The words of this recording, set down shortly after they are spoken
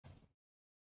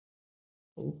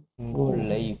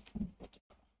Life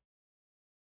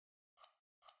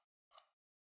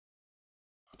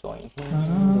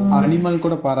animal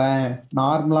கூட பாறேன்.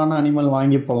 நார்மலான animal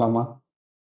வாங்கி போடலாமா?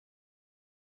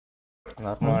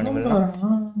 நார்மல் அனிமல்னா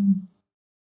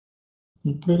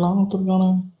இப்படிலாம் ஒருத்தருக்கான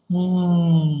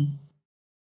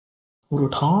ஒரு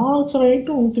டார்ச்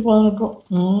ரைட்டு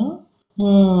 118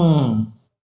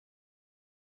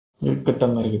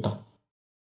 இருக்கட்டும் இருக்கட்டும்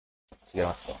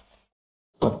சீக்கிரம்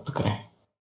பத்துக்கிறேன்.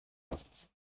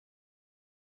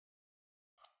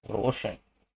 ரோஷன்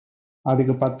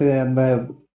அதுக்கு 10 அந்த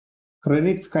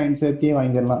கிரெடிட்ஸ் காயின் சேர்த்தியே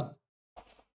வாங்கிடலாம்.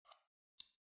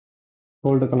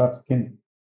 Gold colour skin.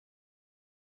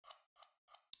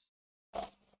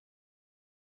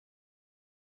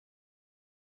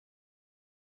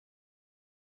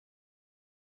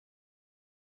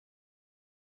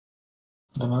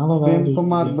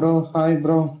 Kumar bro, hi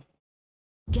bro.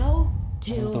 Go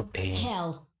to hell.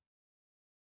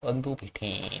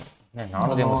 வந்துட்டேன்.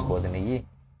 400 எம்எஸ் போகுது இன்னைக்கு.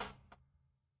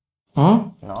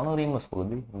 400 எம்எஸ்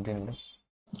போகுது இன்டர்நெட்ல.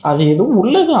 அது எதுவும்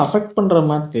உள்ளது அஃபெக்ட் பண்ற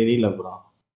மாதிரி தெரியல ப்ரோ.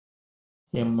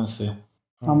 எம்எஸ்.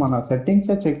 ஆமா, நான்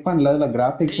செட்டிங்ஸை செக் பண்ணல. அதுல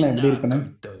கிராபிக்ஸ்லாம் எப்படி இருக்குன்னு.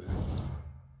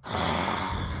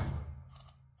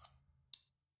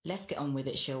 Let's get on with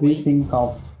it, shall we? Sync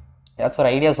off. ஏதாச்சும்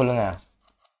ஒரு ஐடியா சொல்லுங்க.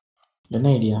 என்ன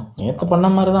ஐடியா? நேத்து பண்ண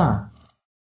மாதிரி தான்.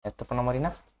 நேத்து பண்ண மாதிரினா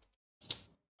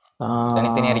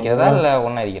தனித்தனியா இருக்கிறதா இல்ல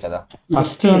ஒண்ணா இருக்கிறதா?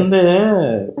 ஃபர்ஸ்ட் வந்து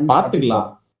பாத்துக்கலாம்.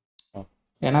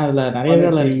 ஏன்னா இதுல நிறைய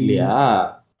வேலை இருக்கு இல்லையா?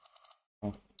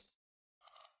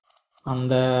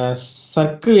 அந்த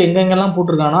சர்க்கிள் எங்கெங்கெல்லாம்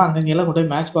போட்டிருக்கானோ அங்கங்கெல்லாம் கொண்டு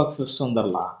போய் மேட்ச் பாக்ஸ் வச்சுட்டு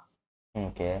வந்துடலாம்.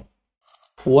 ஓகே.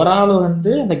 ஒரு ஆள்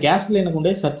வந்து அந்த கேஸ் லைனை கொண்டு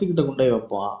போய் சர்ச்சு கிட்ட கொண்டு போய்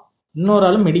வைப்போம். இன்னொரு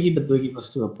ஆள் மெடிக்கிட்ட தூக்கி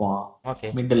ஃபர்ஸ்ட் வைப்போம். ஓகே.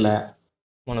 மிடில்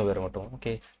 3 பேர் மட்டும்.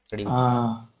 Okay ready.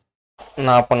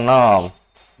 நான் அப்பன்னா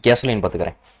கேஸ்லைன்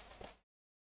பாத்துக்கிறேன்.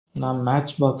 நான்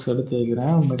மேட்ச் பாக்ஸ் எடுத்து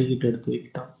வைக்கிறேன். மெடிக்கிட் எடுத்து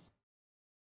வைக்கிட்டோம்.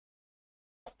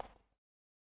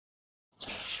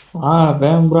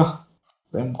 Frame bro,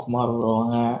 frame Kumar bro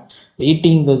வாங்க.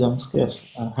 வெயிட்டிங் தி ஜம்ப் ஸ்கேர்ஸ்.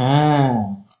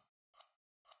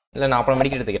 இல்ல நான் அப்புறம்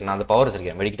மெடிக்கிட் எடுத்துக்கிறேன். நான் அந்த பவர்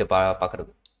வச்சிருக்கேன் மெடிக்கிட்ட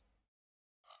பாக்குறது.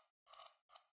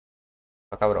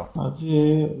 பக்கா ப்ரோ. அது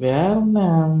வேற என்ன,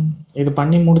 இது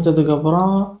பண்ணி முடிச்சதுக்கு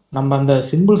அப்புறம் நம்ம அந்த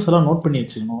சிம்பிள்ஸ் எல்லாம் நோட் பண்ணி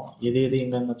வச்சுக்கணும். எது எது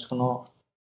எங்க வச்சுக்கணும்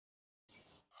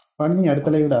பண்ணி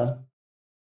அடுத்த லைவ்டா.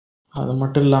 அது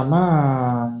மட்டும் இல்லாம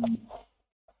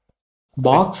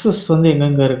பாக்ஸஸ் வந்து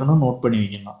எங்கெங்க இருக்கணும் நோட் பண்ணி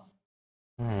வைக்கணும்.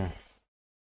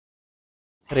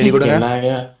 ரெடி கொடுங்க.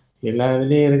 எல்லா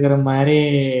இதுலயும் இருக்கிற மாதிரி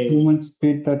 2 minutes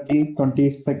 20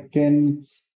 seconds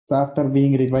after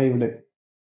being revived.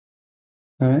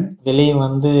 இதுலயும்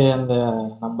வந்து அந்த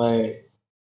நம்ம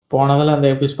போனதுல அந்த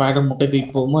எப்படி ஸ்பைடர் முட்டை தூக்கி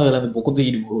போகுமோ அதுல அந்த புக்கு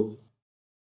தூக்கிட்டு போகுது.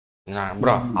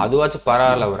 ப்ரோ அதுவாச்சும்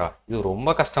பரவாயில்ல ப்ரோ. இது ரொம்ப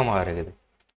கஷ்டமா இருக்குது.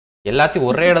 எல்லாத்தையும்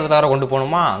ஒரே இடத்துல கொண்டு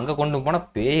போகணுமா? அங்க கொண்டு போனா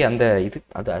பேய் அந்த இது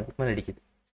அது அதுக்கு மேல அடிக்குது.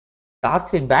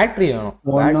 டார்ச் பேட்டரி வேணும்.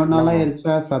 ஒன்னொன்னால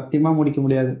எரிச்சா சத்தியமா முடிக்க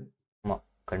முடியாது. ஆமா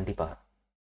கண்டிப்பா.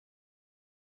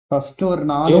 ஃபர்ஸ்ட் ஒரு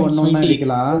 4 ஒன்னொன்னா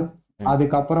அடிக்கலாம்.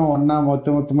 அதுக்கப்புறம் ஒன்னா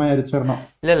மொத்தமா எரிச்சிடணும்.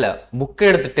 இல்ல புக்கை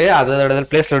எடுத்துட்டு அதோட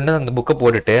பிளேஸ்ல வந்து அந்த புக்கை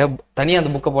போட்டுட்டு தனியா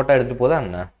அந்த புக்கை போட்டா எடுத்துட்டு போதா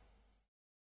என்ன?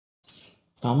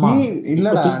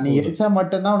 இல்லடா, நீ எரிச்சா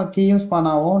மட்டும்தான் உனக்கு கீ யூஸ்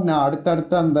பண்ணாவும்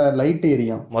அடுத்தடுத்து அந்த லைட்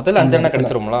எரியும். முதல்ல 5 எண்ணெய்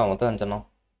கிடைச்சிரும்ல? மொத்தம் 5 எண்ணம்.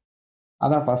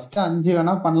 அதான் ஃபர்ஸ்ட் 5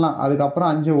 வேணா பண்ணலாம். அதுக்கப்புறம்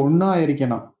 5 ஒன்னா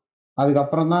எரிக்கணும்.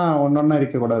 அதுக்கப்புறம் தான் ஒன்னொன்னா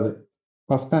எரிக்க கூடாது.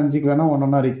 ஃபர்ஸ்ட் 5க்கு வேணா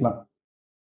ஒன்னொன்னா எரிக்கலாம்.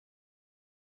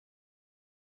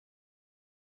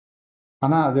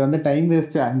 ஆனா அது வந்து டைம்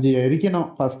வேஸ்ட். 5 எரிக்கணும்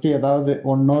ஃபர்ஸ்ட். ஏதாவது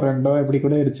 1 2 இப்படி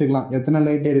கூட எரிச்சுக்கலாம். எத்தனை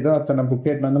லைட் எரியுதோ அத்தனை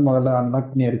புக்கெட் வந்து முதல்ல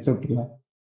அன்லாக் பண்ணி எரிச்சு விட்டுக்கலாம்.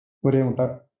 ஒரே முட்டை.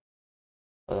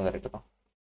 அது கரெக்ட் தான்.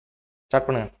 ஸ்டார்ட்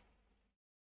பண்ணுங்க.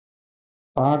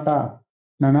 பாட்டா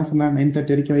நான் என்ன சொன்னேன்?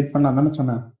 9:30 வரைக்கும் வெயிட் பண்ணலாம் தானே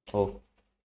சொன்னேன். ஓ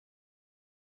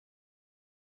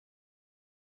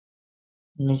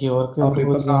இன்னைக்கு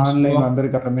ஆன்லைன்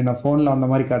வந்திருக்காரு. நான் போன்ல வந்த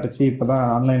மாதிரி காட்டுச்சு. இப்பதான்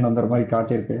ஆன்லைன் வந்த மாதிரி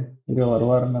காட்டியிருக்கு. இது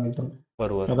வருவாருன்னு நினைக்கிறேன்.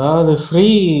 ஏதாவது ஃப்ரீ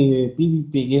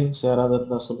பிவிபி கேம்ஸ் யாராவது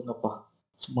இருந்தா சொல்லுங்கப்பா.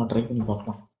 சும்மா ட்ரை பண்ணி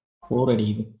பார்க்கலாம். போர்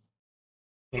அடிக்குது.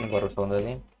 எனக்கு வர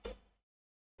சொந்தது.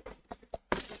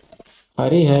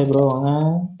 ஹரி ஹாய் ப்ரோ வாங்க.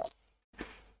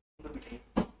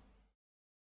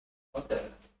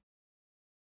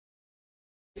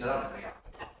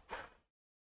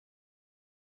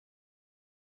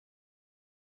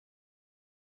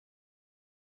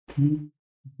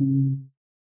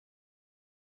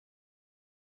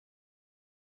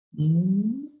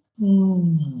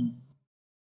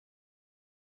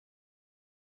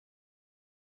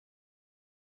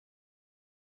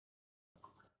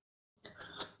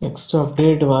 நெக்ஸ்ட்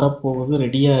அப்டேட் வரப்போகுது,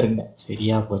 ரெடியா இருங்க.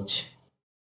 சரியா போச்சு.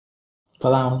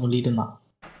 இப்பதான் அவன் சொல்லிட்டு இருந்தான்.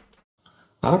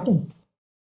 வரட்டும்.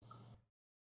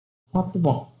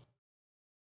 பார்த்துப்போம்.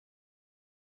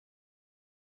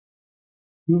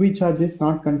 UV charges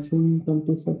not consuming from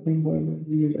to suffering by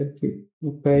electric.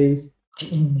 Okay.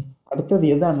 அடுத்தது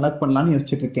எதை அன்லாக் பண்ணலாம்னு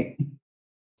யோசிச்சுட்டு இருக்கேன்.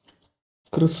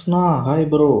 Krishna hi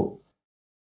bro.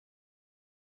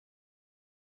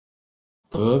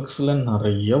 பேர்க்ஸ்ல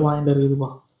நிறைய வாங்கிட்டு இருக்குதுப்பா.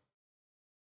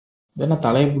 என்ன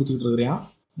தலையை பிடிச்சிக்கிட்டு இருக்கிறியா?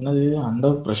 என்னது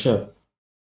under pressure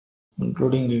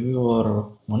including review R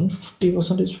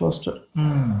 150% pastor.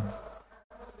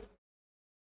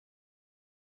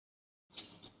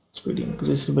 Speed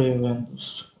increased by one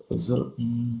boost. Result,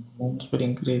 move speed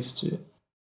increased.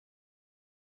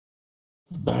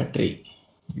 Battery.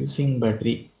 Using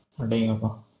battery. அடேங்கப்பா.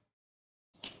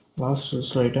 Last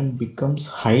result item becomes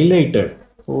highlighted.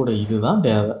 ஓட இதுதான்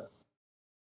தேவை.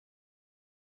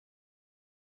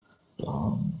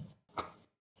 Long.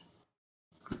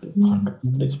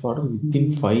 100% spot within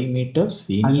 5 meters.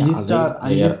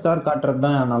 5 star காட்டுறது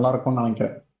தான் நல்லா இருக்கும்னு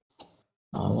நினைக்கிறேன்.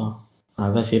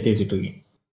 அதான் சேர்த்து வச்சுட்டு இருக்கேன்.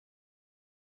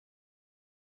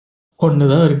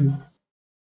 ஒண்ணுதான் இருக்கு.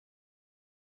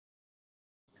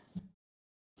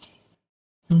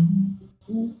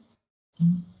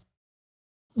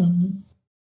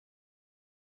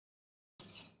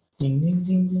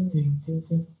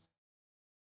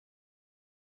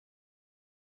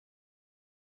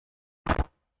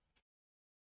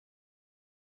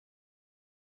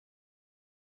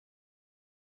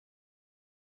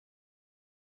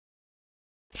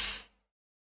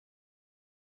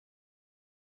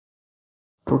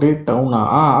 டுடே டவுனா?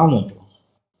 ஆமாம்,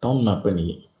 டவுன் மேப் பண்ணி.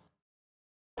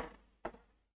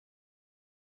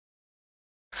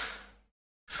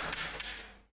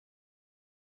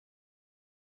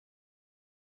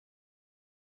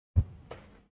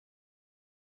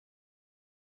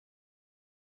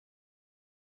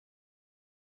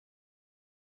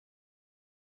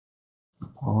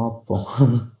 பார்ப்போம்.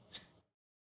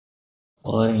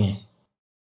 பாருங்க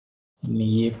நீ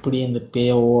எப்படி அந்த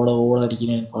பேய ஓட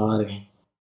அடிக்கிறேன்னு பாருங்க.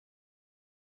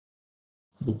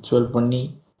 விச்சுவல் பண்ணி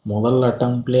முதல்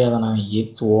அட்டம்ப்ட்லேயே அதை நான்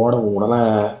ஏற்று ஓட விடல.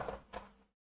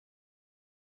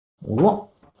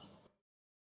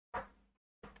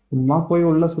 சும்மா போய்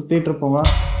உள்ள சுத்திட்டு இருப்போங்க,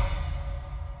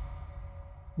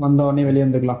 வந்த உடனே வெளியே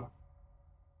வந்துக்கலாம்.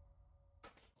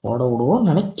 ஓட விடுவோம்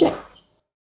நினைக்கிறேன்.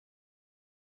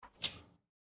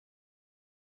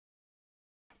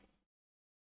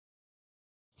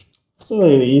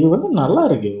 இது வந்து நல்லா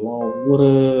இருக்கு. ஒரு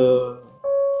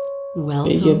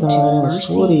Welcome to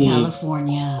Mercy,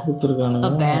 California,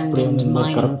 abandoned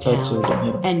mining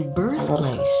town and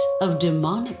birthplace of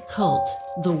demonic cult,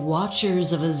 the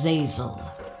Watchers of Azazel.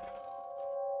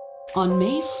 On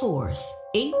May 4th,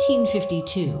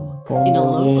 1852, in a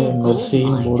local gold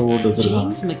mine,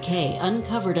 James McKay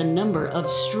uncovered a number of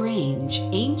strange,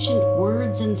 ancient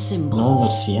words and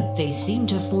symbols. They seem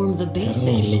to form the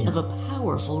basis of a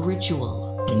powerful ritual.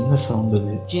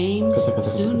 James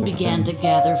soon began to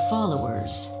gather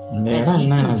followers as he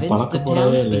convinced the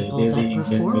townspeople that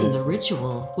performing the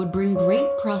ritual would bring great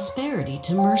prosperity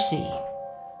to Mercy.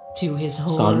 To his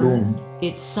horror,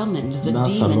 it summoned the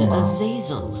demon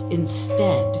Azazel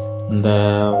instead. The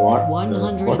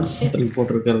 150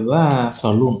 போட்டிருக்கிறதா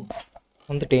salon.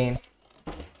 வந்துட்டேன்.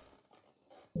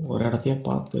 ஒரு இடத்தையே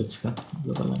பார்த்து வச்சுக்க.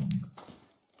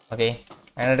 Okay,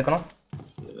 என்ன எடுக்கணும்?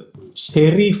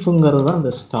 ஷெரீஃபுங்கிறது தான்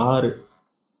அந்த star.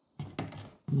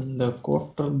 இந்த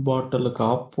குவார்டர் பாட்டிலுக்கு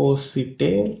ஆப்போசிட்டே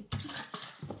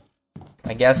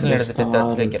நான் கேஸ்ல எடுத்துட்டு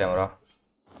சர்ச் வைக்கிறேன் ப்ரோ.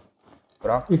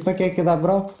 ப்ரோ இப்போ கேக்குதா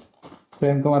ப்ரோ?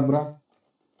 பிரேம்குமார் ப்ரோ,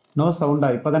 நோ சவுண்டா?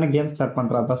 இப்போதானே கேம் ஸ்டார்ட்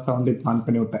பண்றா, அதான் சவுண்ட் ஆன்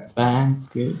பண்ணி விட்டேன்.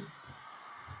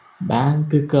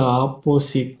 பேங்க்குக்கு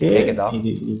ஆப்போசிட்டே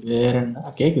இது வேற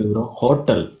என்ன கேக்குது ப்ரோ?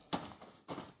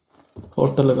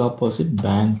 ஹோட்டலுக்கு ஆப்போசிட்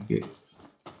பேங்க்கு,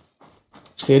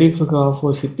 ஷெரீஃபுக்கு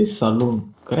opposite salon.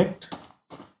 Correct?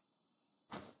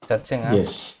 சர்ச்சுங்க.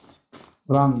 S.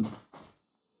 Wrong.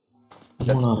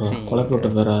 கொலை போட்டு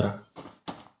பெறாரு.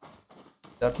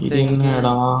 இது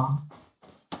என்னடா?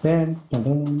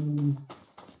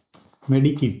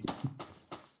 மெடிக்கிட்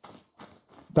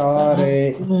தாரே.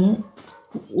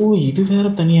 ஓ, இது வேற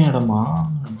தனியா இடமா?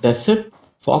 Dessert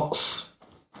Fox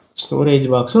storage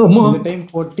box. இந்த டைம்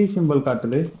பொட்டி சிம்பிள்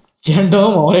காட்டுது. ஏன்டா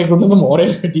மோரே கொண்டு வந்து மோரே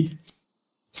கட்டிட்டு.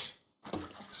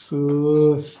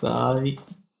 சாரி.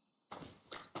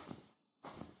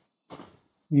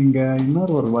 இங்க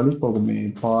இன்னொரு ஒரு வழி போகுமே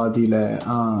பாதியில.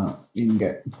 இங்க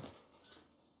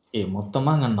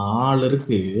மொத்தமா அங்க 4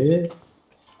 இருக்கு.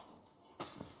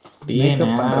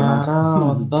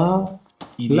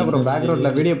 இல்ல ப்ரோ, பேக்ரவுண்ட்ல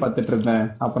வீடியோ பார்த்துட்டு இருந்தேன்.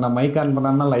 அப்ப நான் மைக் ஆன்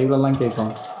பண்ணா லைவ்ல எல்லாம்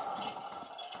கேட்கும்.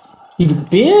 இதுக்கு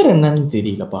பேர் என்னன்னு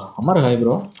தெரியலப்பா. Amar hi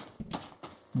bro.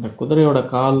 இந்த குதிரையோட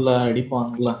கால்ல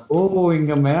அடிப்பாங்கல்ல. ஓ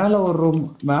இங்க மேல ஒரு ரூம்,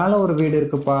 மேல ஒரு வீடு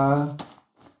இருக்குப்பா.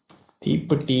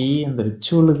 தீப்பெட்டி அந்த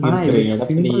ரிச்சுவலுக்கு ஆனா இருக்கிற இது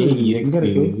இடத்துலயே சிம்பிள் எங்க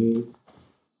இருக்கு. இருக்கு?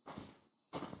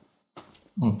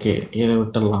 ஓகே, இதை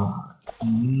விட்டுடலாம்.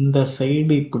 இந்த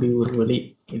சைடு இப்படி ஒரு வழி.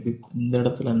 இது இந்த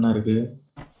இடத்துல என்ன இருக்கு?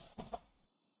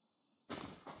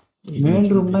 மெயின்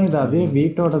ரூம்னா இது அதே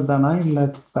வீட்டோட தானா இல்ல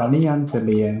தனியான்னு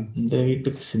தெரியலையே. இந்த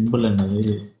வீட்டுக்கு சிம்பிள் என்னது?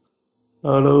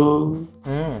 ஹலோ,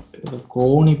 இது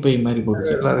கோணி பை மாதிரி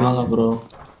போட்டுச்சு. வாங்க ப்ரோ.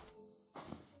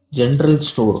 General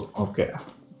store. ஓகே,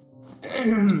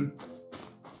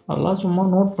 அதெல்லாம் சும்மா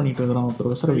நோட் பண்ணிட்டு இருக்கிறோம்.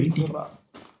 ஒருத்தர் வெயிட்டிங்.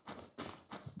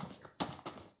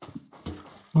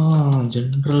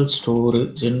 ஜெனரல் ஸ்டோர்,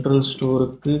 ஜெனரல்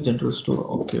ஸ்டோருக்கு ஜெனரல் ஸ்டோர்.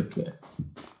 Okay okay.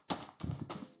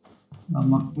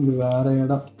 ஆமா இது வேற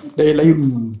இடம். டேய் லைவ்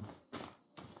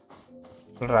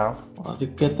சொல்றா.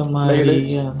 அதுக்கேற்ற மாதிரி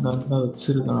அங்கங்க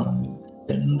வச்சிருக்காங்க.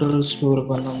 ஜெனரல்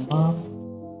ஸ்டோருக்கு வந்தோம்னா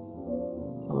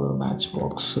ஒரு மேட்ச்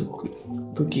பாக்ஸ் இருக்கு.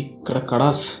 தூக்கி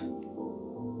கடாஸ்.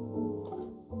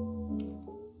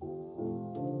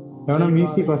 எவனோ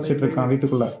மியூசிக் வச்சிட்டு இருக்கான்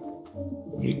வீட்டுக்குள்ள.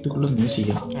 வீட்டுக்குள்ள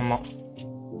மியூசிக்கா? ஆமா.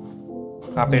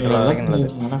 காப்பிட்டர் வரைக்கும் நல்லது.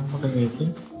 எனக்கு மட்டும் கேக்கு.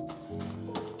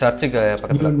 சர்ச்சுக்கு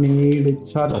பக்கத்துல. நீடு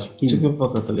சர்ச் சர்ச்சுக்கு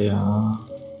பக்கத்துலயா?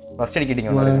 ஃபர்ஸ்ட் எய்ட்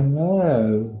கிட்டிங்க பாருங்க.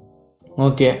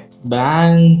 ஓகே,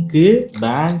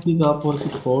 பேங்க்கு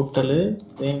ஆப்போசிட் ஹோட்டலு,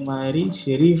 அதே மாதிரி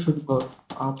ஷெரீஃபுக்கு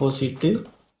ஆப்போசிட்டு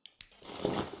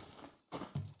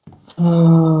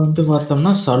வந்து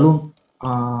பார்த்தோம்னா சலூன்.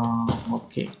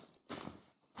 ஓகே,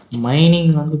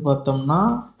 மைனிங் வந்து பார்த்தோம்னா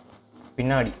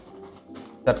பின்னாடி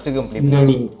சர்ச்சுக்கு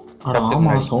பின்னாடி.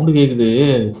 ஆமா, சவுண்டு கேக்குது.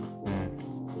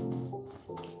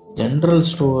 ஜெனரல்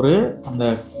ஸ்டோரு அந்த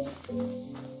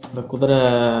குதிரை,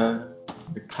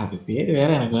 அது பேர் வேற,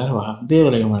 எனக்கு வேற வந்தே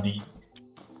விளைய மாட்டேங்குது.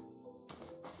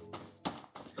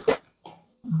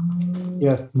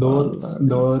 எஸ் டோர்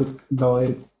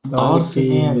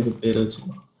அதுக்கு பேர்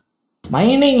வச்சுக்கணும்.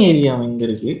 மைனிங் ஏரியா எங்க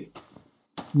இருக்கு?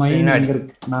 மைனிங்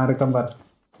இருக்கு. நான் இருக்கேன் பாரு.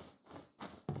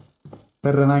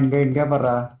 பெருனா இங்க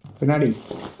பாரு பின்னாடி.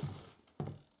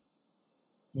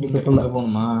 இங்க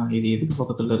போகணுமா? இது எதுக்கு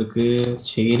பக்கத்துல இருக்கு?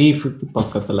 ஷெரீஃபுக்கு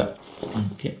பக்கத்துல.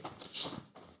 ஓகே,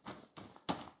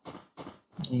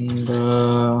 இந்த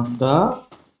வந்தா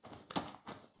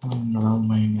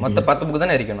மொத்த 10 புக்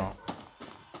தானே இருக்கணும்.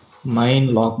 மைன்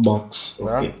லாக் பாக்ஸ்.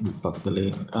 ஓகே, பக்கத்துல.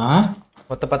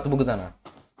 மொத்த 10 புக் தானே?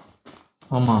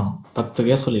 ஆமா, 10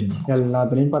 கேஸ் சொல்லிருந்தோம்.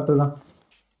 எல்லாத்துலயும் 10 தான்.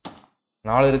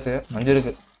 4 இருக்கு, 5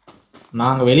 இருக்கு.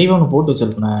 நாங்க வெளியே ஒன்று போட்டு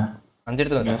வச்சிருக்கேன். 5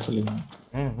 எடுத்து கேஸ் சொல்லிருந்தோம்.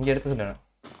 இங்க எடுத்து சொல்லுங்க.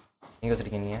 நீங்க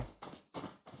வச்சிருக்கீங்க நீங்க?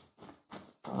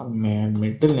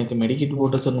 மெட்டல் நேத்து மெடிக்கிட்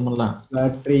போட்டு வச்சிருந்தோம்ல.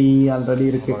 பேட்டரி ஆல்ரெடி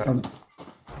இருக்கு.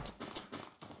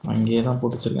 அங்கேயே தான்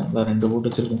போட்டு வச்சிருக்கேன். அதான் 2 போட்டு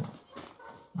வச்சிருக்கேன்.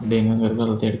 அப்படியே எங்க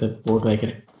இருக்கிறத எடுத்து போட்டு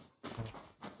வைக்கிறேன்.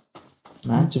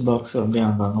 மேட்ச் பாக்ஸ் அப்படியே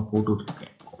அங்கங்க போட்டு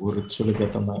விட்டுருக்கேன் ஒரு ரிச்சுவலுக்கு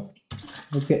ஏற்ற மாதிரி.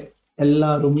 ஓகே, எல்லா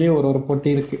ரூம்லயும் ஒரு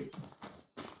பொட்டி இருக்கு.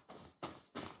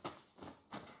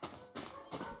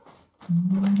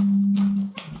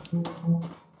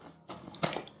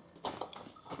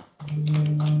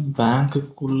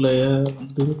 பேங்க்குள்ளேயே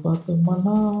வந்து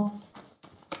பார்த்தோம்னா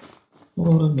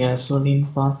ஒரு கேசோலின்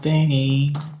பார்த்தேன்.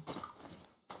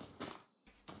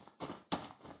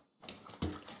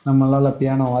 நம்மளால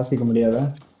பியானோ வாசிக்க முடியாத.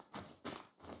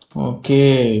 ஓகே,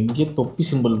 இங்கே தொப்பி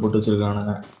சிம்பிள் போட்டு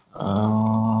வச்சிருக்கானுங்க.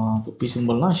 தொப்பி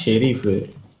சிம்பிள்னா ஷெரீஃபு,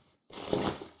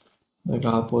 அதுக்கு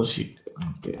ஆப்போசிட்.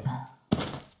 ஓகே,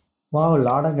 வாவ்,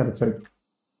 லாடம் கிடைச்சிருக்கு.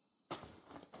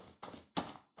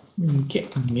 ஓகே,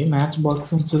 அங்கே மேட்ச்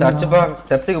பாக்ஸ்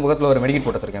சர்ச்சுக்கு பக்கத்துல ஒரு மெடிக்கெட்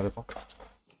போட்டு வச்சிருக்கேன். அது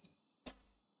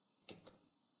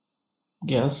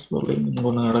கேஸ் இங்க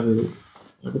ஒன்று நடக்குது.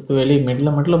 எடுத்து வெளியே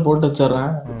மெட்ல போட்டு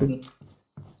வச்சிடுறேன்.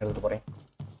 எடுத்து போறேன்.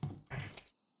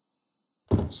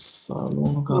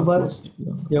 சலூனுக்கு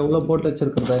எவ்வளவு போட்டு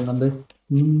வச்சிருக்கிறதா இங்க வந்து.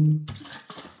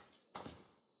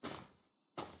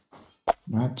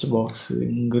 மேட்ச் பாக்ஸ்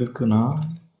எங்க இருக்குன்னா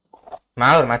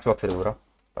மேல ஒரு மேட்ச் பாக்ஸ் இருக்கு ப்ரோ.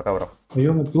 பக்கா ப்ரோ.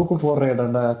 ஐயோ, தூக்கு போடுற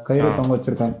இடம்டா, கயிறு தொங்க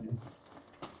வச்சிருக்காங்க.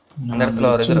 அந்த இடத்துல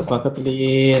ஒரு இது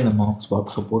பக்கத்துலயே அந்த மேட்ச்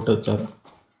பாக்ஸை போட்டு வச்சாரு.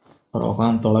 அப்புறம்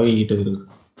உட்காந்து தொலைவிக்கிட்டு இருக்கு.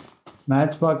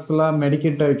 மேட்ச் பாக்ஸ்லாம்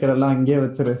மெடிக்கிட்ட வைக்கிறதெல்லாம் அங்கேயே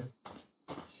வச்சிரு.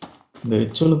 இந்த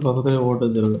ரிச்சுவல் பக்கத்துல போட்டு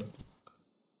வச்சிருக்கு.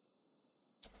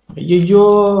 ஐயோ,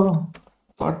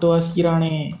 பாட்டு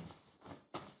வாசிக்கிறானே.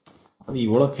 அது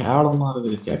இவ்வளவு கேவலமா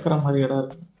இருக்குது. கேட்கற மாதிரி இடம்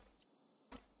இருக்கு.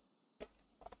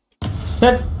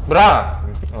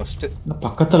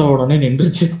 பக்கத்துல உடனே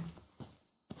நின்றுச்சு.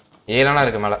 ஏழானா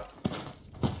இருக்கு மேல.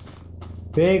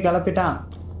 பேய் கிளப்பிட்டான்.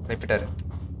 கிளப்பிட்டாரு.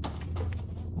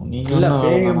 இல்ல,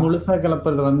 பேய் முழுசா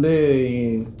கிளப்புறது வந்து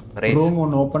ரூம்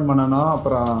ஒன்னு ஓபன் பண்ணனும்.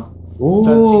 அப்புறம் ஓ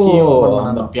சர்ச்சு கீ ஓபன் அந்த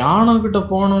பண்ணணும். பியானோ கிட்ட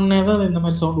போனோடனே தான் இந்த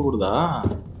மாதிரி சவுண்ட் கொடுதா?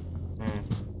 ம்.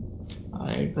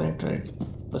 Right right right.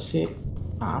 சரி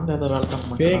நான் தான் அதை வெல்கம்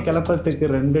பேய் பண்ணுறேன். கிளப்பத்துக்கு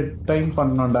 2 டைம்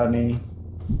பண்ணோம்டா நீ.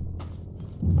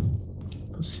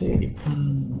 சரி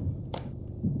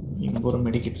இங்க ஒரு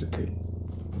மெடிக்கிட் இருக்கு.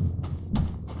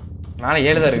 மேலே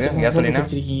 7 தான் இருக்கு. கேஸ் சொல்லினா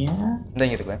வச்சிருக்கீங்க. இந்த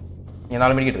இங்கே இருக்கு. இங்கே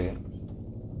 4 மணிக்கிட்டு இருக்கு.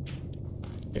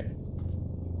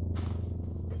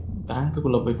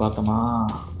 பேங்க்குள்ள போய் பார்த்தோமா?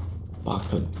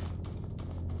 பார்க்கல.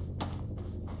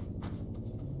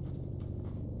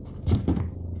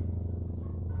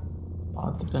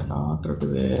 பார்த்துட்டேன். நாட்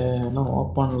இருக்குது எல்லாம்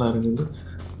ஓப்பன்ல இருக்குது.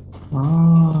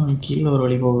 கீழே ஒரு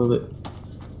வழி போகுது.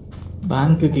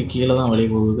 பேங்க்குக்கு கீழே தான் வழி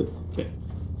போகுது. ஓகே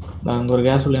அங்கே ஒரு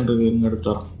கேஸ் சிலிண்டர் இருக்கு. இங்கே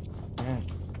எடுத்து வரோம்.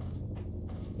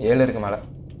 7 இருக்கு மேலே.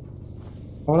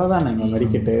 அவ்வளோதானே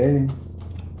மெடிக்கிட்டு.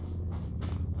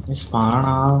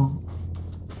 ஸ்பானா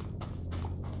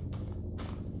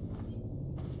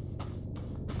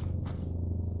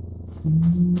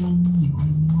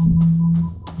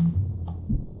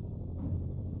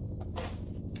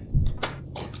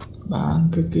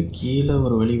பேங்க்குக்கு கீழே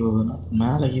ஒரு வழி போகுதுன்னா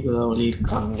மேலே இதுதான் வழி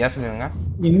இருக்கா? கேஸ் சொல்லுங்க.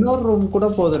 இன்னொரு ரூம் கூட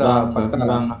போகுதுடா பக்கத்துல.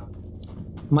 தாங்க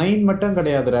மைன் மட்டும்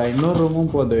கிடையாதுடா, இன்னொரு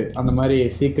ரூமும் போகுது அந்த மாதிரி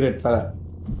சீக்ரெட்ல.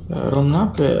 ரூம்னா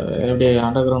எப்படி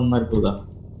அண்டர் கிரவுண்ட் மாதிரி போகுதா?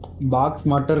 பாக்ஸ்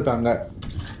மட்டும் இருக்காங்க.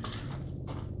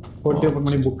 போட்டி ஓப்பன்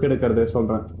பண்ணி புக் எடுக்கிறது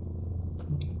சொல்றேன்.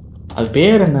 அது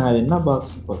பேர் என்ன? அது என்ன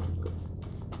பாக்ஸ் பார்த்துருக்கு?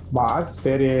 பாக்ஸ்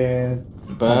பேரு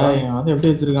இப்போ இவன் வந்து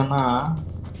எப்படி வச்சிருக்கான்னா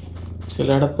சில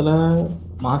இடத்துல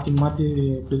மாற்றி மாற்றி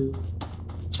எப்படி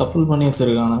சப்புல் பண்ணி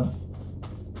வச்சிருக்கானு.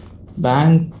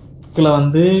 பேங்க்கில்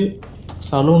வந்து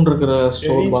சலூன் இருக்கிற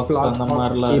ஸ்டோர் பாக்ஸ் அந்த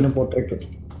மாதிரிலாம் போட்டிருக்கு.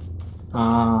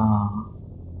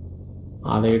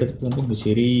 அதை எடுத்துட்டு வந்து இங்கே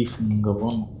ஷெரீஃப் இங்கே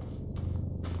போகணும்.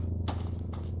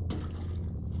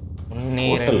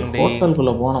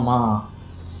 ஹோட்டலுக்குள்ள போனோமா?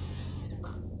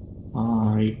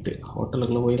 ரைட்டு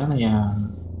ஹோட்டலுக்குள்ள போய் தானே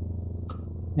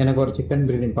எனக்கு ஒரு சிக்கன்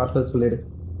பிரியாணி பார்சல் சொல்லிடு.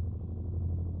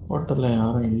 ஹோட்டல்ல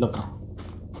யாரும் இல்லைப்பா.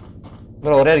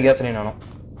 ஒரே ஒரு கேஸ் நானும்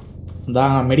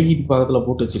இந்தாங்க மெடிக்கிட் பக்கத்தில்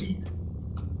போட்டு வச்சிருக்கீங்க.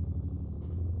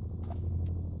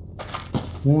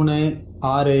 3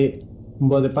 6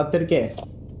 9 10 இருக்கே.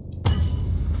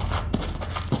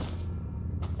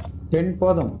 10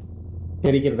 போதும்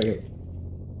தெரிக்கிறதுக்கு.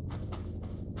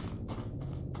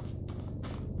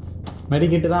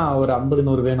 மெடிக்கிட்டு தான் ஒரு 50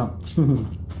 100 வேணும்.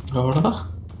 அவ்வளோ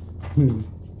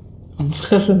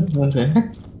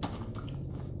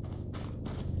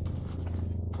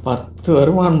 10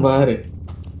 வருமான் பாரு.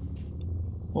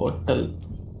 ஹோட்டல்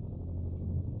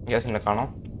கேஸ் என்ன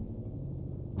காணோம்.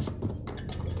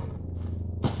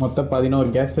 மொத்தம் 11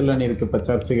 கேஸ் சிலிண்டர் இருக்கு இப்ப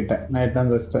சர்ச்சு கிட்ட. நைட்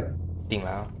தான் வச்சிட்டேன்.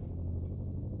 சரிங்களா?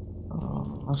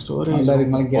 ஸ்டோரேஜ்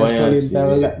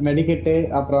தேவையில்ல. மெடிக்கிட்டு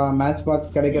அப்புறம் மேட்ச்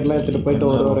பாக்ஸ் கிடைக்கிறதுல எடுத்துட்டு போயிட்டு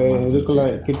ஒரு இதுக்குள்ள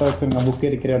கிட்ட வச்சிருங்க புக்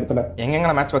இருக்கிற இடத்துல.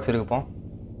 எங்கெங்க மேட்ச் பாக்ஸ் இருக்கு இப்போ?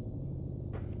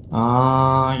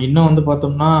 இன்னும் வந்து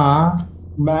பார்த்தோம்னா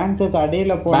பேங்க்குக்கு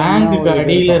அடியில பேங்க்குக்கு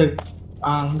அடியில இருக்கு.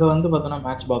 அங்க வந்து பார்த்தோம்னா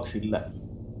மேட்ச் பாக்ஸ் இல்ல.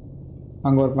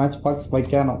 அங்க ஒரு மேட்ச் பாக்ஸ்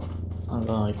வைக்கணும்.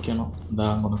 அதான் வைக்கணும். இந்த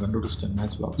அங்க ஒன்று கண்டுபிடிச்சிட்டேன்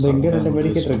மேட்ச் பாக்ஸ். இங்க 2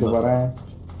 மெடிக்கிட் இருக்கு பாரு.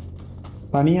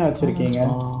 தனியா வச்சிருக்கீங்க.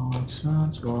 மேட்ச்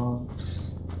பாக்ஸ்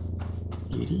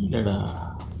தெரியலடா.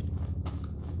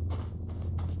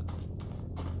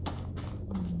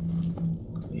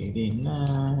 இது என்ன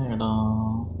இடம்?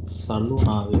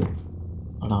 சலூனா அது?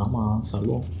 அட ஆமா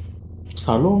சலூன்.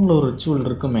 சலூன்ல ஒரு ரிச்சுவல்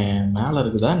இருக்குமே, மேல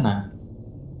இருக்குதா என்ன?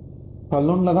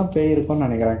 சலூன்ல தான் பேய் இருக்கும்னு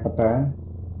நினைக்கிறேன். கட்ட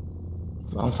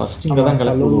ஃபர்ஸ்ட் இங்க தான்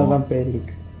கிளம்பி சலூன்ல தான் பேய்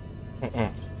இருக்கு.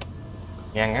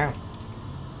 ஏங்க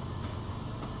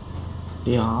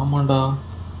டேய் ஆமாடா.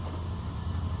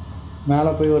 மேல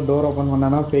போய் ஒரு டோர் ஓபன்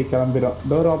பண்ணானா பேய் கிளம்பிடும்.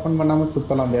 டோர் ஓபன் பண்ணாம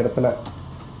சுத்தலாம் அந்த இடத்துல.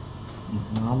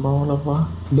 ஆமாப்பா.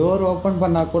 டோர் ஓபன்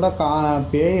பண்ணா கூட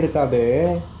பேய் இருக்காது.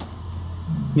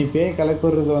 நீ பேய்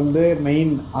கிளப்புறது வந்து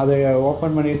மெயின். அதை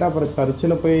ஓப்பன் பண்ணிட்டு அப்புறம்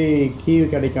சர்ச்சில் போய் கீ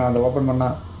கிடைக்கும். அதை ஓப்பன் பண்ணா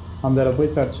அந்த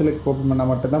போய் சர்ச்சில் ஓப்பன்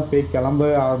பண்ணால் மட்டும்தான் பேய் கிளம்ப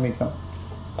ஆரம்பிக்கும்.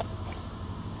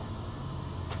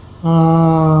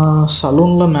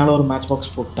 சலூன்ல மேல ஒரு மேட்ச்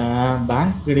பாக்ஸ் போட்டேன்.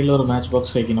 பேங்க் இடையில ஒரு மேட்ச்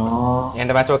பாக்ஸ் வைக்கணும்.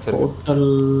 எந்த மேட்ச் பாக்ஸ் இருக்கு?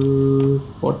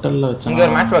 ஹோட்டல்ல வச்சேன். இங்க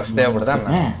ஒரு மேட்ச் பாக்ஸ் தேவைப்படுதா?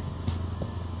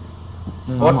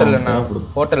 ஹோட்டல்ல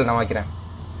நான் வைக்கிறேன்.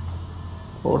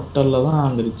 ஹோட்டல்ல தான்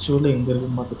அந்த ரிச்சுவல் எங்க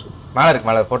இருக்குன்னு பார்த்துட்டு இருக்கேன். மேல இருக்கு.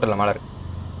 மேல ஹோட்டல்ல மேல இருக்கு.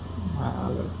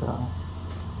 மேல இருக்கா?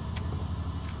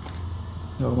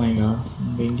 Oh my God.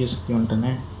 இங்க சுத்தி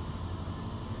வந்துட்டேனே.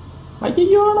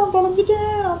 ஐயோ நான் தொலைஞ்சிட்டேன்.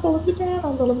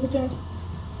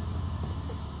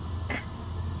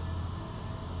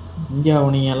 இங்கே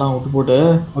நீங்க எல்லாம் விட்டு போட்டு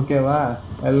ஓகேவா?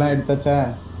 எல்லாம் எடுத்தாச்சா?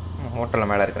 ஹோட்டல்ல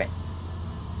மேல இருக்கிறேன்.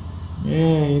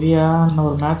 ஏரியா இன்னும்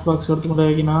ஒரு மேட்ச் பாக்ஸ் எடுத்து கொண்டு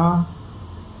வைக்கணும்.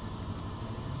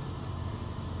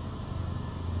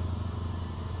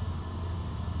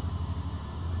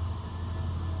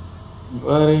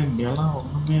 பாரு இங்கெல்லாம்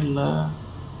ஒண்ணுமே இல்ல.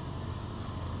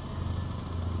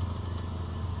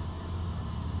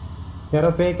 யாரோ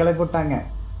பேய் கிளப்பி விட்டாங்க.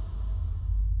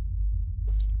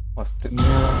 ஃபர்ஸ்ட்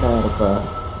நீதான் இருப்ப.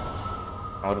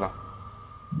 அவர்தான்.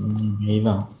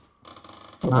 நீதான்.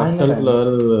 நான் இல்லடா. பட்டல்ல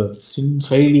வருது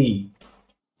ஃபைலி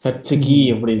சர்ச் கீ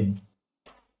அப்படின்னு.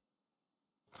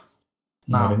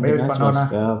 நான் ரெண்டு upgrade மேட்ச் பண்ணவனா?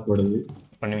 பாக்ஸ் தேவைப்படுது.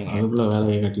 பண்ணுவீங்க. அதுக்குள்ள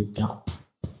வேலையை கட்டி விட்டான்.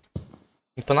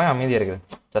 இப்பதான் அமைதியா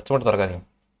இருக்குது. சர்ச் மட்டும் திறக்காதீங்க.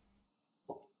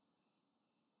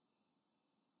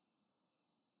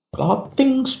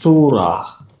 கிளாத்திங் ஸ்டோரா?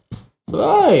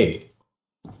 ஏய்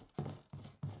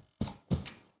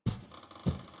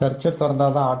சர்ச்சை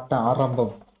திறந்தாதான் ஆட்டம்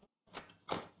ஆரம்பம்.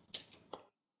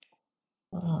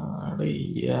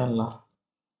 ஏலா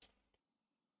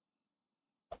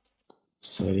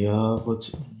சரியா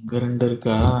போச்சு. இங்க 2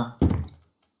 இருக்கா?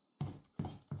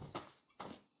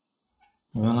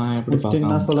 இதெல்லாம் எப்படி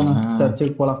முடிச்சிட்டீங்கன்னா சொல்லுங்க, பார்க்கலாம்?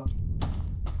 சர்ச்சுக்கு போலாம்.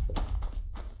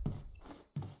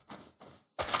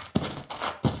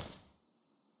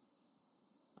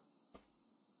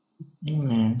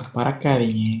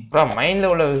 பறக்காதீங்க. அப்புறம் மைண்ட்ல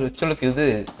உள்ள ரிச்சுவலுக்கு இது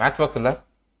மேட்ச் பாக்ஸ் இல்ல.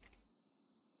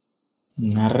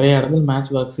 நிறைய இடத்துல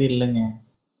மேட்ச் பாக்ஸ் இல்லைங்க.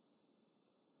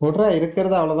 விட்றா,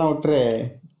 இருக்கிறது அவ்வளோதான், விட்டுரு.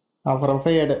 அப்புறம்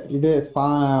போய் இது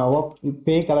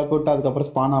பேய் கிளப்பி விட்டு அதுக்கப்புறம்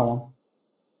ஸ்பான் ஆகும்.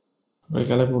 போய்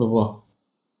கிளப்பி விடுப்போம்.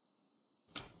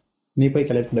 நீ போய்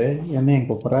கிளப்பிடு, என்ன என்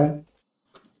கூப்பிட்ற?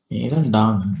 நீதான்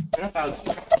டான்.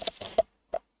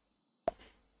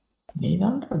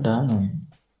 நீதான் டான்.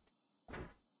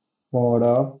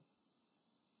 போடா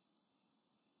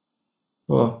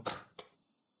ஓ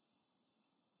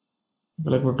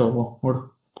கிளப்பி விட்டோ போ.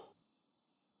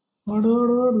 ஓடு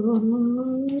ஓடு ஓடு ஓடு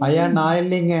ஓடு. ஐயா நான்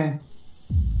இல்லைங்க.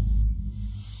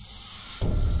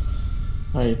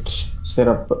 ரைட்,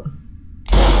 சிறப்பு.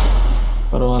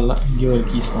 பரவாயில்ல, இங்கே ஒரு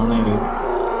கீ ஸ்பான் ஆகிருக்கு.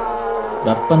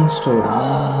 Weapon store.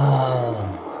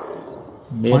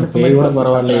 பேய் கூட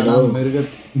பரவாயில்ல.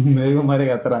 மிருக மாதிரி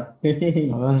கத்துறான்.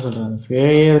 அதான் சொல்றேன்,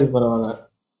 பேயே இருக்கு பரவாயில்ல.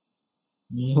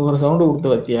 நீ ஒரு சவுண்டு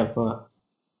கொடுத்து வத்தியா அப்பா?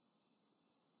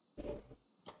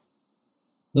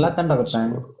 நல்லா தாண்டா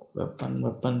கத்தேன். வெப்பன்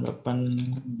வெப்பன் வெப்பன்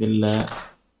இல்ல.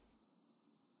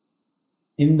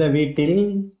 இந்த வீட்டில்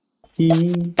கீ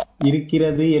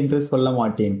இருக்கிறது என்று சொல்ல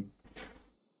மாட்டேன்.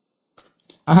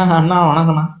 அண்ணா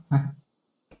வணக்கண்ணா.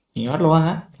 நீங்க வாட்டில்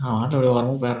வாங்க, நான் வாட்டில் அப்படியே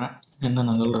வரவும் போயிடுறேன். என்ன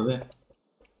நான் சொல்றது,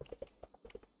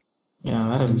 ஏன்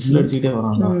வேற விசில் அடிச்சுக்கிட்டே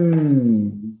வரான்டா.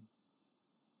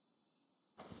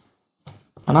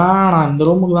 அண்ணா நான் இந்த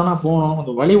ரூமுக்கு தானே போகணும்,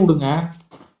 கொஞ்சம் வழி விடுங்க.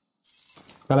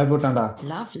 கிளப்பி விட்டான்டா.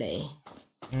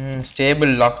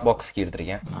 ஸ்டேபிள் லாக் பாக்ஸ் கீ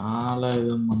எடுத்துருக்கேன். நால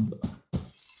இது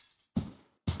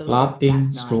கிளாத்திங்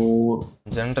ஸ்டோர்,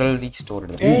 ஜெனரல் தி ஸ்டோர்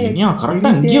ஏன் எடுத்துருக்கேன். கரெக்டா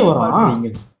இங்கே வரான்?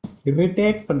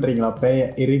 இரிட்டேட் பண்றீங்களா? பேய்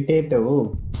இரிட்டேட்டோ.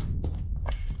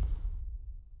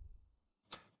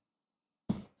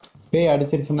 பேய்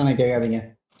அடிச்சிருச்சுன்னு நான் கேட்காதீங்க.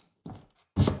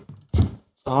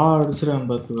 அடிச்சிருவேன்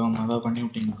பார்த்துக்காம அதான் பண்ணி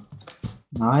விட்டீங்க.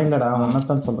 நான் இல்லடா,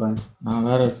 ஒன்னதான் சொல்றேன். நான்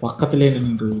வேற பக்கத்துலேயே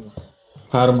நின்று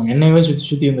காரணம் என்னையவே சுத்தி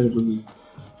சுத்தி வந்துட்டு இருக்கு.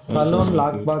 பலூன்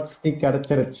லாக் பாக்ஸ்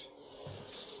கிடைச்சிருச்சு.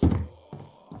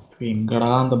 எங்கடா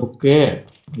அந்த புக்கு?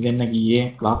 இது என்னக்கு ஏன்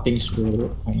clothing store?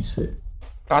 Nice.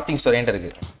 Clothing store என்கிட்ட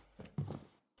இருக்கு.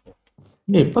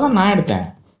 இல்லை இப்போதான் நான் எடுத்தேன்.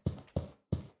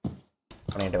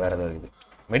 என்கிட்ட வேற ஏதாவது இருக்குது.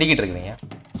 மெடிக்கிட் இருக்குதுங்க.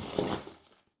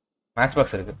 மேட்ச்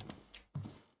பாக்ஸ் இருக்கு.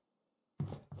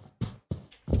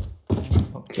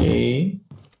 ஓகே,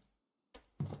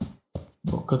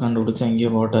 புக்கை கண்டுபிடிச்சு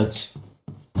அங்கேயே போட்டாச்சு.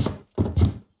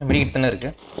 மெடிக்கிட் தானே இருக்கு.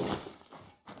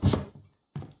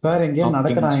 வேற எங்கேயோ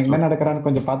நடக்கிறான், எங்க நடக்கிறான்னு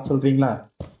கொஞ்சம் பார்த்து சொல்றீங்களா?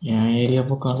 என் ஏரியா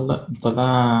பக்கம் இல்லை,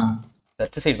 இப்போதான்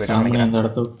சர்ச் சைட் போயிட்டான்னு நினைக்கிறேன். அந்த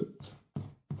இடத்த விட்டு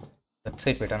சர்ச்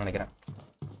சைட் போயிட்டான்னு நினைக்கிறேன்.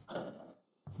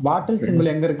 பாட்டில்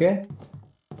சிம்பிள் எங்க இருக்கு?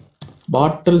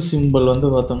 பாட்டில் சிம்பிள் வந்து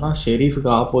பார்த்தோம்னா ஷெரீஃபுக்கு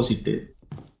ஆப்போசிட்.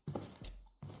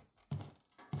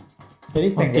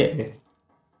 ஷெரீஃப் எங்க Okay. இருக்கு?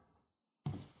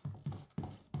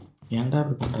 ஏன்டா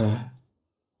இப்படி பண்ற?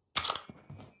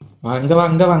 வா அங்க வா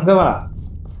அங்க வா அங்க வா,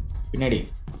 பின்னாடி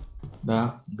தா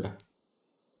இங்க.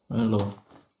 ஹலோ,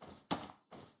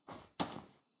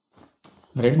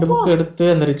 2 புக் எடுத்து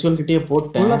அந்த ரிச்சுவல் கிட்டயே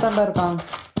போட்டேன். உள்ள தாண்டா இருக்கான்.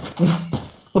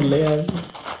 உள்ளயா?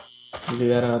 இது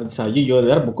வேற இருந்துச்சு. ஐயோ,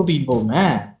 இது வேற புக்கு தூக்கிட்டு போகுமே.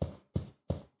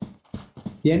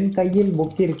 என் கையில்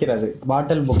புக் இருக்கிறது,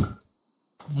 பாட்டில் புக்.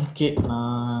 ஓகே,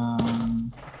 நான்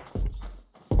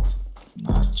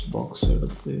மேட்ச் பாக்ஸ்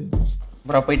எடுத்து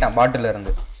அப்புறம் போயிட்டான் பாட்டில்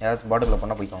இருந்து. யாராச்சும் பாட்டிலில்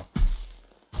பண்ண போயிட்டோம்.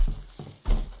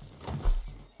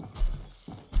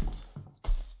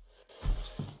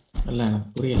 இல்லை எனக்கு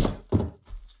புரியல.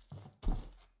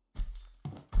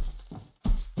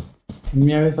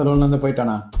 உண்மையாவே சலூன்ல இருந்து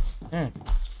போயிட்டானா?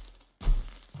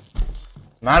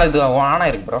 மேல இது ஆனா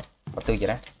இருக்கு ப்ரோ. பத்து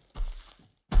வைக்கிறேன்.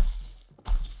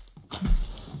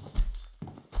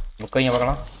 புக் வைங்க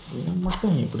பார்க்கலாம். இது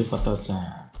மட்டும் எப்படி பத்த வச்சேன்?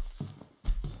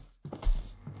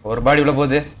 ஒரு பாடி உள்ள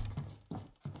போகுது.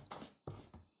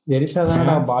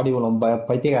 எரிச்சாதானடா பாடி உள்ள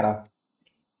பைத்தியக்காரா.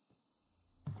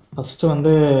 ஃபர்ஸ்ட்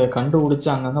வந்து கண்டுபிடிச்சு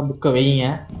அங்கங்க புக்கை வைங்க.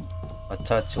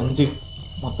 அச்சாச்சு 5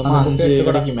 மொத்தமா 5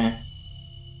 கிடைக்குமே.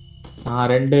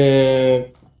 நான் 2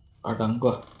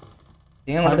 அடங்கோ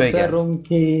எங்க கொண்டு போய் வைக்க? ரூம்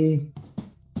கீ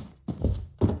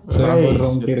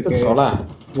இருக்கு.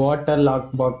 Water lock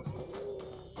box.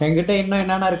 என்கிட்ட இன்னும்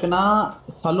என்னென்ன இருக்குன்னா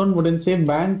சலூன் முடிஞ்சு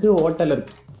பேங்க் ஹோட்டல்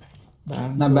இருக்கு.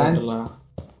 நான் பேங்க்ல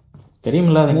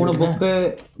தெரியுமில்ல 3 புக்கு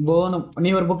போனும். நீ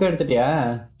ஒரு புக் எடுத்துட்டியா?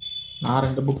 நான்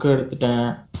 2 புக்கு எடுத்துட்டேன்.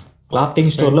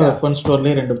 கிளாத்திங் ஸ்டோர்ல வெப்பன்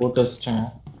ஸ்டோர்லயே 2 போட்டு வச்சிட்டேன்.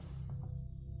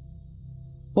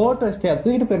 போட்டு வச்சிட்டியா?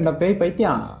 தூக்கிட்டு போயிருந்தா பேய்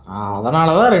பைத்தியம்.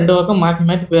 அதனாலதான் 2 பக்கம் மாத்தி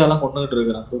மாத்தி போய் அதெல்லாம் கொண்டுகிட்டு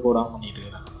இருக்கிறேன். தூக்க விடாம பண்ணிட்டு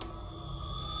இருக்கிறேன்.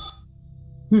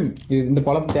 இந்த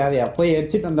பொழப்பு தேவையா? போய்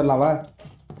எரிச்சிட்டு வந்துடலாவா?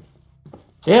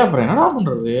 அப்புறம் என்னடா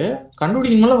பண்றது?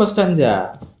 கண்டுபிடிக்கணும்ல ஃபர்ஸ்ட்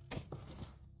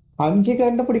 5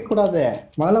 கண்டுபிடிக்க கூடாது.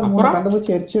 முதல்ல 3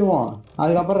 கண்டுபிடிச்சு எரிச்சிருவோம்.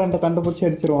 அதுக்கப்புறம் 2 கண்டுபிடிச்சு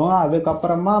எரிச்சிருவோம்.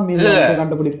 அதுக்கப்புறமா மீதி 2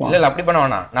 கண்டுபிடிப்போம். இல்ல அப்படி பண்ண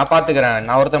வேணாம். நான் பாத்துக்கிறேன்.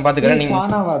 நான் ஒருத்தன் பாத்துக்கிறேன். நீங்க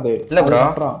ஆனாவாது. இல்ல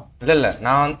ப்ரோ. இல்ல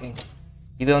நான்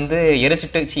இது வந்து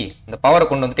எரிச்சிட்டு இந்த பவரை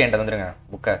கொண்டு வந்துட்டு என்கிட்ட வந்துருங்க.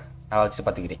 புக்கை நான் வச்சு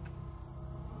பாத்துக்கிறேன்.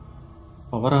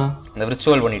 பவரா? இந்த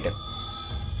விர்ச்சுவல் பண்ணிட்டு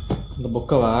இந்த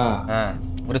புக்கவா?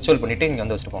 விர்ச்சுவல் பண்ணிட்டு இங்க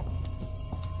வந்து வச்சிருப்போம்.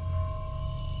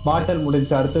 பாட்டில்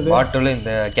முடிஞ்சு அடுத்தது பாட்டில்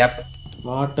இந்த கேப்.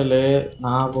 பாட்டில்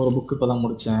நான் ஒரு புக் இப்பதான்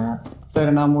முடிச்சேன்.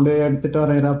 சரி நான் எடுத்துட்டு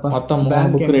வரேன்ப்பா. மொத்தம்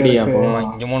 3 புக் ரெடியா?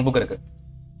 இங்க 3 புக் இருக்கு.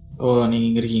 ஓ நீங்க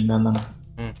இங்க இருக்கீங்க தானே.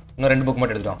 இன்னும் 2 புக்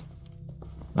மட்டும் எடுத்துட்டோம்.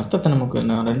 மொத்தத்தை நமக்கு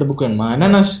 2 புக் வேணுமா?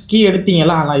 என்னென்ன கீ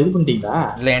எடுத்தீங்களா? இது பண்ணிட்டீங்களா?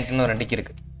 இல்ல என்கிட்ட இன்னும் 2 கீ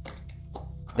இருக்கு.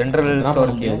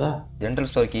 General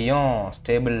store கீயும்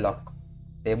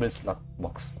staples lock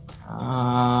box.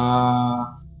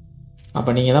 அப்ப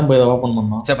நீங்க தான் போய் இதை ஓபன்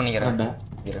பண்ணணும். செக் பண்ணிக்கிறேன்.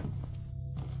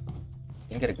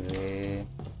 எங்க இருக்குது?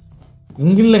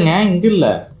 இங்க இல்லங்க, இங்க இல்ல.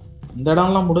 இந்த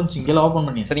இடம்லாம் முடிஞ்சு இங்க ஓபன்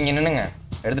பண்ணி. சரி இங்க நின்னுங்க.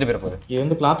 எடுத்துட்டு போற போகுது. இது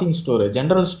வந்து கிளாத்திங் ஸ்டோர்.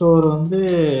 ஜெனரல் ஸ்டோர் வந்து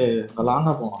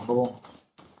லாங்கா போகணும். அங்க போகணும்.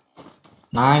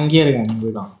 நான் இங்கே இருக்கேன்.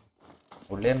 இங்க தான்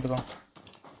உள்ளே இருந்துக்கோ.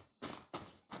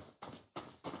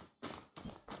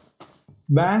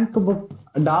 பேங்க் புக்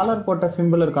டாலர் போட்ட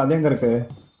சிம்பிள் இருக்கு. அது எங்க இருக்கு?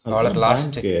 டாலர்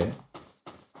லாஸ்ட்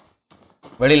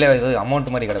வெளியில இது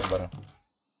அமௌண்ட் மாதிரி கிடக்கு பாருங்க.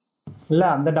 இல்ல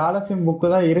அந்த டாலர் சிம் புக்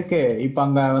தான் இருக்கு. இப்ப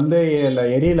அங்க வந்து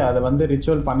எரியல. அதை வந்து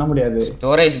ரிச்சுவல் பண்ண முடியாது.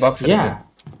 ஸ்டோரேஜ் பாக்ஸ் இருக்கு.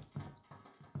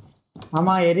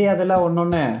 ஆமா எரியாதுல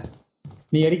ஒண்ணொண்ணு.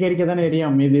 நீ எரிக்க தானே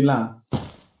எரியும் மீதிலாம்.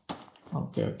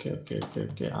 Okay okay okay okay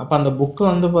okay. அப்ப அந்த புக்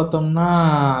வந்து பார்த்தோம்னா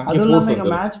அதுவும் இல்லாம இங்க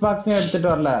மேட்ச் பாக்ஸே எடுத்துட்டு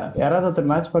வரல. யாராவது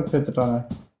ஒருத்தர் மேட்ச் பாக்ஸ் எடுத்துட்டு வாங்க.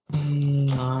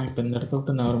 நான் இப்ப இந்த இடத்த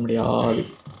விட்டு நகர முடியாது.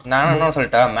 நான் என்ன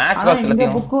சொல்லிட்டேன், மேட்ச் பாக்ஸ்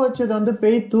எல்லாத்தையும் புக் வச்சது வந்து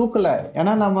பேய் தூக்கல.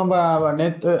 ஏன்னா நம்ம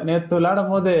நேத்து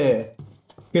விளையாடும் போது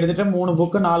கிட்டத்தட்ட 3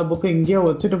 புக்கு 4 புக்கு இங்கேயே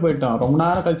வச்சுட்டு போயிட்டோம். ரொம்ப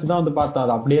நேரம் கழிச்சு தான் வந்து பார்த்தோம்.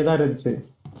 அது அப்படியே தான் இருந்துச்சு.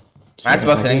 மேட்ச்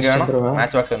பாக்ஸ் எங்க வேணும்?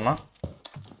 மேட்ச் பாக்ஸ் வேணுமா?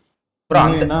 ப்ரோ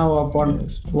அந்த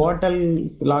ஹோட்டல்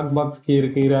லாக் பாக்ஸ் கீ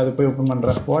இருக்கு. அது போய் ஓபன்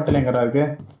பண்றேன். ஹோட்டல் எங்கடா இருக்கு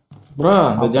ப்ரோ?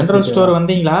 அந்த ஜெனரல் ஸ்டோர்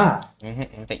வந்தீங்களா?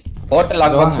 ஹோட்டல்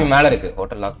லாக் பாக்ஸ் மேல இருக்கு.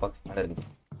 ஹோட்டல் லாக் பாக்ஸ் மேல இருக்கு.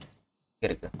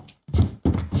 இருக்கு.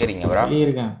 சரிங்க ப்ரோ. வெளிய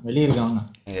இருக்கேன் வாங்க.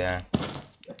 இங்க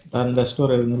அந்த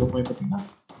ஸ்டோர் உள்ள போய் பாத்தீங்களா?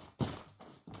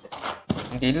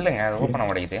 இங்க இல்லங்க, அது ஓபன் பண்ண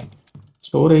மாட்டேங்குது.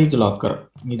 Storage locker.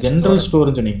 நீ ஜெனரல்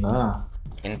ஸ்டோர் சொன்னீங்களா?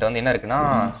 என்கிட்ட வந்து என்ன இருக்குன்னா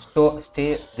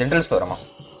ஜெனரல் ஸ்டோரமா.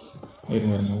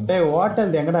 டேய்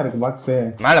ஹோட்டல் எங்கடா இருக்கு பாக்ஸ்?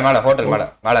 மேல ஹோட்டல்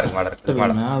மேல இருக்கு.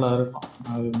 மேல இருக்கும்.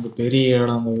 அது வந்து பெரிய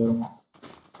இடம் வருமா.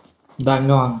 இந்த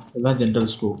அங்க வாங்க. இதுதான்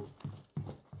ஜெனரல் ஸ்டோர்.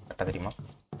 கரெக்ட்டா தெரியுமா?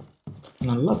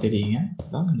 நல்லா தெரியுங்க.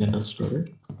 இதான் ஜெனரல் ஸ்டோர்.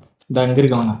 இந்த அங்க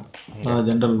இருக்கு வாங்க.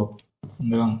 General low.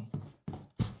 இங்க வாங்க.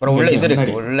 அப்புறம் உள்ள இது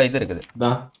இருக்கு. உள்ள இது இருக்குது.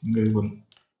 தா இங்க இருக்கு.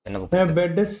 என்ன புக்?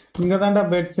 பெட் இங்க தான்டா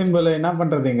பெட் சிம்பிள். என்ன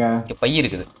பண்றதுங்க? இங்க பை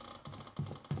இருக்குது.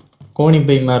 கோணி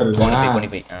பை மாதிரி இருக்கு. கோணி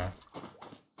பை.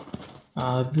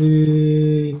 அது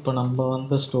இப்ப நம்ம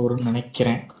வந்த ஸ்டோர்னு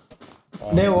நினைக்கிறேன்.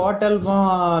 டேய் ஹோட்டல்க்கும்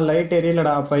லைட்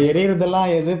எரியலடா. அப்ப எரியறதெல்லாம்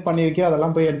எது பண்ணிருக்கியோ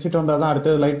அதெல்லாம் போய் எரிச்சிட்டு வந்தாதான்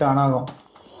அடுத்தது லைட் ஆன் ஆகும்.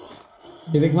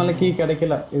 இதுக்கு மேல கீ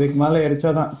கிடைக்கல. இதுக்கு மேல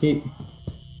எரிச்சாதான் கீ.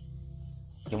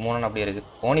 மூணு அப்படியே இருக்கு.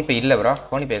 கோணி பை இல்ல ப்ரோ.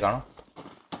 கோணி பை காணோம்.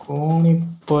 கோணி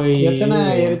பை எத்தனை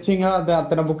எரிச்சிங்க? அது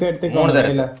அத்தனை புக்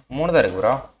எடுத்துக்கோங்க. 3 தான் இருக்கு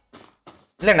ப்ரோ.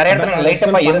 இல்ல நிறைய இடத்துல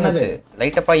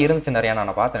லைட் அப்பா இருந்துச்சு நிறைய.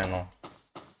 நான் பார்த்தேன். இன்னும்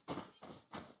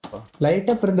லைட்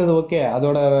அப் இருந்தது. ஓகே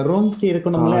அதோட ரூம் கீ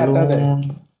இருக்கணும்ல. யாராவது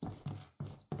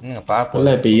நீங்க பாப்போம். இல்ல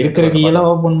இப்ப இருக்கிற கீ எல்லாம்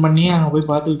ஓபன் பண்ணி அங்க போய்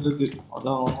பாத்துட்டு இருக்கு.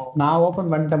 நான்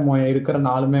ஓபன் பண்ணிட்டேன். இருக்கிற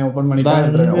 4மே ஓபன்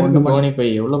பண்ணிட்டேன். ஒன்னு கோணி பை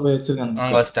எவ்வளவு போய் வச்சிருக்காங்க.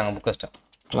 அங்க வச்சிட்டாங்க. புக் வச்சிட்டாங்க.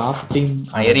 கிளாத்திங்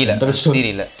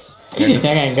எரியல.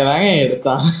 ஏங்க இங்க தாங்க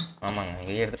எடுத்தான். ஆமாங்க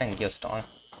இங்கே எடுத்துட்டா இங்கே வச்சிட்டோம்.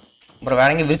 அப்புறம் வேற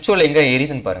எங்கே விர்ச்சுவல் எங்கே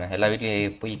எரியுதுன்னு பாருங்க. எல்லா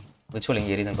வீட்லையும் போய் விர்ச்சுவல்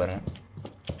எங்கே எரியுதுன்னு பாருங்க.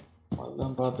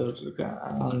 அதான் பார்த்துட்டு இருக்கேன்.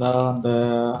 அந்த அந்த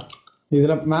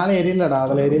இதுல மேல எரியலடா,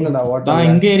 அதுல எரியலடா. ஓட்டா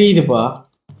இங்க எரியுதுப்பா.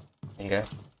 எங்க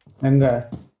எங்க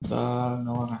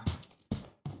வாங்க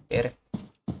பேரு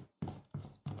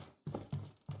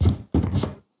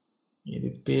இது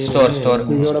பேரு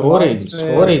ஸ்டோரேஜ்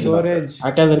ஸ்டோரேஜ்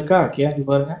அட்டாது இருக்கா கேந்து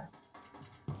பாருங்க.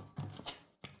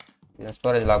 இது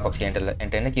ஸ்டோரேஜ் லாக் பாக்ஸ்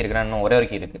என்கிட்ட என்ன கீ இருக்குன்னா இன்னும் ஒரே ஒரு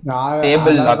கீ இருக்கு.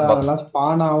 Stable lock box. அதெல்லாம்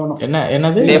ஸ்பான் ஆகணும்.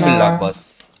 என்னது stable lock box.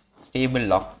 Stable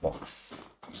lock box.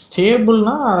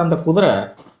 ஸ்டேபிள்னா அந்த குதிரை.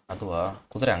 அதுவா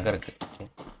குதிரை அங்க இருக்கு.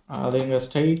 அது இங்க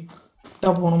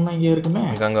ஸ்ட்ரைட்டா போனோம்னா இங்க இருக்குமே.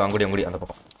 அங்க அங்குடி அந்த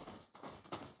பக்கம்.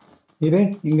 இரு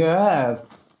இங்க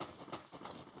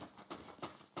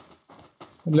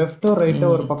லெஃப்ட் ரைட்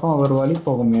ஒரு பக்கம் ஒரு வழி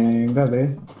போகுமே, எங்க அது?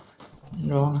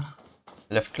 இங்க வாங்க.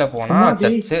 லெஃப்ட்ல போனா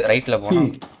சர்ச், ரைட்ல போனா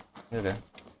இங்க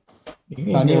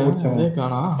தண்ணி குடிச்சோம்.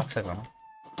 காணா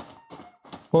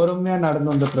பொறுமையா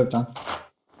நடந்து வந்துட்டு இருக்கான்.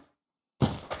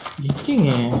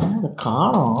 எங்கங்க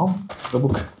காணோம் இந்த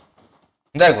புக்.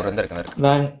 இந்த இருக்கு.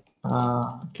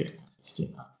 ஓகே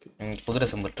குதிரை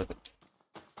சிம்பிள் இருக்கு.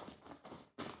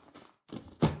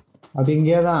 அது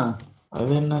இங்கேதான்.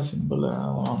 அது என்ன சிம்பிள்?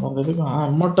 வந்ததுக்கு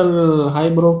இம்மோர்டல் ஹை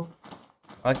ப்ரோ.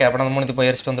 ஓகே அப்ப நம்ம 3 போய்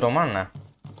எரிச்சிட்டு வந்துருவோமா என்ன?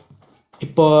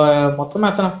 இப்போ மொத்தமா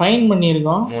எத்தனை ஃபைன்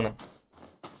பண்ணியிருக்கோம்? 3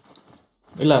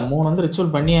 இல்ல 3 வந்து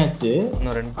ரிச்சுவல் பண்ணியாச்சு.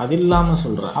 இன்னும் 2 அது இல்லாம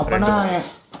சொல்றேன். அப்பனா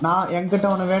நான் என்கிட்ட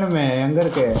ஒண்ணு வேணுமே, எங்க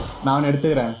இருக்கு? நான்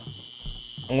எடுத்துக்கிறேன்.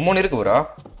 உங்க 3 இருக்கு ப்ரோ.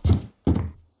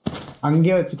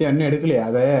 அங்கேயே வச்சுட்டு என்ன எடுக்கலையா?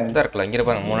 அது இதா இருக்குல்ல இங்க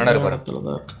பாருங்க 3 இடம்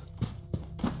இருக்கு.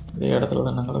 இதே இடத்துல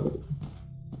தான் நடக்குது.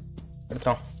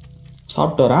 எடுத்துறோம்.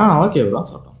 சாஃப்ட்வேரா? ஓகே ப்ரோ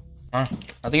சாப்பிட்டோம்.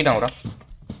 அதுக்கிட்டான் ப்ரோ.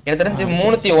 எனக்கு தெரிஞ்சு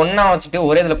 3 வச்சுட்டு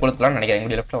ஒரே இதுல கொளுத்தலாம்னு நினைக்கிறேன்.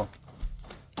 இங்க லெஃப்ட்ல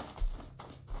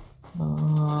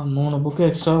 3 புக்கு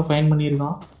எக்ஸ்ட்ரா ஃபைன்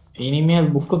பண்ணியிருக்கோம். இனிமே அது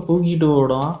புக்கை தூக்கிட்டு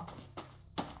ஓடும்.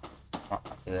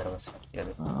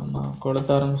 ஆமாம் கொளுத்த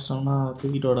ஆரம்பிச்சிட்டோம்னா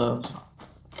தூக்கிட்டு ஓட ஆரம்பிச்சிடும்.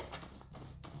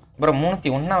 அப்புறம்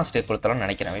 3 வச்சுட்டு கொளுத்தலாம்னு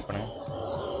நினைக்கிறேன். வெயிட் பண்ணுங்க.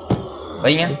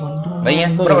 வைங்க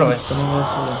ப்ரோ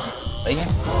வைங்க.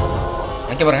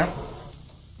 வைக்க பாருங்க.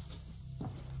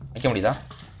 வைக்க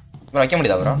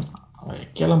முடியுதா ப்ரோ?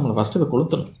 வைக்கலாம்ல. ஃபர்ஸ்ட் இதை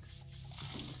கொளுத்தணும்.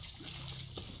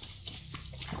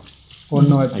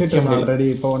 ஒன்னு வச்சுட்டு ஆல்ரெடி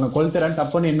இப்போ ஒன்னு கொளுத்துறேன்.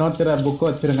 டப்புன்னு இன்னொருத்தர் புக்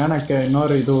வச்சிருங்க, நான்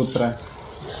இன்னொரு இது ஊத்துறேன்.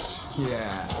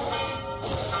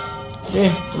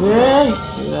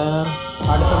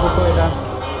 அடுத்த புக்கு வைடா.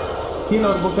 கீழே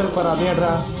ஒரு புக் இருப்பாரு, அதே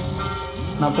எடுறா.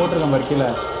 நான் போட்டிருக்கேன் பாரு கீழே.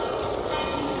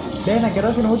 டேய் நான்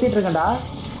கெரோசின் ஊத்திட்டு இருக்கேன்டா.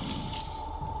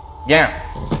 ஏன்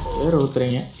வேற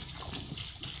ஊத்துறீங்க?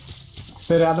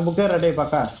 சரி அந்த புக்கே ரெடி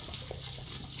பாக்கா.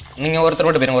 நீங்க ஒருத்தர்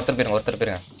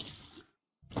போயிருங்க.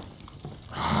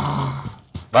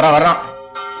 வரான்.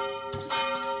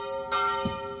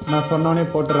 நான் சொன்னோனே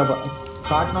போட்டுறப்பா,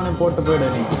 காட்டினோனே போட்டு போயிடு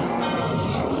நீ.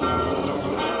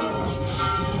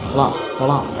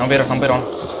 போலாம். நம்ம போயிடும்.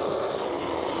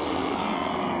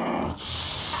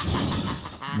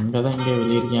 இங்கதான் இங்கே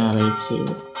வெளியே இருக்கேன். ரைட்ஸ்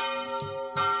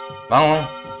வாங்க.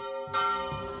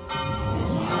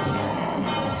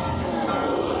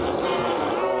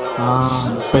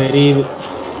 பெரியது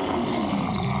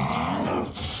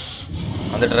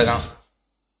வந்துட்டு இருக்கான்.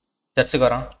 சர்ச்சுக்கு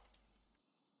வரான்.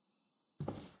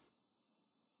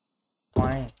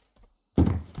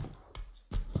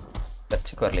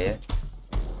 சர்ச்சுக்கு வரலையே.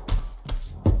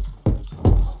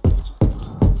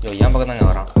 என் பக்கம் தாங்க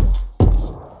வரான்.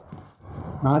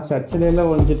 நான் சர்ச்சில்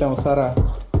எல்லாம் ஒழிஞ்சிட்டேன் உசாரா.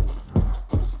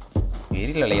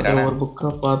 தெரியல ஒரு புக்கா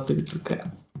பார்த்துக்கிட்டு இருக்கேன்.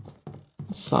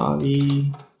 சாவி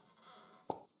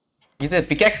இது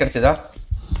பிக்காக்ஸ் கிடைச்சதா?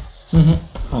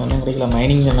 ஒன்றும் கிடைக்கல.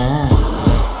 மைனிங் தானே.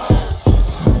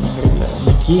 கிடைக்கல.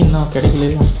 இந்த கீ இன்னும்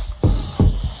கிடைக்கலையா?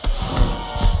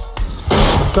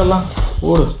 புக்கெல்லாம்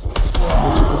ஓடு.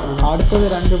 அடுத்தது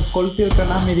 2 கொளுத்தி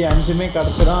இருக்கேன்னா மீதி 5மே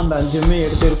கிடச்சிடும். அந்த 5மே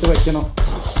எடுத்து வைக்கணும்.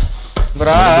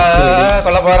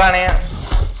 கொல்ல போறானே.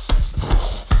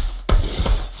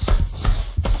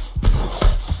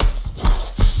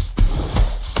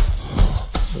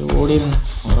 ஓடிடும்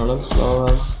ஓரளவுக்கு ஸ்லோவா.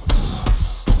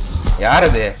 யார்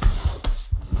அது?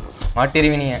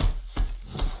 மாட்டிருவீங்க.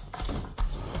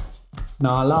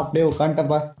 நான்லாம் அப்படியே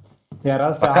உட்காந்துட்டப்பா.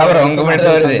 யாராவது உங்க முன்னாடி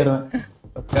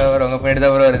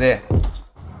தான் வருது.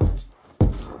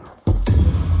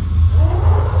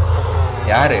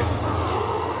 யாரு?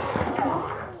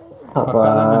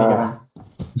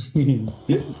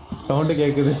 சவுண்ட்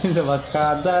கேக்குது. இந்த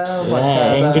வக்காதா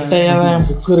என்கிட்ட ஏன்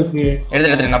புக் இருக்கு?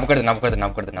 எடுத்து நான் புக் எடுத்து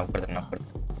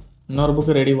இன்னொரு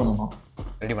புக் ரெடி பண்ணணும்.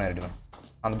 ரெடி பண்ண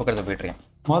அந்த புக் எடுத்து போயிட்டு இருக்கேன்.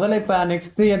 முதல்ல இப்ப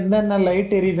நெக்ஸ்ட் என்னென்ன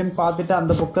லைட் எரியுதுன்னு பார்த்துட்டு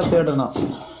அந்த புக்கை தேடணும்.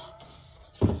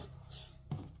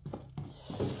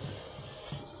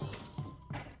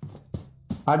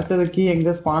 அடுத்தது கீ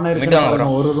எங்க ஸ்பான் இருக்கு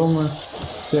ஒரு ரூம்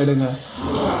தேடுங்க.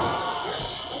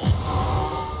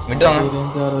 மிட்டாங்க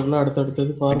ரேஞ்ச் ஆறதுல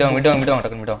அடுத்தது பாருங்க. மிட்டாங்க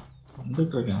டக்குனு மிட்டாங்க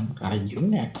வந்துட்டு இருக்கேன். அட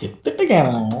இருங்க செத்துட்டு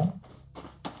கேறேன்.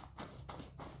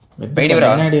 பைடி வரா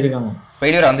முன்னாடி இருக்காங்க.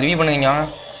 பைடி வரா அந்த ரிவ்யூ பண்ணுவீங்க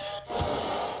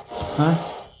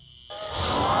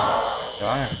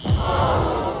வாங்க.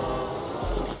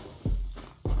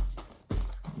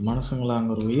 மனசுங்களா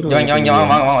அங்க ஒரு உயிர்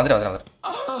வாங்க வந்துடு.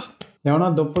 எவனோ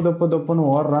தொப்புன்னு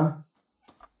ஓடுறான்.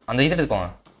 அந்த இது எடுத்துக்கோங்க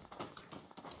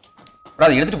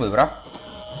அது எடுத்துட்டு போகுது ப்ரா.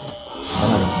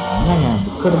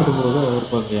 புக் எடுத்துட்டு போகுது ஒரு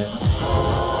பாக்கியா.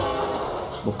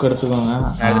 புக் எடுத்துக்கோங்க.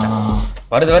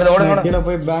 வருது ஓடுங்க. கீழே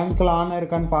போய் பேங்க்ல ஆன்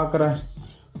இருக்கான்னு பாக்குறேன்.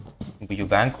 ஐயோ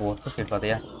பேங்க் ஓட்ட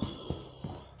கேட்கலாதையா.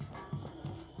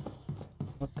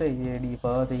 முட்டையடி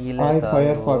பாதையில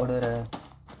ஓடுற.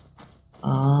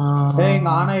 ஏய் இங்க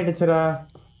ஆன் ஆயிடுச்சுடா.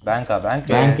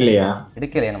 பேங்க்லயா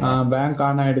எடுக்கலையா நம்ம? பேங்க்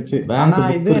ஆன் ஆயிடுச்சு. ஆனா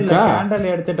இது இல்ல கேண்டல்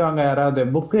எடுத்துட்டு வாங்க யாராவது.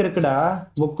 புக் இருக்குடா.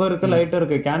 புக் இருக்கு லைட்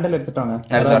இருக்கு. கேண்டல் எடுத்துட்டு வாங்க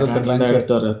யாராவது.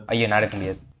 எடுத்து வர. ஐயோ நான் எடுக்க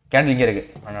முடியாது. கேண்டல் இங்க இருக்கு.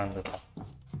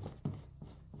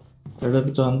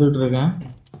 எடுத்துட்டு வந்துட்டு இருக்கேன்.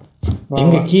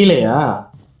 எங்க கீழயா?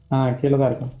 கீழே தான்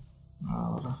இருக்கு.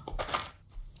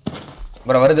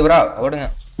 ப்ரோ வருது ப்ரோ ஓடுங்க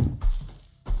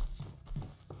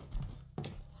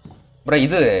ப்ரோ.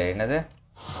 இது என்னது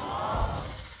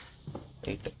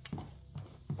ரைட்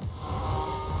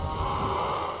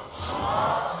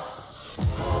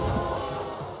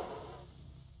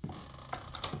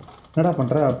என்னடா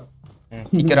பண்ற?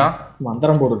 சீக்கிரம்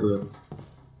மந்திரம் போட்டுட்டு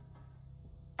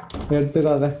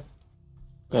எடுத்துக்காத.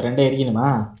 ரெண்டே எரிக்கணுமா?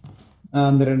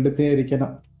 அந்த ரெண்டுத்தையும்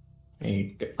எரிக்கணும்.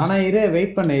 ஆனா இரு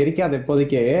வெயிட் பண்ண எரிக்காத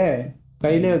இப்போதைக்கு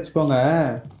கையிலே வச்சுக்கோங்க.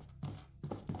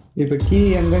 இப்ப கீ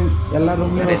எங்க எல்லா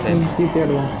ரூம்லயும் கீ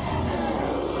தேடுவோம்.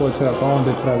 போச்சுடா கோவம்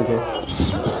வந்துச்சுடா அதுக்கு.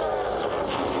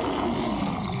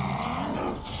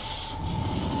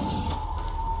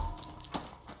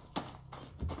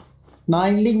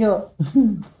 நான் இல்லைங்க.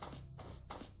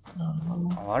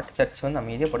 வாட் சர்ச் வந்து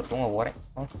அமைதியா படுத்துவங்க போறேன்.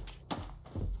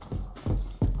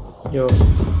 ஐயோ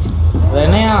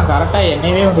என்னையா கரெக்டா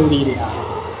என்னையவே வந்து பிடிக்கிறீங்க.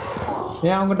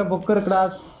 ஏன் அவங்ககிட்ட புக் இருக்குடா?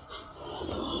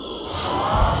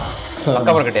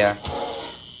 பக்கா பக்கட்டியா?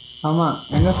 ஆமா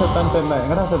எங்க செத்தான்னு தெரியல.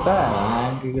 எங்கடா செத்த?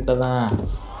 பேங்க் கிட்டதான்.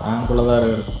 பேங்க்குள்ளதான்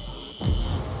இருக்கு.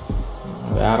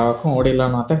 வேற பக்கம்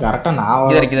ஓடிடலான்னு கரெக்டா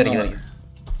நான்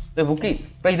இது புக்கு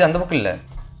இப்போ இது அந்த புக்கு இல்ல.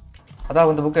 அதான்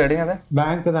அந்த புக்கு எடுங்க. அதை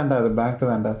பேங்க் தான்டா. அது பேங்க்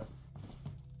தான்டா.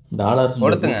 டாலர்ஸ்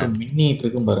கொடுத்துங்க. மின்னிட்டு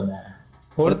இருக்கும் பாருங்க.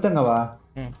 கொளுத்துங்க வா.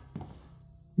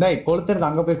 டேய் கொளுத்துறது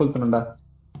அங்க போய் கொளுத்தணும்டா.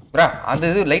 ப்ரா அது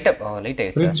இது லைட்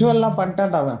ஆயிடுச்சு. ரிச்சுவல்லாம்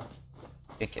பண்ணிட்டான்டா அவன்.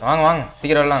 வாங்க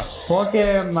சீக்கிரம் எல்லாம். ஓகே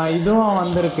இதுவும்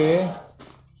வந்திருக்கு.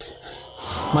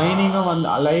 மைனிங்கும் வந்து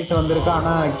லைட் வந்திருக்கு.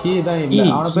 ஆனா கீ தான் இல்ல.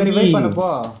 அவன பேர் ரிவைவ் பண்ண போ.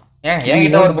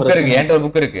 என்கிட்ட ஒரு புக் இருக்கு. என்கிட்ட ஒரு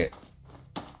புக் இருக்கு.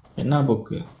 என்ன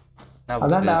புக்?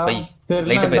 அதான்டா. சரி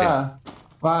லைட்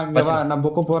வா இங்க வா. நான்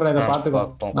புக் போடுறேன். இத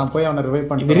பாத்துக்கோ. நான் போய் அவனை ரிவைவ்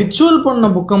பண்ணி. இது ரிச்சுவல் பண்ண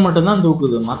புக்க மட்டும் தான்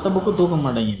தூக்குது. மத்த புக் தூக்க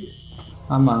மாட்டேங்குது.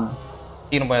 ஆமா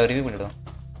சீக்கிரம் போய் ரிவ்யூ பண்ணிடுவோம்.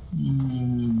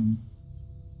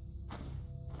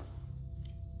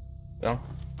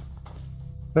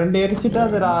 ரெண்டு எரிச்சிட்டா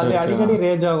அது அடிக்கடி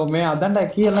ரேஜ் ஆகுமே. அதான்டா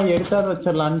கீ எல்லாம் எடுத்தாத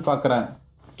வச்சிடலான்னு பாக்குறேன்.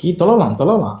 கீ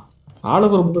தொலைலாம்.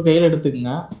 ஆளுக்கு ஒரு புக்கு கையில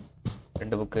எடுத்துக்கங்க.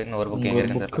 ரெண்டு புக் இன்னொரு புக் எங்க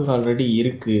இருக்கு? புக் ஆல்ரெடி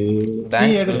இருக்கு. கீ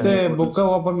எடுத்து புக்க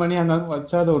ஓபன் பண்ணி அங்க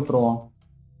வச்சாத விட்டுருவோம்.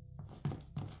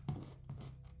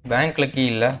 பேங்க்ல கீ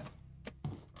இல்ல.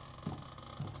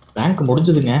 பேங்க்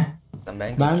முடிஞ்சதுங்க.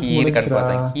 பேங்க்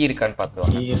கீ இருக்கான்னு பாத்துறோம்.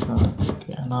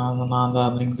 நான்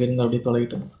தான் இங்க இருந்து அப்படியே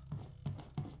தொலைட்டேன்.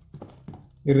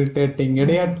 Irritating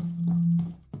idiot.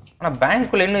 ஆனா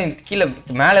பேங்க்குள்ள இன்னும் கீழ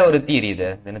மேல ஒரு தீ எரியுது.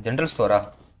 என்ன ஜெனரல் ஸ்டோரா?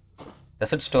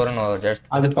 டெசர்ட் ஸ்டோர்னு ஒரு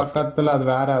அது பக்கத்துல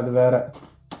அது வேற.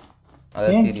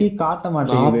 ஏன் கீ காட்ட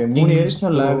மாட்டேங்குது? 3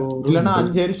 எரிச்சோம்ல. இல்லனா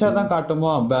 5 எரிச்சாதான்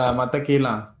காட்டுமோ மத்த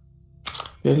கீலாம்?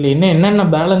 தெரியல. என்னென்ன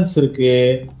பேலன்ஸ் இருக்கு?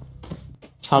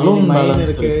 சலூன் பேலன்ஸ்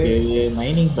இருக்கு.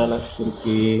 மைனிங் பேலன்ஸ்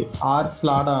இருக்கு. ஆர்ஸ்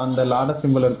லாடா அந்த லாடா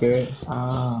சிம்பிள் இருக்கு.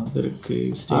 அது இருக்கு.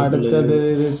 அடுத்தது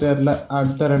இது தெரியல.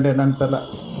 அடுத்த ரெண்டு என்னன்னு தெரியல.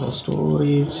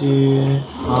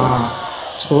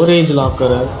 ஸ்டோரேஜ்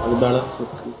லாக்கர் அது பேலன்ஸ்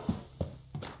இருக்கு.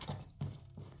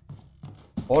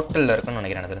 ஹோட்டல்ல இருக்குன்னு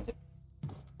நினைக்கிறேன் எனக்கு தெரிஞ்சு.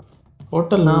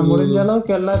 ஹோட்டல் நான் முடிஞ்ச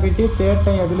அளவுக்கு எல்லா வீட்டையும்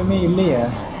தேட்டேன். எதுலுமே இல்லையே.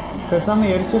 பேசாம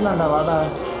எரிச்சிடலாம்டா வாடா.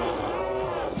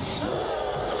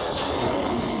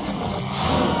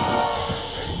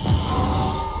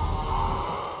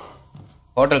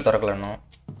 ஹோட்டல் திறக்கல இன்னும்.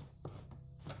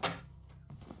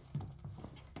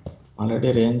 ஆல்ரெடி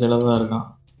ரேஞ்சில் தான் இருக்கான்.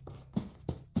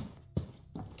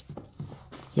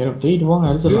 சரி தூக்கிட்டு போங்க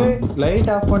அடிச்சிடலாம். லைட்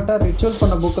ஆஃப் பண்ணிட்டா ரிச்சுவல்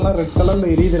பண்ண புக்கெல்லாம் ரெட் கலர்ல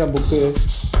எரியுதுடா புக்கு.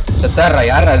 செத்தாரா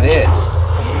யாரா அது?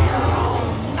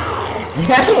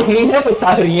 நீங்க போய்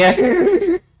சாகுறீங்க.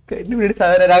 ரெண்டு மினிட்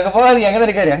சாகுறாரு. அங்க போகாதீங்க. எங்க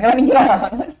இருக்காரு? எங்க நிக்கிறா?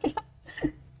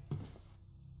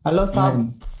 ஹலோ சாம்.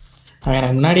 அவன்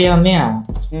எனக்கு முன்னாடியே வந்தியா?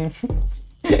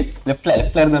 லெஃப்ட்ல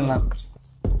இருந்தான்.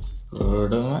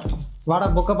 வாடா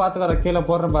புக்கை பார்த்து வர கீழே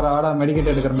போடுறேன் பாரு. வாடா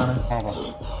மெடிக்கேட் எடுக்கிறேன் நான்.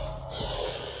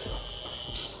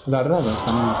 இது அட்றாது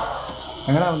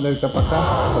எங்கடா வந்து இருக்க பக்கா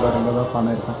எங்கதான்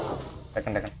பணம் இருக்கேன்.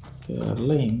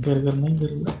 தெரியல எங்க இருக்கிறனே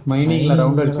தெரியல. மைனிங்ல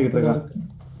ரவுண்ட் அடிச்சுக்கிட்டு இருக்கான்.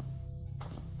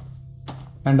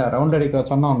 ஏண்டா ரவுண்ட் அடிக்க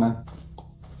சொன்ன உடனே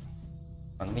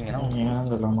வந்தீங்கன்னா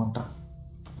ஏன் சொல்ல மாட்டான்.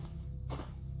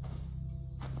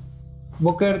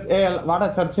 புக் எடுத்து வாடா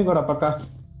சர்ச்சு கூட பக்கா.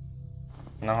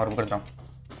 நான் ஒரு புக் எடுத்தோம்.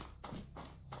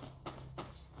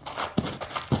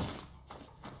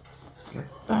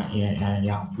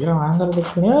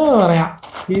 வாங்கறதுக்கு வரையான்.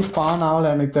 கீ ஸ்பான்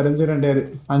ஆகல எனக்கு தெரிஞ்சு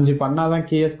 5 பண்ணாதான்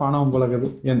கீயே ஸ்பான் ஆகும் போல இருக்குது.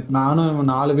 நானும்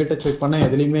 4 வீட்டை செக் பண்ண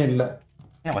எதுலையுமே இல்லை.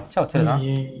 வச்சிருக்கான்.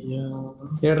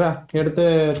 ஏடுறா எடுத்து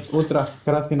ஊத்துறா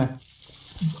கெராசினை.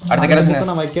 அடுத்த கெராசின்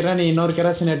நான் வைக்கிறேன். நீ இன்னொரு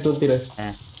கெராசின் எடுத்து ஊத்திரு.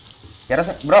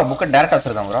 கெராசின் ப்ரோ புக்கை டைரக்டா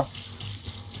வச்சிருக்கான் ப்ரோ.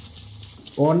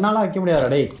 ஒன்னால வைக்க முடியாதா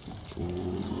டேய்?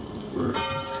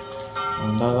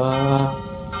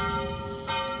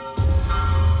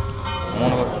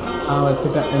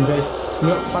 வச்சுட்டேன். என்ஜாய்.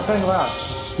 இங்க பக்கம் இங்க வா.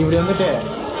 இப்படி வந்துட்டு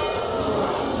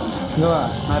இங்க வா.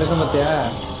 நான் இருக்கேன் பாத்தியா?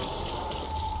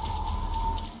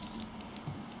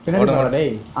 பின்னாடி போடா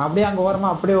டேய். அப்படியே அங்க ஓரமா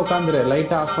அப்படியே உட்காந்துரு.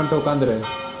 லைட் ஆஃப் பண்ணிட்டு உட்காந்துரு.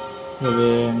 இது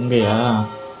இங்கயா?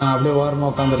 அப்படியே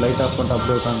ஓரமா உட்காந்துரு. லைட் ஆஃப் பண்ணிட்டு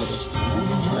அப்படியே உட்காந்துரு.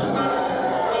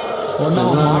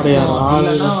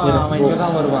 அவன்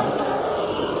இங்கதான் வருவான்.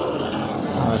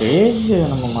 ரேஜ்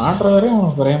நம்ம மாட்டுற வரையும்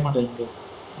அவனுக்கு குறைய மாட்டேங்குது.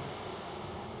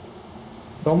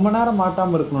 ரொம்ப நேரம்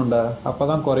மாட்டாம இருக்கணும்டா.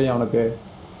 அப்பதான் குறையும் அவனுக்கு.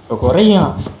 இப்போ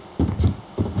குறையும்.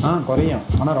 குறையும்.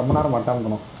 ஆனா ரொம்ப நேரம் மாட்டாம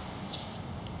இருக்கணும்.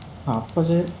 அப்ப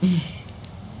சரி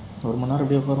 1 மணி நேரம்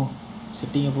அப்படியே உட்காரும்.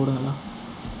 சிட்டிங்க போடுங்களா.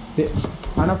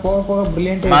 ஆனா போக போக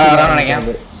பிரில்லியன்ட்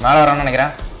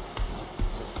நினைக்கிறேன்.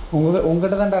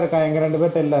 உங்ககிட்ட தான்டா இருக்கா. எங்க 2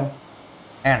 பேர்ட்ட இல்ல.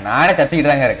 நானே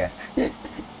சர்ச்சுக்கிட்டு தாங்க இருக்கேன்.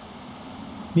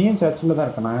 நீயும் சர்ச்சில் தான்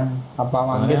இருக்கனா? அப்ப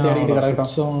அவன் அங்கே தேடிட்டு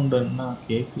கிடக்கட்டும். சவுண்ட் என்ன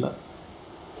கேட்கல.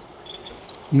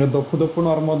 இங்க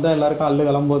தொப்புன்னு வரும்போது தான் எல்லாருக்கும் அல்லு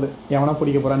கிளம்போது. எவனா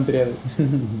பிடிக்க போறான்னு தெரியாது.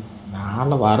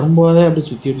 நாளை வரும்போதே அப்படி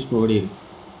சுத்தி அடிச்சுட்டு ஓடிடு.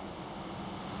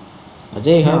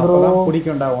 அஜய் அப்பதான்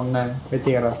பிடிக்கும்டா உன்னை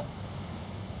வெத்திக்கிறா.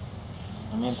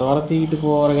 நம்ம துரத்திக்கிட்டு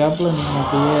போகிற கேப்ல நீங்க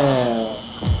அப்படியே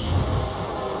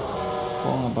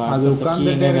அது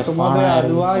உட்கார்ந்துட்டே இருக்கும்போது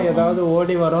அதுவா ஏதாவது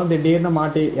ஓடி வரும். திடீர்னு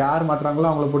மாட்டி யார் மாட்டுறாங்களோ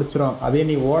அவங்கள பிடிச்சிரும். அதே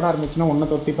நீ ஓட ஆரம்பிச்சுன்னா உன்னை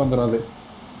தொத்திட்டு வந்துடும். அது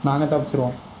நாங்க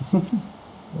தப்பிச்சிருவோம்.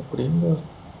 அப்படின்னு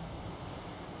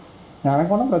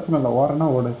எனக்கு ஒன்றும் பிரச்சனை இல்லை. ஓடுறேன்னா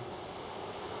ஓடு.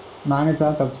 நாங்க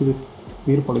தான் தப்பிச்சுது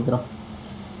உயிர் பொழைக்கிறோம்.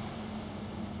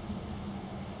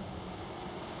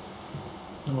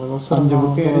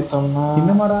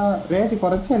 இன்னுமாடா ரேஜ்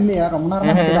குறைச்சா இல்லையா? ரொம்ப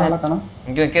நேரம் ஆளக்கணும்.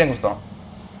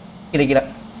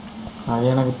 அது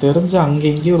எனக்கு தெரிஞ்சு அங்க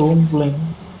எங்கேயும் ரூம் பிள்ளைங்க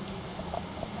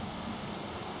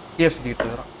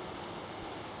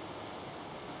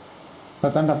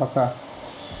பத்தாண்டா பக்கா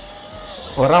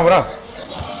வரான் ப்ரோ.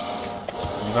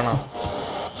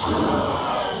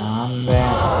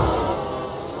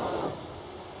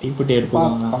 தீப்பெட்டி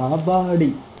எடுத்துக்கோங்க. பாடி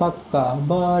பக்கா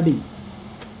பாடி.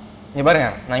 நீ பாருங்க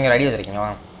நான் இங்க ரெடி வச்சிருக்கீங்க.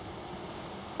 வாங்க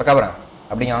பக்கா பாருங்க.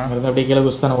 அப்படிங்க அப்படியே கீழே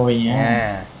குச்சி தானே போவீங்க.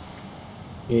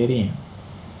 சரி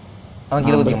அவன்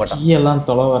கீழே குதிக்க மாட்டான். எல்லாம்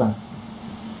தொலை வரேன்.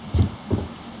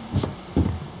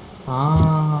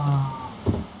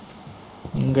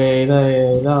 இங்க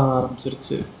இதா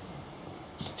ஆரம்பிச்சிருச்சு.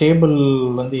 ஸ்டேபிள்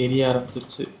வந்து எரிய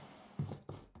ஆரம்பிச்சிருச்சு.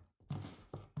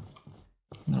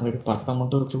 நாளைக்கு 10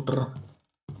 மட்டும் வச்சு விட்டுறேன்.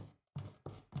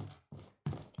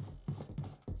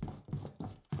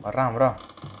 வர்றான் ப்ரோ.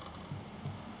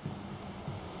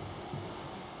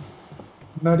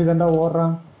 முன்னாடி தாண்டா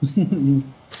ஓடுறான்.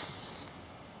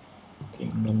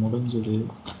 இங்க முடிஞ்சது.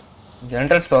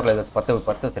 ஜெனரல் ஸ்டோர்ல இது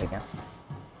 10 வச்சிருக்கேன்.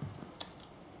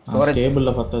 ஸ்டோரேஜ்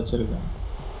டேபிள்ல 10 வச்சிருக்கேன்.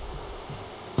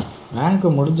 பேங்க்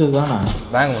முடிஞ்சது தானே?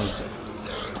 பேங்க் முடிஞ்சது.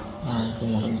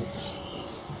 முடிஞ்சது.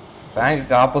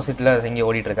 பேங்க்கு ஆப்போசிட்ல இங்க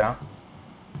ஓடிட்டு இருக்கான்.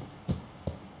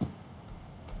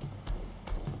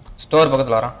 ஸ்டோர்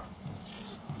பக்கத்துல வரான்.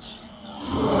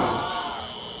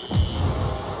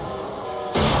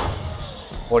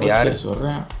 ஓடி யாரு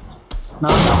சொல்றேன்.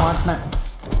 நான் தான் மாட்டினேன்.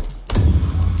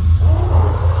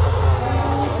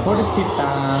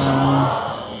 போட்டுட்டான்.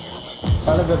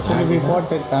 கலக திரும்பி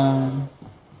போட்டுட்டான்.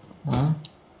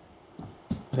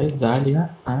 ஒரே ஜாலியா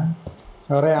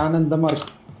ஒரே ஆனந்தமா இருக்கு.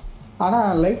 ஆனா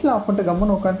லைட்ல ஆஃப் பண்ணிட்டு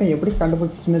கம்மன் உட்காந்து எப்படி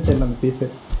கண்டுபிடிச்சிச்சுன்னு தெரியல அந்த பீஸ்.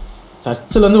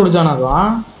 சர்ச்சில் வந்து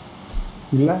பிடிச்சானாக்கும்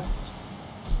இல்ல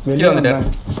வெளியே வந்துட்டேன்.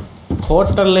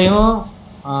 ஹோட்டல்லையும்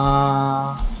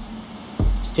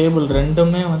ஸ்டேபிள்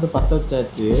ரெண்டுமே வந்து பற்ற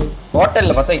வச்சாச்சு.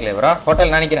 ஹோட்டல்ல பத்த வைக்கல ப்ரோ.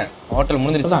 ஹோட்டல் நினைக்கிறேன் ஹோட்டல்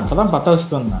முடிஞ்சிருச்சு. அப்பதான் பற்ற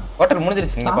வச்சுட்டு வந்தேன். ஹோட்டல்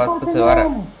முடிஞ்சிருச்சு. நீங்க பார்த்து வர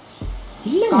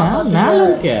இல்லைங்க மேல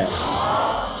இருக்கே.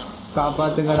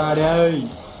 காப்பாத்துங்கடா டேய்.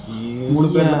 3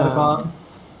 பேர் இருக்கான்.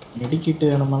 மெடிக்கிட்டு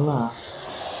வேணுமெல்லாம்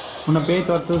உன்னை பேய்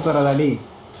துரத்து தரதாடி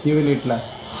ஈவில் வீட்டில்.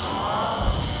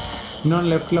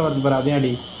 இன்னொன்று லெஃப்டில் வருது பாரு அதே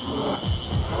அடி.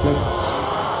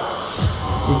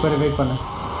 இப்போ வெயிட் பண்ண.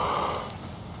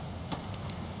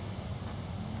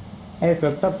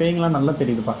 செத்தா பேய்ங்களாம் நல்லா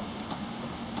தெரியுதுப்பா.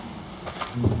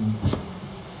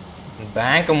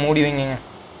 பேங்க் மூடி வைங்க.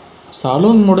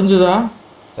 சலூன் முடிஞ்சுதா?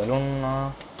 சலூன்னா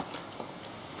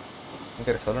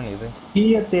இங்க சலூன் இது.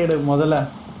 கீயை தேடு முதல்ல.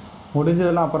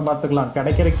 முடிஞ்சதெல்லாம் அப்புறம் பார்த்துக்கலாம்.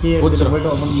 கிடைக்கிற கீயை எடுத்துட்டு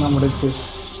போயிட்டு ஒவ்வொன்று தான் முடிச்சு.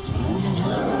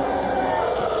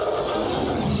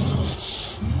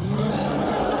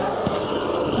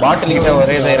 பாட்டில் கிட்ட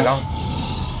ஒரே இதாக இருக்கான்.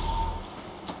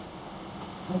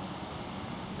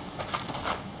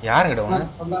 யாருங்கிட்ட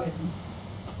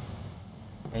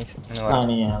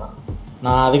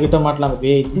நான் அதுகிட்ட மாட்டலாம். அந்த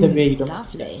பேய் இந்த பேய் கிட்ட.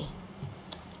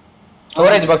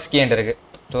 ஸ்டோரேஜ் பாக்ஸ் கீ என்கிட்ட இருக்கு.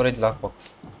 Storage lock box.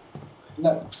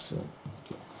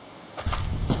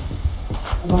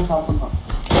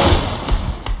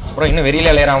 ப்ரோ இன்னும்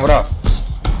வெறியில அலையறான் ப்ரோ.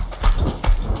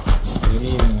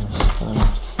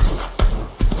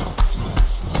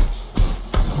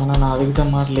 ஆனா நான் அதுகிட்ட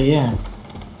மாட்டலையே.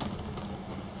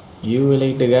 யூவி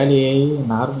லைட்டு காலியாகி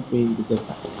நார்மல் போய்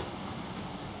பிடிச்சிருக்கேன்.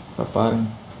 இப்போ பாருங்க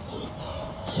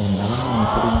என் நிலமை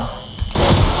எப்படி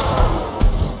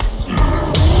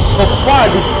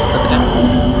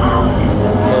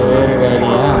வேறு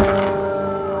காலியா.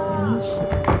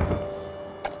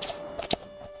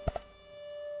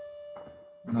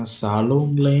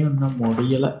 சலூன்லையும் இன்னும்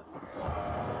முடியல.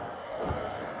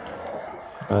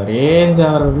 ரேஞ்ச்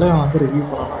ஆகிறதுல வந்து ரிவ்யூ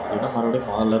பண்ணணும் அப்படின்னா மறுபடியும்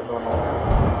முதல்ல இருந்து பண்ணணும்.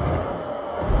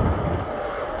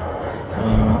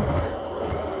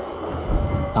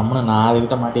 நம்மளும் நான்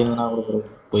அதுக்கிட்ட மாட்டேன்னா கூட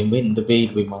போய் இந்த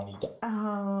பேய்கிட்டு போய் மாட்டிக்கிட்டேன்.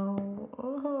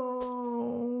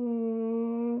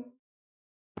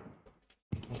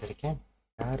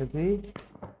 யாருது?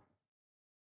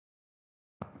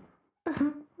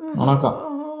 வணக்கம்.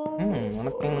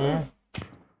 வணக்கங்க.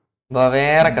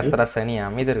 வேற கத்துற சனி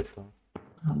அமைதி இருக்கு.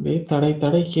 அப்படியே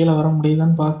தடை கீழே வர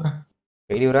முடியுதான்னு பாக்குறேன்.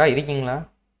 பெரியவரா இருக்கீங்களா?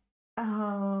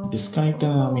 டிஸ்கனெக்ட்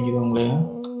அமைக்குது உங்களே.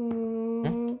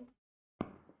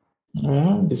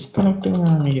 டிஸ்கனெக்ட்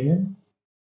அமைக்குது.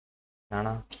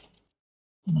 நானா?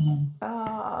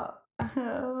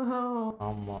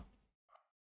 ஆமா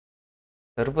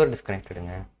சர்வர்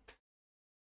டிஸ்கனெக்டடுங்க.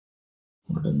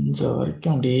 முடிஞ்ச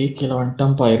வரைக்கும் அப்படியே கீழே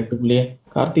வந்துட்டான்ப்பா இருக்குள்ளே.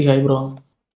 Karthik hi bro.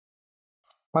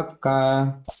 பக்கா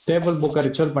ஸ்டேபிள் புக்கை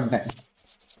ரிச்சுவல் பண்ணிட்டேன்.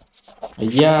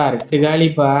 ஐயா 2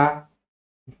 காலிப்பா.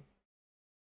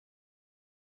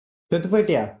 செத்து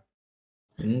போயிட்டியா?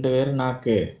 2 பேர்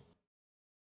நாக்கு.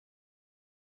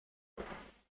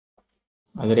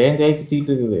 அது ரேஞ்ச் ஆகி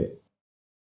சுத்திட்டு இருக்குது.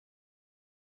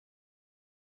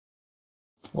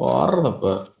 ஓடுறதப்ப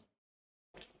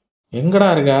எங்கடா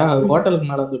இருக்கா? அது ஹோட்டலுக்கு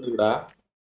மேல வந்துட்டு இருக்குடா.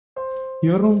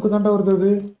 இவர் ரூமுக்கு தாண்டா வருது அது.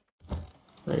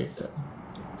 ரைட்.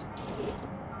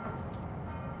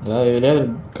 அதாவது இதுல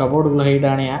கபோர்டுக்குள்ள ஹைட்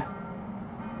ஆனியா?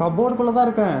 கபோர்டுக்குள்ள தான்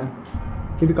இருக்கேன்.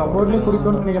 இது கபோர்ட்லயே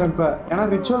பிடிக்கும்னு நினைக்கிறேன் இப்ப. ஏன்னா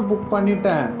ரிச்சுவல் புக்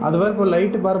பண்ணிட்டேன். அது வேற இப்போ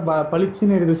லைட்டு பாரு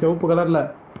பளிச்சுன்னு இருக்குது சிவப்பு கலர்ல.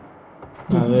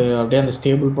 அது அப்படியே அந்த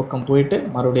ஸ்டேபிள் பக்கம் போயிட்டு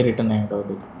மறுபடியும் ரிட்டர்ன் ஆகிட்டு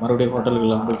வருது. மறுபடியும்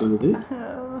ஹோட்டலுக்குள்ள வந்துட்டு இருக்குது.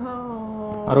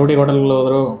 மறுபடியும் ஹோட்டலுக்குள்ள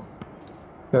வரும்.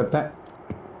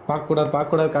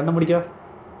 பார்க்கக்கூடாது கண்ணு முடிக்க.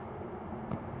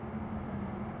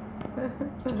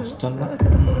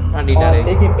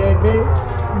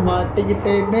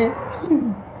 மாட்டிக்கிட்டேன்னு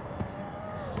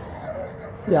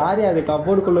யாரு அது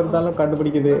கபோர்டுக்குள்ள இருந்தாலும்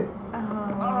கண்டுபிடிக்குது.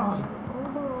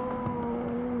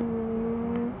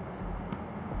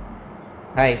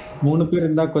 ஹாய். 3 பேர்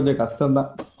இருந்தா கொஞ்சம் கஷ்டம் தான்.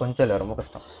 கொஞ்சம் இல்லை ரொம்ப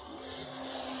கஷ்டம்.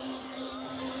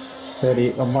 சரி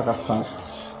ரொம்ப கஷ்டம்.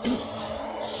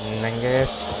 என்னங்க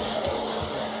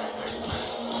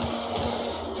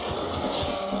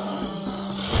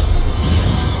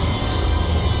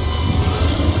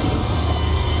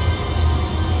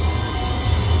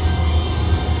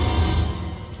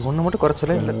ஒன்று மட்டும்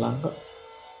குறைச்சல இல்லைங்க.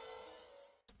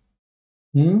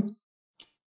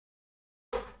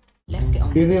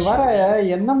 இது வர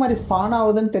என்ன மாதிரி ஸ்பான்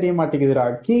ஆகுதுன்னு தெரிய மாட்டேங்குதுடா.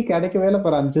 கீ கிடைக்கவே இல்லை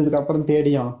பாரு 5க்கு அப்புறம்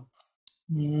தேடியும்.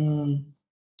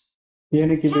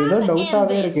 எனக்கு இது ஏதோ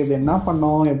டவுட்டாவே இருக்கு. இது என்ன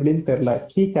பண்ணோம் எப்படின்னு தெரியல.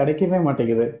 கீ கிடைக்கவே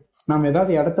மாட்டேங்குது. நாம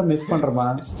ஏதாவது இடத்த மிஸ் பண்றோமா?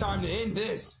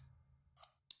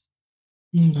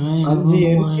 5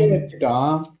 எரிச்சே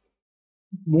வச்சுட்டான்.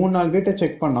 3-4 வீட்டை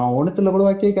செக் பண்ணோம். ஒண்ணுத்துல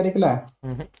கூட கீ கிடைக்கல.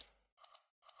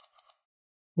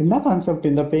 என்ன கான்செப்ட்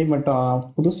இந்த பேய் மட்டும்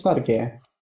புதுசா இருக்கே.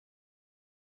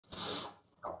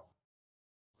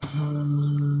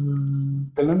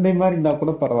 குழந்தை மாதிரி இருந்தா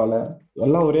கூட பரவாயில்ல.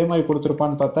 எல்லாம் ஒரே மாதிரி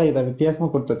கொடுத்துருப்பான்னு பார்த்தா இதை வித்தியாசமா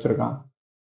கொடுத்து வச்சிருக்கான்.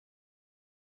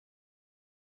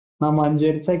 நம்ம 5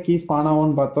 எரிச்சா கீ ஸ்பான்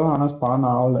ஆகும்னு பார்த்தோம், ஆனா ஸ்பான்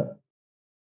ஆகல.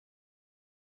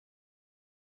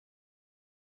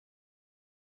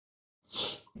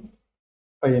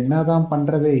 இப்ப என்னதான்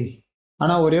பண்றது?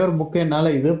 ஆனா ஒரே ஒரு புக்கு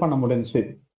என்னால இது பண்ண முடிஞ்சுச்சு.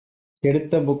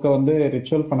 எடுத்த புக்கை வந்து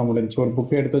ரிச்சுவல் பண்ண முடிஞ்சுச்சு. ஒரு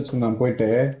புக்கை எடுத்து வச்சிருந்தேன், போயிட்டு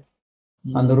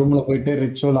அந்த ரூம்ல போயிட்டு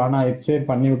ரிச்சுவல் ஆனா ஆயிடுச்சு,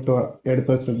 பண்ணி விட்டு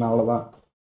எடுத்து வச்சிருந்தேன். அவ்வளவுதான்.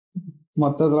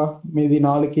 மத்ததெல்லாம் மீதி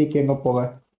 4 கீக்கு எங்க போக?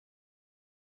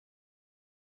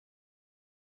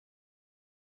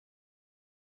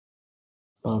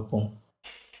 பார்ப்போம்.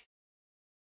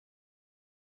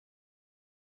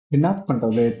 என்ன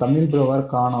பண்றது? தமிழ் ப்ரோவர்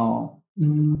காணோம்.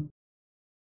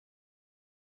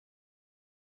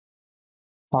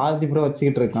 பாதி ப்ரோ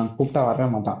வச்சுக்கிட்டு இருக்கான், கூப்பிட்டா வரவே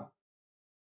மாட்டான்.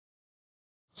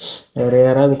 வேற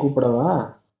யாராவது கூப்பிடவா?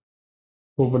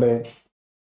 கூப்பிடு.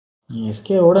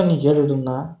 எஸ்கேவோட நீ கேட்டுட்டு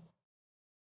இருந்தா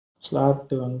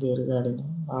ஸ்லாட் வந்து இருக்கா அப்படின்னு,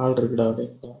 ஆள் இருக்குடா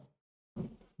அப்படின்னு.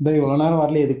 இந்த இவ்வளவு நேரம்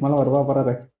வரல, இதுக்கு மேல வருவா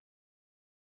போறாரு.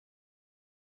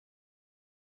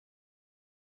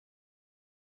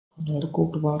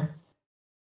 கூப்பிட்டு பாரு.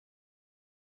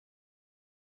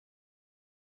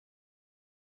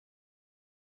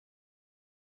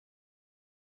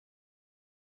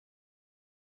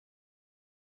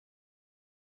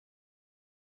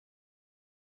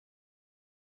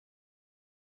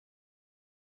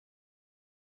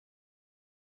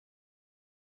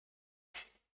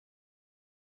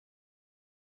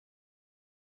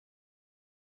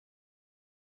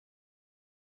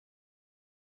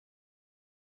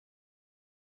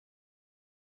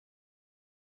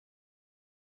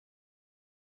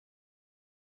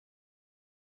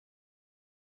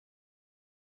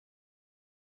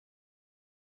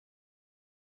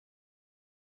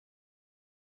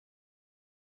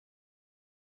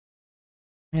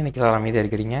 இன்னைக்கு அமைதியா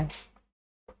இருக்கிறீங்க?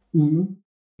 ம்.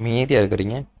 அமைதியா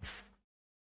இருக்கிறீங்க?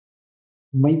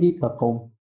 அமைதி காக்கும்.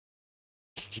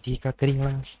 அமைதியை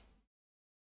காக்குறீங்களா?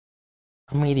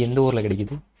 அமைதி எந்த ஊர்ல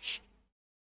கிடைக்குது?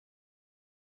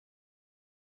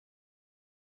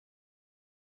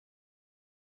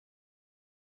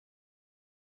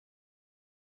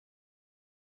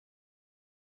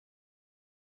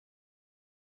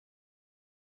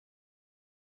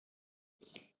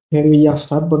 சரியா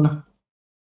ஸ்டார்ட் பண்ண.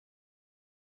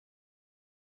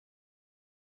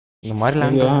 இந்த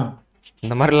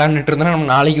மாதிரி விளையாண்டுட்டு இருந்தா நம்ம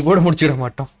நாளைக்கு கூட முடிச்சிட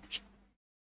மாட்டோம்.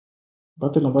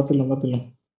 பார்த்துக்கலாம்.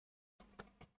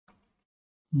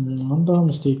 நான் தான்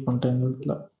மிஸ்டேக் பண்ணிட்டேன் இந்த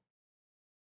இடத்துல.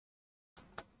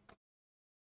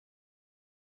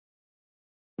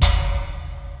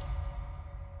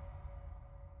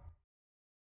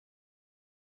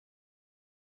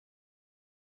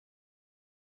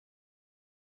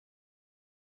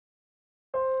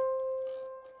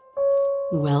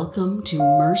 Welcome to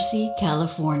Mercy,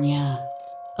 California,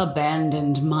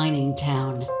 abandoned mining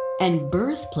town and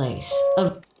birthplace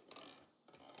of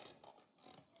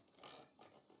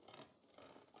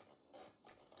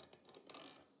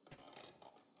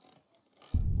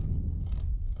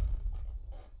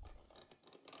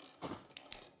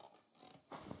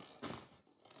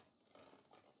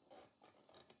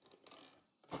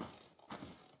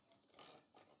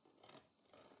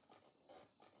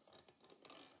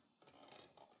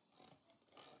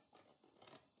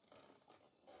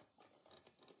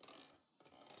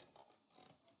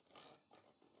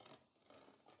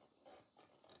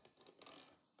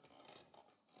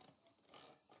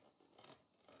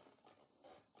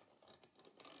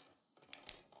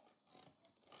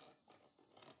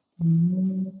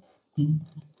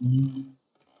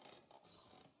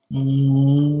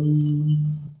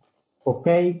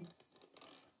okay.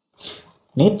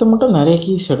 நேத்து மட்டும் நிறைய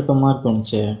கீஸ் எடுத்த மாதிரி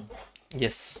தோணுச்சு.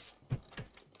 எஸ்,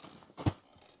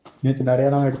 நேற்று நிறைய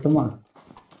நாள் எடுத்தோமா?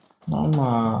 ஆமா,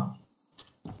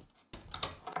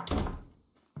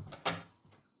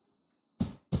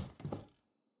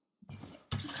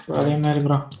 அதே மாதிரி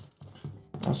ப்ரோ.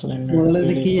 முதல்ல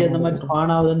இந்த கீ எந்த மாதிரி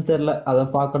ஸ்பான் ஆகுதுன்னு தெரியல, அதை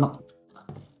பார்க்கணும்.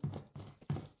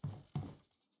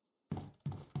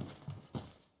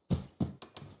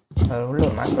 அது உள்ள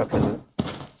ஒரு மேட்ச் பாக்ஸ் இருக்குது.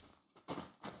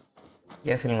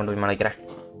 கேஸ் கொண்டு போய் மலைக்கிறேன்.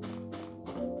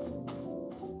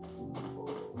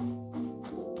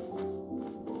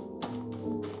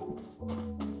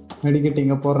 மெடிக்கெட்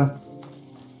இங்க போடுறேன்.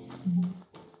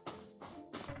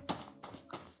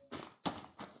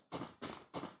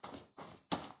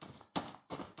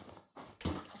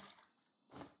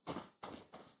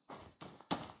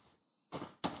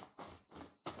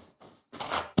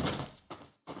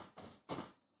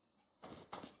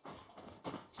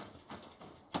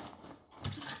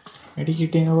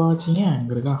 அடிக்கிட்டு எங்கப்பா வச்சீங்க?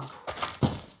 அங்க இருக்கா.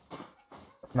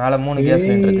 மேல 3 கேஸ்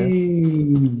சிலிண்டர் இருக்கு.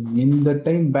 இந்த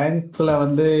டைம் பேங்க்ல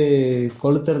வந்து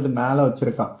கொளுத்துறது மேல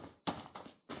வச்சிருக்கான்.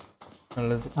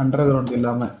 நல்லது. அண்டர் கிரவுண்ட்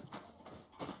இல்லாம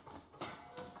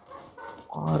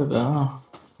ஆறுதா?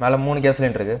 மேல 3 கேஸ்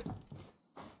சிலிண்டர் இருக்கு.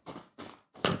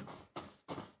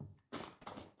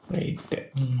 ரைட்.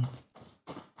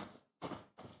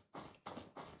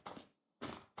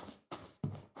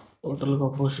 ஹோட்டலுக்கு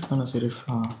ஆப்போசிட் தானே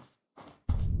ஷெரீஃபா?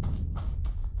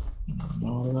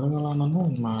 ஒரு தடவை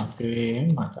மாட்டவே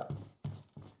மாட்டான்.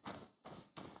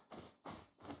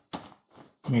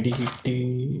 மெடிக்கிட்டு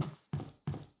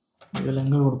இதில்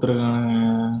எங்கே கொடுத்துருக்கானுங்க?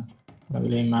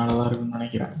 அதுலேயும் மேலே தான் இருக்குன்னு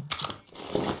நினைக்கிறேன்.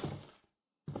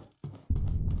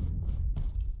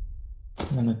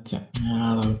 நினச்சேன்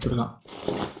மேலே வச்சுருக்கான்.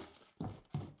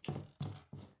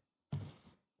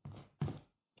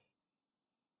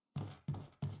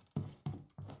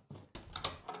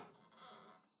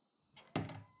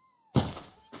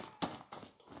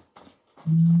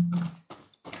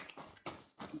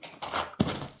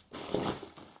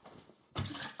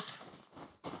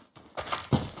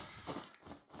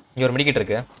 இங்க ஒரு மெடிக்கெட்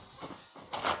இருக்கு.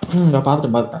 நான்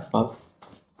பார்த்துட்டேன்.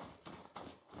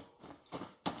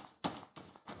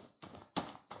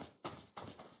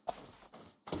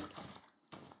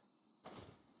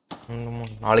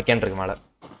 நாலு கேன் இருக்கு மேல.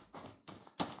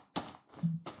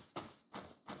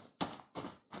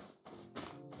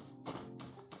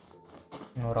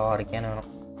 ஒரு 6 கேன் வேணும்.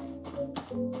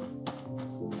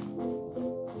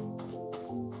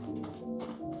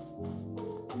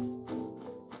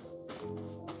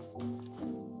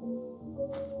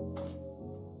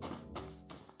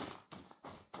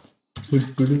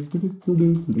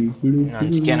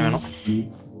 அஞ்சு கேன் வேணும்.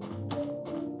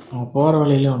 போகிற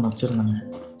வழியில ஒன்று வச்சுருந்தாங்க.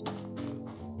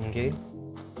 இங்கே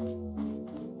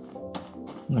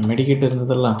இந்த மெடிக்கெட்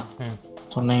இருந்ததில்ல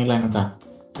சொன்னீங்களா என்கிட்ட?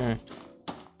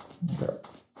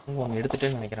 ஒன்று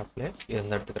எடுத்துட்டேன்னு நினைக்கிறேன். அப்படியே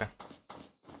இருந்தால் எடுத்துக்கிறேன்.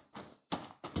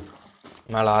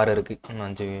 மேலே 6 இருக்கு.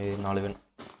 இன்னும் 4 வேணும்.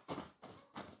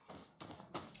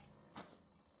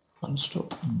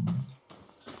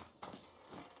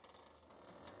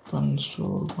 Fun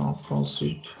store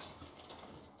opposite.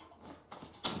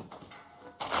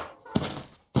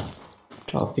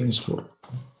 Clothing store.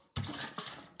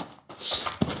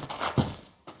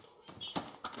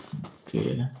 Okay.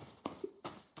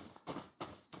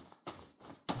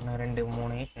 2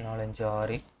 3 4 5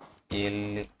 6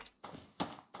 7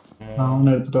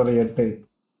 நான் எடுத்துட்டு வர 8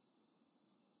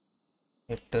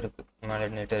 இருக்கு. மேலே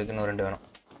 8 இருக்கு. இன்னும் 2 வேணும்.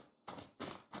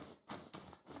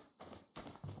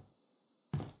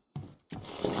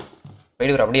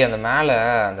 போயிட்டு அப்படியே அந்த மேலே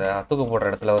அந்த தூக்கு போடுற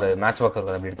இடத்துல ஒரு மேட்ச் பாக்ஸ்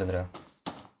இருக்குது. அப்படி எடுத்து வந்துரு.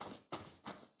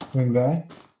 எங்க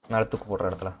மேலே தூக்கு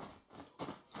போடுற இடத்துல.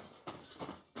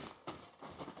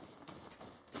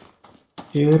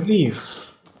 Reef.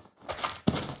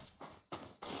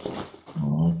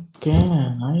 Okay,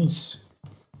 nice.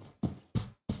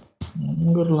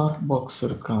 இங்க ஒரு லாக் பாக்ஸ்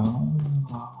இருக்கா?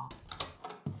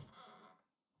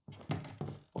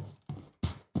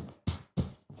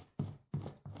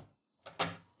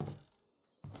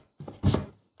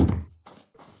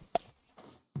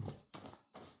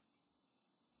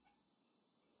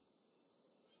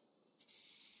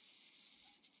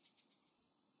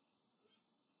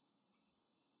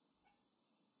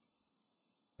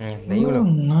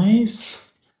 நைஸ்.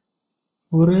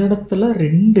 ஒரு இடத்துல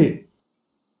 2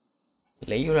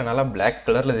 லைவ்ல நல்லா பிளாக்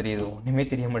கலர்ல தெரியுது. ஒண்ணுமே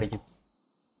தெரிய மாட்டேங்குது.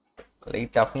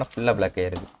 லைட் ஆஃப்னா ஃபுல்லா பிளாக்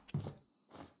ஆயிருது.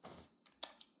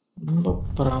 ரொம்ப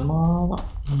பிரமாதம்.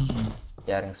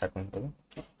 யாருங்க ஸ்டார்ட் பண்றது?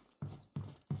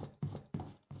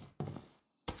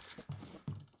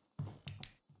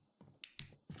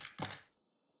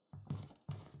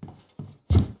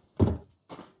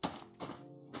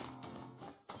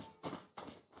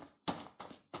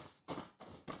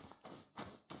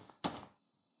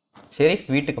 ஷெரீஃப்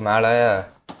வீட்டுக்கு மேல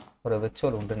ஒரு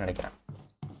வெச்சோல் உண்டுன்னு நினைக்கிறேன்.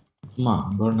 ஆமா,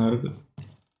 அங்க ஒன்று இருக்கு.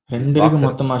 2 இருக்கு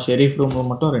மொத்தமா. ஷெரீஃப் ரூம்ல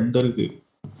மட்டும் 2 இருக்கு.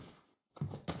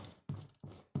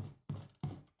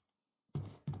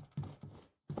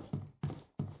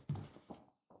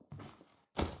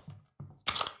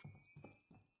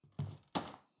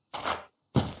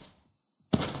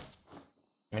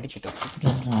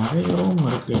 நிறைய ரூம்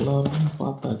இருக்கு. எல்லாரும்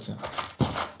பார்த்தாச்சு.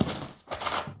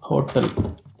 ஹோட்டல்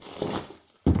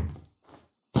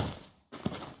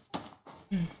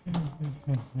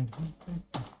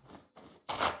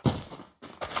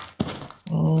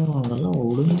அதெல்லாம்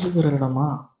ஒளிஞ்சுக்கிற இடமா?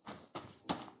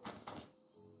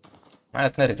 மேல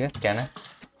எத்தனை இருக்கு கேனு?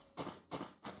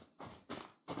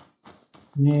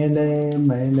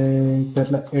 மேலே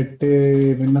தெரியல. 8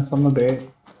 என்ன சொன்னது?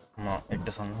 ஆமா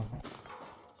 8 சொன்னோம்.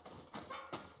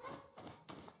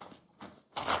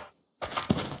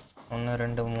 1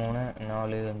 2 3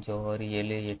 4 5 6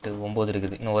 7 8 9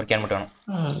 இருக்குது. இன்னும் ஒரு கேன் மட்டும் வேணும்.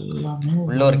 எல்லாமே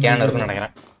உள்ள ஒரு கேன் இருக்குன்னு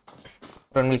நினைக்கிறேன்.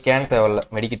 ரெண்டு கேன் தேவையில்ல.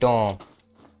 மெடிக்கிட்டும்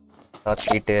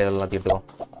ஸ்வீட்டு எல்லாத்தையும்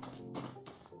எடுத்துக்கோ.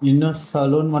 இன்னும்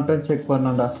சலூன் மட்டும் செக்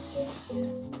பண்ணோம்டா.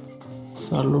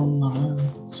 சலூன் தானே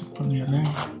செக் பண்ணிடுறேன்.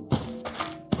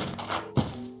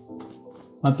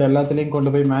 மற்ற எல்லாத்துலேயும்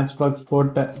கொண்டு போய் மேட்ச் பாக்ஸ்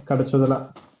போட்டேன் கிடைச்சதுல.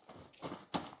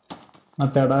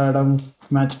 மற்ற இடம்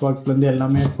மேட்ச் பாக்ஸ்லேருந்து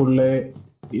எல்லாமே ஃபுல்லு.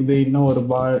 இது இன்னும் ஒரு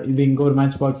இது இங்கே ஒரு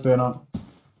மேட்ச் பாக்ஸ் வேணும்.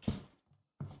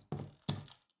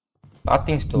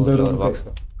 பாத்திங் ஸ்டோர் ஒரு பாக்ஸ்.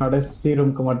 கடைசி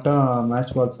ரூமுக்கு மட்டும்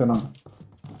மேட்ச் பாக்ஸ் வேணும்.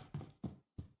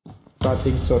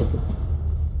 பாத்திங் ஸ்டோருக்கு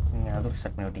அதுவும்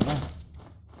ஸ்டார்ட் பண்ணி விட்டீங்களா?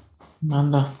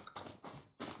 நான் தான்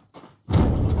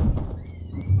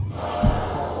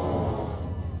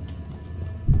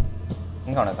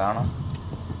இங்கே அவனை காணோம்.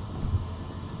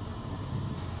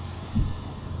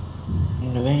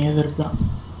 இங்கே தான் ஏது இருக்கான்.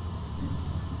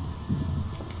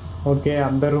 ஓகே,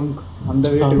 அந்த ரூம் அந்த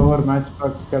வீட்டுக்கு ஒரு மேட்ச்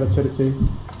பாக்ஸ் கிடைச்சிருச்சு.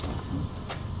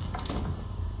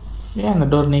 ஏன் அந்த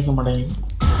டோர் நீக்க மாட்டேங்குது?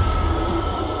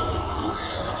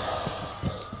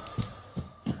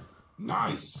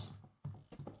 நைஸ்.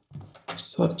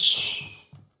 சர்ச்.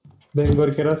 இங்க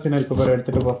ஒரு கெரோசின் இருக்கு பாரு,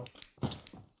 எடுத்துட்டு போ.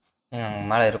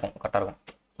 மேலே இருக்கும், கரெக்டாக இருக்கும்.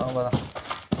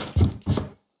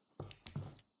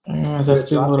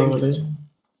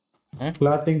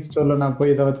 கிளாத்திங் ஸ்டோர்ல நான்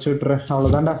போய் இதை வச்சு விட்டுறேன்.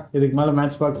 அவ்வளவுதான்டா. இதுக்கு மேல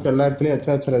மேட்ச் பாக்ஸ் எல்லா இடத்துலயும்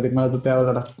வச்சாச்சு. இதுக்கு மேல அது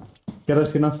தேவையில்லடா.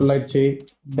 கெரோசினா ஃபுல் ஆயிடுச்சு.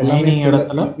 எல்லாமே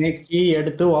இடத்துல கீ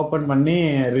எடுத்து ஓபன் பண்ணி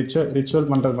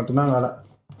ரிச்சுவல் பண்றது மட்டும்தான் வேலை.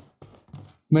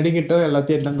 மெடிக்கிட்டோ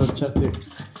எல்லாத்தையும் எடுத்து வச்சாச்சு.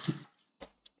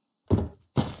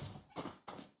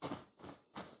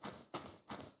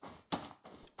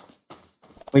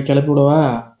 போய் கிளப்பி விடவா?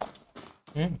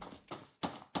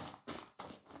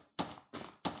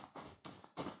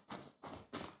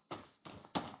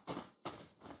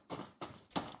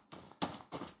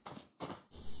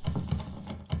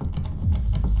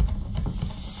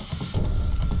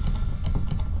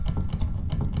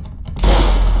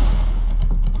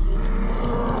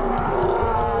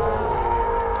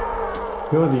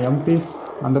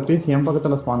 அந்த பீஸ் என்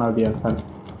பக்கத்துல ஸ்பான் ஆகுதியா சார்?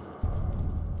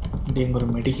 இங்க ஒரு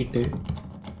மெடிக்கிட்டு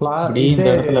இந்த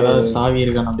இடத்துல ஏதாவது சாவி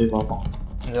இருக்கான்னு அப்படியே பார்ப்போம்.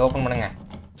 இதை ஓப்பன் பண்ணுங்க.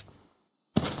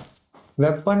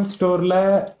 வெப்பன் ஸ்டோர்ல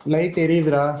லைட்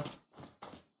எரியுதுடா.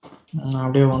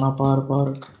 அப்படியே ஒன்னா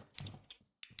பாரு.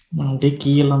 அப்படியே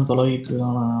கீ எல்லாம் தொலைவிட்டு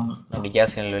இருக்கானா? அப்படி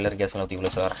கேஸ் இல்லை, கேஸ்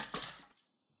ஊற்றிக்குள்ள சார்.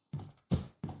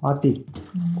 ஆத்தி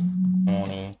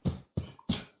மூணு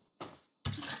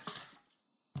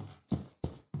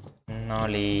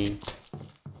 4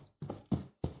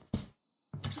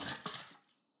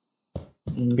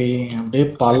 அப்படியே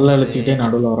பல்ல அழிச்சுக்கிட்டே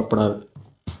நடுவில் வரப்படாது.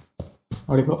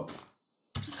 அப்படிப்போ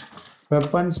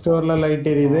வெப்பன் ஸ்டோர்ல லைட்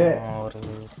எரியுது.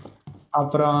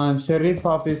 அப்புறம் ஷெரீஃப்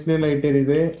ஆபீஸ்லயும் லைட்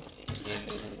எரியுது.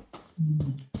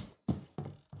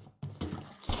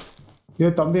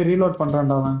 ஐயோ தம்பி, ரீலோட்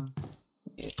பண்றான்டா அவன்.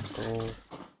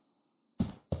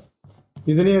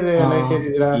 இதுலயே லைட்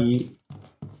எரியுதுடா.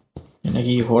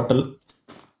 எனக்கு ஹோட்டல்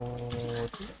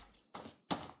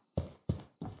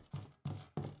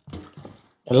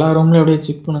எல்லா ரூம்லயும் அப்படியே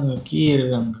செக் பண்ணுங்க. கீ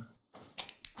இருக்காங்க.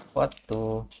 10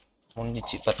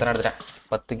 முடிஞ்சிச்சு. 10 எடுத்துட்டேன்.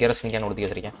 10 கெரோசின் கேன் ஊற்றி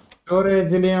வச்சிருக்கேன்.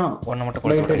 ஸ்டோரேஜ்லயும் ஒன்று மட்டும்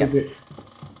லைட் எரியுது.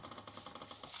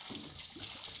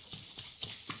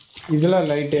 இதுல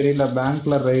லைட் எரியல.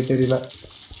 பேங்க்ல லைட் எரியல.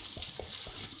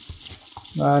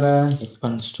 வேற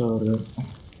வெப்பன் ஸ்டோர்.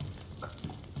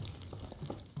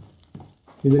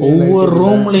 ஒவ்வொரு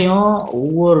ரூம்லயும்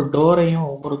ஒவ்வொரு டோரையும்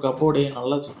ஒவ்வொரு கபோர்டையும்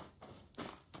நல்லா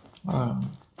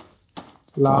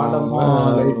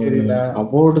லைட் எரியல.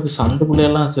 கபோர்டுக்கு சந்துக்குள்ள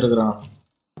எல்லாம் வச்சிருக்கான்.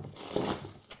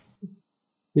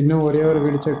 இன்னும் ஒரே ஒரு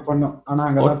வீடு செக் பண்ணோம். ஆனா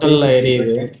அங்க ஹோட்டல்ல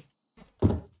எரியுது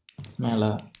மேல.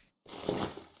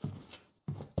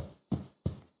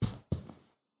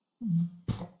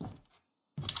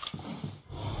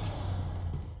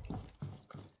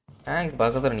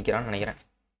 பக்கத்துல நிக்கிறான்னு நினைக்கிறேன்.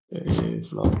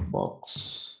 பாக்ஸ்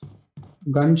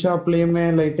கன் ஷாப்லயுமே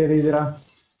லைட் எரியுதுடா.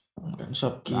 கன்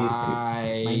ஷாப் கீ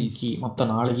இருக்கு. மொத்தம்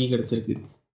 4 கீ கிடைச்சிருக்கு.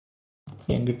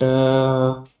 என்கிட்ட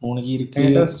 3 கீ இருக்கு.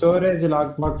 என்கிட்ட ஸ்டோரேஜ்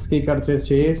லாக் பாக்ஸ் கீ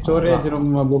கிடைச்சிருச்சு. ஸ்டோரேஜ்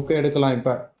ரூம் புக் எடுக்கலாம்.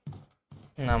 இப்ப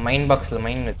நான் மைன் பாக்ஸ்ல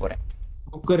மைன் வைக்க போறேன்.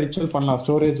 புக் ரிச்சுவல் பண்ணலாம்.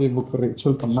 ஸ்டோரேஜ் புக்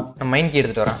ரிச்சுவல் பண்ணலாம். நான் மைன் கீ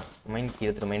எடுத்துட்டு வரேன். மைன் கீ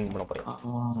எடுத்துட்டு மைன் பண்ண போறேன்.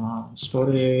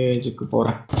 ஸ்டோரேஜுக்கு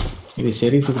போறேன். இது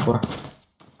ஷெரீஃபுக்கு போறேன்.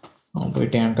 அவன்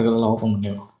போயிட்டு என்கிட்ட ஓப்பன்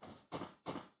பண்ணிடுவான்.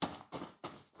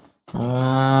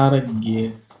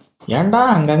 ஏன்டா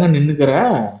அங்கங்க நின்னுக்கிற?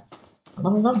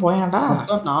 நடந்துதான் போயாண்டா.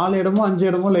 4 இடமோ 5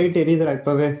 இடமோ லைட் எரியுதுடா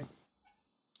இப்பவே.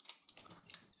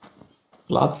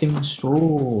 Clothing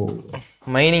store.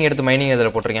 மைனிங் எடுத்து மைனிங்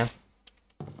இதில் போட்டிருக்கேன்.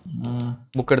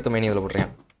 புக் எடுத்து மைனிங் இதில்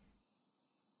போடுறேன்.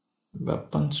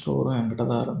 வெப்பன் ஸ்டோரும் என்கிட்ட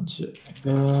தான் இருந்துச்சு.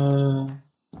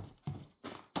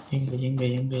 எங்க எங்க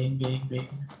எங்க எங்க எங்க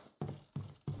எங்க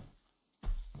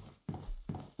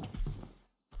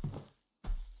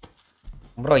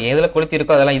ப்ரோ எதில் கொளுத்தி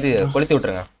இருக்கோ அதெல்லாம் இது கொளுத்தி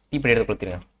விட்டுருங்க. தீப்பெட்டி எடுத்து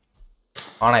கொளுத்திருங்க.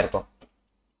 ஆனா இருக்கும்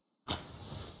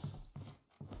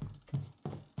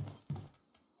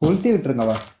கொளுத்தி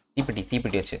விட்டுருங்கவா.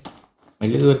 தீப்பெட்டி வச்சு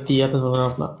மெழுகுவர்த்தியாத்த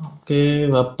சொல்றாப்ல. ஓகே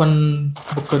வெப்பன்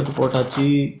புக் எடுத்து போட்டாச்சு.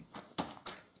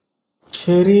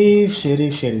 சரி சரி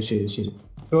சரி சரி சரி.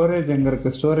 ஸ்டோரேஜ் எங்க இருக்கு?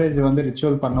 ஸ்டோரேஜ் வந்து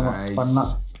ரிச்சுவல் பண்ணா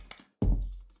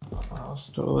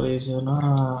ஸ்டோரேஜ்னா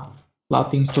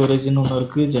கிளாத்திங் ஸ்டோரேஜ்னு ஒன்று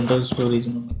இருக்கு, ஜெனரல்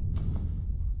ஸ்டோரேஜ்னு ஒன்று.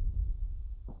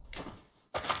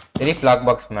 சரி பிளாக்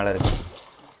பாக்ஸ் மேலே இருக்கு.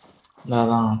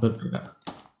 அதான் போட்டுருக்கேன்.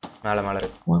 மேலே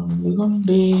இருக்கு. வந்து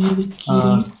கொண்டே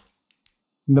இருக்கிறேன்.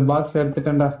 இந்த பாக்ஸ்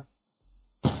எடுத்துட்டேன்டா.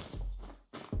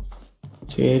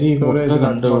 சரி புக்கை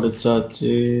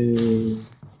கண்டுபிடிச்சாச்சு.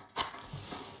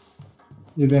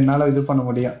 இது என்னால இது பண்ண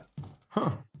முடியும்.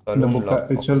 இந்த புக்கை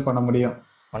ரிச்சுவல் பண்ண முடியும்.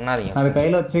 பண்ணாதீங்க. அதை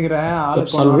கையில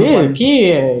வச்சுக்கிறேன். கீ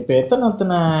இப்போ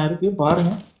எத்தனை இருக்கு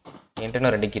பாருங்க.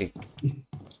 என்கிட்ட 2 கீ இருக்கு.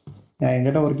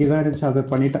 என்கிட்ட ஒரு கீ தான் இருந்துச்சு, அதை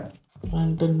பண்ணிட்டேன்.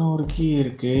 என்கிட்ட ஒரு கீ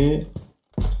இருக்கு.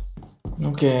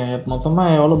 ஓகே மொத்தமா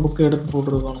எவ்வளவு புக் எடுத்து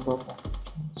போட்டுருக்கோன்னு பார்ப்போம்.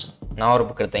 நான் ஒரு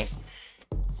புக் எடுத்தேன்.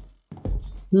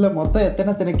 இல்ல மொத்தம்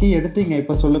எத்தனை கீ எடுத்தீங்க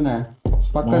இப்ப சொல்லுங்க.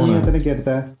 பக்கம் நீ எத்தனை கீ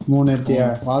எடுத்த? 3 எடுத்தியா?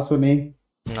 வாசு நீ?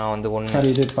 நான் வந்து 1. சரி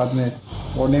இது 10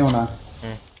 ஒண்ணே ஒண்ணா?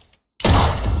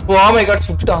 Oh my God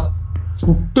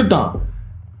சுட்டுட்டான்.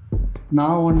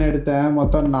 நான் 1 எடுத்தேன்.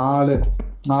 மொத்தம்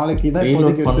 4 கீ தான்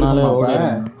இப்போதைக்கு பண்ணாலே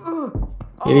எடுத்துருக்கோம்.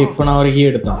 இப்போ நான் ஒரு கீ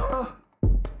எடுத்தேன்.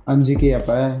 5 கீ.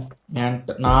 அப்ப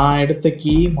நான் எடுத்த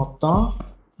கீ மொத்தம்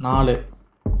 4.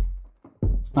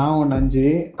 நான் 1 5.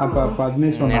 அப்ப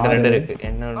 15 2 இருக்கு.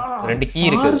 என்ன 2 கீ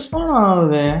இருக்கு. ஸ்பான்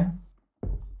ஆகுது.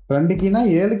 2 கீனா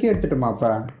 7 கீ எடுத்துட்டோமா? அப்ப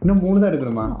இன்னும் 3 தான்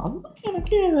எடுக்கணுமா?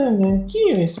 எனக்கு கீ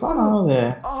ஸ்பான் ஆகுது.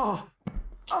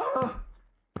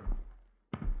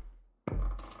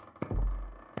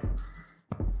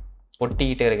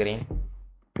 ஒட்டிக்கிட்டே இருக்கிறீங்க.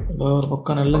 ஒரு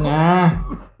பக்கம் நில்லுங்க.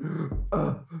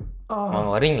 அவங்க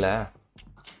வரீங்களா?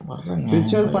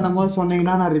 ரிச்சுவல் பண்ணும்போது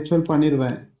சொன்னீங்கன்னா நான் ரிச்சுவல்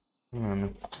பண்ணிடுவேன்.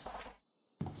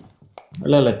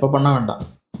 இல்ல இப்ப பண்ண வேண்டாம்.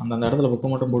 அந்த இடத்துல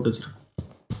புக்கு மட்டும் போட்டு வச்சிருக்கேன்.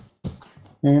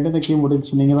 என்கிட்ட இந்த கீ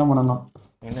முடிச்சு நீங்க தான் பண்ணணும்.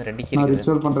 என்ன 2 கீ? நான்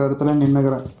ரிச்சுவல் பண்ற இடத்துல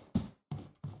நின்னுக்கிறேன்.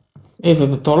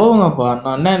 இது தொலைவுங்கப்பா.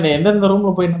 நான் என்ன எந்தெந்த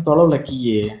ரூம்ல போய் நான் தொலைவுல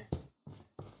கீயே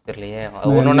தெரியலையே.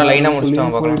 ஒன்னொன்னா லைனா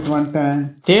முடிச்சிட்டான் பார்க்கலாம். வந்துட்டேன்.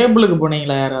 டேபிளுக்கு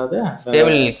போனீங்களா யாராவது?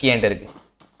 டேபிள் கீ என்கிட்ட இருக்கு.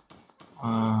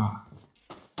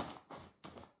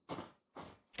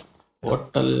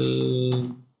 ஹோட்டல்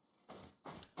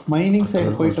மைனிங் சைடு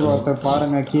போயிட்டு ஒருத்தர்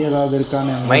பாருங்க கீ ஏதாவது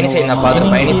இருக்கான்னு. மைனிங் சைடு நான்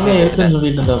பாத்துறேன். மைனிங் இருக்குன்னு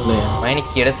சொல்லிட்டு இருந்தாப்ல. மைனிங்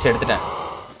கீ எடுத்துட்டேன்.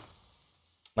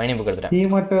 மைனிங் புக் எடுத்துட்டேன். கீ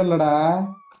மட்டும் இல்லடா,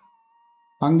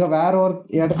 அங்க வேற ஒரு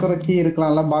இடத்துல கீ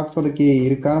இருக்கலாம்ல. பாக்ஸோட கீ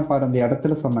இருக்கான்னு பாரு. அந்த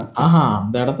இடத்துல சொன்னேன்.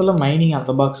 அந்த இடத்துல மைனிங்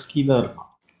அந்த பாக்ஸ் கீ தான் இருக்கும்.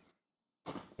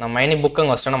 நான் மைனிங் புக்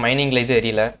அங்க வச்சிட்டேன். மைனிங்ல இது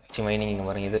எரியல. மைனிங் இங்க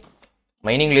பாருங்க. இது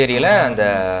மைனிங்ல எரியல. அந்த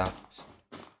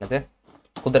என்னது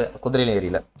குதிரையில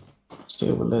எரியல.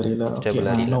 ஸ்டேபிள் எரியல. ஸ்டேபிள்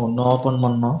எரியல. ஒன்னு ஓபன்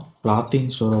பண்ணோம். கிளாத்திங்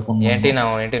ஸ்டோர் ஓபன் பண்ணோம்.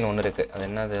 என்கிட்ட ஒன்னு இருக்கு. அது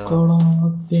என்னது?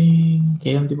 கிளாத்திங்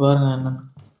கேந்தி பாருங்க என்ன.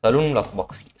 Salon lock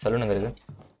box. சலூன் எங்க இருக்கு?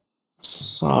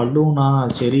 சலூனா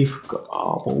ஷெரீஃப்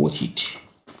ஆப்போசிட்.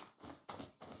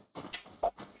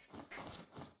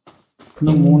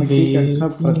 இன்னும் 3 கீ கிடைச்சா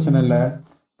பிரச்சனை இல்ல.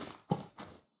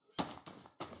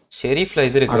 ஷெரீஃப்ல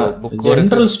இது இருக்கு. புக்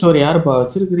ஜெனரல் ஸ்டோர் யாருப்பா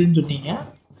வச்சிருக்கீங்கன்னு சொன்னீங்க?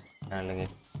 நானுங்க.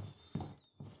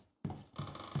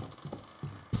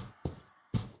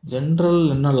 ஜெனரல்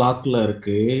என்ன லாக்ல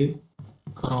இருக்கு.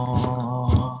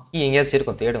 கீ எங்கயாச்சும்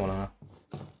இருக்கும், தேடுங்க.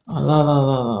 அதான்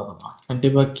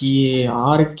கண்டிப்பா கீ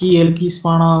 6 கீ 7 கீ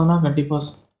ஸ்பான் ஆகுதுன்னா கண்டிப்பா.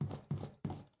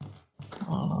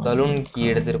 சலூன் கீ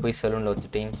எடுத்துட்டு போய் சலூன்ல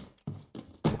வச்சுட்டேன்.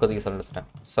 புக்கத்துக்கு சலூன் வச்சுட்டேன்.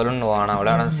 சலூன் வானா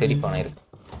விளையாட சரி பானை இருக்கு.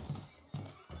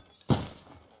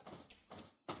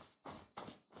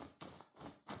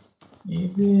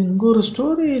 இது இங்க ஒரு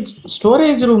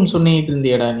ஸ்டோரேஜ் ரூம் சொன்னிட்டு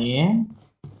இருந்தியடா நீ.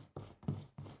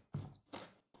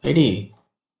 ரெடி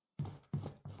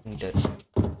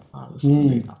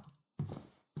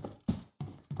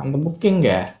அந்த புக் எங்க?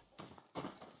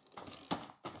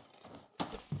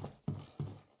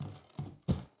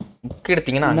 புக்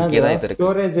எடுத்தீங்கன்னா அங்கேயே தான் இருக்கு.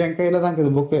 ஸ்டோரேஜ் என் கையில தான்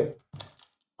இருக்குது புக்.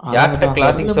 யார்ட்ட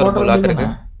கிளாத்திங் ஸ்டோர் லாக் இருக்கு?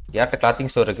 யார்ட்ட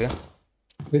கிளாத்திங் ஸ்டோர் இருக்கு?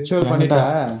 ரிச்சுவல் பண்ணிட்டா?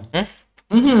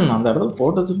 அந்த இடத்துல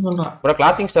போட்டு வச்சுன்னு சொல்றேன். ஒரு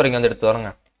கிளாத்திங் ஸ்டோர் இங்க வந்து எடுத்து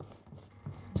வரங்க.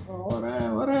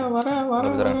 வர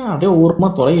அப்படியே ஊர்மா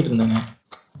தொலைகிட்டு இருந்தேங்க.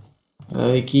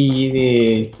 அதாவது கீ இது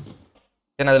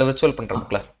என்ன அதுல ரிச்சுவல் பண்ற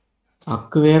புக்ல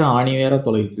அக்கு வேற ஆணி வேற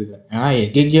தொலைக்குது. ஏன்னா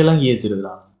எங்கெங்கெல்லாம் கீ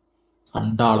வச்சிருக்கிறாங்க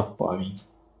சண்டாளப்பாவி.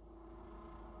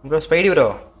 ப்ரோ ஸ்பைடி ப்ரோ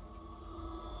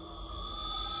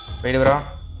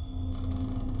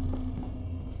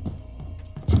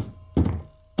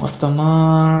மொத்தமா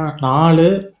 4.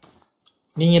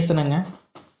 நீங்க எத்தனைங்க?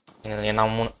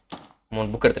 நான் 3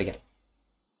 புக் எடுத்திருக்கேன்.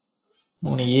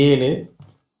 3 7.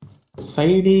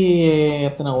 ஸ்பைடி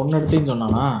எத்தனை? 1 எடுத்துன்னு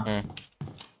சொன்னானா?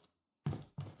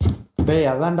 டேய்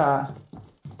அதான்டா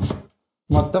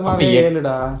மொத்தமாவே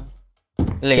 7டா.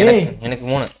 இல்ல எனக்கு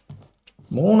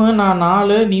 3 நான்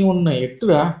 4 நீ 1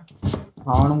 8டா.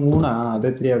 அவனும் 3 அது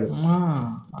தெரியாது.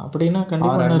 அப்படின்னா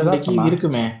கண்டிப்பா 2 கீ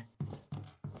இருக்குமே.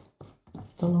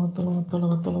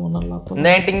 நல்லா இந்த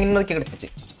என்டிங் இன்னொரு கீ கிடைச்சிச்சு.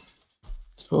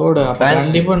 சோடு அப்ப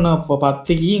கண்டிப்பா இப்போ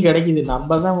 10 கீயும் கிடைக்குது.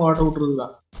 நம்ம தான் ஓட்ட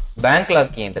விட்டுருக்கலாம். பேங்க்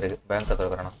லாக் கீ இருக்கு. பேங்க்ல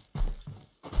தரறானா.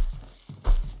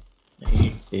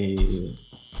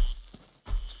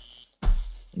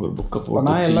 ஒரு புக்க போட்டு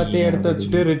போனா எல்லாத்தையும் எடுத்து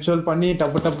வச்சுட்டு ரிச்சுவல் பண்ணி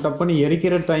டப்புன்னு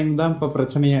எரிக்கிற டைம் தான் இப்ப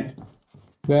பிரச்சனையே.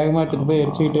 வேகமா எடுத்துட்டு போய்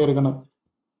எரிச்சுக்கிட்டே இருக்கணும்.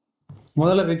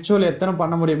 முதல்ல ரிச்சுவல் எத்தனை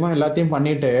பண்ண முடியுமோ எல்லாத்தையும்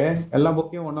பண்ணிட்டு எல்லா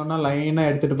புக்கையும் ஒன்னொன்னா லைனா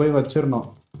எடுத்துட்டு போய் வச்சிரணும்.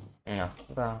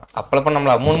 அப்ளை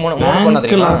பண்ணோம்ல 3 பண்ண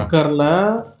தெரியுமா?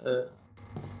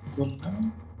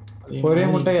 ஒரே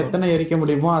முட்டை எத்தனை எரிக்க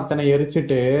முடியுமோ அத்தனை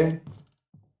எரிச்சிட்டு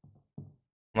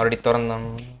மறுபடியும்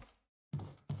திறந்தோம்.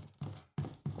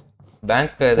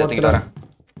 பேங்க் தூக்கிட்டு வரேன்.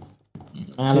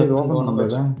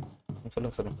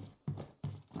 சொல்லுங்க.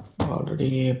 ஆல்ரெடி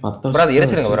 10 ப்ரோ அது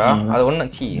எரிச்சிருங்க ப்ரோ. அது ஒண்ணு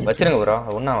வச்சிருங்க ப்ரோ.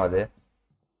 அது ஒண்ணு ஆகாது.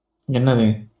 என்னது?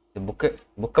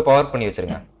 புக்க பவர் பண்ணி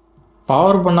வச்சிருங்க.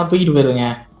 பவர் பண்ணா தூக்கிட்டு போயிருங்க.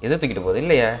 எது தூக்கிட்டு போகுது?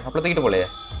 இல்லையே அப்பள தூக்கிட்டு போலையே.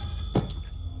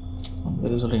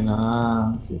 எது சொல்றீங்களா?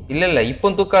 இல்ல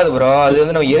இப்போ தூக்காது ப்ரோ. அது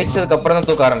வந்து நம்ம எரிச்சதுக்கு அப்புறம் தான்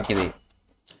தூக்க ஆரம்பிக்குது.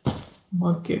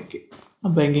 ஓகே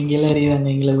அப்ப எங்க எரியுதாங்க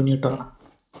எங்களை பண்ணி விட்டோம்.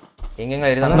 எங்கங்க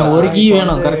எரியுதாங்க? ஒரு கீ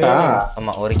வேணும் கரெக்ட்டா?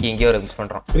 ஆமா ஒரு கீ இங்கே மிஸ்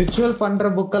பண்றோம். ரிச்சுவல் பண்ற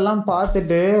புக் எல்லாம்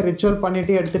பார்த்துட்டு ரிச்சுவல்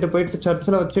பண்ணிட்டு எடுத்துட்டு போயிட்டு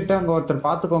சர்ச்சில் வச்சுட்டு அங்க ஒருத்தர்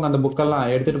பாத்துக்கோங்க. அந்த புக் எல்லாம்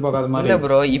எடுத்துட்டு போகாத மாதிரி. இல்ல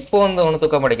ப்ரோ இப்போ வந்து ஒண்ணு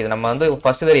தூக்க மாட்டேங்குது. நம்ம வந்து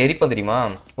ஃபர்ஸ்ட் வேற எரிப்போம் தெரியுமா?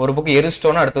 ஒரு புக்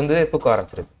எரிச்சிட்டோம்னா அடுத்து வந்து தூக்க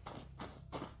ஆரம்பிச்சிருது.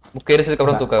 புக் எரிச்சதுக்கு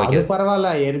அப்புறம் தூக்க வைக்குது. அது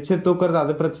பரவாயில்ல, எரிச்சு தூக்குறது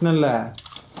அது பிரச்சனை இல்ல.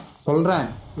 சொல்றேன்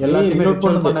எல்லாத்தையுமே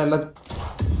ரிச்சுவல் பண்ண எல்லாம்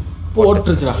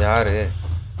போட்டுருச்சுடா. யாரு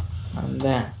அந்த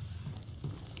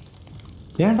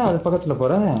ஏன்டா அது பக்கத்துல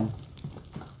போற?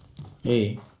 ஏய்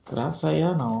கிராஸ் ஆயா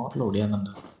நான் ஓட்டல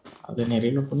ஓடியாந்தேன்டா. அதை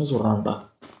நிறைய பண்ணி சொல்றான்டா.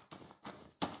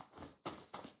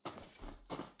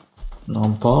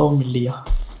 நான் பாவம் இல்லையா?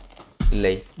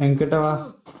 இல்லை என்கிட்ட வா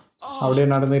அப்படியே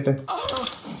நடந்துட்டு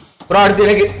ப்ரோ அடுத்து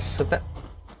எனக்கு சுத்த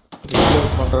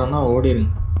பண்றான்னா ஓடிருங்க.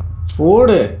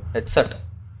 ஓடு ஹெட்செட்.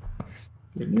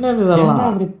 என்னது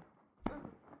இதெல்லாம்?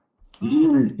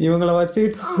 இவங்கள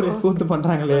வச்சுட்டு கூத்து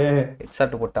பண்றாங்களே.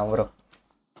 ஹெட்செட் போட்டான் ப்ரோ.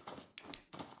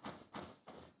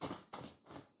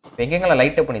 எங்கெங்கலாம்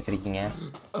லைட் அப் பண்ணி வச்சிருக்கீங்க?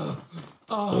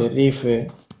 ரீஃப்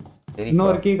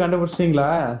இன்னொரு கீ கண்டுபிடிச்சிட்டீங்களா?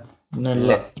 இன்னும்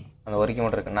இல்ல. அந்த ஒரு கீ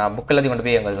மட்டும் இருக்கு. நான் புக் எல்லாத்தையும் கொண்டு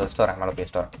போய் அங்க வச்சுட்டு வரேன். மேலே போய்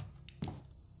வச்சுட்டு வரேன்.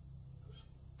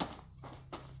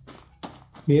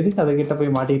 எதுக்கு அதை கிட்ட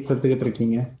போய் மாட்டிட்டு செத்துக்கிட்டு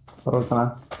இருக்கீங்க? பரவாயில்ல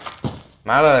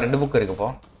மேலே 2 புக் இருக்கு. இப்போ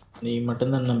நீ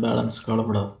மட்டும்தான் என்ன பேலன்ஸ்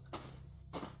கவலைப்படாது.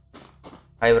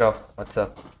 Hi bro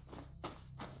WhatsApp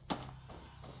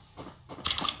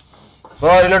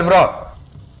bro reload bro.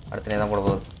 அடுத்து நீ தான் போட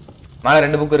போகுது. மேலே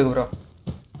 2 புக் இருக்கு ப்ரோ.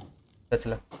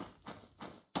 சர்ச்சில்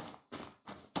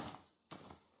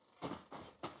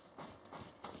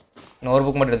இன்னொரு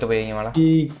புக் மட்டும் எடுத்து போய் மேலே. Key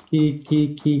key key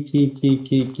key key key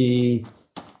key key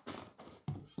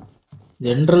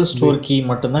general store key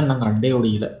மட்டும்தான் நாங்கள் அண்டே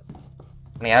ஒடிக்கல.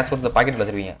 நீங்கள் யாராச்சும் கொடுத்த பாக்கெட்டில்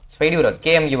வச்சிருப்பீங்க. ஸ்பைடி ப்ரோ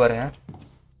கேஎம்கி பாருங்க.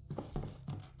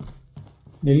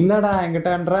 இல்லடா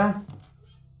என்கிட்டன்ற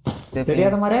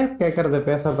தெரியாத மாதிரியே கேட்கறது.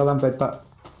 பேசுறதான் பேத்தா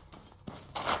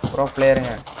ப்ரோ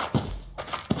பிளேயருங்க.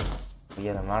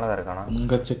 ஐயா மேலே தான் இருக்கானா?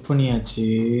 இங்கே செக் பண்ணியாச்சு.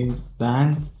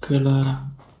 பேங்க்ல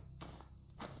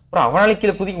ப்ரோ அவனால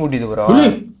கீழே குதிக்க முடியுது ப்ரோ.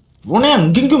 உனே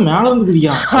அங்கெங்கும் மேல இருந்து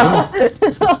குதிக்கிறான்.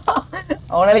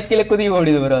 அவனால கீழே குதிக்க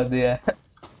முடியுது ப்ரோ. அது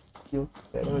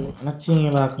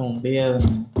நினைச்சீங்களாக்க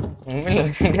முடியாதுன்னு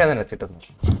முடியாது நினைச்சிட்டு இருந்தேன்.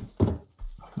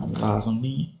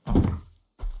 சொன்னி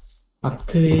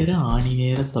அக்கு வேற ஆணி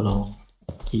வேற தொலைவும்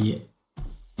கீய.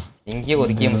 இங்கேயே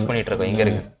ஒரு கீ மிஸ் பண்ணிட்டு இருக்கோம். எங்க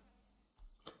இருக்கு?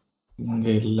 இங்க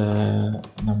இல்ல.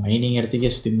 நான் மைனிங் இடத்துக்கே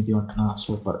சுத்தி முத்தி வந்துட்டேனா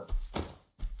சூப்பர்.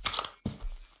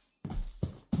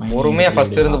 பொறுமையா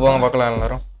ஃபர்ஸ்ட் இருந்து போங்க பார்க்கலாம்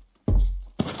எல்லாரும்.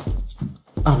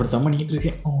 அப்படித்தான் பண்ணிட்டு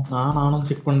இருக்கேன். நானும்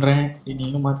செக் பண்றேன்.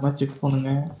 நீங்க மாத்தி செக்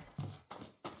பண்ணுங்க.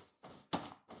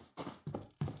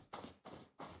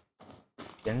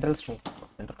 ஜெனரல்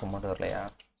சென்டர் கமாண்ட் வரலையா?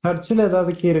 சர்ச்சில்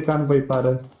ஏதாவது கீ இருக்கான்னு போய்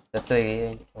பாரு.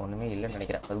 சர்ச்சில் ஒண்ணுமே இல்லைன்னு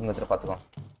நினைக்கிறேன். அதுங்கத்துல பாத்துக்கோ.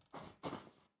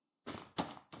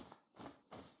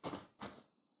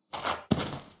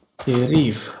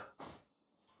 ஷெரீஃப்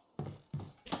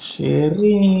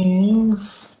ஷெரீஃப்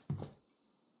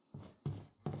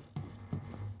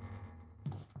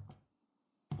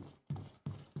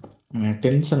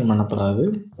டென்ஷன் பண்ணப்படாது.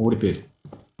 ஓடி போயிரு.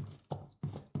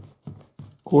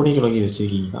 கோடிகளை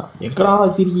வச்சிருக்கீங்களா? எங்கடா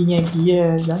வச்சிருக்கீங்க கீய?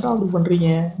 ஏன்டா அப்படி பண்றீங்க?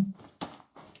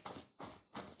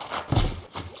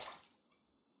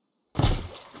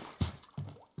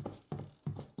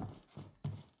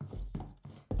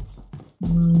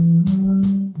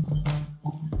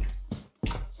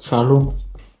 Salon.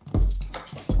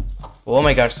 Oh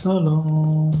my God.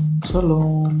 Salon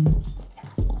salon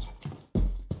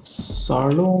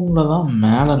சலூன்ல தான்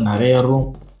மேல நிறைய ரூம்.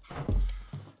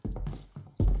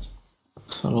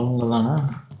 சலூன்ல தானே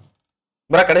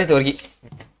ப்ரோ கடைசி வரைக்கும்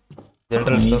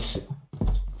ஜெனரல்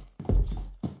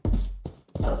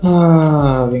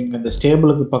இங்க இந்த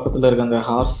ஸ்டேபிளுக்கு பக்கத்துல இருக்க அந்த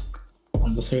ஹார்ஸ்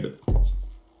அந்த சைடு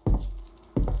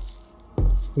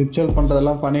ரிச்சுவல்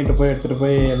பண்றதெல்லாம் பண்ணிட்டு போய் எடுத்துட்டு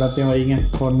போய் எல்லாத்தையும் வைங்க.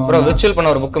 ப்ரோ ரிச்சுவல்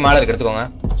பண்ண ஒரு புக் மேல இருக்கு, எடுத்துக்கோங்க.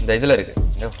 இந்த இதுல இருக்கு,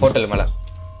 இந்த ஹோட்டல் மேல.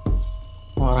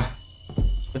 வரேன்.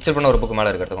 ரிச்சுவல் பண்ண ஒரு புக்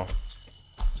மேல இருக்கு, எடுத்துக்கோங்க.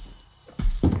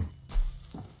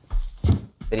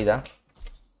 தெரியுதா?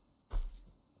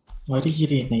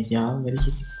 வருகிறேன் ஐயா,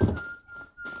 வருகிறேன்.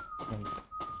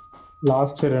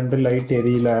 Last 2 light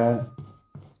எரியல.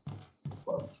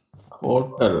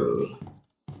 ஹோட்டல்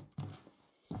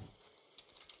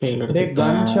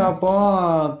கன் ஷாப்பும்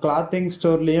கிளாத்திங்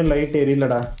ஸ்டோர்லயும் லைட்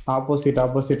எரியலடா. ஆப்போசிட்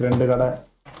 2 கடை.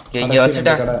 இங்க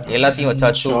வச்சிட்டேன், எல்லாத்தையும்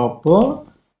வச்சாச்சு. Shop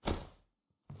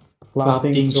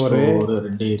clothing store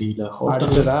 2 எரியல.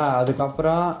 அடுத்ததா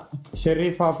அதுக்கப்புறம்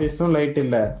ஷெரீஃப் ஆபீஸும் லைட்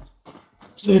இல்ல.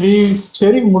 சரி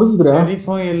சரி முடிஞ்சுதுடா.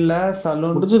 ஷெரீஃபும் இல்ல,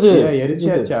 சலூன் முடிஞ்சது.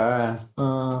 எரிச்சாச்சா?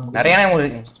 நிறைய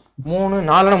 3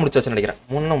 4 முடிச்சாச்சு நினைக்கிறேன்.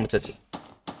 3 முடிச்சாச்சு.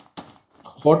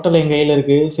 ஹோட்டல் என் கையில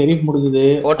இருக்கு. ஷெரீஃப் முடிஞ்சது.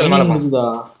 ஹோட்டல் மேல முடிஞ்சதா?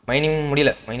 மைனிங்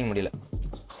முடியல.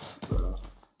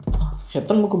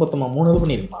 எத்தனை புக்கு மொத்தமா? 3 இது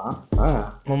பண்ணிருக்கமா?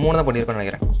 3 தான் பண்ணிருப்பேன்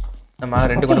நினைக்கிறேன். நம்ம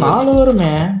 2 கூட 4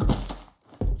 வருமே.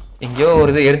 எங்கயோ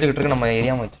ஒரு இது எரிஞ்சுக்கிட்டு இருக்கு, நம்ம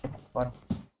ஏரியாம வச்சு பாருங்க.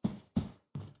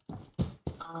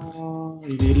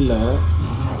 இது இல்ல.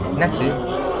 என்னாச்சு?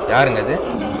 யாருங்க அது?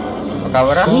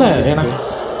 கவரா? இல்ல,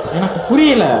 எனக்கு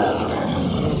புரியல.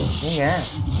 நீங்க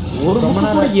ஒரு ரொம்ப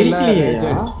நேரம்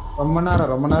எரிக்கலையா? ரொம்ப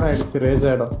நேரம் ஆயிடுச்சு. ரேஜ்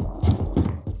ஆயிடும்.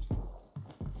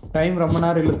 டைம் ரொம்ப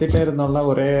நேரம் இழுத்துட்டே இருந்தோம்ல,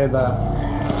 ஒரே இதா.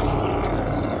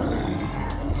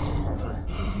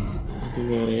 இது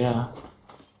வேறயா?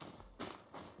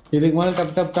 இதுக்கு மேல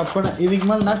தப்புன்னு இதுக்கு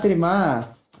மேல என்ன தெரியுமா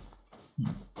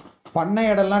பண்ண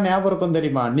இடம்லாம் ஞாபகம் இருக்கும்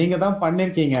தெரியுமா? நீங்க தான்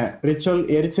பண்ணிருக்கீங்க, ரிச்சுவல்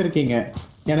எரிச்சிருக்கீங்க.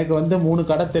 எனக்கு 3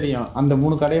 கடை தெரியும். அந்த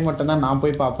 3 கடையை மட்டும் தான் நான்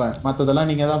போய் பார்ப்பேன். மத்ததெல்லாம்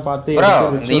நீங்க தான் பார்த்து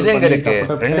இது எங்க இருக்கு?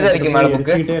 2 தான் இருக்கு மேல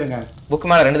புக். இருங்க. புக்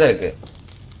மேல 2 தான் இருக்கு.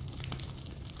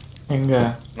 எங்க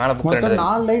மேல புக் 2 மொத்தம்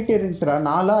 4 லைட் எரிஞ்சுடா.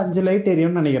 4 5 லைட்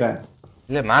எரியும்னு நினைக்கிறேன்.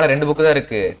 இல்ல மேல 2 புக் தான்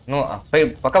இருக்கு. இன்னும்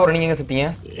பக்கா போற. நீங்க எங்க சுத்தீங்க?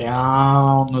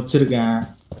 ஒன்னு வச்சிருக்கேன்.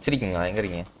 வச்சிருக்கீங்க? எங்க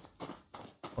இருக்கீங்க?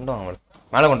 கொண்டு வாங்க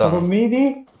மேல கொண்டு வாங்க. மீதி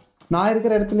நான்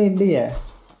இருக்கிற இடத்துல இல்லையே.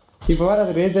 இப்ப வேற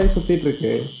அது ரேஜ் ஆகி சுத்திட்டு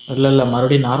இருக்கு. இல்ல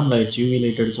மறுபடியும் நார்மல் ஆயிடுச்சு. UV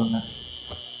light அடிச்சோங்க.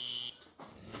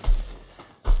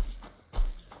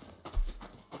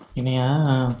 இனியா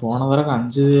போன தடவை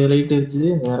 5 லைட் இருந்துச்சு,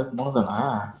 வேற 3 தானா?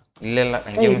 இல்ல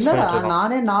இல்லடா,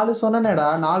 நானே 4 சொன்னேடா.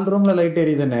 4 ரூம்ல லைட்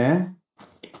எரியுதுன்னு.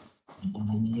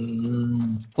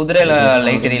 குதிரையில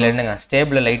லைட் எரியல. என்னங்க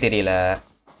ஸ்டேபிள்ல லைட் எரியல.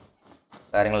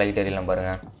 வேறங்க லைட் எரியலாம்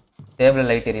பாருங்க. ஸ்டேபிள்ல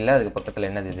லைட் எரியல. அதுக்கு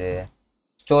பக்கத்துல என்னது இது?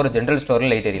 ஸ்டோர், ஜெனரல் ஸ்டோர்ல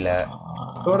லைட் எரியல.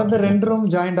 தொடர்ந்து 2 ரூம்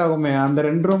ஜாயிண்ட் ஆகுமே, அந்த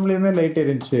 2 ரூம்லயுமே லைட்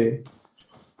எரிஞ்சுச்சு.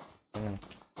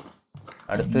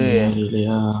 அடுத்து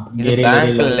இது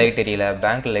பேங்க்ல லைட் எரியல.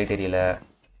 பேங்க்ல லைட் எரியல.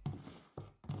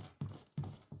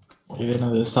 இது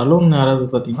என்னது? சலூன் யாராவது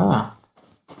பாத்தீங்களா?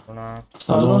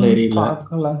 சலூன்ல எரியல.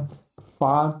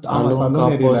 சலூன்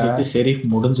ஆப்போசிட் ஷெரீஃப்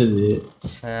முடிஞ்சது.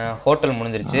 ஹோட்டல்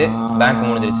முடிஞ்சிருச்சு. பேங்க்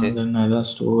முடிஞ்சிருச்சு. என்னதான்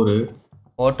ஸ்டோர்?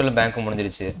 ஹோட்டல் பேங்க்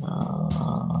முடிஞ்சிருச்சு.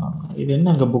 இது என்ன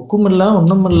அங்க புக்கும் இல்ல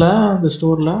ஒண்ணும் இல்ல அந்த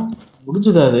ஸ்டோர்ல?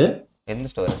 முடிஞ்சதா அது? எந்த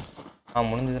ஸ்டோர்?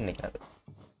 முடிஞ்சதுன்னு நினைக்கிறேன்.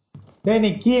 டேய், நீ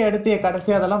கீ எடுத்து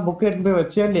கடைசி அதெல்லாம் புக் எடுத்து போய்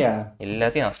வச்சியா இல்லையா?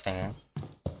 எல்லாத்தையும் வச்சிட்டேங்க.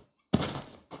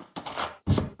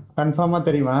 கன்ஃபார்மா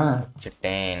தெரியுமா?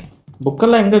 வச்சிட்டேன். புக்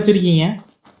எல்லாம் எங்க வச்சிருக்கீங்க?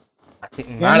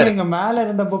 இங்க மேல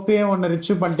இருந்த புக்கையும் ஒன்னு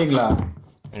ரிச்சீவ் பண்ணிட்டீங்களா?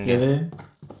 எது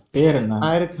பேர் என்ன?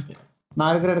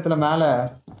 நான் இருக்கிற இடத்துல மேல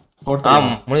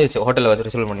ஹோட்டல் முடிஞ்சிருச்சு. ஹோட்டல்ல வச்சு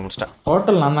ரிச்சுவல் பண்ணி முடிச்சிட்டேன்.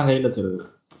 ஹோட்டல் நான் தான் கையில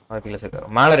வச்சிருக்கேன்.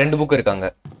 மேல 2 புக் இருக்காங்க.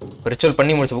 ரிச்சுவல்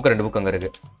பண்ணி முடிச்ச புக் 2 புக் அங்க இருக்கு.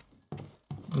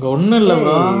 இங்க ஒண்ணு இல்ல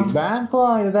bro.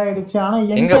 பேங்க்கும் இதாயிடுச்சு. ஆனா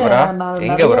எங்க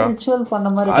bro? ரிச்சுவல் பண்ண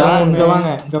மாதிரி இங்க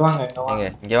வாங்க.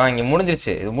 இங்க வாங்க.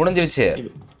 முடிஞ்சிருச்சு. இது முடிஞ்சிருச்சு.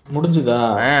 முடிஞ்சதா?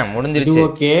 முடிஞ்சிருச்சு. இது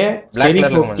okay.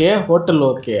 Sharif okay. Hotel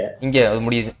okay. இங்க அது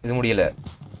முடியுது. இது முடியல.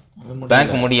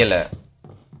 பேங்க் முடியல.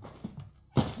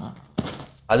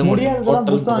 அது முடியாததெல்லாம்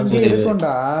புக் அங்கேயே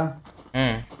இருக்கும்டா.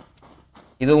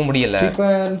 இதுவும் முடியல. இப்ப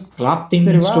கிளாத்திங்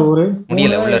ஸ்டோர்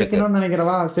முடியல, உள்ள இருக்கு. இருக்கணும்னு நினைக்கிறேன்.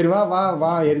 வா சரி வா வா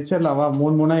வா எரிச்சிடலாம். வா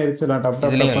மூணா எரிச்சிடலாம். டப்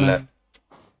டப் இல்ல.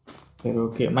 சரி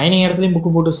ஓகே. மைனிங் இடத்துலயும்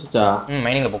புக் போட்டு வச்சுச்சா?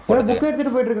 மைனிங்ல புக் போட்டு. புக்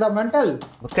எடுத்துட்டு போயிட்டு இருக்கடா மெண்டல்.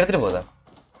 புக் எடுத்துட்டு போதா?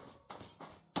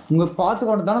 உங்க பாத்து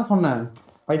கொண்டு தானே சொன்னேன்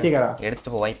பைத்தியக்காரா.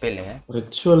 எடுத்துட்டு போ வாய்ப்பே இல்லைங்க.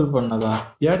 ரிச்சுவல் பண்ணதா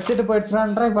எடுத்துட்டு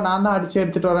போயிடுச்சுடான்றா. இப்ப நான் தான் அடிச்சு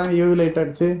எடுத்துட்டு வரேன். யூவி லைட்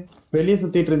அடிச்சு வெளியே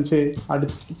சுத்திட்டு இருந்துச்சு.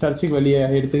 அடிச்சு சர்ச்சுக்கு வெளியே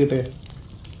எடுத்துக்கிட்டு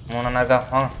 3 இருக்கா.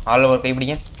 ஆல் ஓவர் கை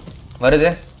பிடிங்க. வருது.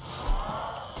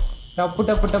 டப்பு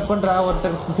டப்பு டப்புன்றா.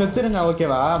 ஒருத்தர் செத்துருங்க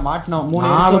ஓகேவா. மாட்டணும்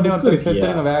 3 ஒருத்தர்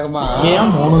செத்துருங்க வேகமா.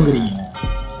 ஏன் 3ங்கறீங்க?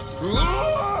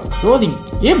 ரோதிங்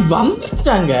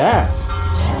வந்துட்டாங்க.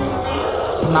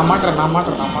 நான்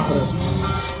மாட்டறேன்.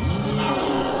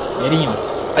 எரியும்.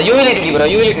 யூவி லைட் அடி ப்ரோ.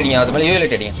 யூவி லைட் அடிங்க. அது மேல யூவி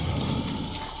லைட் அடிங்க.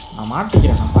 நான்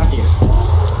மாட்டிக்கிறேன்.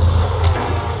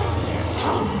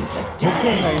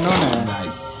 முக்கியங்க இன்னொன்னு.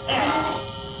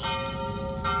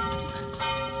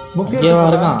 முக்கியவா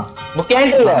இருக்கான். புக்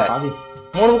ஏன்ட்ட இல்ல.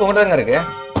 3 புக் கொண்டாங்க இருக்கு.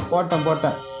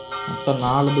 போட்டேன். மொத்தம்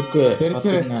 4 புக்.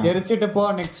 எரிச்சிட்டு போ.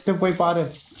 நெக்ஸ்ட் போய் பாரு.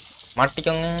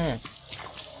 மாட்டிக்கோங்க.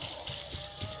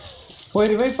 போய்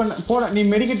ரிவைவ் பண்ண போட. நீ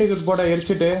மெடிக்கெட் டிக்கெட் போட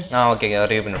எரிச்சிட்டு. ஓகே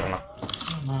ரிவைவ் பண்ணிட்டேன்.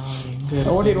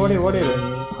 ஓடி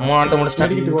 3 ஆட்ட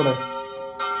முடிச்சிட்டேன். மெடிக்கெட் போட.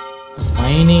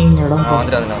 மைனிங் இடம்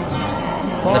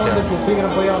வந்துட்டு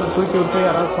சீக்கிரம் போய் அவனை தூக்கி விட்டு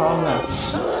யாராவது சாவுங்க.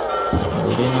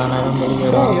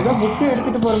 ஏதோ புக்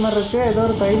எடுத்துட்டு போற மாதிரி இருக்கு. ஏதோ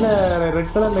ஒரு கையில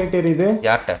ரெட் கலர் லைட் எரியுது.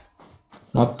 யார்ட்ட?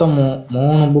 மொத்தம்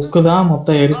 3 புக் தான்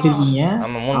மொத்தம் எரிச்சிருக்கீங்க.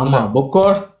 ஆமா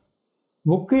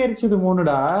புக் எரிச்சது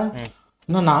 3டா.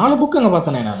 இன்னும் 4 புக் அங்க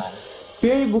பார்த்தனே நான்.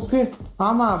 பேய் புக்.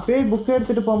 ஆமா பேய் புக்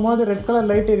எடுத்துட்டு போகும்போது ரெட் கலர்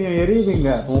லைட்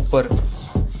எரியுதுங்க. சூப்பர்.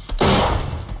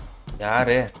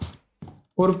 யாரு?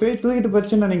 ஒரு பேய் தூக்கிட்டு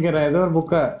போச்சுன்னு நினைக்கிறேன். ஏதோ ஒரு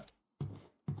புக்க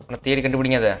தேடி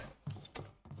கண்டுபிடிங்க. அத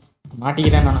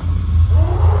மாட்டிக்கிறேன் நான்.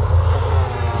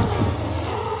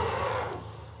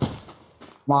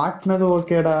 மாட்டினது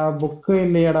ஓகேடா. புக்கு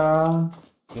இல்லையடா.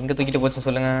 எங்க தூக்கிட்டு போச்சு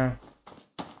சொல்லுங்க.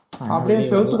 அப்படியே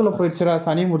செவுத்துக்குள்ள போயிடுச்சுடா.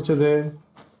 சனி முடிச்சது.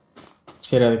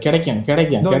 சரி அது கிடைக்கும்.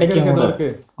 இருக்கு.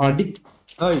 அடி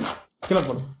ஏய் கீழ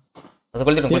போடு. அத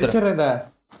கொளுத்திட்டு எரிச்சறத.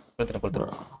 கொளுத்திட்டு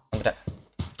வந்துட்டேன்.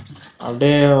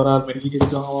 அப்படியே ஒரு ஆள் மெடிக்கிட்டு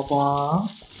இருக்காங்க பாப்போம்.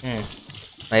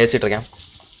 நான் எரிச்சிட்டு இருக்கேன்.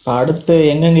 அடுத்து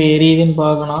எங்கெங்க எரியுதுன்னு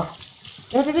பார்க்கணும்.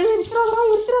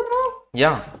 எரிச்சறாதடா.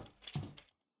 யா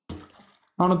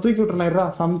அவனை தூக்கி விட்டுறேன்டா.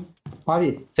 பாவி.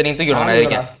 சரி நீங்க தூக்கி விடுங்க. நான்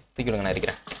இருக்கேன். தூக்கி விடுங்க. நான்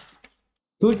இருக்கேன்.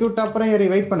 தூக்கி விட்ட அப்புறம் ஏறி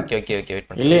வெயிட் பண்ணு. ஓகே வெயிட்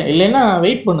பண்ணு. இல்லைன்னா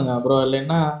வெயிட் பண்ணுங்க ப்ரோ.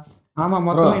 இல்லைன்னா ஆமா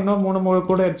மொத்தம் இன்னும் 3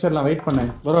 கூட எரிச்சிடலாம். வெயிட் பண்ணு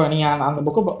ப்ரோ. நீங்க அந்த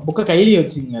புக்கை கையிலேயே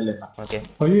வச்சுக்கீங்க. இல்லைன்னா ஓகே.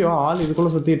 ஐயோ ஆள் இதுக்குள்ள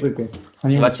சுத்திட்டு இருக்கு.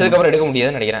 வச்சதுக்கு அப்புறம் எடுக்க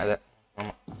முடியாதுன்னு நினைக்கிறேன். அத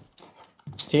ஆமா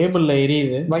ஸ்டேபிள்ல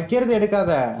எரியுது. வைக்கிறது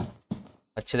எடுக்காத.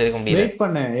 வச்சது எடுக்க முடியாது. வெயிட்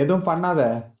பண்ணு. எதுவும் பண்ணாத.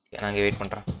 நான் வெயிட்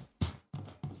பண்றேன்.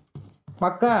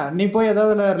 மக்கா நீ போய்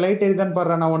ஏதாவது லைட் எரியுதான்னு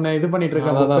பாரு. நான் உன்னை இது பண்ணிட்டு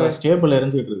இருக்கேன். அதான் ஸ்டேபிள்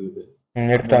எரிஞ்சிட்டு இருக்குது.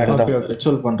 எடுத்துட்டேன்.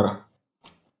 ரிச்சுவல் பண்றேன்.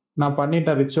 நான்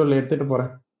பண்ணிட்டேன். ரிச்சுவல் எடுத்துட்டு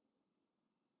போறேன்.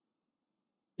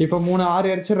 இப்ப 3 6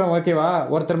 எரிச்சிடுறோம் ஓகேவா.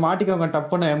 ஒருத்தர் மாட்டிக்கோங்க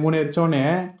டப்புன்னு 3 எரிச்சோன்னு.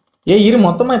 இரு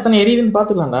மொத்தமா எத்தனை எரியுதுன்னு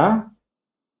பாத்துக்கலாம்டா.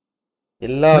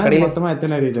 எல்லா கடையிலும் மொத்தமா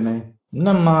எத்தனை எரியுதுன்னு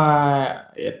இன்னும்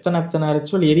எத்தனை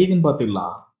ரிச்சுவல் எரியுதுன்னு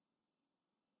பாத்துக்கலாம்.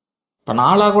 இப்ப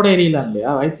 4 கூட எரியலாம்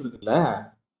இல்லையா? வாய்ப்பு இருக்குல்ல.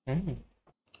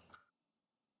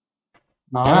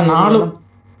 4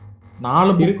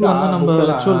 புக் வந்து நம்ம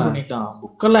ரிச்சுவல் பண்ணிட்டோம்.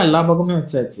 புக்கெல்லாம் எல்லா பக்கமே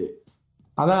வச்சாச்சு.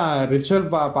 அதான் ரிச்சுவல்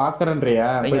பாக்குறேன்றியா?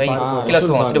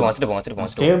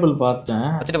 ஸ்டேபிள் பார்த்தேன்.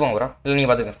 வச்சிட்டு போங்க ப்ரோ. இல்ல நீங்க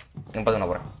பாத்துங்க.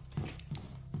 நான் போறேன்.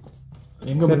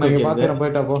 எங்க போய் பாத்துறேன்.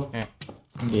 போய்டா போ.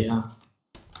 இங்கயா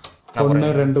 1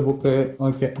 2 புக்.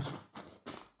 ஓகே.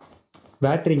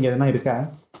 பேட்டரி இங்க எதனா இருக்கா?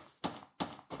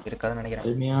 இருக்காதுன்னு நினைக்கிறேன்.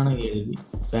 அருமையான கேள்வி.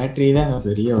 பேட்டரி தான்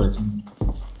பெரிய பிரச்சனை.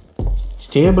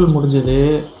 ஸ்டேபிள் முடிஞ்சது.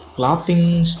 Clothing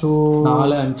store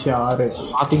 4 5 6.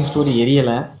 Clothing store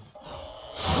எரியல.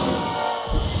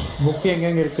 Book எங்க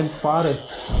இருக்குன்னு பாரு.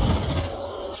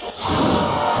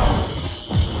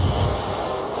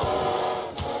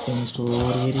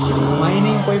 ஸ்டோர் எரியல.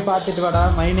 மைனிங் போய் பார்த்துட்டு வாடா.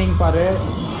 மைனிங் பாரு.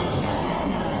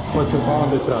 கொஞ்சம் பா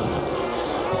வந்துச்சுடா.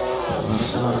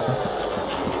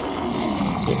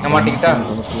 மாட்டிக்கிட்டா?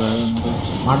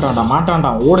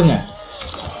 மாட்டான்டா ஓடுங்க.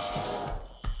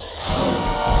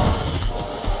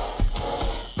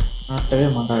 மாட்டவே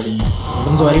மாட்டாடிங்க.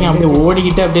 முடிஞ்ச வரைக்கும் அப்படியே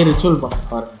ஓடிக்கிட்டு அப்படியே ரிச்சுவல் பண்ண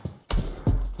பாருங்க.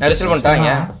 ரிச்சுவல் பண்ணிட்டாங்க.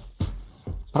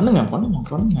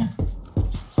 பண்ணுங்க.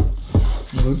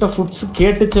 உங்கள்கிட்ட ஃபுட்ஸ்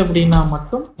கேட்டுச்சு அப்படின்னா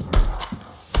மட்டும்.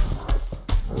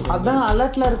 அதான்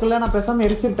அலர்ட்ல இருக்குல்ல. நான் பேசாம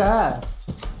எரிச்சிட்டேன்.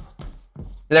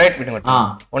 ரைட் விட்டு மட்டும்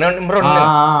ஒண்ணே ப்ரோ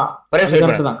ஒரே அது சைடு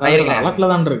கரெக்ட் தான், நான் இருக்கேன். அலட்ல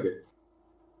தான் இருக்கு.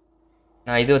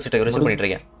 நான் இது வச்சிட்டு ரிசர்வ் பண்ணிட்டு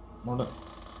இருக்கேன். மூடு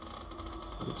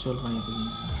ரிச்சுவல் பண்ணிட்டு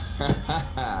இருக்கீங்க.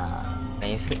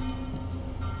 நைஸ்.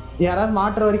 யாராவது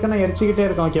மாட்டுற வரைக்கும் நான் எரிச்சுக்கிட்டே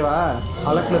இருக்கேன். ஓகேவா?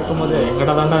 அலட்ல இருக்கும்போது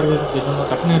எங்கடா தாண்டா இருக்கு, இன்னும்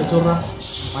டக்குன்னு எரிச்சு விட்றா,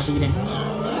 மாட்டிக்கிறேன்.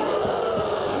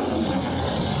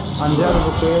 5வது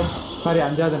புக்கு, சாரி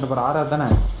 5வது என்ன பாரு, 6வது தானே?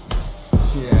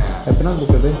 எத்தனாவது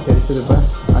புக் இது எரிச்சது? இப்போ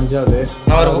 5வது.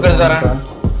 நான் ஒரு புக் எடுத்து வரேன்.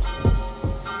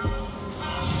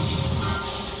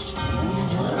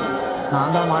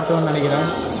 நான் தான் மாட்டுவேன்னு நினைக்கிறேன்.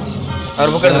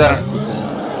 ஒரு புக் எடுத்து வரேன்.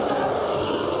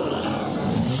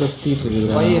 எங்க ஸ்டீட்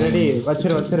இருக்குது? வை ரெடி,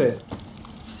 வச்சிரு.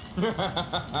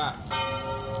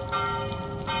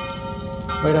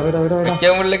 வைடா.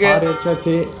 கேமுல்லுக்கு 6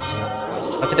 வச்சாச்சு.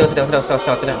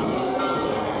 வச்சிட்டு.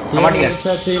 மாட்டிக்கிறேன்.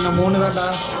 வச்சாச்சு. இன்னும் 3 தான்டா.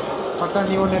 பக்கா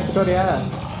நீ ஒன்று எடுத்துட்டு வரியா?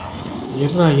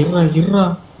 இருறா.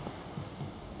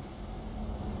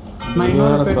 நான்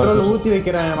இன்னொரு பெட்ரோல் ஊற்றி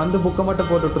வைக்கிறேன். வந்து புக்கை மட்டும்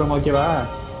போட்டு விட்டுருங்க. ஓகேவா?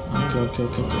 ஓகே.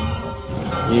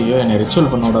 ஐயோ, என்ன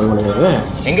ரிச்சுவல் பண்ண விடாது போலயே.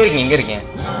 எங்க இருக்கீங்க?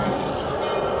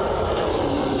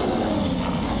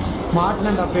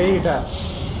 மாட்டினேன்டா பேய்கிட்ட.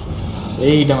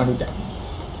 மாட்டிட்டேன்.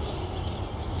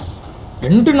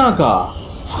 2 நாக்கா?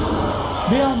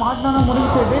 டேய் அவன் மாட்டினானா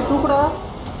முடிஞ்சு. டேய் தூக்குடா.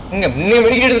 இங்க நீ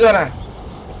மெடிக்கல் எடுத்து வரேன்.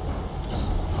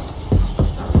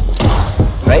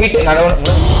 ரைட் நடவ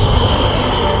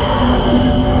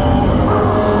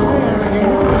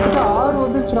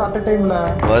அட் a டைம்ல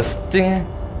ஃபர்ஸ்ட்ங்க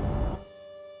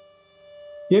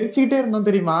எரிச்சிட்டே இருந்தோம்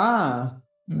தெரியுமா?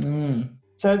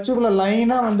 சர்ச்சுக்குள்ள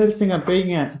லைனா வந்துருச்சுங்க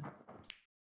பேய்ங்க.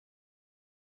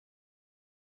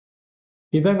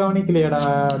 இத கவனிக்கலையடா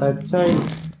டச்சாய்.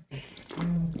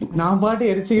 நான்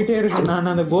பாட்டு எரிச்சுக்கிட்டே இருக்கேன்.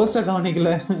 நான் அந்த கோஸ்ட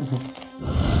கவனிக்கல.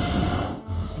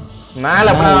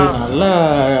 மேல நல்ல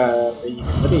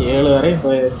 7 வரையும்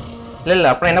போயிடுச்சு. இல்ல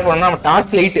அப்புறம் என்ன பண்ணணும், நம்ம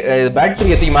டார்ச் லைட்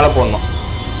பேட்டரி ஏத்தி மேல போடணும்.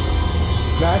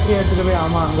 பேட்டரி எடுத்துட்டு போய்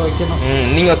ஆமா அங்க வைக்கணும்.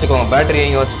 நீங்க வச்சுக்கோங்க. பேட்டரி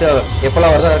நீங்க வச்சுட்டு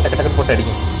எப்பலாம் வருதோ டக்கு போட்டு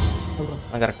அடிக்கும்.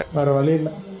 கரெக்டா? வேற வழி இல்ல.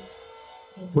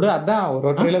 விடு, அதான்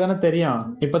ஒரு ட்ரைல தானே தெரியும்.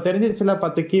 இப்ப தெரிஞ்சிச்சுல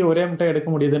 10 கீ ஒரே முட்டை எடுக்க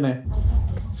முடியுதுன்னு.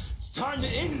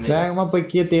 வேகமா போய்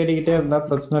கீ தேடிக்கிட்டே இருந்தா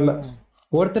பிரச்சனை இல்ல.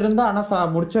 ஒருத்தர் இருந்தா ஆனா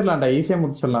முடிச்சிடலாம்டா, ஈஸியா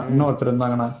முடிச்சிடலாம். இன்னும் ஒருத்தர்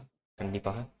இருந்தாங்கன்னா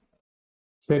கண்டிப்பா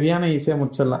சரியான ஈஸியா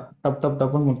முடிச்சிடலாம்.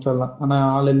 டப்புன்னு முடிச்சிடலாம். ஆனா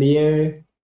ஆள் இல்லையே.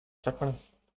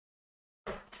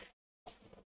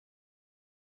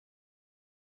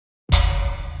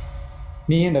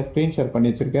 நீ ஏன்டா ஸ்கிரீன் ஷேர் பண்ணி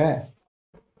வச்சிருக்க?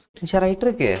 ஷேர் ஆயிட்டு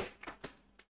இருக்கு.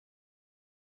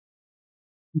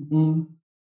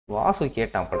 வாசு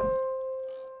கேட்டான் போல.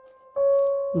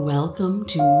 Welcome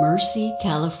to Mercy,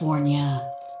 California,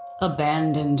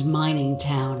 abandoned mining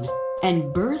town and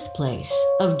birthplace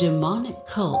of demonic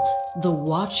cult, the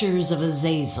Watchers of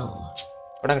Azazel.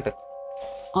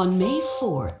 On May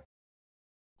 4th.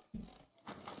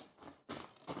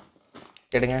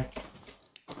 எடுங்க.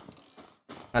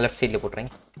 நான் லெஃப்ட் சைடுல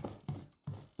போட்றேன்.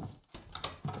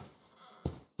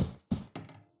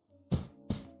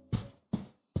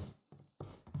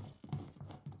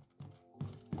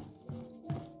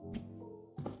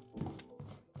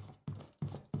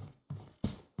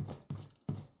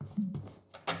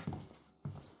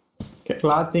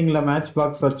 கிளாத்திங்ல மேட்ச்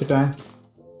பாக்ஸ் வச்சுட்டேன்.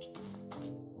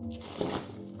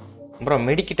 அப்புறம்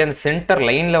மெடிக்கிட்ட அந்த சென்டர்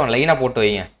லைனா போட்டு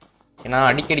வைங்க. ஏன்னா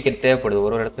அடிக்கடிக்க தேவைப்படுது.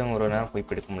 ஒரு இடத்துல ஒரு நேரம் போய்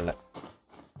எடுக்க முடியல.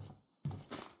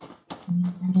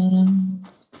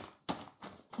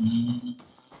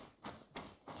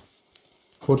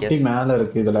 பொட்டி மேல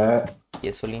இருக்கு இதுல.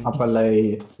 அப்ப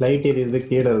லைட் எரியுது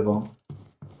கீழே இருக்கும்.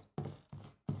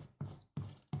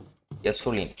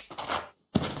 எஸ்ஓலின்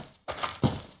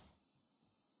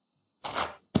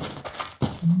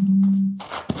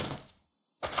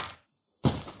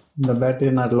இந்த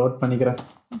பேட்டரி நான் லோட் பண்ணிக்கிறேன்.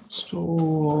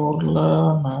 ஸ்டோர்ல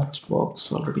மேட்ச் பாக்ஸ்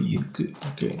ஆல்ரெடி இருக்கு.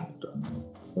 ஓகே.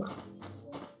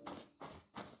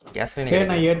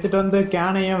 நான் எடுத்துட்டு வந்து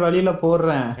கேனையும் வெளியில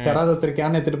போடுறேன். யாராவது ஒருத்தர்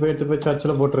கேன் எடுத்துட்டு போய்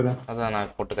சர்ச்சில் போட்டுருக்கேன். அதான்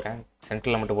நான் போட்டுக்கிறேன்.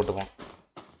 சென்டர்ல மட்டும் போட்டுப்போம்.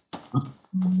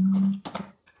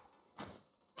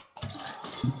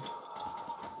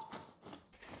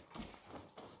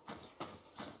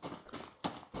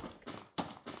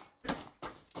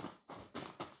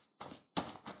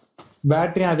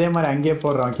 பேட்டரி அதே மாதிரி அங்கேயே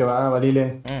போடுறோம். ஓகேவா? வழியிலே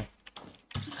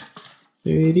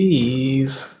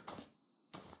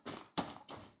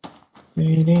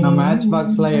நான் மேட்ச்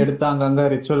பாக்ஸ் எல்லாம் எடுத்து அங்கங்க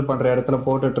ரிச்சுவல் பண்ற இடத்துல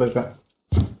போட்டுட்டு இருக்கேன்.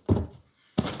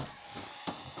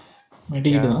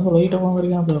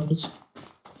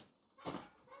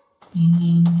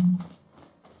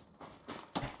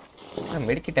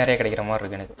 மெடிக்கிட் நிறைய கிடைக்கிற மாதிரி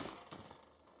இருக்கு எனக்கு.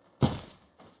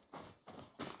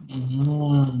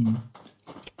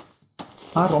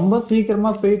 ரொம்ப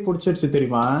சீக்கிரமா பேய் பிடிச்சிருச்சு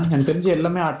தெரியுமா? எனக்கு தெரிஞ்சு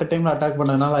எல்லாமே அட் டைம்ல அட்டாக்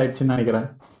பண்ணதுனால ஆயிடுச்சுன்னு நினைக்கிறேன்.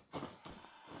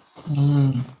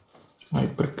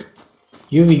 வாய்ப்பு இருக்கு.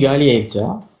 யூவி காலி ஆயிடுச்சா?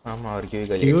 ஆமா அவருக்கு யூவி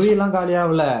காலி. யூவி எல்லாம் காலி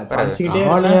ஆகல, படிச்சுக்கிட்டே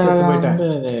காலி செத்து போயிட்டேன்.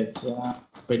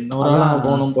 இப்ப இன்னொரு ஆள் அங்க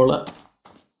போகணும் போல.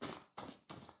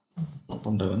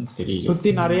 பண்றதுன்னு தெரியல. சுத்தி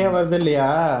நிறைய வருது இல்லையா,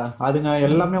 அதுங்க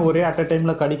எல்லாமே ஒரே அட்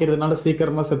டைம்ல கடிக்கிறதுனால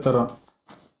சீக்கிரமா செத்துறோம்.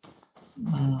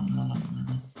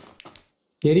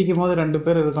 எரிக்கும் போது 2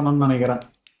 பேர் இருக்கணும்னு நினைக்கிறேன்.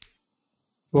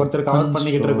 ஒருத்தர் கவர்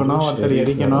பண்ணிக்கிட்டு இருக்கணும், ஒருத்தர்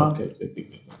எரிக்கணும்.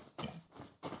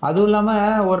 அதுவும் இல்லாம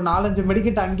ஒரு 4-5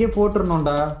 மெடிக்கிட் அங்கேயே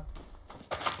போட்டுருணும்டா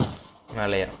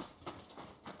மேலையா.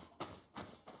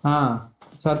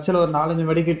 சர்ச்சில் ஒரு 4-5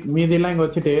 மெடிக்கிட் மீதி எல்லாம் இங்க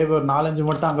வச்சுட்டு ஒரு 4-5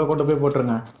 மட்டும் அங்க கொண்டு போய்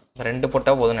போட்டுருங்க. 2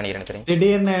 போட்டா போதும் நினைக்கிறேன்.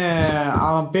 திடீர்னு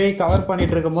அவன் பேய் கவர்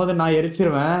பண்ணிட்டு இருக்கும் போது நான்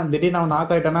எரிச்சிருவேன். திடீர்னு அவன்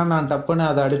நாக் ஆயிட்டானா நான் டப்புன்னு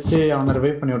அதை அடிச்சு அவனை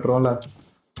ரிவைவ் பண்ணி விட்டுருவோம்ல.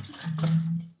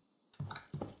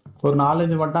 ஒரு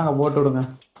 4-5 மட்டும் அங்க போட்டு விடுங்க.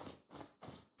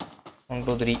 1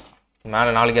 2 3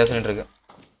 மேல 4 கேஸ் சிலிண்டர் இருக்கு.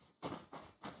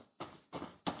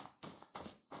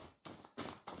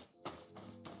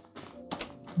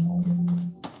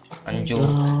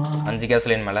 5 கேஸ்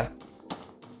லைன் மேல.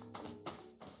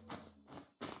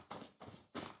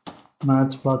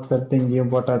 மேட்ச் பாக்ஸ் எடுத்து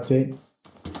இங்கேயும் போட்டாச்சு.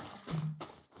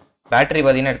 பேட்டரி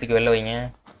பாத்தீங்கன்னா எடுத்துக்க வெளில வைங்க.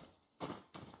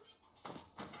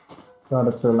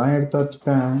 கிடைச்சதெல்லாம் எடுத்து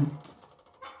வச்சுட்டேன்.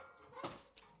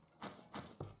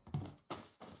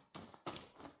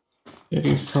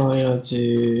 வெரிஃபை ஆச்சு,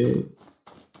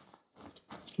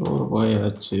 ஸ்டோர் பாய்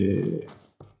ஆச்சு,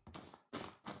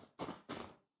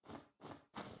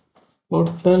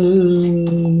 ஹோட்டல்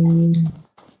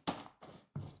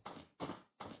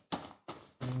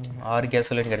 6 கேஸ்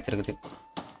சிலிண்டர் கிடைச்சிருக்குது.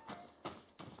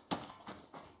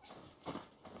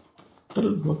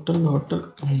 Hotel hotel.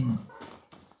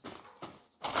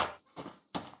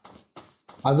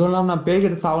 அதுவும் இல்லாம நான்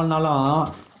பேய்கிட்ட சாவல்னாலும்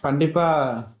கண்டிப்பா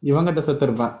இவங்கிட்ட செத்து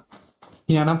இருப்பேன்.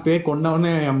 ஏன்னா பேய்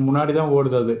கொண்டவனே என் முன்னாடிதான்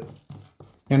ஓடுது. அது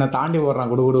என்னை தாண்டி ஓடுறான்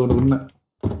குடு குடு குடுன்னு.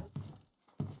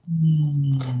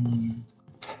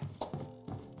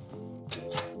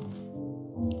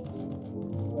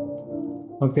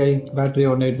 ஓகே, பேட்டரி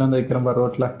 1 வந்து வைக்கிறேன் பாரு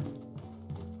ரோட்ல.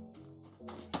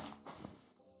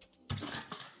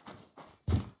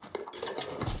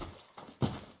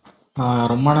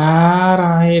 ரொம்ப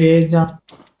நேரம் ஆயிரேஜா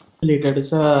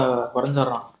அடிச்சா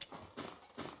குறைஞ்சிடறான்.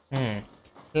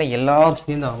 இல்லை எல்லாரும்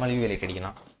சேர்ந்து அவன் யூவி லைட்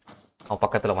அடிக்கலாம். அவன்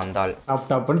பக்கத்தில் வந்தால் டப்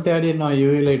டப்புன்னு தேடிடணும்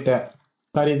யூவி லைட்டை.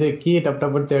 சாரி, இது கீ டப்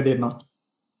டப்புன்னு தேடிடணும்.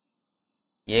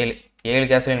 7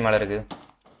 கேஸ் லைன் மேலே இருக்குது.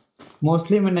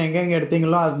 மோஸ்ட்லி முன்ன எங்கெங்க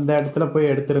எடுத்தீங்களோ அந்த இடத்துல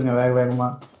போய் எடுத்துருங்க வேக வேகமா.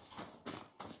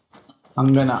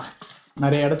 அங்கனா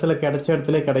நிறைய இடத்துல கிடைச்ச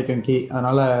இடத்துல கிடைக்கும் கீ.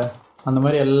 அதனால அந்த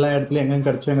மாதிரி எல்லா இடத்துலயும் எங்கெங்க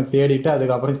கிடைச்சோ எங்க தேடிட்டு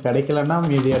அதுக்கப்புறம் கிடைக்கலன்னா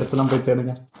மீதி இடத்துல போய்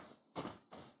தேடுங்க.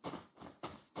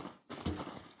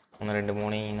 1 2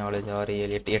 3 4 6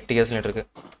 7 8 கேஸ் லைன் இருக்கு.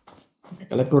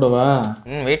 கிளப்பி விடவா?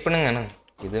 வெயிட் பண்ணுங்க, என்ன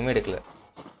எதுவுமே எடுக்கல.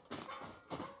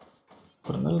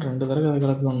 இருந்தாலும் 2 தடவை அதை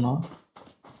கிளப்பி விடணும்.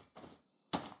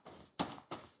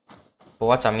 இப்போ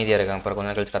வாட்ச் அமைதியாக இருக்காங்க. அப்புறம் கொஞ்ச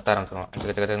நேரம் கழிச்சு கத்த ஆரம்பிச்சிடுவான்.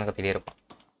 கத்திட்டே இருப்பான்.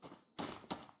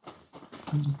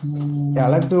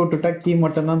 கிளப்பி விட்டுட்டா கீ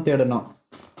மட்டும் தான் தேடணும்.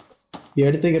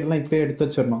 எடுத்துக்கிறதுலாம் இப்போ எடுத்து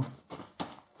வச்சிடணும்.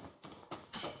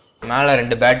 மேலே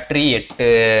 2 பேட்டரி 8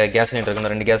 கேஸ் சிலிண்டர்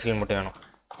இருக்கு. 2 கேஸ் சிலிண்டர் மட்டும் வேணும்.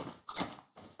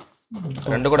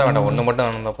 2 கூட வேண்டாம், 1 மட்டும்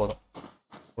வேணும் தான் போதும்.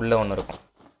 உள்ள 1 இருக்கும்.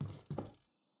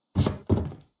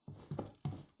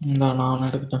 இந்த நான்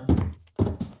எடுத்துட்டேன்.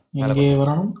 எங்கே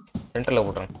வரணும்? சென்டரில்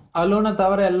போட்டுருங்க. அலோனை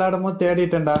தவிர எல்லா இடமும்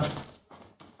தேடிட்டேன்டா.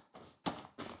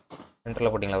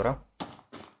 சென்டரில் போட்டிங்களா ப்ரோ?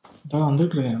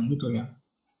 வந்துட்டு இருக்கேன்.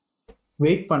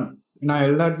 வெயிட் பண்ண, நான்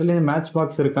எல்லா இடத்துலயும் மேட்ச்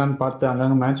பாக்ஸ் இருக்கான்னு பார்த்து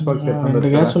அங்கங்க மேட்ச் பாக்ஸ்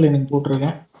எடுத்து கேஸ் சொல்லி எனக்கு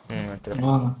போட்டுருக்கேன்.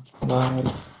 வாங்க வாங்க.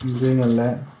 இதுங்கல்ல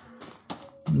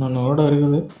இன்னொன்னோட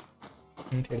இருக்குது.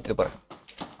 எடுத்துட்டு போறேன்.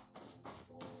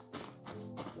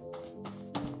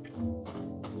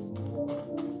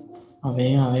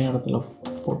 அதே இடத்துல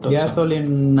போட்டு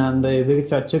கேசோலின் அந்த இதுக்கு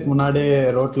சர்ச்சுக்கு முன்னாடி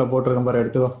ரோட்ல போட்டிருக்கேன் பாரு,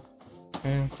 எடுத்துக்கோ.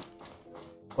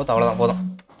 போதும், அவ்வளோதான் போதும்.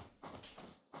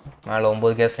 மேலே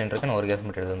 9 கேஸ் சிலிண்டர் இருக்கு. நான் 1 கேஸ்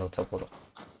மட்டும் எடுத்து வந்து வச்சா போதும்.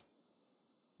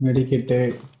 மெடிக்கிட்டு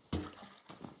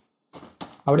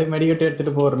அப்படியே மெடிக்கிட்டு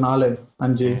எடுத்துட்டு போ. ஒரு 4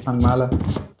 5 அங்க மேல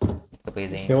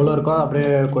எவ்வளவு இருக்கோ அப்படியே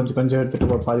கொஞ்சம் கொஞ்சம் எடுத்துட்டு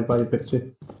போ, பாதி பாதி பிரிச்சு.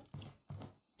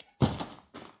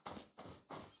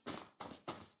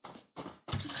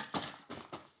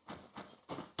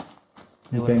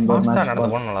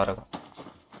 நல்லா இருக்கும்.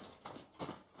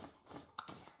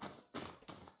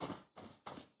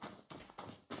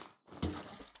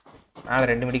 மேலே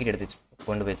 2 மெடிக்கிட் எடுத்துச்சு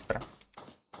கொண்டு போய் வச்சுக்கிறேன்.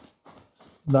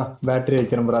 பேட்டரி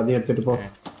வைக்கிறேன் ப்ரோ, அதையும் எடுத்துட்டு போ.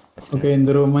 ஓகே,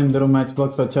 இந்த ரூம் மேட்ச்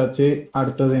பாக்ஸ் வச்சாச்சு.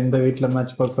 அடுத்தது இந்த வீட்டில்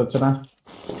மேட்ச் பாக்ஸ் வச்சுறேன்.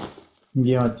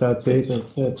 இங்கேயும் வச்சாச்சு.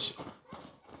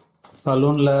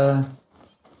 சலூன்ல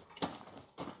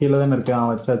கீழே தானே இருக்கு.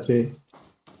 வச்சாச்சு.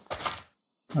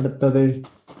 அடுத்தது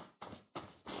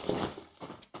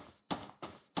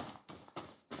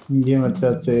இங்கேயும்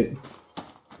வச்சாச்சு.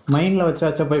 மைன்ல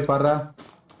வச்சாச்சா போய் பாரு.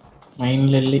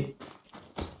 மைன்ல இல்லை.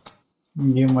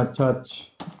 இங்கேயும் வச்சாச்சு.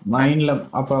 மைன்ல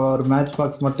அப்ப ஒரு மேட்ச்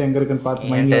பாக்ஸ் மட்டும் எங்க இருக்குன்னு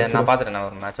பார்த்து மைன்ல நான் பாத்துட்டேன். நான்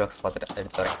ஒரு மேட்ச் பாக்ஸ் பாத்துட்டேன்,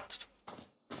 எடுத்து வரேன்.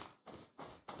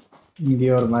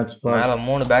 இங்கேயும் ஒரு மேட்ச் பாக்ஸ். மேல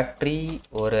 3 பேட்டரி,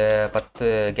 ஒரு 10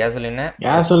 கேசோலின்.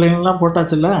 கேசோலின்லாம்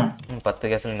போட்டாச்சுல்ல?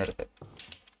 10 கேசோலின் இருக்கு.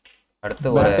 அடுத்து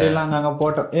ஒரு பேட்டரி எல்லாம் அங்க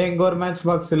போட்டோம். இங்க ஒரு மேட்ச்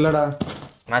பாக்ஸ் இல்லடா.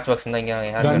 மேட்ச் பாக்ஸ் இருந்தா இங்க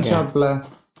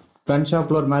கன்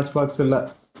ஷாப்ல ஒரு மேட்ச் பாக்ஸ் இல்ல.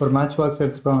 ஒரு மேட்ச் பாக்ஸ்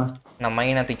எடுத்துக்கோங்க. நான்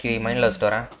மைன்ல வச்சுட்டு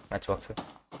வரேன் மேட்ச் பாக்ஸ்.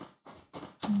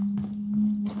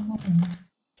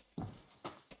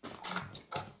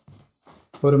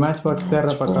 ஒரு மேட்ச் பாக்ஸ்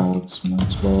தேடுற பக்கம்.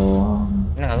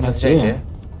 என்ன அது மேட்ச் ஆயிடுச்சு?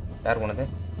 யார் போனது?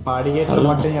 படிகேட்ல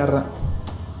மட்டும் ஏறறேன்.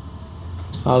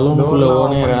 சலூனுக்குள்ள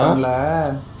ஓனேரா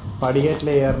படிகேட்ல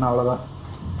ஏறணும் அவ்வளவுதான்.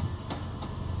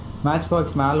 மேட்ச்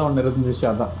பாக்ஸ் மேல ஒன்னு இருந்துச்சு,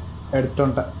 அதான் எடுத்துட்டு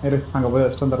வந்துட்டேன். இரு அங்க போய்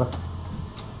வச்சுட்டு வந்துடுறேன்.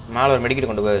 மேல ஒரு மெடிக்கெட்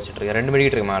கொண்டு போய் வச்சுட்டு இருக்கேன். 2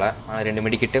 மெடிக்கெட் இருக்கு மேல. 2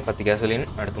 மெடிக்கெட், 10 கேசோலின்,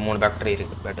 அடுத்து 3 பேட்டரி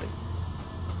இருக்கு. பேட்டரி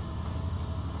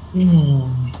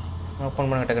ஓபன்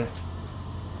பண்ண டக்குன்னு.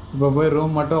 இப்போ போய்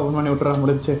ரூம் மட்டும் ஓபன் பண்ணி விட்டுற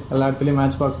முடிச்சு. எல்லா இடத்துலயும்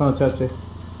மேட்ச் பாக்ஸும் வச்சாச்சு.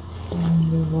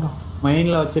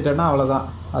 மைன்ல வச்சிட்டேன்னா அவ்வளவுதான்.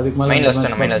 அதுக்கு மேல மைன்ல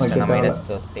வச்சிட்டேன்.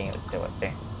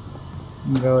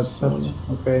 இங்க வச்சாச்சு.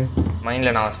 ஓகே,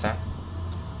 மைன்ல நான் வச்சிட்டேன்.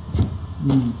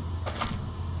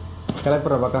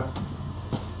 கிளப்புற பக்கா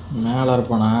மேல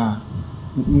இருப்பானா?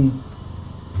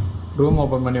 ரூம்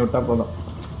ஓபன் பண்ணி விட்டா போதும்.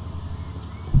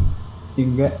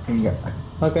 இங்க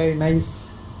ஓகே, நைஸ்.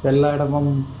 எல்லா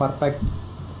இடமும் பர்ஃபெக்ட்.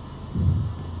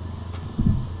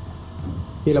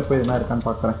 கீழே போய் என்ன இருக்கான்னு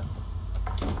பார்க்குறேன்.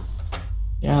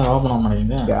 ஏன் ஓப்பன் ஆக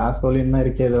மாட்டேங்குது? கேசோலின் தான்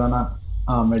இருக்கே. இது வேணா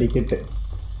மெடிக்கெட்டு.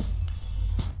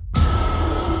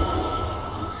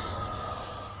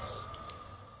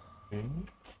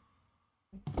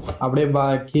 அப்படியே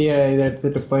பாக்கி இதை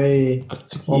எடுத்துட்டு போய்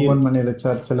ஓபன் பண்ணிடு.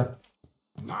 சர்ச்சில்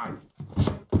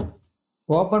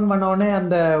ஓபன் பண்ண உடனே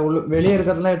அந்த வெளியே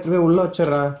இருக்கிறதெல்லாம் எடுத்துட்டு போய் உள்ள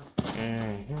வச்சிடுறா.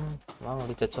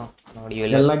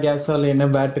 எல்லா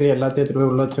கேஸோலின் பேட்டரி எல்லாத்தையும் எடுத்துட்டு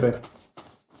போய் உள்ள வச்சிரு.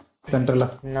 சென்டர்ல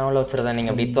நான் உள்ள வச்சிருந்தேன்.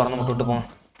 நீங்க அப்படியே திறந்து மட்டும் விட்டு போங்க.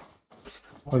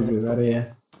 ஓகே, வேறையே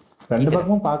ரெண்டு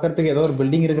பக்கமும் பாக்குறதுக்கு ஏதோ ஒரு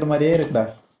பில்டிங் இருக்கிற மாதிரியே இருக்குடா.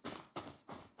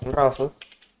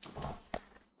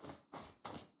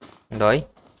 டாய்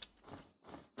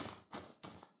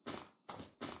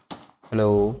ஹலோ.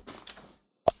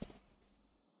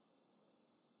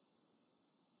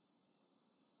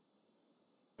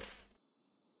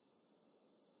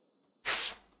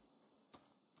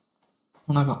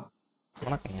 வணக்கம்.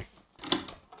 வணக்கங்க.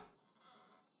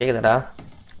 கேக்குதாடா?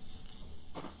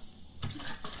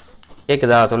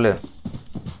 கேக்குதா? சொல்லு.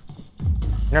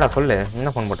 என்னடா சொல்லு.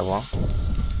 என்ன ஃபோன் போட்டப்போ?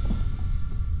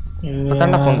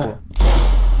 தாண்டா ஃபோன் போ.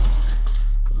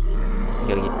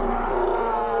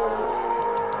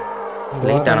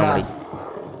 லைட் ஆன மாதிரி.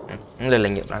 இல்ல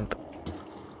இங்க பிளான்ட்.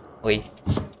 ஓய்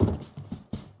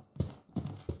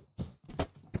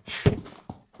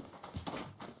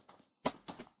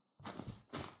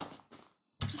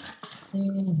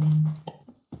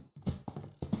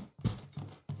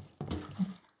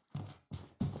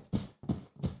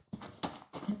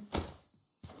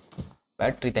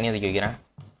பேட்டரி தனியாக தூக்கி வைக்கிறேன்.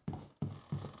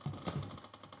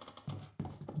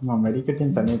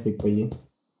 மெடிக்கெட்டையும் தனியாக தூக்கி போய்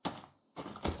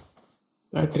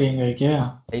பேட்டரி எங்க வைக்க?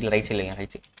 ரைட் சைடு இல்லைங்க,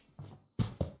 ரைட் சைடு.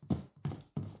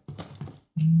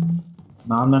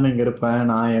 நான் தானே இங்கே இருப்பேன்.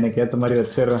 நான் எனக்கு ஏற்ற மாதிரி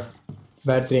வச்சிடுறேன்.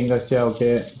 பேட்டரி எங்கே வச்சியா? ஓகே,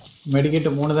 மெடிக்கெட்டு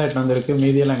 3 தான் எட்டு வந்துருக்கு.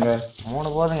 மீதியெல்லாம் எங்கே? 3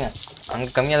 போதுங்க. அங்கே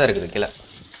கம்மியாக தான் இருக்குது.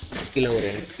 கீழே ஒரு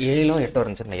 7 8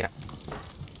 இருந்துச்சுன்னு நினைக்கிறேன்.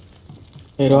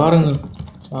 சரி வாருங்க.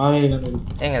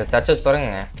 ஏங்க சர்ச்சை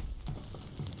பாருங்க.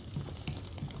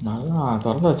 நல்லா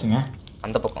திறந்தாச்சுங்க.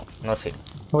 அந்த பக்கம் இன்னொரு சைடு.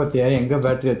 ஓகே, எங்கே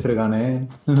பேட்டரி வச்சிருக்கானே?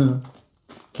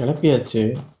 கிளப்பியாச்சு.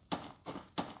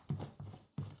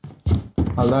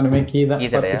 அதுதான் இனிமேல் கீ தான்.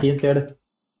 10 கீ தேடு.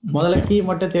 முதல்ல கீ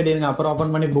மட்டும் தேடிடுங்க. அப்புறம்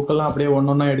ஓப்பன் பண்ணி புக்கெல்லாம் அப்படியே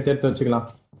ஒன்னொன்னா எடுத்து வச்சுக்கலாம்.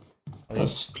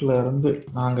 ஃபர்ஸ்ட்ல இருந்து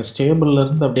நாங்கள் ஸ்டேபிள்ல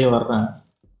இருந்து அப்படியே வர்றேன்.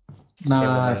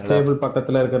 நான் ஸ்டேபிள்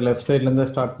பக்கத்துல இருக்கிற லெஃப்ட் சைடுல இருந்து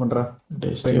ஸ்டார்ட் பண்றேன். இது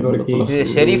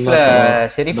ஷெரீஃப்ல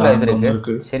இது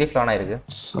இருக்கு. ஷெரீஃப்ல ஆனா இருக்கு.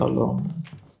 சலூன்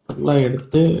எல்லாம்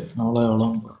எடுத்து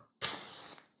எவ்வளோ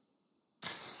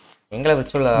எங்களை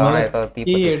விச்சுல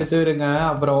கீ எடுத்துருங்க.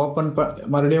 அப்புறம் ஓபன்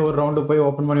மறுபடியும் ஒரு ரவுண்டு போய்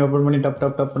ஓபன் பண்ணி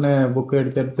டப்னு புக்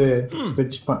எடுத்து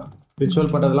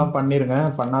ரிச்சுவல் பண்றதெல்லாம் பண்ணிருங்க.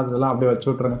 பண்ணாததெல்லாம் அப்படியே வச்சு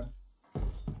விட்டுருங்க.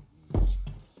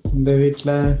 இந்த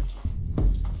வீட்டுல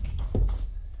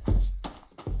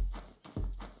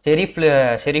ஷெரீஃப்ல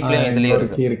இதுலயே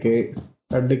இருக்கு.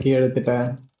 ரெண்டு கீ எடுத்துட்டேன்.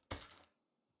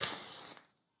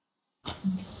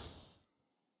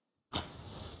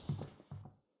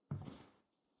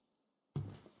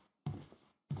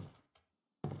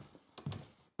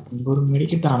 இங்க ஒரு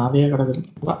மெடிக்கிட்ட அனாதையா கிடக்குது.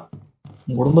 வா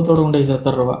உன் குடும்பத்தோட கொண்டு போய்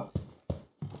சேர்த்துறவா.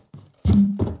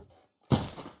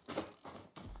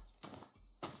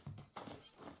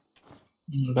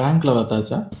 பேங்க்ல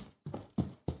பார்த்தாச்சா?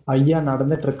 ஐயா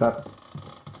நடந்துட்டு இருக்கார்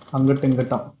அங்கிட்டும்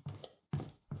இங்கிட்டும்.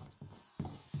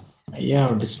 ஐயா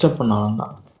டிஸ்டர்ப் பண்ண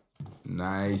வேண்டாம்.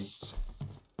 நைஸ்.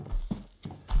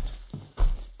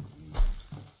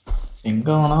 எங்க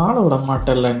வேணாலும் விட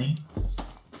மாட்டல்ல நீ.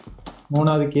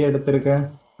 மூணாவது கீ எடுத்திருக்க.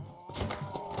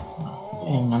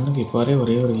 எங்க அண்ணனுக்கு இப்போ வரையும்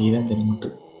ஒரே ஒரு கீ தான் தெரிய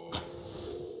மாட்டேன்.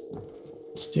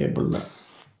 ஸ்டேபிள்ல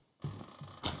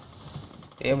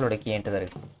டேபிளோட கீ என்கிட்ட தான்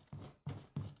இருக்கு.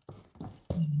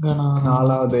 எங்க நான்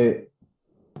நாலாவது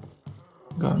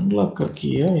கன் லாக்கர்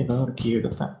கீயா ஏதோ ஒரு கீ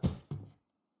எடுத்தேன்.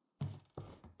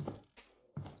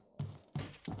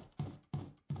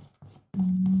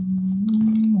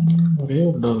 ஒரே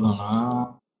ஒரு டோர் தானா?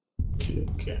 Okay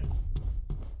okay.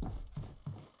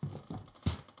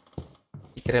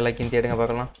 சீக்கிரம் எல்லாம் கீ தேடுங்க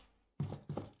பார்க்கலாம்.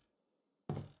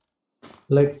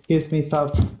 Excuse me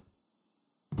sir.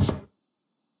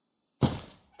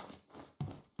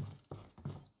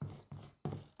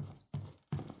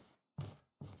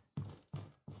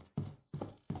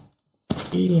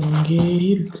 எங்கே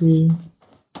இருக்கு?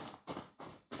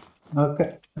 ஓகே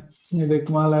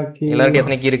இதுக்கு மேல கீ எல்லாருக்கும்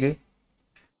எத்தனை கீ இருக்கு?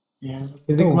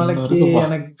 இதுக்கு மேல கீ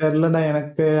எனக்கு தெரியலடா.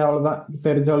 எனக்கு அவ்வளவுதான்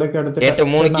தெரிஞ்ச அளவுக்கு என்கிட்ட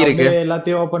எடுத்துட்டேன். 3 கீ இருக்கு.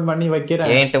 எல்லாத்தையும் ஓபன் பண்ணி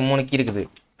வைக்கிறேன். என்கிட்ட 3 கீ இருக்குது.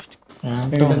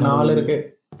 என்கிட்ட 4 இருக்கு.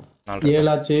 7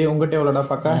 ஆச்சு. உங்ககிட்ட எவ்வளோடா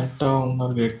பக்கா?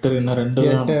 8 இன்னும் 2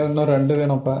 இன்னும் 2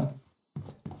 வேணும்ப்பா.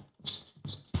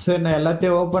 சரி நான்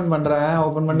எல்லாத்தையும் ஓபன் பண்றேன்.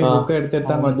 ஓபன் பண்ணி புக்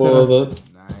எடுத்துட்டாங்க வச்சு.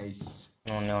 நைஸ்.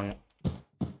 ஒண்ணு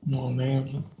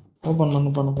ஓபன்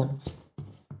பண்ணு.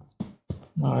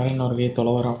 நான் வேற இன்னொரு கீ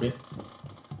தொலை வரேன் அப்படியே.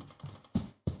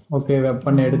 ஓகே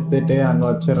வெப்பன் எடுத்துட்டு அங்க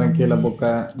வச்சிடுறேன் கீழே புக்க.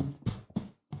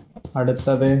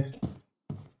 அடுத்தது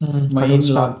மைன்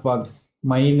லாக் பாக்ஸ்.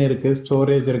 மைன் இருக்கு,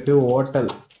 ஸ்டோரேஜ் இருக்கு, ஹோட்டல்.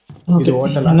 இது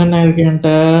ஹோட்டல் என்னென்ன இருக்கு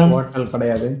என்கிட்ட? ஹோட்டல்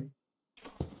கிடையாது.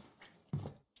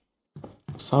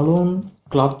 Salon,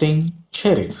 clothing,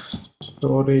 Sharif.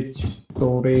 Storage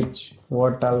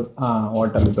hotel.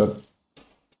 Hotel இது.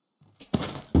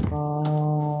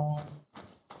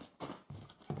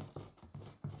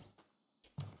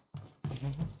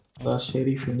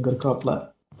 ஷெரீஃப் இங்க இருக்காப்ல.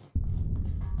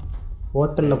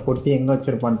 ஹோட்டல்ல பொட்டி எங்க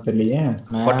வச்சிருப்பான்னு தெரியலையே.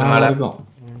 மேல இருக்கும்.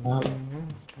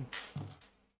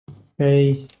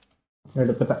 ஏய்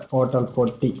எடுத்துட்டேன் ஹோட்டல்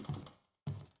பொட்டி.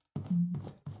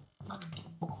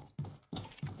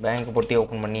 பேங்க் பொட்டி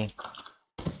ஓபன் பண்ணி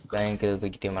பேங்க்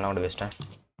தூக்கிட்டு மேலே கொண்டு வச்சிட்டேன்.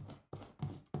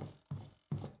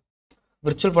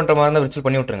 விர்ச்சுவல் பண்ற மாதிரி இருந்தா விர்ச்சுவல்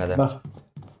பண்ணி விட்டுருங்க அதை.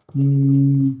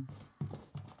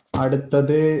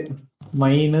 அடுத்தது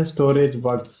மைன் ஸ்டோரேஜ்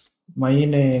பாக்ஸ்.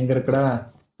 மைன் எங்க இருக்குடா?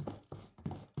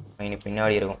 மைன்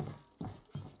பின்னாடி இருக்கும்.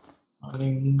 அது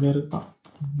இங்க இருக்கான்.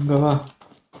 இங்க வா.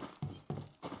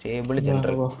 Table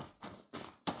general.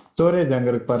 ஸ்டோரேஜ் அங்க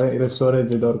இருக்கு பாரு. இது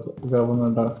ஸ்டோரேஜ் இதோ இருக்கு. இது ஓபன்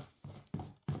பண்றா.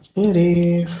 சரி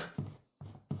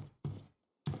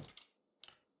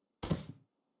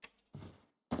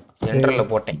ஜெனரல்ல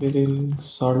போட்டேன். இது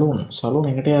சலூன்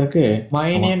எங்கிட்டயா இருக்கு?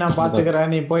 மைனே நான்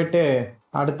பாத்துக்கிறேன். நீ போயிட்டு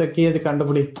அடுத்த கீ எது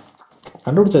கண்டுபிடி.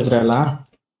 கண்டுபிடிச்சாச்சுரா எல்லாம்?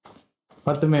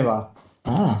 10மே வா.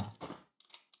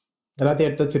 எல்லாத்தையும்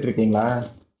எடுத்து வச்சுட்டு இருக்கீங்களா?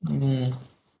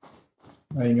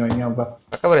 வைங்க அப்பா.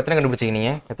 அக்கா எத்தனை கண்டுபிடிச்சிங்க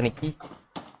நீங்க? எத்தனை கீ?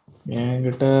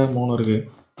 என்கிட்ட 3 இருக்கு.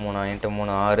 3 என்கிட்ட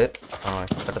 3 6.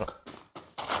 கட்டணும்.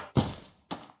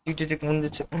 டிடிடிக்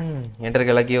முடிஞ்சிச்சு. என்கிட்ட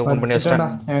இருக்க எல்லா கீ ஓபன் பண்ணி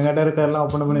வச்சிட்டேன். என்கிட்ட இருக்க எல்லாம்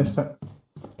ஓபன் பண்ணி வச்சிட்டேன்.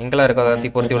 எங்கெல்லாம் இருக்கோ அதை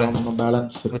பொறுத்து விடுங்க.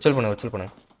 பேலன்ஸ் விர்ச்சுவல் பண்ணு.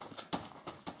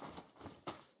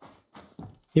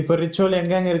 இப்போ ரிச்சுவல்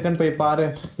எங்க இருக்குன்னு போய் பாரு.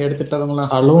 எடுத்துட்டதுங்களா?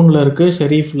 சலூன்ல இருக்கு,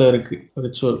 ஷெரீஃப்ல இருக்கு.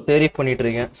 ரிச்சுவல் ஷெரீஃப் பண்ணிட்டு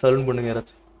இருக்கேன். சலூன் பண்ணுங்க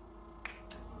யாராச்சும்.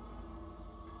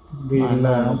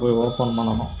 இல்ல போய் ஓபன்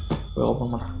பண்ணணும். போய்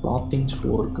ஓபன் பண்ண. கிளாத்திங்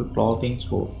ஸ்டோர் இருக்கு. கிளாத்திங்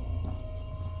ஸ்டோர்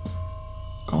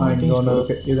இங்க ஒண்ணு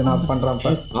இருக்கு. இது நான் பண்றேன்.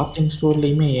 Clothing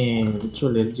ஸ்டோர்லயுமே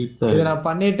ritual exit. இது நான்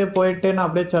பண்ணிட்டு போயிட்டு நான்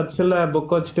அப்படியே சர்ச்சில்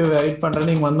புக் வச்சுட்டு வெயிட் பண்றேன்.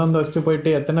 நீங்க வந்து வச்சுட்டு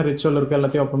போயிட்டு எத்தனை ரிச்சுவல் இருக்கு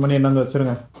எல்லாத்தையும் ஓப்பன் பண்ணி என்ன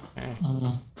வச்சிருங்க.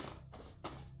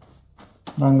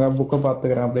 நாங்க புக்கை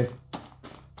பார்த்துக்கிறேன். அப்படியே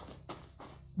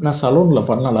நான் சலூன்ல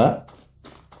பண்ணல.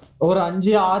 ஒரு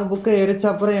 5-6 புக்கை எரிச்ச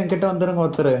அப்புறம் என்கிட்ட வந்துருங்க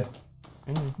ஒருத்தர்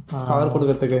கவர்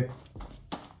கொடுக்கறதுக்கு.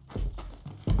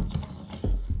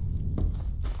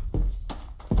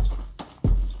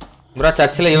 ப்ரோ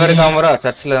சர்ச்சில் இவன் இருக்கான் ப்ரோ.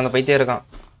 சர்ச்சில் அந்த பைத்தியம் இருக்கான்.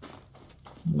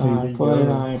 நான்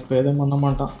இப்போ எதுவும் பண்ண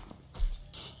மாட்டான்.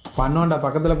 பண்ணோண்டா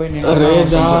பக்கத்துல போய்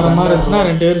ரேஜ் ஆற மாதிரி இருந்துச்சுன்னா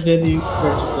 2 பேரும் சேர்ந்து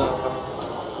அடிச்சுக்கலாம்.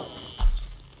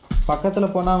 பக்கத்துல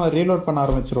போனா அவன் ரீலோட் பண்ண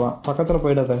ஆரம்பிச்சிருவான். பக்கத்துல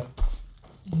போயிடாத.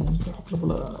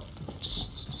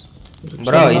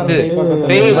 ப்ரோ இது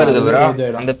பேய் வருது ப்ரோ.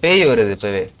 அந்த பேய் வருது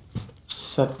இப்பவே.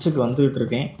 சர்ச்சுக்கு வந்துட்டு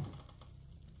இருக்கேன்.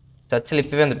 சர்ச்சில்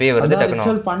இப்பவே அந்த பேய் வருது டக்குனு.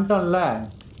 ரிச்சுவல் பண்ணிட்டோம்ல.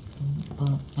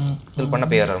 ரிச்சுவல் பண்ண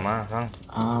பேய் வருமா?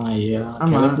 ஐயா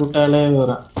கிளப்புட்டாலே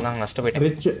வரும். நான் நஷ்டப்பட்டேன்.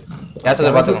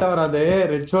 ரிச்சுவல் பாத்துக்க வராது.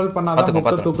 ரிச்சுவல் பண்ணாதான்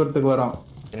புக்க தூக்கிறதுக்கு வரும்.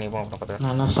 நீ போ பாத்து.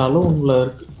 நான் சலூன்ல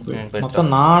இருக்கு.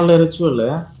 மொத்தம் 4 ரிச்சுவல்.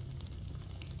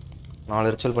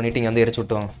 4 ரிச்சுவல் பண்ணிட்டு இங்க வந்து எரிச்சு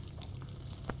விட்டுவாங்க.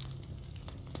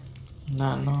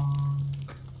 நானோ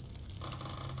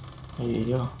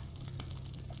ஐயோ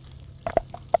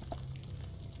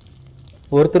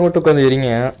ஒருத்தர் மட்டும் உட்காந்து எரிங்க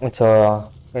மச்சா.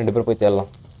 2 பேர் போய் தேடலாம்.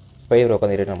 5 ப்ரோ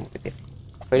உட்காந்து எரிங்க. நம்ம போய்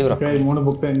 5 ப்ரோ. 3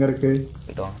 புக் எங்க இருக்கு?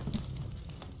 இதோ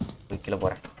கீழ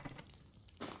போறேன்.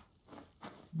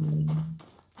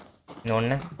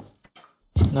 இன்னொன்னு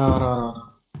நான் வர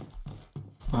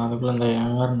அதுக்குள்ள இந்த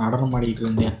யாரும் நடனம் ஆடிட்டு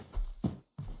இருந்தேன்.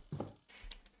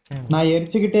 நான்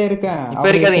எரிச்சுக்கிட்டே இருக்கேன். இப்ப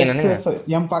இருக்காதீங்க.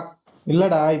 என்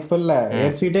இல்லடா இப்ப இல்ல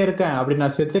எரிச்சுக்கிட்டே இருக்கேன். அப்படி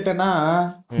நான் செத்துட்டேன்னா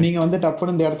நீங்க வந்து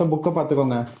டப்புன்னு இந்த இடத்த புக்க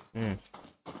பாத்துக்கோங்க.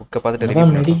 புக்க பாத்துட்டு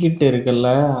மெடிக்கிட் இருக்குல்ல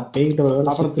பேய்கிட்ட ஒரு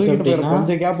அப்புறம் தூக்கிட்டு போயிடும்.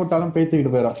 கொஞ்சம் கேப் விட்டாலும் பேய்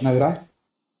தூக்கிட்டு போயிடும். என்னதுடா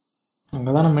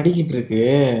அங்கதானே மெடிக்கிட் இருக்கு.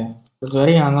 இது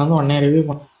வரைக்கும் அங்க வந்து உடனே ரிவ்யூ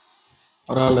பண்ண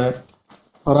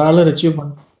ஒரு ஆளு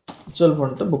ரிச்சுவல்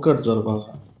பண்ணிட்டு புக் எடுத்து வருவாங்க.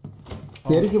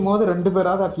 எரிக்கும் போது 2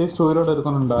 பேராவது அட்லீஸ்ட் உயிரோட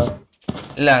இருக்கணும்டா.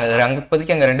 இல்ல அங்க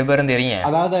இப்போதைக்கு அங்க 2 பேரும் தெரியுங்க.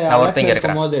 அதாவது ஒருத்தங்க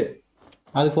இருக்கும்போது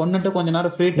அது கொன்னுட்டு கொஞ்ச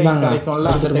நேரம் ஃப்ரீ டைம் கிடைக்கும்ல.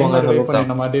 அந்த டைம்ல வெயிட்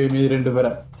பண்ணின மாதிரி மீதி 2 பேரை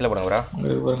கீழ போடுங்க ப்ரோ.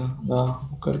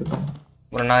 புக் எடுத்துட்டோம்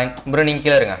ப்ரோ. ப்ரோ நீங்க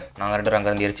கீழ இருங்க. நாங்க 2 பேரும் அங்க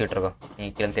இருந்து எரிச்சிட்டு இருக்கோம்.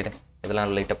 நீங்க கீழ தேடு.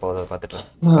 இதெல்லாம் லைட்டா போகுது பாத்துட்டு.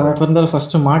 அப்ப இருந்தாலும்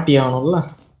ஃபர்ஸ்ட் மாட்டி ஆகணும்ல.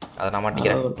 அத நான்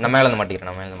மாட்டிக்கிறேன். நான் மேல இருந்து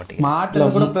மாட்டிக்கிறேன். மாட்டல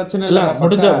கூட பிரச்சனை இல்ல.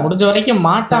 முடிஞ்ச வரைக்கும்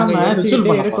மாட்டாம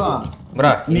ரிச்சுவல் இருக்கும்.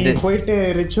 ப்ரோ நீ போயிட்டு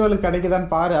ரிச்சுவல்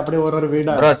கிடைக்குதான்னு பாரு. அப்படியே ஒரு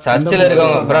வீடா ப்ரோ சர்ச்சில்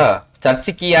இருக்கவங்க ப்ரோ.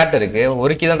 சர்ச்சு கீ ஆட் இருக்கு.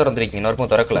 ஒரு கீ தான் திறந்துருக்கீங்க. இன்னொரு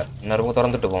பக்கம் திறக்கல. இன்னொரு பக்கம்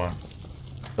திறந்துட்டு போங்க.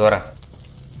 டோரா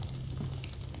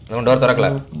இன்னும் டோர் திறக்கல.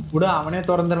 விடு அவனே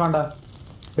திறந்துருவான்டா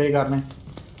பேய்காரனே.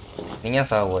 நீங்க ஏன்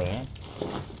சாக போறீங்க?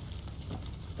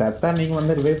 கரெக்டா நீங்க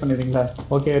வந்து ரிவைவ் பண்ணிடுறீங்களா?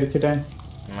 ஓகே அடிச்சிட்டேன்.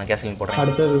 நான் கேஸ்லின் போடுறேன்.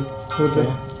 அடுத்தது ஓகே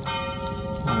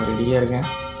நான் ரெடியா இருக்கேன்.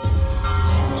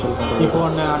 இப்போ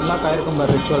ஒன்று அன்லாக் ஆயிருக்கும்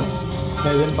பாரு ரிச்சுவல்.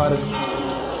 எதுன்னு பாரு.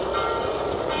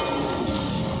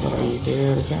 ரெடியா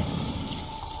இருக்கேன்.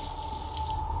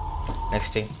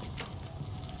 நெக்ஸ்ட்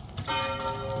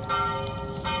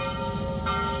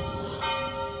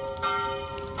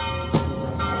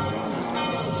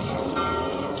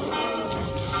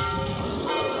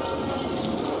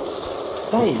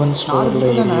ஓபன் ஸ்டோர்ல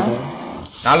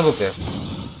 4 புக்.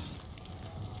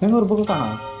 எங்க ஒரு புக்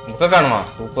காணோம். புக் காணுமா?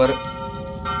 சூப்பர்.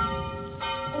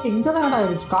 இங்க தான்டா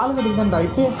இருந்துச்சு. கால் கடி தான்டா.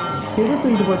 இப்போ எது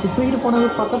தூக்கிட்டு போச்சு? தூக்கிட்டு போனது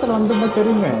பக்கத்துல வந்துருந்தா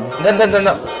தெரியுமே.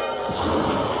 இந்த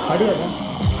அடியாத.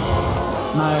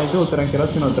 நான் இது ஊத்துறேன்.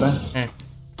 கெரோசின் ஊத்துறேன்.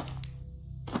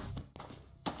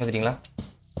 வந்துட்டீங்களா?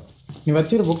 நீ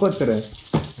வச்சிரு புக் வச்சிரு.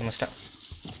 நமஸ்டே.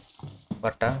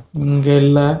 வரட்டா? இங்க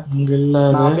இல்ல.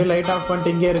 நான் அப்படியே லைட் ஆஃப்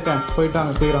பண்ணிட்டு இங்கே இருக்கேன்.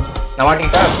 போயிட்டாங்க சீக்கிரம். நான்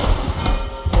மாட்டிக்கிட்டா?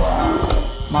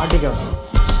 மாட்டிக்க.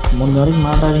 முடிஞ்ச வரைக்கும்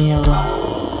மாட்டாதீங்க ப்ரோ.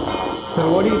 சரி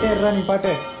ஓடிக்கிட்டே இருடா நீ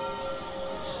பாட்டு.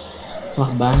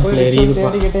 பேங்க்ல ஏறிடுப்பா.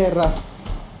 ஓடிக்கிட்டே இருடா.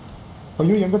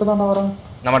 ஐயோ எங்கிட்ட தான்டா வரான்.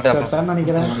 நான் மாட்டேன். தான்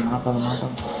நினைக்கிறேன். மாட்டாத.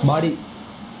 பாடி.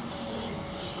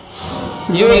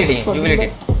 யூவிலிட்டி.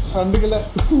 கண்டுக்கல.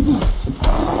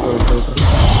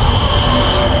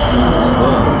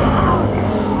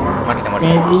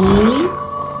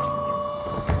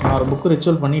 நான் ஒரு புக்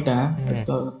ரிச்சுவல் பண்ணிட்டேன்.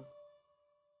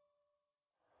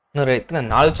 இன்னொரு இத்தனை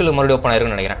 4 சொல்லு மறுபடியும் ஓப்பன்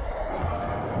ஆயிருக்குன்னு நினைக்கிறேன்.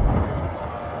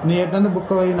 நீ எடுத்து வந்து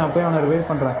புக்கை வை. நான் போய் அவனை ரிவைவ்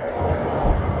பண்றேன்.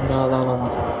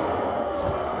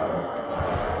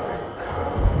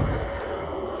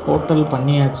 ஹோட்டல்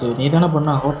பண்ணியாச்சு. நீ தானே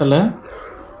பண்ண ஹோட்டலு?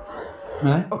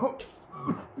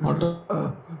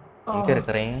 இங்க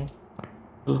இருக்கிறேன்.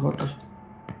 ஹோட்டல்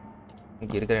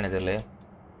இங்க இருக்கிறேன்னு தெரியல.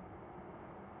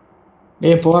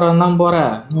 டேய் போறேன் தான்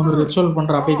போறேன். இன்னொரு ரிச்சுவல்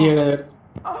பண்ற. அப்ப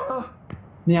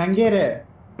நீ அங்கே இரு.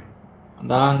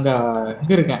 அங்க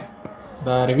இருக்கேன்.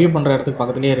 இந்த ரிவ்யூ பண்ற இடத்துக்கு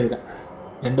பக்கத்துலயே இருக்கிறேன்.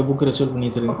 2 புக் ரிச்சுவல் பண்ணி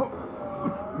வச்சிருக்கேன்.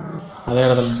 அதே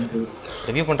இடத்துல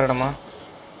ரிவ்யூ பண்ற இடமா?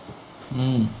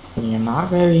 நீங்க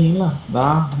நாக்க இருக்கீங்களா?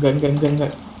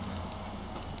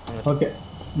 அங்க ஓகே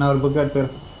நான் ஒரு புக் எடுத்து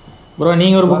ப்ரோ.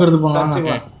 நீங்க ஒரு புக் எடுத்து போங்க.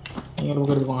 நீங்க ஒரு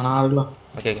புக் எடுத்து போங்க. நான் அதுக்குள்ள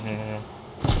ஓகே.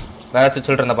 வேற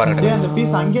சொல்லிட்டு இருந்தா பாருங்க. டேய் அந்த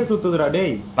பீஸ் அங்கேயே சுத்துதுடா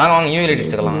டேய். வாங்க யூவி லைட்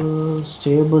வச்சுக்கலாம்.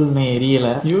 ஸ்டேபிள் நே எரியல.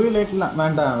 யூவி லைட்ல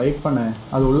வேண்டாம். வெயிட் பண்ணு.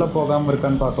 அது உள்ள போகாம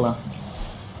இருக்கான்னு பார்க்கலாம்.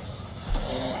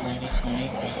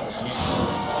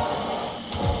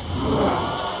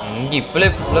 இங்க இப்பல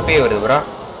பேய் வருது ப்ரோ.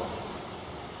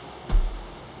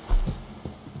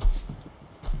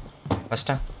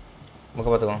 ஃபர்ஸ்ட் முக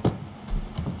பாத்துக்கோ.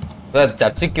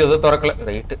 சர்ச்சுக்கு ஏதோ திறக்கல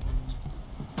ரைட்டு.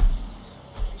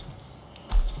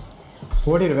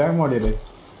 ஓடிடு வேகமா ஓடிடு.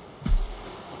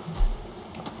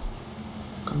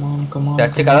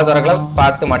 சர்ச்சு கதை திறக்கல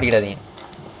பார்த்து மாட்டிக்கிடாதீங்க.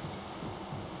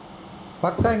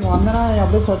 பக்கா இங்க வந்தனா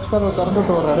அப்படியே சர்ச் கதை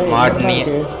திறந்துட்டு வர்றாடே.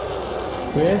 மாட்டினீங்க.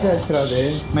 வேஜ் ஆச்சுறாது.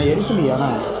 நான் எரிக்கலையா?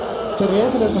 சரி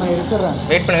வேஜ்ல இருக்கு நான் எரிச்சறேன்.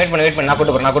 வெயிட் பண்ணு. நான்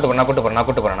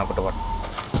கூட்டி போறேன்.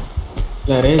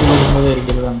 இல்ல ரேஜ் வரும்போது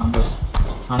எரிக்கிறது தான் நம்ம.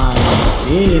 ஆனா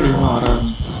ஏய் அதிகமா வராது.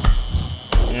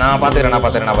 நான் பாத்துக்கிறேன்.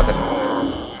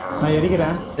 நான்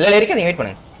எரிக்கிறேன். இல்ல எரிக்காதீங்க வெயிட்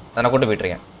பண்ணுங்க. நான் கூட்டி போயிட்டு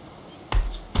இருக்கேன்.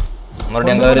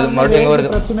 மறுபடியும் எங்க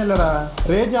வருது பிரச்சனை இல்லடா.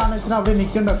 ரேஜ் ஆனச்சுனா அப்படியே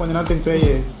நிக்கும்டா கொஞ்ச நேரத்துக்கு பேய்.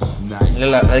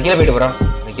 இல்ல அது கீழ போயிட்டு ப்ரோ.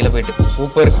 அது கீழ போயிட்டு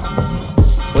சூப்பர்.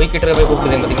 போய் கிட்ட போய்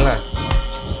கூப்பிடுதே பாத்தீங்களா?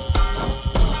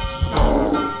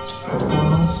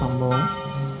 சம்பவம்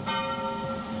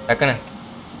டக்குனு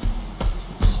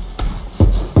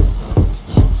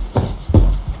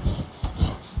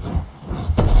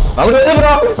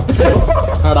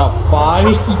அடா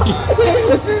பாவி.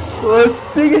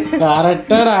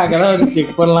 கரெக்டா நான்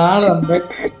செக் பண்ணலான்னு வந்த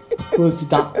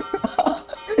குச்சிட்டான்.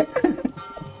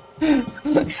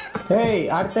 ஏய்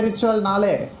அடுத்த ரிச்சுவல்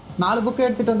 4 புக்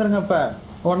எடுத்துட்டு வந்துருங்க. இப்ப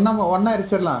ஒண்ணா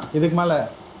எரிச்சிடலாம் இதுக்கு மேல.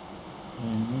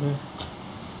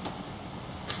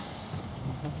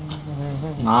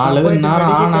 4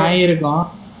 நேரம் ஆன் ஆயிருக்கும்.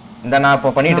 இந்த நான்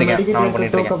இப்ப பண்ணிட்டு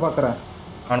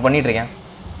இருக்கேன்.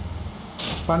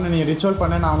 பண்ணு நீ ரிச்சுவல்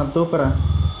பண்ண. நான் அவனை தூக்குறேன்.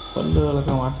 பல்லு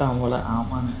விளக்க மாட்டான் போல.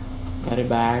 ஆமாண்ணே சரி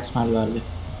பேக் ஸ்மெல் வருது.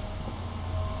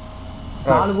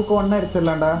 4 புக் ஒண்ணா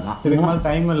எரிச்சிடலாம்டா. இதுக்கு மேல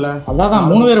டைம் இல்ல. அதான்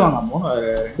 3 பேர் வாங்க.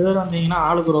 2 பேர் வந்தீங்கன்னா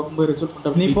ஆளுக்கு ரொம்ப ரிச்சுவல்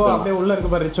பண்ணிட்டு நீ போ. அப்படியே உள்ள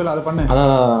இருக்கு பாரு ரிச்சுவல் அதை பண்ணு.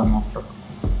 அதான்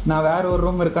நான் வேற ஒரு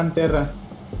ரூம் இருக்கான்னு தேடுறேன்.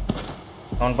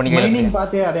 ஆன் பண்ணிக்கலாம். மைனிங்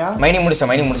பாத்தியா? அடயா மைனிங்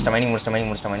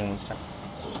முடிச்சிட்டேன்.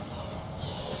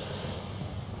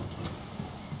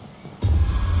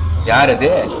 யார்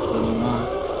இது?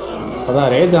 அதான்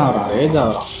ரேஜ் ஆவறான்.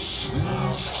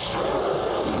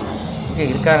 இங்க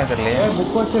இருக்கானே தெரியல.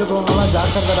 புக் வச்சிருக்கவங்க எல்லாம்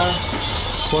ஜாக்கிரதைடா.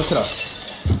 போச்சுடா.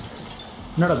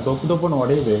 என்னடா தொப்புன்னு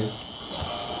உடையுது.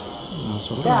 நான்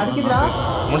சொல்றேன் அடிக்குதுடா.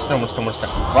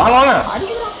 முடிச்சிட்டேன். வாங்க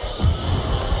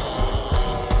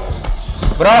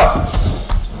ப்ரோ.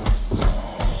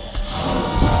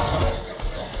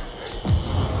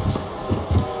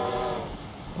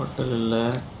 ஹோட்டல் இல்ல.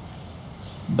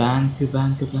 பேங்க்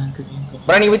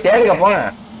ப்ரோ நீங்க போய் தேடுங்க போங்க.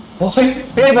 போய்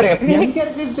பேய் பாருங்க. எங்க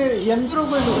இருக்கு? எந்த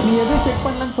ரூம்? நீ எது செக்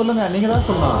பண்ணலன்னு சொல்லுங்க. நீங்க தான்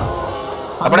சொல்லணும்.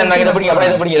 அப்படியே நான் இத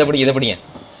படிங்க.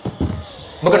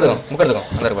 புக் எடுத்துக்கோ. அந்த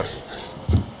இருக்கு பாரு.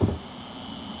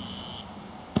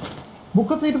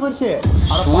 புக்க தூக்கிட்டு போயிடுச்சு.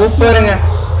 சூப்பருங்க.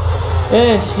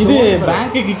 இது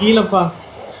பேங்க்குக்கு கீழப்பா.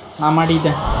 நான்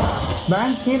மாட்டிட்டேன்.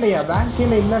 பேங்க் கீழயா? பேங்க்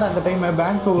கீழ இல்லடா அந்த டைம்.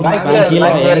 பேங்க்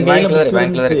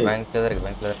பேங்க்ல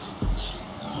இருக்கு.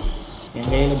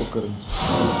 என் கையில புக் இருந்துச்சு.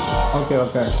 ஓகே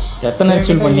எத்தனை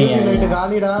ரிச்சுவல் பண்ணீங்க? லைட்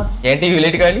காலிடா. என் டிவி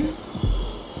லைட் காலி.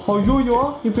 ஐயோ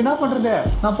இப்போ என்ன பண்றது?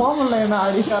 நான் போக முடியல. என்ன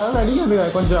அடிக்கிறது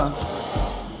கொஞ்சம்.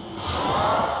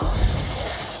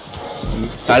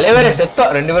 தலைவரே செத்தோ.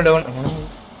 2 பேர் டவுன்.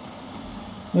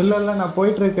 இல்ல நான்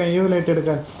போயிட்டு இருக்கேன். யூ லைட்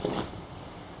எடுக்க.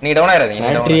 நீ டவுன் ஆயிராதீங்க.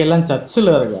 பேட்டரி எல்லாம்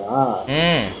சர்ச்சில் இருக்கா?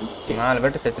 4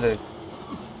 பேர் சர்ச்சில் இருக்கு.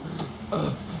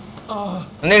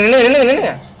 நின்னு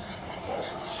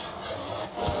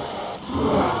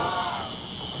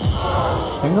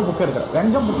எங்க புக்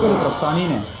எடுக்கற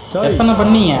சானினே? எத்தனை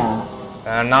பண்ணீங்க?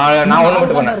 நான் ஒண்ணு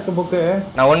மட்டும் பண்ணேன். இருக்கு புக்.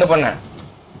 நான் ஒண்ணு பண்ணேன்.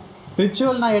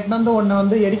 ரிச்சுவல் நான் எட்டு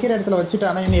வந்து எரிக்கிற இடத்துல வச்சிட்டேன்.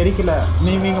 ஆனா இன்னும் எரிக்கல.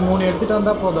 நீங்க 3 எடுத்துட்டு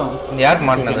வந்தா போதும். யார்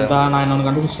மாட்டனது? நான் இன்னொன்னு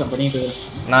கண்டுபிடிச்சிட்டேன் பண்ணிட்டு.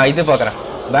 நான் இது பார்க்கறேன்.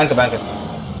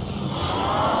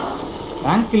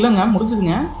 பேங்க் இல்லங்க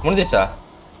முடிஞ்சதுங்க. முடிஞ்சிச்சா?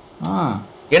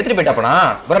 எடுத்துட்டு போய்ட்டாப்பனா?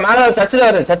 ப்ரோ மேல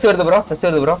சர்ச் வருது ப்ரோ.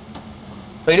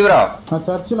 போயிடு ப்ரோ. நான்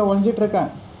சர்ச்சில் ஒளிஞ்சிட்டு இருக்கேன்.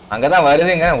 அங்கதான்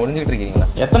வருதுங்க. ஒளிஞ்சிட்டு இருக்கீங்களா?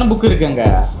 எத்தனை புக் இருக்குங்க?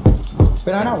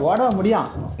 பின்னாடி ஓட முடியும்.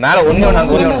 மேல ஒண்ணே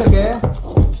இருக்கு.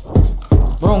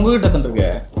 ப்ரோ உங்ககிட்ட எத்தனை இருக்கு?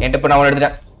 என்கிட்ட இப்ப நான்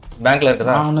எடுத்துட்டேன். பேங்க்ல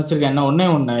இருக்குதா? நான் ஒன்னு வச்சிருக்கேன். என்ன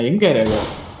ஒண்ணே எங்க இருக்கு?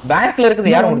 பேங்க்ல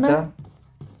இருக்குது. யார் முடிச்சா?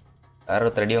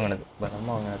 யாரோ ரெடி வாங்குனது. நம்ம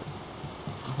வாங்குனது.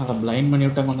 அத ப்ளைண்ட் பண்ணி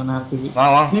விட்டேன் கொஞ்ச நேரத்துக்கு.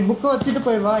 வா நீ புக்க வச்சிட்டு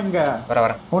போய் வா இங்க.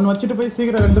 வர ஒன்னு வச்சிட்டு போய்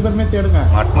சீக்கிரம் 2 பேருமே தேடுங்க.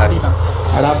 மாட்டிட்டான்.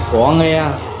 அட போங்கயா.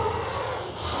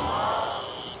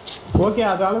 ஓகே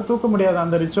அதால தூக்க முடியாது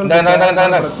அந்த ரிச்சுவல்.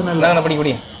 பிரச்சனை இல்ல. நான்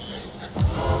படி.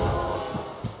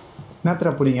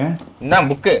 நேத்ரா புடிங்க. இந்தா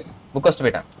புக் வச்சிட்டு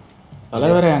போய்ட்டான்.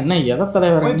 தலைவரே என்ன எதை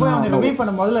தலைவரே? போய் அந்த ரிவைவ்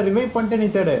பண்ண. முதல்ல ரிவைவ் பண்ணிட்டு நீ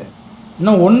தேடு.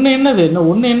 இன்னும் ஒண்ணு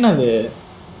என்னது?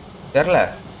 தெரியல.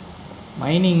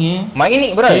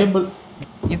 Mining bro.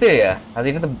 இது அது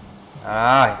என்னது?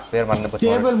 பேர் மறந்து போச்சு.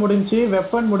 டேபிள் முடிஞ்சு,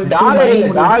 வெப்பன் முடிஞ்சு,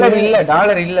 டாலர் இல்ல.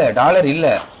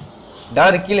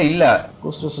 டாலர் கீழ இல்ல.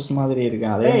 கோஸ்டோசஸ் மாதிரி இருக்கு.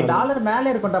 அதே ஏய் டாலர் மேல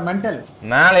இருக்கும்டா மெண்டல்.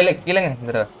 மேல இல்ல கீழங்க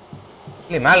இந்த.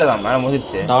 இல்ல மேல தான் மேல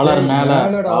முடிஞ்சிச்சு. டாலர்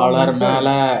மேல.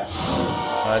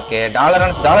 ஓகே டாலர்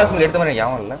ஸ்மெல் எடுத்த மாதிரி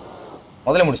ஞாபகம் இல்ல.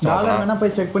 முதல்ல முடிச்சிட்டோம். டாலர் வேணா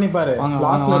போய் செக் பண்ணி பாரு.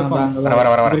 லாஸ்ட்ல இருக்கும்.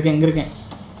 வர. இங்க இருக்கேன்.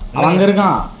 அங்க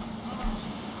இருக்கான்.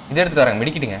 இத எடுத்து வரேன்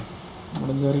மெடிக்கிட்டுங்க.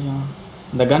 முடிஞ்ச வரைக்கும்.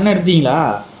 இந்த கன் எடுத்தீங்களா?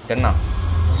 கன்னா.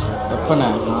 வெப்பனா.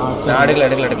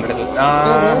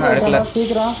 எடுக்கல.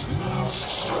 சீக்கிரம்.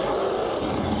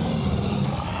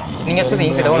 நீங்க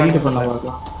சொல்றீங்க டவுன் பண்ண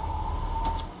பார்க்கலாம்.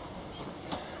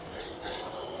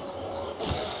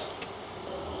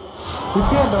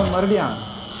 இப்பயே டவுன் மறுபடியும்.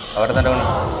 அவர்தான் டவுன்.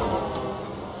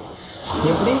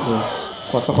 எப்படி?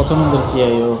 கொச்சன்னு வந்துருச்சு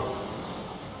ஐயோ.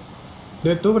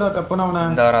 டேய் தூக்குடா டப்புனா அவன.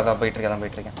 இந்த வரதா போயிட்டு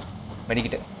இருக்கேன்.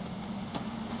 மெடிக்கிட்டு.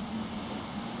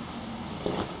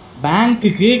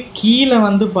 பேங்க்குக்கு கீழ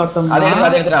வந்து பார்த்தோம்னா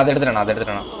அதை எடுத்துறேன்.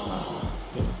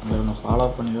 நான் ஃபாலோ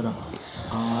பண்ணி வரேன்.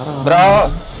 ப்ரோ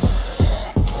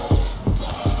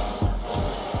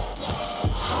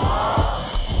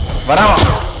வராமா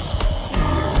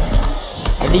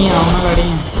அடிங்க அவனால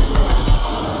அடிங்க.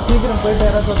 சீக்கிரம் போயிட்டு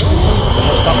யாராவது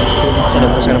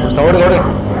ஓடு.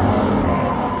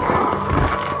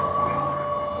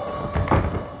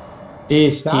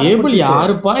 டேய் ஸ்டேபிள்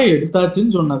யாருப்பா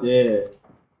எடுத்தாச்சுன்னு சொன்னது?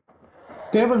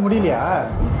 டேபிள் முடியலையா?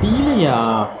 முடியலையா?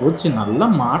 போச்சு நல்லா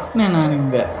மாட்டினேன் நான்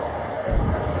இங்க.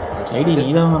 சைடி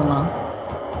நீதான் வரலாம்.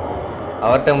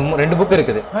 அவர்ட்ட 2 புக்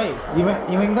இருக்குது. இவன்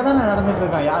இங்க தானே நடந்துட்டு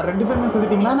இருக்கான். யார் 2 பேருமே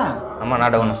செத்துட்டீங்களாண்ணா? ஆமா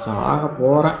நான் டவுன். சாக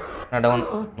போறேன். நான் டவுன்.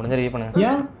 முடிஞ்ச ரிவ்யூ பண்ணுங்க.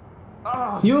 ஏன்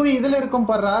யூவி இதுல இருக்கும்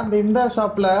பாருடா. இந்த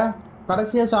ஷாப்ல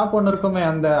கடைசியா ஷாப் ஒன்னு இருக்குமே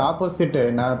அந்த ஆப்போசிட்.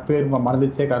 நான் பேர்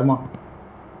மறந்துச்சே கர்மா.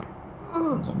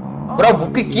 ப்ரோ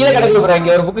புக் கீழ கிடக்கு ப்ரோ.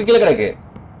 இங்க ஒரு புக் கீழ கிடக்கு.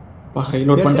 பா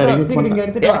ரீலோட்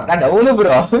பண்ணிட்டேன். நான் டவுன்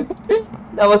ப்ரோ.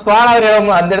 நம்ம ஸ்பான் ஆகுற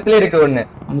அந்த இடத்துல இருக்கு ஒன்னு.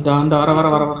 அந்த வர.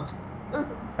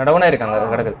 நான் டவுனா இருக்கேன். அங்க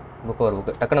கிடக்குது புக். ஒரு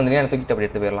புக் டக்குனு வந்து நான் தூக்கிட்டு அப்படி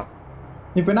எடுத்து போயிடலாம்.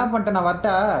 இப்போ என்ன பண்ணிட்டேன் நான்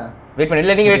வரட்டா? வெயிட் பண்ணு.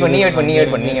 இல்ல நீங்க வெயிட்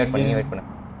பண்ணு.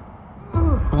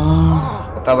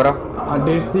 Okay bro.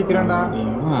 அடே சீக்கிரம்டா.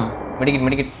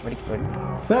 மெடிக்கிட்.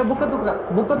 டேய்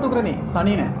புக்க தூக்குற நீ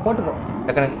சனினே போட்டுக்கோ.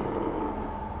 டக்குனு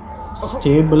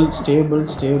ஸ்டேபிள்.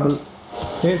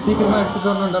 ஏய் சீக்கிரமா எடுத்துட்டு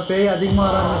வரணும்டா. பேய் அதிகமா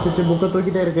வர ஆரம்பிச்சிச்சு. புக்க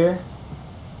தூக்கிட்டே இருக்கு.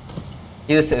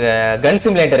 இது கன்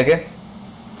சிமுலேட்டர் இருக்கு.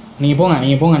 நீங்க போங்க.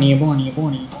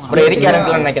 ப்ரோ எரிக்க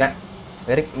ஆரம்பிக்கலாம்னு நினைக்கிறேன்.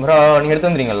 ப்ரோ நீங்க எடுத்து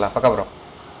வந்துறீங்களா? பக்கா ப்ரோ.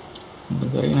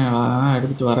 சரி நான்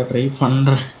எடுத்துட்டு வர ட்ரை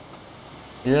பண்றேன்.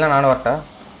 இல்ல நானும் வரட்டா?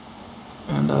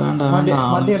 வேண்டாம்.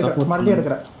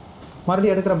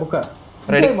 மறுபடியும் எடுக்கிற புக்க.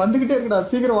 வந்துகிட்டே இருக்குடா.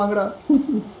 சீக்கிரம் வாங்கடா.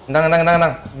 இந்தாங்க.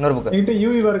 இன்னொரு புக். என்கிட்ட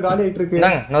யூவி வர காலி ஆயிட்டு இருக்கு.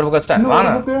 இந்தாங்க இன்னொரு புக் வச்சிட்டேன்.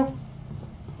 வாங்க.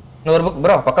 இன்னொரு புக்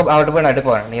ப்ரோ. பக்கா அவட்ட போய் நான் எடுத்து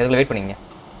போறேன். நீங்க அதுல வெயிட் பண்ணீங்க.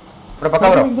 ப்ரோ பக்கா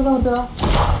ப்ரோ. இங்க தான் வந்துடா.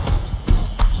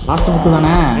 லாஸ்ட் புக்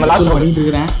தானே. லாஸ்ட் பண்ணிட்டு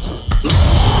இருக்கேன்.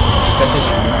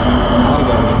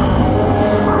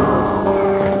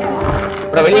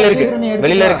 ப்ரோ வெளியில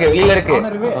இருக்கு.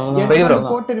 Wait bro.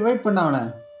 போட்டு ரிவைவ் பண்ண அவன.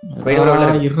 Wait bro.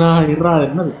 இருடா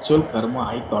என்ன ரிச்சுவல் கர்மா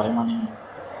ஆயி தொலைமானே.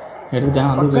 எடுத்துட்டேன்.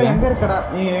 வந்து எங்க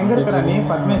இருக்கடா நீ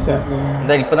பத்மேஷ்?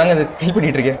 இந்த இப்போதாங்க இது கில்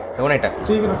பண்ணிட்டு இருக்கேன். டவுன் ஆயிட்டேன்.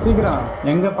 சீக்கிரம்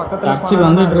எங்க பக்கத்துல சர்ச்சுக்கு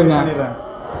வந்துட்டு இருக்கேன்.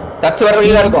 சர்ச் வர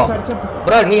வழியில இருக்கும்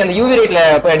ப்ரோ. நீங்க அந்த யூவி ரேட்ல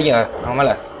போய் அடிங்க.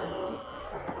 ஆமால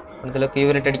கொஞ்சம்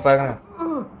யூவி ரேட் அடி பாருங்க.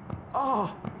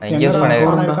 நான் இங்க பண்ணேன்.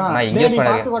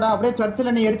 பாத்துடா அப்படியே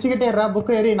சர்ச்சில நீ எரிச்சிட்டே இருடா. புக்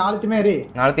ஏறி நாலுத்துமே ஏறி.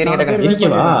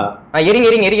 எரிக்கவா?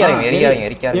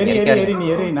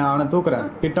 எரி. நான் அவனை தூக்குறேன்.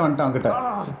 கிட்ட வந்துட்டான் அவன்கிட்ட.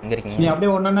 இங்க இருக்கீங்க. நீ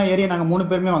அப்படியே ஒண்ணா ஏறி நாங்க 3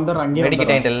 பேருமே வந்துறோம். அங்க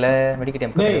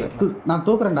மெடிக்கேட் டேய் நான்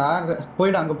தூக்குறேன்டா.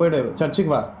 அங்க போய்டு.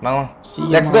 சர்ச்சுக்கு வா. வாங்க.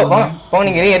 Let's go. போங்க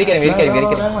நீங்க எரிக்கிறீங்க.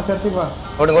 சர்ச்சுக்கு வா.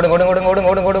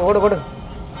 ஓடு.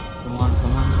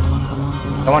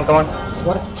 கமான்.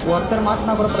 ஒருத்தர்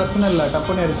மாட்டினா கூட பிரச்சனை இல்ல.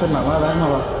 டப்புன்னு எரிச்சிடலாம். வா வேகமா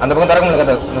வா. அந்த பக்கம் திறக்க முடியல.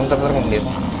 இந்த பக்கம் திறக்க முடியாது.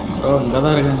 ப்ரோ இங்க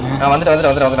தான் இருக்கேன். நான் வந்துட்டேன்.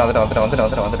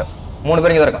 3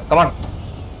 பேர் இங்க இருக்கோம். கமான்.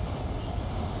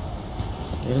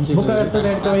 புக்க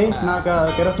எடுத்து வை. நான்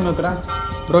கெரோசின் ஊத்துறேன்.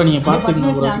 ப்ரோ நீங்க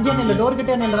பாத்துங்க ப்ரோ. அங்க நில்ல. டோர்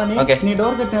கிட்ட நில்றா நீ. நீ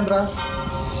டோர் கிட்ட நில்றா.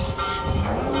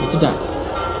 வெச்சிட்டேன்.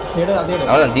 எடு அதே எடு.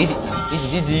 அவ்வளவுதான்.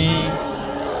 ஜி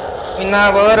என்ன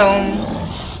வரும்?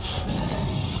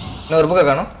 இன்னொரு புக்க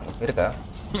காணோம். இருக்கா?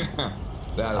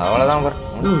 அவ்வளவுதான் ப்ரோ.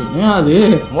 ஏன் அது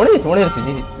முடிஞ்சிருச்சு.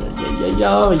 ஜி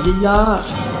ஐயா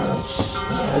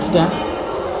வெச்சிட்டேன்.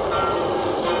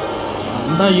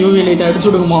 அந்த யூவி லைட் அடிச்சு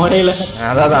விடுமா வரையில.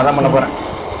 அதான் பண்ண போறேன்.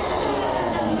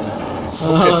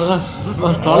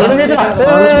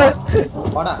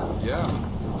 வாடா.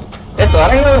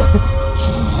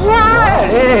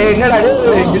 என்னடா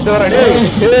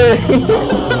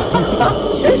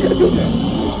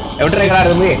எப்படி இருக்கா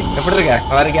தம்பி? எப்படி இருக்க?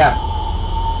 நல்லா இருக்கியா?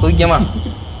 தூக்கியமா?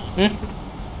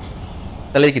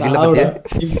 தலைக்கு கீழ பத்தியா?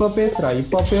 இப்ப பேசுறா,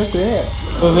 இப்ப பேசு.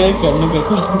 இப்பவே கண்ணு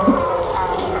கட்டு.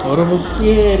 ஒரு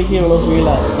புக்கு அடிக்க எவ்வளவு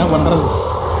ஃபீலா? என்ன பண்றது?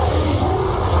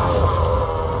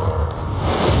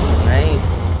 நைஸ்.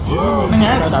 என்னங்க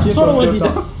சச்சோட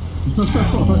ஓடிட்டா?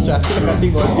 சச்சல கட்டி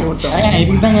ஓட்டி விட்டா.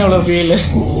 இதுக்கு தாங்க எவ்வளவு ஃபீல்.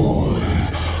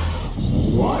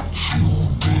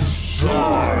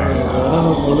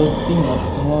 கொளுத்தி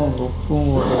மொத்தமா உப்பும்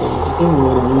போட்டு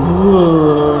ஒரு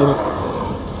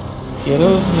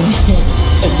கெரோசின்.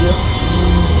 ஐயோ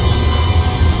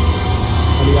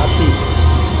அது யாத்தி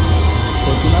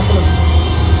கொஞ்ச நேரத்துல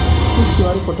தூக்கி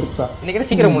வாரி போட்டுருச்சா. இன்னைக்கு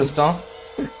சீக்கிரம் முடிச்சிட்டோம்.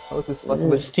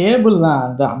 ஸ்டேபிள் தான்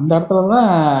அந்த அந்த இடத்துல தான்.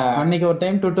 அன்னைக்கு ஒரு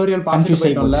டைம் டுட்டோரியல் பார்த்துட்டு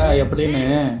போயிட்டோம்ல எப்படின்னு,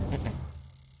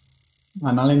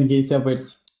 அதனால இன்னைக்கு ஈஸியா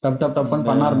போயிடுச்சு. டப்னு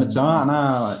பண்ண ஆரம்பிச்சோம். ஆனா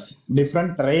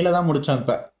டிஃப்ரெண்ட் ட்ரைல தான் முடிச்சோம்.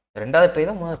 இப்ப ரெண்டாவது ட்ரை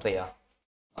தான், மூணாவது ட்ரையா?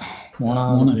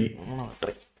 மூணாவது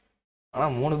ட்ரை. ஆனா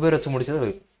 3 பேர் வச்சு முடிச்சது.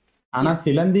 ஆனா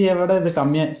சிலந்தியை விட இது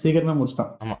கம்மியா சீக்கிரமே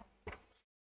முடிச்சிட்டோம். ஆமா,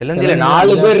 சிலந்தியில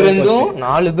 4 பேர்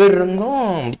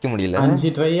இருந்தும் முடிக்க முடியல.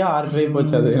 5 ட்ரையா 6 ட்ரை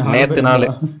போச்சு. அது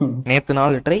நேத்து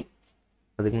 4 ட்ரை.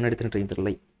 அதுக்கு முன்னாடி எத்தனை ட்ரை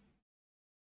தெரியல.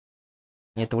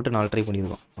 நேத்து மட்டும் 4 ட்ரை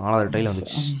பண்ணிருக்கோம். 4வது ட்ரைல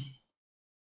வந்துச்சு.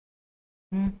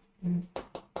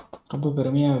 ரொம்ப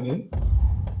பெருமையா இருக்கு.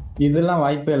 இதெல்லாம்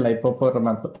வாய்ப்பே இல்லை. இப்போ போடுற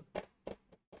மேப்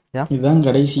இதுதான்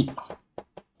கடைசி.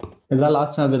 இதுதான்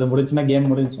லாஸ்ட் மேப். இது முடிஞ்சுன்னா கேம்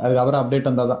முடிஞ்சு. அதுக்கப்புறம் அப்டேட்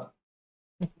வந்தாதான்.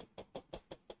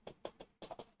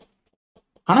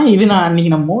 ஆனா இது நான்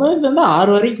அன்னைக்கு நம்ம 3 வயசுல இருந்து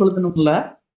 6 வரைக்கும் கொளுத்தணும்ல.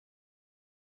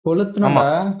 கொளுத்துனோட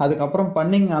அதுக்கப்புறம்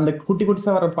பண்ணிங் அந்த குட்டி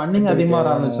குட்டிசா வர பண்ணிங் அதிகமா வர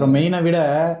ஆரம்பிச்சிடும். மெயினை விட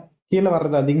கீழே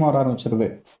வர்றது அதிகமா வர ஆரம்பிச்சிருது.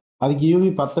 அதுக்கு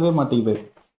யூவி பத்தவே மாட்டேங்குது.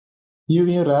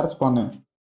 யூவியும் ரேர் ஸ்பான்.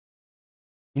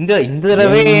 இந்த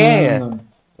தடவை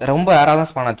ரொம்ப ரேரா தான்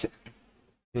ஸ்பான் ஆச்சு.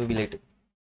 UV light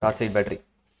torch light battery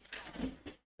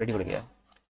ready கொடுங்க.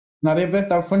 நிறைய பேர்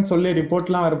டஃப்னு சொல்லி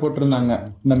ரிப்போர்ட்லாம் வேற போட்டிருந்தாங்க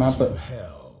இந்த மேப்.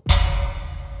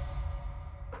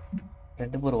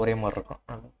 2 பேர் ஒரே மாதிரி இருக்கும்.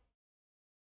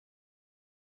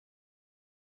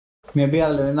 மேபி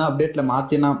அதுல என்ன அப்டேட்ல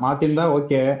மாத்தினா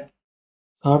ஓகே.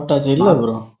 சாப்பிட்டாச்சு இல்ல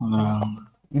ப்ரோ?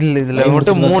 இல்ல இதுல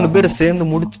மட்டும் 3 பேர் சேர்ந்து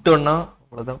முடிச்சிட்டோம்னா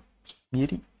அவ்வளவுதான்.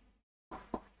 மீறி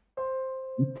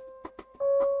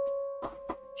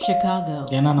Chicago,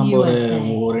 ஏன்னா நம்ம ஒரு USA.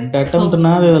 2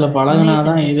 அட்டெம்ப்ட்னாவே இதுல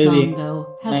பழகுனாதான் இது.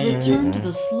 has returned to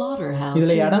the slaughterhouse.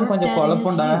 இதுல he இடம் worked கொஞ்சம் at in his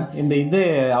குழப்பம்டா. youth. இந்த இது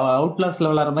அவுட்லாஸ்ட்ல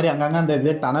விளையாடுற மாதிரி அங்கங்க அந்த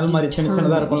இது டனல் மாதிரி சின்ன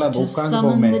சின்னதா இருக்கும்ல, உட்கார்ந்து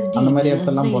போகுமே, அந்த மாதிரி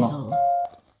இடத்தெல்லாம் போனோம்.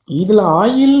 இதுல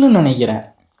ஆயில்னு நினைக்கிறேன்.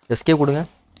 எஸ்கே கொடுங்க.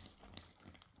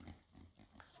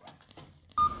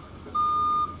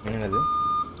 என்னது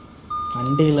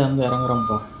வண்டியில இருந்து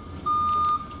இறங்குறோம்ப்பா.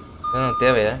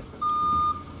 தேவையா?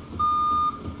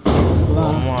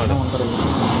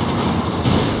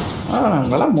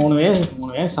 நம்மளாம் 3 பேர்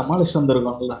சமாளிச்சுட்டு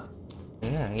வந்திருக்கோம்ல.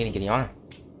 அங்கே நிற்கிறீங்க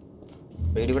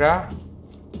போயிடுறா.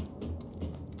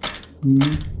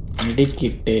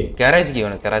 மெடிக்கிட்டு கராச்சிக்கு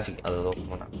வேணும். கராச்சிக்கு அது ஓப்பன்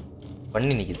பண்ண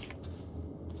பண்ணி நிற்கிது.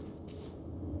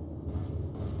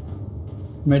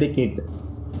 மெடிக்கேட்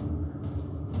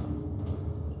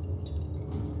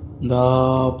இந்த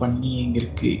பண்ணி எங்க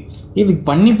இருக்கு? இதுக்கு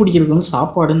பண்ணி பிடிக்கிறதுக்கு வந்து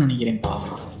சாப்பாடுன்னு நினைக்கிறேன்ப்பா.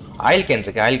 ஆயில் கேன்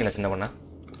இருக்கு. ஆயில் கேனை சின்ன பண்ண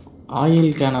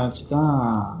ஆயில் கேனை வச்சு தான்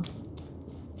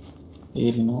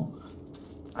ஏறணும்.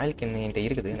 ஆயில் கேன் என்கிட்ட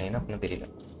இருக்குது. நான் என்ன பண்ண தெரியல.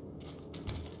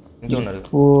 இங்கே ஒன்று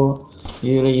இருக்கு. ஓ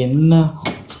இதில் என்ன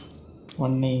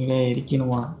பண்ணீங்களே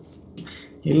இருக்கணுமா?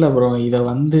 இல்லை ப்ரோ, இதை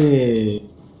வந்து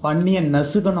பண்ணிய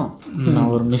நசுக்கணும்.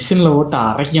 நான் ஒரு மிஷினில் போட்டு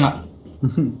அரைக்கணும்.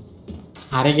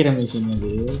 அரைக்கிற மிஷின்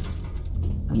அது.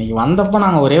 அன்னைக்கு வந்தப்போ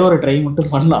நாங்கள் ஒரே ஒரு ட்ரை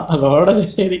மட்டும் பண்ணலாம். அதோட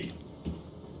சரி.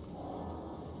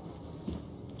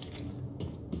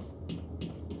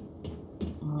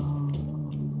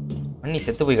 பண்ணி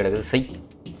செத்து போய் கிடக்குது. சை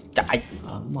சாய்.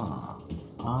 ஆமா,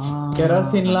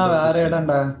 கெரோசின்லாம் வேற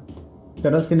இடம்டா.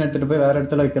 கெரோசின் எடுத்துட்டு போய் வேற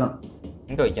இடத்துல வைக்கணும்.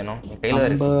 எங்க வைக்கணும்? கையில தான்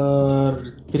இருக்கு. நம்பர்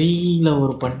 3ல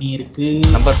ஒரு பண்ணி இருக்கு.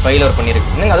 நம்பர் 5ல ஒரு பண்ணி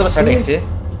இருக்கு. என்னங்க அதுவும் ஸ்டார்ட் ஆயிடுச்சு?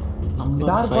 நம்பர்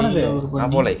யார் போனது?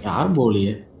 நான் போல. யார்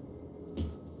போலியே?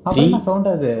 அப்ப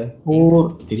சவுண்ட் அது 4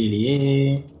 தெரியலையே.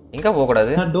 எங்க போக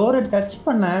கூடாது? நான் டோரை டச்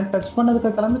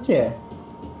பண்ணதுக்கு கிளம்பிச்சு.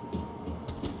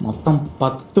 மொத்தம்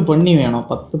 10 பண்ணி வேணும்.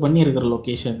 10 பண்ணி இருக்கிற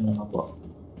லொகேஷன் வேணும். அப்போ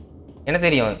என்ன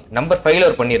தெரியும்? நம்பர் 5ல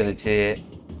ஒரு பண்ணி இருந்துச்சு.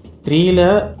 3ல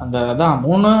அந்த அதான்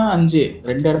 3 5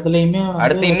 ரெண்டு இடத்துலயுமே.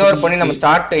 அடுத்து இன்னொரு பண்ணி நம்ம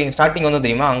ஸ்டார்டிங் வந்து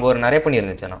தெரியுமா? அங்க ஒரு நிறைய பண்ணி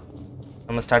இருந்துச்சு.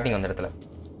 நம்ம ஸ்டார்டிங் வந்த இடத்துல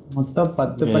மொத்தம்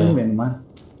 10 பண்ணி வேணுமா?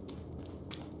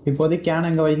 இப்போதைக்கு கேன்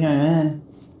எங்க வைங்க.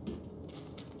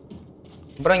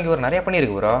 அப்புறம் இங்க ஒரு நிறைய பண்ணி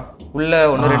இருக்கு ப்ரோ. உள்ள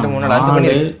 1 2 3 4 5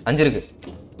 பண்ணி இருக்கு. 5 இருக்கு.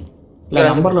 இல்ல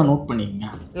நம்பர்ல நோட் பண்ணிக்கங்க.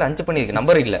 இல்ல 5 பண்ணி இருக்கு.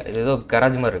 நம்பர் இல்ல. இது ஏதோ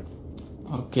கராஜ் மாதிரி இருக்கு.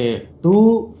 ஓகே 2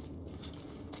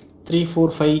 3 4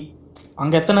 5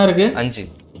 அங்க எத்தனை இருக்கு? 5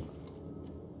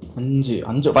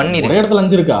 5 பண்ணி ஒரே இடத்துல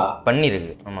 5 இருக்கா? பண்ணி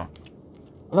இருக்கு. ஆமா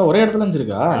அதான் ஒரே இடத்துல 5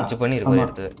 இருக்கா? 5 பண்ணி இருக்கு ஒரே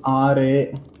இடத்துல. 6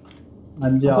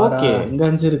 5 6 ஓகே இங்க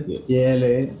 5 இருக்கு.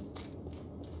 7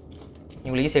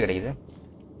 உங்களுக்கு ஈஸியா கிடைக்குது.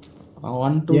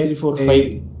 1 2 3 4 5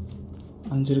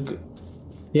 5 இருக்கு.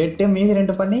 8 மீதி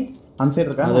 2 பண்ணி அந்த சைடு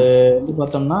இருக்கா? அது வந்து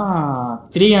பார்த்தோம்னா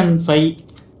 3 and 5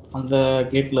 அந்த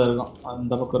கேட்ல இருக்கும்.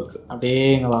 அந்த பக்கம் இருக்கு. அப்படியே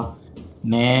இங்க வா.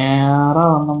 நேரா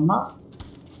வந்தோம்னா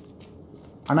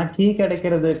ஆனா கீ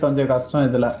கிடைக்கிறது கொஞ்சம் கஷ்டம்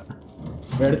இதுல.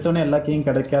 எடுத்தோன்னே எல்லா கீயும்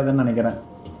கிடைக்காதுன்னு நினைக்கிறேன்.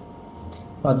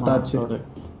 10 ஆச்சு.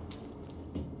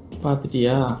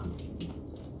 பார்த்துட்டியா?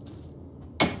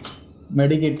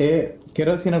 மெடிக்கிட்டு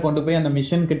கெரோசினை கொண்டு போய் அந்த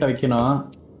மிஷின் கிட்ட வைக்கணும்.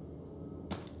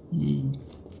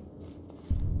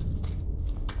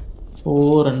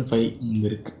 4 and 5 இங்க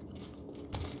இருக்கு.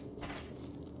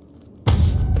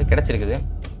 இது கிடைச்சிருக்குது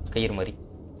கயிறு மாதிரி.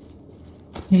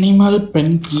 மினிமல்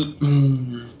பென்கி.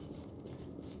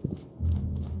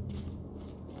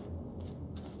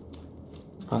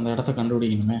 அந்த இடத்த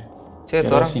கண்டுபிடிக்கணுமே. சரி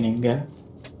கெரோசின் எங்க?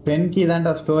 பென்கி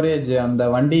தான்டா ஸ்டோரேஜ். அந்த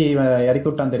வண்டி இறக்கி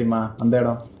விட்டான் தெரியுமா அந்த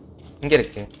இடம். இங்க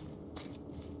இருக்கு.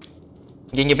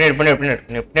 இங்க பின்னாடி பின்னாடி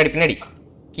பின்னாடி பின்னாடி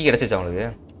கீ கிடைச்சிச்சா உங்களுக்கு?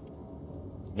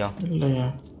 யா இல்லையா?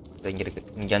 இங்க இருக்கு.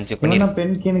 இங்க 5 பண்ணி. என்ன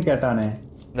பென்கின்னு கேட்டானே.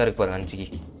 இதா இருக்கு பாருங்க 5 கீ.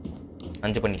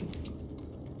 5 பண்ணி.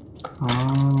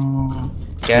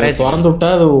 கேரேஜ் திறந்து விட்டா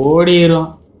அது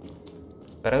ஓடிரும்.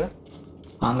 பிறகு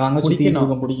அங்கங்க சுத்தி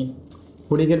இருக்கும். பிடிக்கணும்.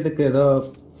 குடிக்கிறதுக்கு ஏதோ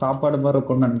சாப்பாடு மாதிரி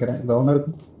இருக்கும்னு நினைக்கிறேன். இது ஒன்று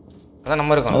இருக்கு. அதான்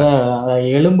நம்ம இருக்கோம். அதான்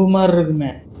எலும்பு மாதிரி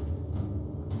இருக்குமே.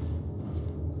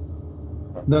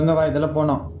 இதங்க வா இதெல்லாம்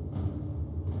போனோம்.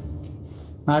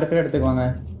 நான் இருக்கிற இடத்துக்கு வாங்க.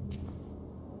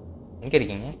 எங்க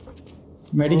இருக்கீங்க?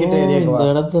 மெடிக்கெட் ஏரியாக்கு வா.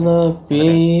 இந்த இடத்துல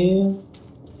பேய்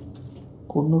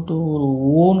கொண்டுட்டு ஒரு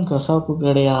ஓன் கசாப்பு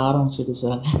கடைய ஆரம்பிச்சிடு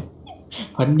சார்.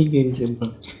 பண்டிகை செல்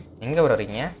பண்ணு. எங்க வர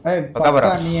இருக்கீங்க? ஏய்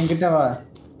பக்கா நீ என்கிட்ட வா.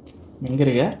 எங்க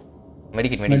இருக்க?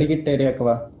 மெடிக்கெட் ஏரியாக்கு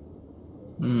வா.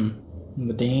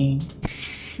 இந்த டேய்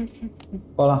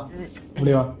போலாம்.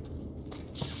 இப்படி வா.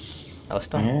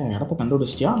 அவஸ்தான். இடத்த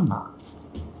கண்டுபிடிச்சிட்டியா?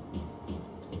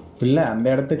 இல்ல அந்த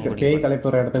இடத்துக்கு பேய்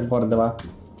கலைப்புற இடத்துக்கு போறது வா.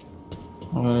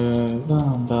 இதான்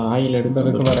அந்த ஆயில்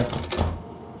எடுத்து வர.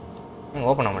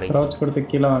 ஓபன் ஆக மாட்டேங்குது. க்ரௌச் கொடுத்து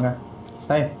கீழே வாங்க.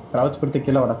 டேய் க்ரௌச் கொடுத்து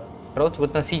கீழே வாடா. க்ரௌச்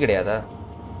கொடுத்தா சி கிடையாதா?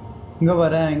 இங்க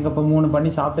வர. இங்க இப்ப 3 பண்ணி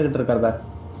சாப்பிட்டுக்கிட்டு இருக்கறதா.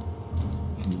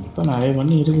 இப்ப நிறைய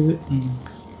பண்ணி இருக்குது.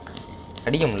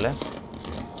 அடிக்க முடியல.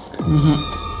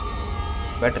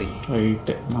 Battery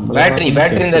right. பேட்டரி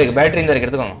இந்த இருக்கு. பேட்டரி இந்த இருக்கு.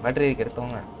 எடுத்துக்கோங்க. பேட்டரி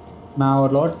எடுத்துக்கோங்க. நான்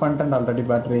ஒரு லோட் பண்ணிட்டேன் ஆல்ரெடி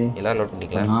பேட்டரி. எல்லாம் லோட்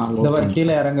பண்ணிக்கல. இந்த வர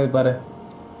கீழே இறங்குது பாரு.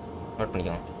 லோட்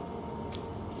பண்ணிக்கோங்க.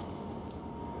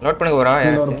 லோட் பண்ணுங்க வரா.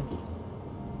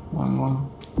 வாங்க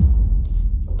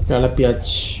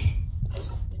கிளப்பியாச்சு.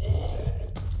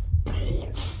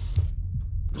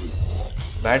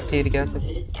 பேட்டரி இருக்கா?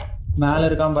 மேல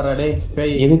இருக்கான் பாரு. டேய்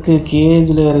பேய் எதுக்கு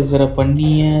கேஜ்ல இருக்கிற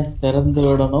பண்ணிய திறந்து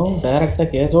விடணும்? டைரக்டா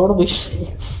கேஜோட போய்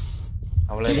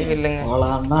அவ்வளவு இல்லைங்க.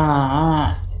 அவ்வளோதான்.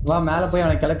 வா மேல போய்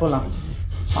அவனை கிளப்பலாம்.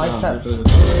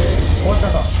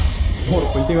 போட்டோம் ஒரு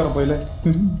குட்டிக்கார போயில.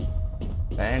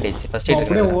 பேண்டேஜ் ஃபர்ஸ்ட்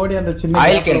அப்படியே ஓடி அந்த சின்ன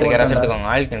ஆயில் கேன் இருக்கு. யாராச்சும் எடுத்துக்கோங்க.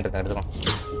 ஆயில் கேன் இருக்கு. எடுத்துக்கோங்க.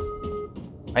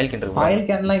 ஆயில் கேன் இருக்கு. ஆயில்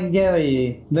கேன்லாம் இங்கே வை.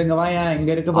 இங்க வாயா.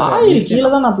 இங்க இருக்கு பாரு. ஆயில் கீழ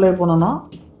தான் அப்ளை பண்ணனும்.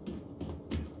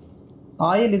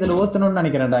 ஆயில் இதுல ஊத்தணும்னு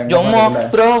நினைக்கிறேன்டா. ஜம்மா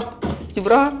ப்ரோ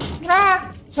ப்ரோ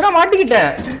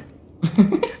மாட்டிக்கிட்டேன்.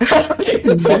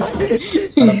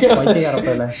 குட்டிக்கார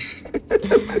போயில.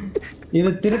 இது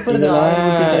திருப்புறது ஆயில்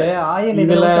ஊத்திட்டு ஆயில்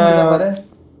இதுல பாரு.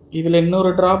 இதுல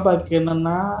இன்னொரு டிராபேக்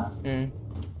என்னன்னா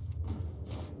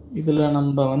இதுல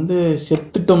நம்ம வந்து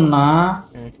செத்துட்டோம்னா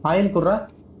ஆயில் குறா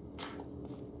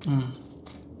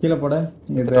கீழ போட.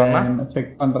 இது என்ன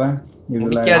செக் பண்றேன்.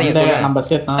 இதுல நம்ம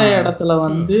செத்த இடத்துல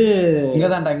வந்து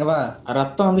இங்கதான்டா. இங்க வா.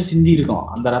 ரத்தம் வந்து சிந்தி இருக்கும்.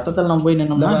 அந்த ரத்தத்துல நம்ம போய்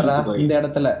நின்னோம்னா இந்த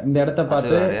இடத்துல இந்த இடத்தை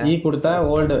பார்த்து ஈ கொடுத்தா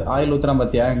ஓல்டு ஆயில் ஊத்துறான்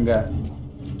பாத்தியா? இங்க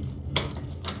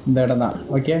இந்த இடம் தான்.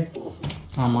 ஓகே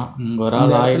ஆமா. இங்க ஒரு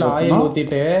ஆயில்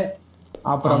ஊத்திட்டு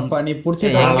அப்புறம் பண்ணி புடிச்சு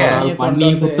பண்ணி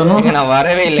குத்தணும். நான்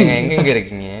வரவே இல்லைங்க. எங்க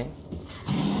இருக்கீங்க?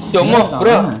 ஜம்மா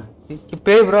ப்ரோ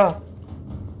பேய் ப்ரோ.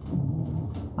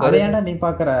 அது ஏன்டா நீ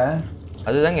பாக்குற?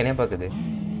 அதுதாங்க என்ன பாக்குது.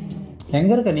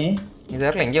 எங்க இருக்க நீ? இது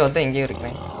வரல. எங்கேயோ வந்தா எங்கேயோ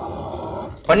இருக்கேன்.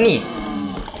 பண்ணி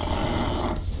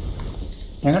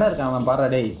எங்கடா இருக்கான் அவன்? பாரு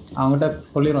டேய் அவன்கிட்ட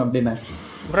சொல்லிடுவோம் அப்படின்னு.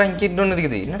 ப்ரோ இங்க இன்னொன்று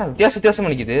இருக்குது. என்னடா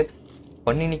வித்தியாசமா நிக்குது.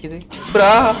 பண்ணி நிக்குது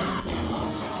ப்ரோ.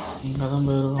 இங்கதான்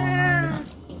போயிருவான்.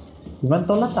 இவன்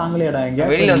தொல்லை தாங்கலையடா. எங்க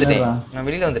வெளியில வந்துட்டேன். நான்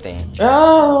வெளியில வந்துட்டேன்.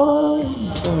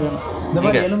 இந்த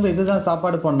மாதிரி எலும்பு இதுதான்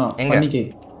சாப்பாடு பண்ணோம் பண்ணிக்கு.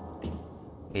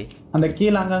 அந்த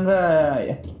கீழ அங்கங்க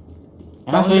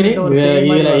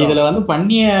இதுல வந்து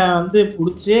பண்ணிய வந்து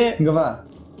புடிச்சு இங்க வா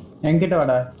என்கிட்ட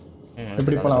வாடா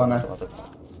எப்படி போலாம் வாங்க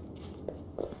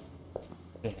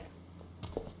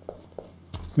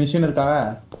மிஷின் இருக்கா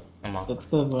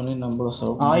பண்ணி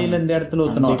நம்ம ஆயில் இந்த இடத்துல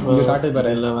ஊத்தணும் இங்க காட்டு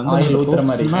பாரு ஆயில் ஊத்துற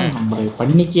மாதிரி நம்ம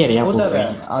பண்ணிக்கே அறியா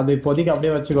அது இப்போதைக்கு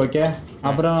அப்படியே வச்சுக்கோ ஓகே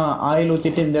அப்புறம் ஆயில்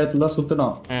ஊத்திட்டு இந்த இடத்துல தான்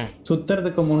சுத்தணும்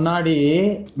சுத்துறதுக்கு முன்னாடி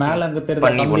மேல அங்க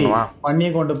திருப்பி பண்ணியை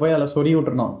கொண்டு போய் அதுல சொறி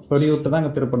விட்டுறணும் சொறி விட்டு தான்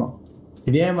அங்க திருப்பணும்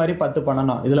இதே மாதிரி 10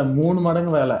 பண்ணணும் இதுல 3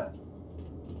 மடங்கு வேலை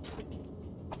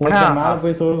ஒருத்தர் மேல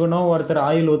போய் சொருகணும் ஒருத்தர்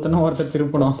ஆயில் ஊத்தணும் ஒருத்தர்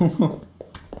திருப்பணும்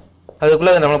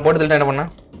அதுக்குள்ள நம்ம போட்டு தள்ளிட்டு என்ன பண்ணா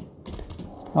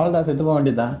அவ்வளவுதான் செத்து போக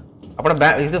வேண்டியதுதான் அப்புறம்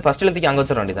இது ஃபர்ஸ்ட் எழுத்துக்கு அங்க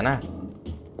வச்சிட வேண்டியதானே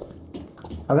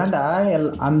அதான்டா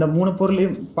அந்த 3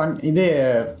 பொருளையும் இது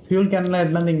ஃபியூல் கேன்லாம்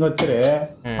எடுத்து வந்து இங்க வச்சிரு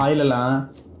ஆயில் எல்லாம்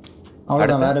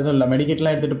அவ்வளவுதான் வேற எதுவும் இல்ல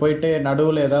மெடிக்கெட்லாம் எடுத்துட்டு போயிட்டு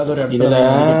நடுவுல ஏதாவது ஒரு இடத்துல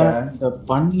இந்த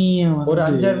பண்ணிய ஒரு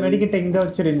 5-6 மெடிக்கெட் இங்க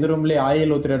வச்சிரு இந்த ரூம்லயே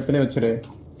ஆயில் ஊத்துற இடத்துல வச்சிரு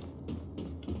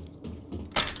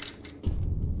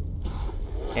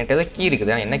என்கிட்ட ஏதோ கீ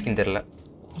இருக்குது என்ன கீன்னு தெரியல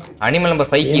அனிமல்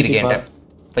நம்பர் 5 கீ இருக்கு என்கிட்ட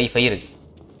 5 இருக்கு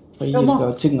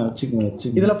வச்சுங்க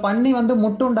இதுல பண்ணி வந்து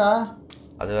முட்டும்டா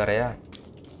அது வேறயா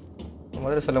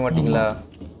முதல்ல சொல்ல மாட்டீங்களா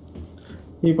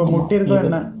இப்ப முட்டி இருக்கோ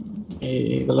என்ன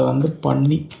இதுல வந்து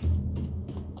பண்ணி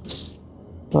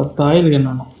 10 ஆயில்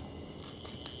என்னன்னா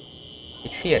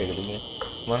ஈஸியா இருக்குது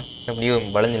எப்படியோ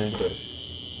வளைஞ்சு நின்றுட்டு வருது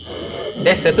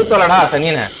டேய் செத்து தொலைடா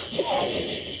சனியனை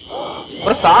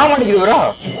ஒரு சாமானிக்குது ப்ரோ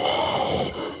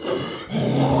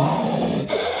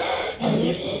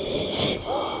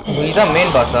இதான்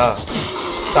மெயின் பாஸா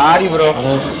சாரி ப்ரோ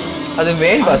அது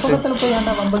மெயின் பாஸ் போய்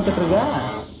ஏன்டா வம்பிட்டு இருக்க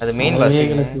அது மெயின் பாஸ்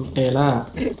விட்டேலா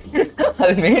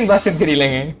அது மெயின் பாஸ்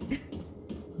தெரியலங்க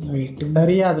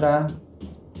தெரியாதுடா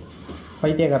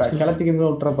பைத்தியக்காரா கிளப்பிக்கு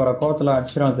விட்டுற போற கோவத்துல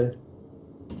அடிச்சிடும் அது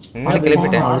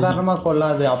சாதாரணமா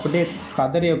கொள்ளாது அப்படியே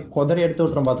கொதறி எடுத்து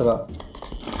விட்டுரும் பாத்துக்கா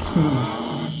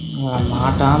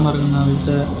மாட்டாம இருக்குன்னா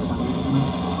விட்டு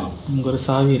இங்க ஒரு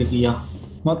சாவி இருக்குயா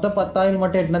மொத்தம் 10 ஆயில்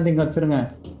மட்டும் எடுத்து இங்க வச்சிருங்க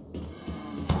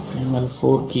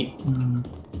 4 கீ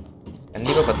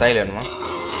கண்டிப்பா 10 ஆயில் வேணுமா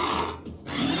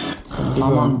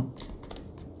ஆமா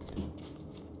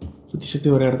சுத்தி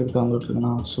ஒரு இடத்துக்கு தான் வந்துட்டு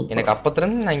இருக்கேனா எனக்கு அப்பத்துல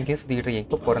இருந்து நான் இங்கே சுத்திட்டு இருக்கேன்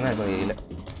எப்போ போறேன்னு எனக்கு தெரியல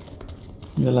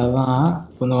இதுல தான்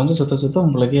கொஞ்சம் சுத்த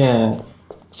உங்களுக்கு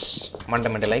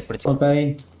மண்டை லைக் பிடிச்சு ஓகே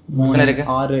 3 இருக்கு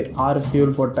 6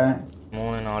 ஃபியூல் போட்டேன்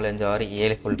 3 4 5 6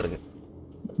 7 ஃபுல் இருக்கு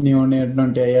நீ ஒன்னு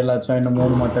எடுத்துட்டு 7 ஆச்சா இன்னும்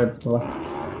 3 மட்டும் எடுத்துட்டு வா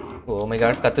ஓ மை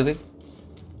காட் கத்துது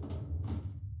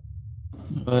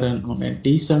வேற ஒன்னு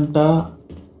டீசன்ட்டா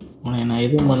நான்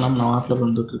எதுவும் பண்ணாம நான் ஆஃப்ல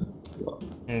பண்ணிட்டு இருக்கேன்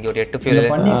இங்க ஒரு 8 ஃபியூல்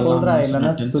பண்ணி போடுறா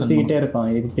இல்லனா சுத்திட்டே இருக்கும்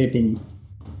இரிட்டேட்டிங்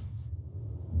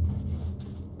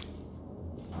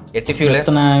 8 ஃபியூல்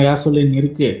எத்தனை கேசோலின்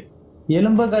இருக்கு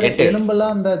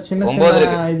எலும்பெல்லாம் அந்த சின்ன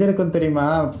இது இருக்கும் தெரியுமா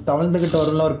தவழ்ந்துகிட்டு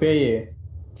வரும்ல ஒரு பேய்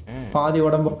பாதி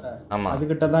உடம்பு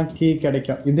அதுகிட்ட தான் கீ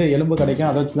கிடைக்கும் இது எலும்பு கிடைக்கும்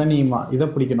அதை வச்சுதான் நீ இதை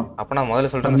பிடிக்கணும் அப்ப நான்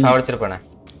முதல்ல சொல்றேன் சாவடிச்சிருப்பேனே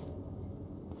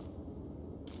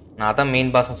நான் அதான்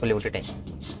மெயின் பாஸ் சொல்லி விட்டுட்டேன்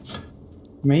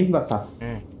மெயின் பாஸா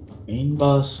மெயின்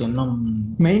பாஸ் என்ன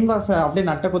மெயின் பாஸ் அப்படியே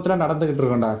நட்ட குத்துல நடந்துகிட்டு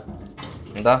இருக்கோம்டா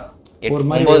இந்தா ஒரு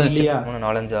மாதிரி 3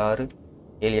 4 5 6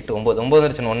 7 8 9 9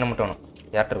 இருந்துச்சு ஒண்ணு மட்டும் வேணும்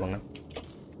யார்ட்ட இருக்கு ஒண்ணு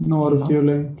இன்னும் ஒரு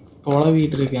ஃபியூல்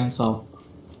தொலைவிட்டு இருக்கேன் சாப்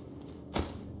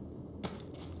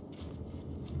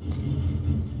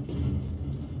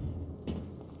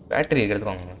பேட்டரி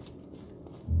எடுத்துவாங்க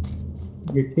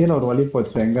இங்க கீழே ஒரு வழி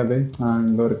போச்சு எங்க அது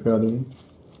இங்க இருக்கு அது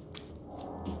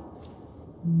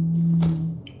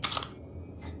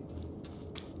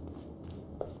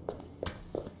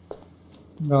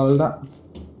அவ்வளோதான்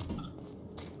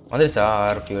வந்துருச்சா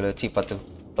 6 ஃபியூல் வச்சு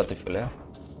 10 ஃபியூல்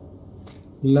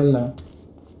இல்ல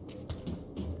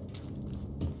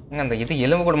அந்த இது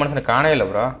எலும்பு கூட மனுஷனை காணவே இல்லை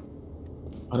ப்ரோ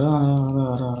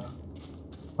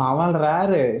அவன்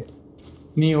ரேரு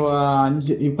நீ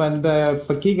 5 இப்ப இந்த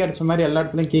கீ கிடைச்ச மாதிரி எல்லா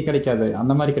இடத்துலயும் கீ கிடைக்காது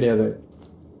அந்த மாதிரி கிடையாது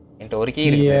என்கிட்ட ஒரு கீ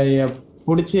இருக்கு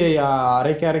புடிச்சு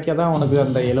அரைக்க தான் உனக்கு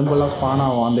அந்த எலும்பெல்லாம் ஸ்பான்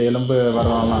ஆகும் அந்த எலும்பு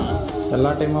வரலாம்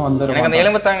எல்லா டைமும் வந்துடும் எனக்கு அந்த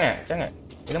எலும்பு தாங்க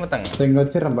இங்க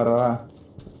வச்சிடறேன் பரவா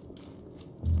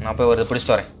நான் போய் ஒரு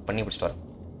பிடிச்சிட்டு வரேன் பண்ணி பிடிச்சிட்டு வரேன்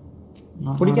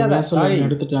பிடிக்காத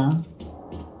எடுத்துட்டேன்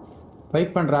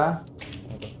வெயிட் பண்றா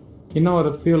இன்னும் ஒரு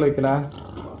ஃபியூல் வைக்கல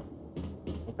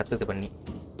கத்துது பண்ணி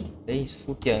டேய்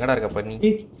சூட்டியா எங்கடா இருக்க பண்ணி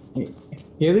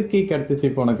எது கீ கிடைச்சிச்சு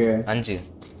இப்போ உனக்கு 5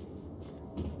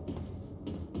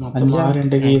 மொத்தமா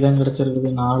 2 கீ தான்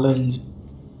கிடைச்சிருக்குது 4 5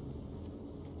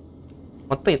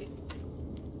 மொத்தம்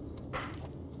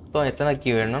எத்தனை கீ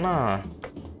வேணும்னா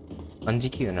 5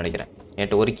 கீ வேணும் நினைக்கிறேன்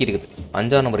என்கிட்ட ஒரு கீ இருக்குது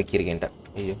 5ஆம் நம்பர் கீ இருக்கு என்கிட்ட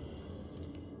ஐயோ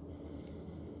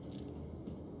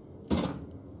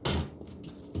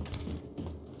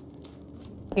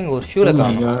இங்க ஒரு ஷூல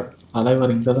காணோம்.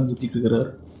 தலைவர் இங்க தான் சுத்திட்டு இருக்காரு.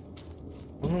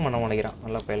 ஒன்றும் பண்ண மாட்டேங்கிறான்.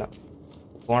 நல்லா போயலாம்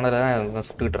போனதை தான்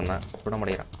சுட்டுக்கிட்டு இருந்தேன். சுட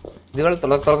மாட்டேங்கிறான். இதுவேளை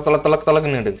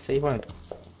தொலக்குன்னு செய்வாங்க.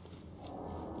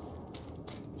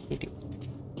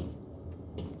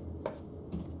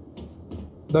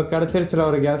 இதோ கிடைச்சிருச்சுல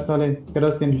ஒரு கேஸ் வாலி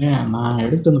கெரோசின். நான்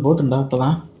எடுத்து வந்து போட்டுண்டா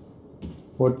அப்பதான்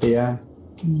போட்டியா?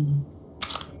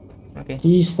 ஓகே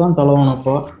கீஸ் தான் தொலைவணும்.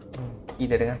 அப்போ கீ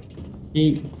தேடுங்க.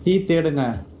 கீ தேடுங்க.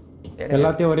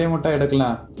 எல்லாத்தையும் ஒரே முட்டா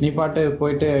எடுக்கலாம். நீ பாட்டு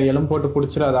போயிட்டு எலும்பு போட்டு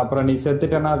பிடிச்சிடாது. அப்புறம் நீ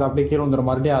செத்துட்டேன்னா அது அப்படியே கீழே வந்துடும்.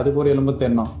 மறுபடியும் அதுக்கு ஒரு எலும்பு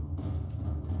தேடணும்.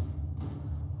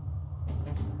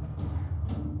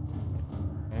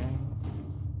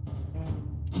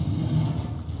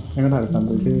 எங்கடா இருக்கு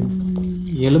அந்த இது?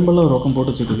 எலும்பெல்லாம் ஒரு பக்கம்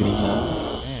போட்டு வச்சுட்டு இருக்கிறீங்களா?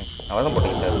 அவதான்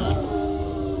போட்டுக்கிட்டாரு.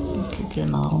 ஓகே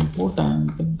நான் போட்டேன்.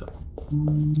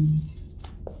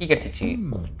 கீ கிடைச்சிச்சு.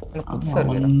 புதுசா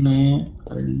இருக்கு. 1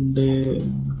 2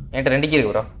 என்கிட்ட 2 கீ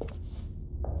இருக்கு ப்ரோ.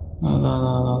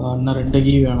 இன்னும் 2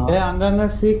 கீ வேணும். அங்கங்க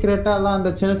சீக்ரெட்டா எல்லாம் அந்த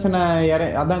சின்ன சின்ன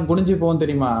அதான் குனிஞ்சு போகும்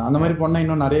தெரியுமா? அந்த மாதிரி போனா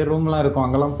இன்னும் நிறைய ரூம்லாம் இருக்கும்.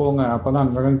 அங்கெல்லாம் போங்க. அப்பதான்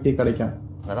அங்கங்க கீ கிடைக்கும்.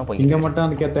 இங்க மட்டும்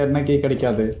அதுக்கு ஏத்த கீ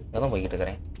கிடைக்காது. அதான் போய்கிட்டு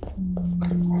இருக்கிறேன்.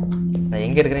 நான்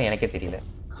எங்க இருக்கிறேன் எனக்கே தெரியல.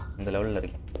 இந்த லெவல்ல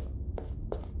இருக்கேன்.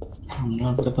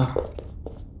 அப்படிதான்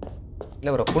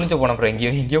இல்ல ப்ரோ குனிஞ்சு போன ப்ரோ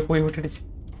எங்கேயோ போய் விட்டுடுச்சு.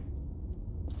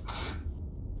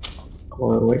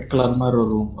 ஒரு ஒயிட் கலர் மாதிரி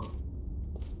ஒரு ரூம்.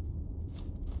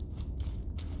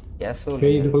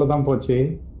 இதுக்குள்ளதான் போச்சு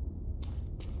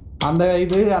அந்த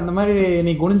இது. அந்த மாதிரி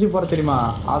நீ குனிஞ்சு போற தெரியுமா?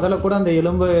 அதுல கூட அந்த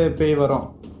எலும்பு பேய் வரும்.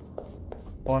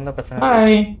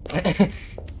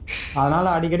 அதனால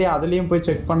அடிக்கடி அதுலயும் போய்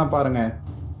செக் பண்ண பாருங்க.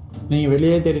 நீங்க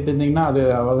வெளியே தேடிட்டு இருந்தீங்கன்னா அது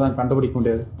அவ்வளவுதான் கண்டுபிடிக்க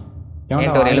முடியாது.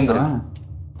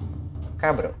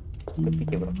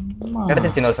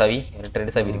 சாவி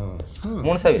 2 சாவி இருக்கு.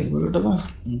 3 சாவி இருக்கு.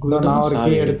 நான் ஒரு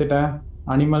கீ எடுத்துட்டேன்.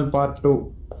 Animal part 2.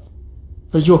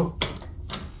 ஐயோ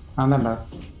அதான்டா.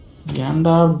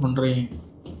 ஏன்டா பண்றீங்க?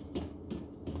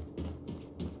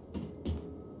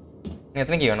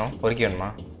 எத்தனை கீ வேணும்? ஒரு கீ வேணுமா?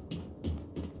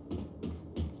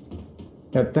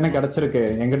 எத்தனை கிடைச்சிருக்கு?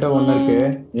 என்கிட்ட 1 இருக்கு.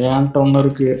 என்கிட்ட 1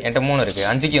 இருக்கு. என்கிட்ட 3 இருக்கு.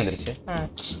 5 கீ வந்துருச்சு.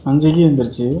 5 கீ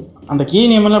வந்துருச்சு. அந்த கீ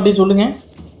நேம் எல்லாம் அப்படியே சொல்லுங்க.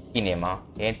 கீ நேமா?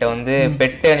 என்கிட்ட வந்து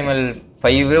பெட் அனிமல்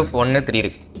 5 1 3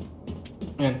 இருக்கு.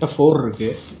 என்கிட்ட 4 இருக்கு.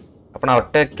 அப்ப நான்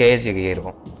ஒட்ட கேஜி கீ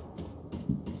இருக்கும்.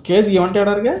 கேஜி எவன்ட்ட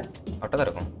எடா இருக்கு? ஒட்ட தான்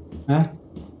இருக்கும்.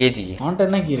 கேஜி அவன்ட்ட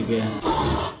என்ன கீ இருக்கு?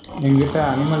 என்கிட்ட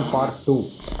அனிமல் பார்ட் 2.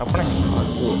 அப்பனா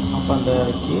அப்ப அந்த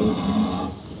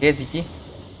கேஜி கீ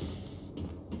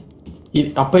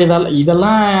அப்ப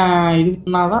இதெல்லாம் இது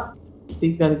பண்ணாதான்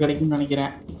திக்கு அது கிடைக்கும்னு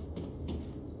நினைக்கிறேன்.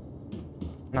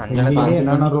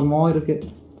 ரூமோ இருக்கு.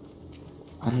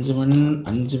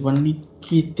 5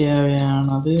 மணிக்கு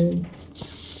தேவையானது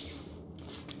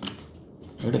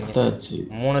எடுத்தாச்சு.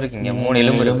 3 இருக்குங்க. 3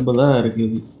 எலும்பு தான்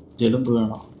இருக்குது. எலும்பு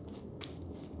வேணும்.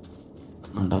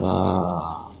 ஆண்டவா.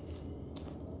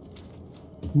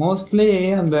 மோஸ்ட்லி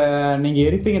அந்த நீங்க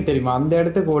இருப்பீங்க தெரியுமா? அந்த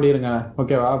இடத்துக்கு ஓடிருங்க.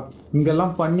 ஓகேவா?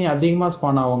 இங்கெல்லாம் பண்ணி அதிகமா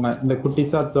ஸ்பான் ஆகுங்க. இந்த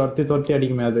குட்டிஸா தொட்டி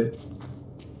அடிக்குமே அது.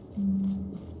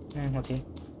 ஓகே.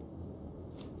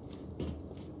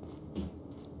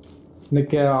 இந்த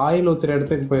ஆயில் ஊத்துற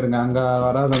இடத்துக்கு போயிருங்க. அங்க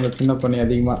வராது அந்த சின்ன பண்ணி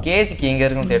அதிகமா. கேஜிக்கு எங்க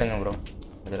இருக்குன்னு தேடுங்க ப்ரோ.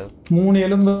 3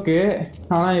 எலும்பு இருக்கு.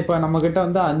 ஆனா இப்ப நம்ம கிட்ட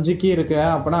வந்து 5 கீ இருக்கு.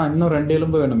 அப்பனா இன்னும் 2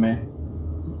 எலும்பு வேணுமே.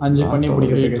 5 பண்ணி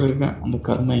பிடிக்கிறதுக்கு இருக்கேன். அந்த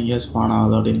கர்ம எங்க ஸ்பான்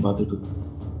ஆகுது அப்படின்னு பார்த்துட்டு இருக்கேன்.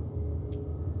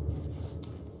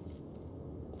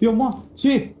 ஐயோமா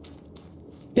சீ.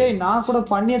 டேய் நான் கூட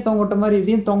பண்ணிய தொங்கட்ட மாதிரி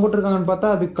இதையும் தொங்கிட்டு இருக்காங்கன்னு பார்த்தா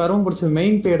அது கரும்பு பிடிச்சது.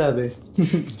 மெயின் பேடாது.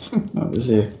 அது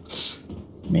சரி.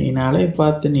 மெயினாலே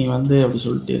பார்த்து நீ வந்து அப்படி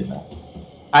சொல்லிட்டு இருக்க.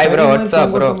 Hi bro what's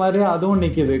up bro. மாதிரி அதுவும்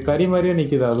நிக்குது. கறி மாதிரியே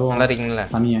நிக்குது அதுவும். நல்லா இருக்கீங்களா?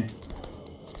 அனியே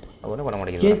ஒண்ணு பண்ண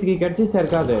முடியல. கேஜி கிடைச்சிச்சா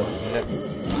இருக்காது?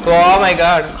 Oh my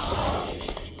God.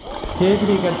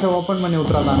 KG கட்ச open பண்ணி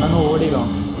விட்டுறாங்க. அங்கங்க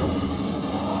ஓடிடும்.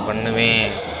 பண்ணுவே.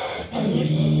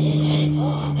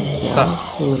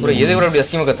 ப்ரோ எது ப்ரோ அப்படி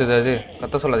அசிங்கமா கத்துது? அது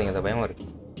கத்த சொல்லாதீங்க. அது பயமா இருக்கு.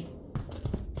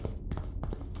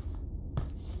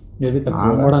 எது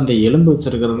நான் கூட அந்த எலும்பு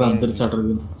வச்சிருக்கிறது அந்தரிச்சாட்டு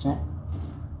நினைச்சேன்.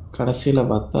 கடைசியில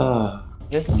பார்த்தா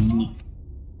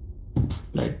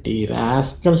லட்டி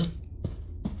ராஸ்கல்.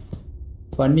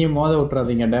 பண்ணிய மோத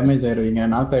விட்டுறாதீங்க. டேமேஜ் ஆயிடுவீங்க.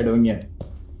 நாக் ஆயிடுவீங்க.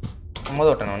 மோத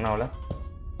விட்டணும் என்ன அவள?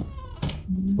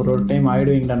 ஒரு டைம்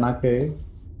ஆயிடுவீங்கடா நாக்கு.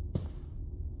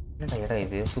 என்னடா ஏடா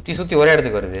இது சுத்தி சுத்தி ஒரே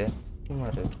இடத்துக்கு வருது.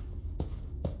 சும்மாரு.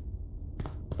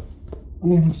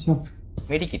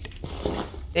 மெடிக்கிட்.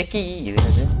 ஏக்கி இது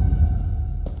என்னது?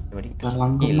 மெடிக்கிட்.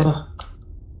 லங்கம்டா.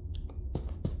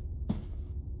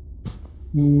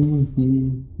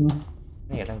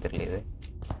 இடம் தெரியல இது.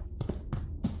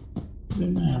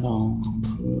 என்ன இடம்?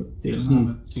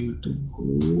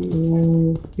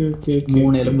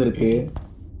 மூணு எலும்பு இருக்கு.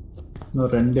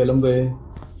 இன்னும் 2 எலும்பு.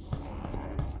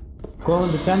 கோவம்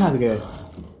வந்துச்சானே அதுக்கு?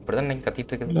 இப்படிதான் நீங்க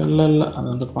கத்திட்டு இருக்குது. இல்ல அது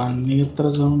அந்த பண்ணி கத்துற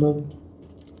சவுண்ட்.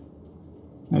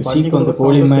 சீக்கு அந்த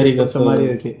கோழி மாதிரி கத்துற மாதிரி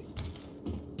இருக்கு.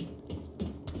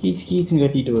 கீச் கீச்னு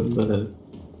கத்திட்டு வருது அது.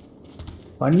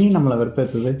 பண்ணி நம்மள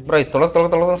வெறுப்பேத்துது. ப்ரோ தொலை தொலை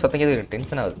தொலை சத்தம் கேது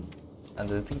டென்ஷன் ஆகுது.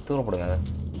 அந்த இதுக்கு தூர போடுங்க அத.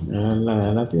 இல்ல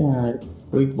எல்லாத்தையும்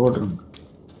போய் போடுறேன்.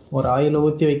 ஒரு ஆயில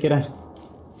ஊத்தி வைக்கிறேன்.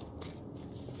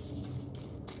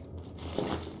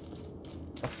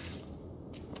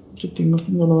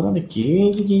 திங்க வர அந்த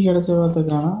கேஜிக்கு கிடைச்ச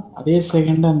பார்த்துக்கான அதே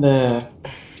செகண்ட் அந்த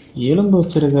எலும்பு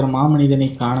வச்சிருக்கிற மாமனிதனை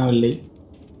காணவில்லை.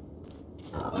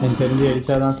 எனக்கு தெரிஞ்சு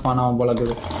எரிச்சாதான் ஸ்பான் ஆகும் போல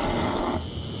இருக்குது.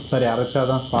 சரி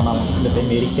அரைச்சாதான் ஸ்பான் ஆகும். இந்த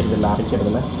டைம் எரிக்கிறது இல்லை, அரைக்கிறது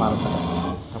இல்லை, ஸ்பான்.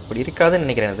 அப்படி இருக்காதுன்னு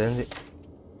நினைக்கிறேன் தெரிஞ்சு.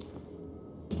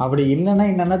 அப்படி இல்லைன்னா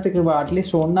என்னத்துக்கு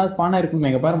அட்லீஸ்ட் ஒன்னா ஸ்பானா இருக்குமே.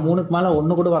 எங்க பாரு 3க்கு மேல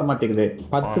 1 கூட வர மாட்டேங்குது.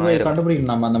 10 பேர்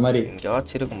கண்டுபிடிக்கணும் நம்ம. அந்த மாதிரி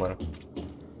யாச்சும் இருக்கும் பாரு.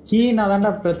 கீனா தான்டா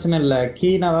பிரச்சனை இல்லை.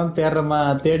 கீனா தான்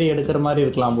தேடி எடுக்கிற மாதிரி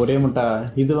இருக்கலாம் ஒரே முட்டை.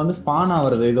 இது வந்து ஸ்பான்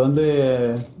ஆகுறது. இது வந்து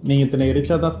நீங்க இத்தனை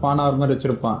எரிச்சா தான் ஸ்பான் ஆகிற மாதிரி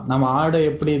வச்சிருப்பான். நம்ம ஆடை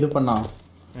எப்படி இது பண்ணோம்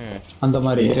அந்த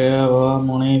மாதிரி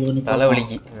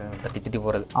தலைவலிக்கு தட்டி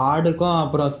போறது. ஆடுக்கும்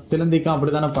அப்புறம் சிலந்திக்கும்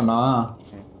அப்படித்தானே பண்ணோம்.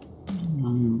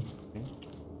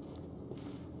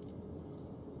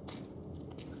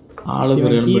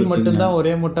 கீ மட்டும்தான்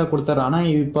ஒரே முட்டை கொடுத்தாரு. ஆனா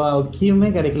இப்ப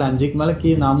கீயுமே கிடைக்கல. 5க்கு மேல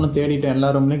கீ நாமளும் தேடிட்டோம்,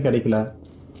 எல்லா ரூம்லயும் கிடைக்கல.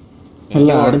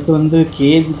 இல்ல அடுத்து வந்து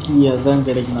கேஜ் கீ அதான்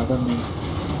கிடைக்கும். அதான்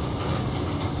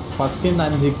ஃபர்ஸ்ட் இந்த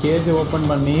 5 கேஜ் ஓபன்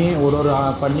பண்ணி ஒரு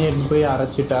பண்ணி எடுத்து போய்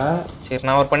அரைச்சிட்டா. சரி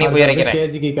நான் ஒரு பண்ணி போய் அரைக்கிறேன்.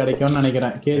 கேஜ் கீ கிடைக்கும்னு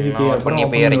நினைக்கிறேன். கேஜ் கீ பண்ணி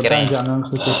போய் அரைக்கிறேன்.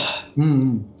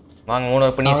 வாங்க 3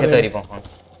 பண்ணி சேர்த்து அரைப்போம்.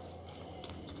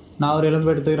 நான் ஒரு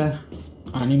எலும்பு எடுத்துக்கிறேன்.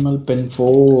 அனிமல் பென்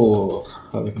 4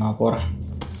 அதுக்கு நான் போறேன்.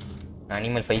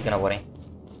 அனிமல் 5க்கு நான் போறேன்.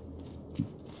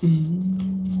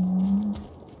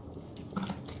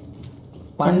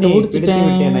 பண்ணி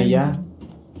விட்டேன் ஐயா.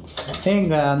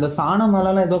 ஏங்க அந்த சாணம்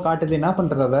மேல ஏதோ காட்டுது, என்ன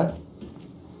பண்றது? அத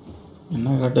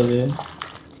என்ன காட்டுது?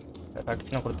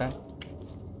 காட்டுச்சுனா கொடுத்தேன்.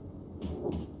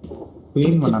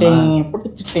 க்ளீன்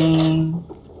பண்ணேன்.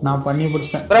 நான் பண்ணி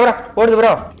பிடிச்சேன். ப்ரோ போடுது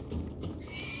ப்ரோ.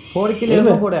 4 கிலோ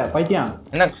எலும்பு போடு பைத்தியம்.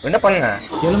 என்ன பண்ணுங்க?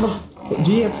 எலும்பு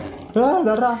ஜி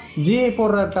தடா ஜி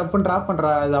போடுற டப்புன்னு டிராப்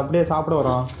பண்றா. இது அப்படியே சாப்பிட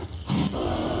வரும்.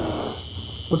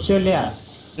 புடிச்சே இல்லையா?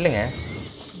 இல்லைங்க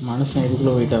மனுஷன்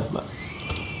இதுக்குள்ள போயிட்டாப்ல.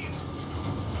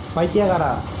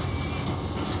 பைத்தியக்காரா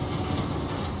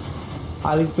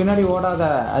அதுக்கு பின்னாடி ஓடாத.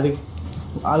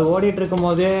 அது ஓடிட்டு இருக்கும்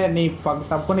போதே நீ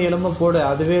டப்புன்னு எலும்பு போடு,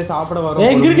 அதுவே சாப்பிட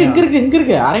வரும். இங்க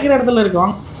இருக்கு அரைக்கிற இடத்துல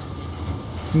இருக்கும்.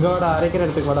 இங்க வாடா, அரைக்கிற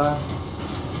இடத்துக்கு வாடா.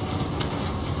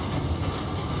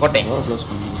 போட்டேன். க்ளோஸ்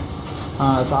பண்ணி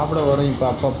சாப்பிட வரும். இப்போ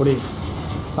அப்பா புடி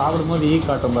சாப்பிடும்போது ஈ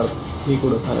காட்டும் பாரு. ஈ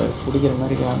கொடு, அதை பிடிக்கிற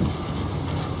மாதிரி காணும்.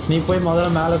 நீ போய்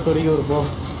முதல்ல மேலே சொருகி ஒரு போ.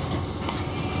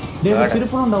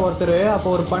 திருப்பணும்டா ஒருத்தர். அப்போ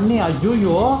ஒரு பண்ணி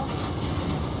அஜூயோ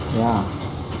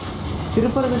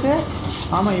திருப்புறதுக்கு.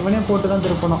 ஆமா இவனே போட்டு தான்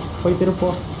திருப்பணும். போய்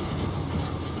திருப்போம்.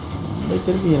 போய்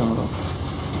திருப்பிக்கிறோம்.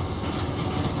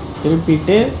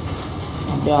 திருப்பிட்டு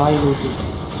அப்படியே ஆயில்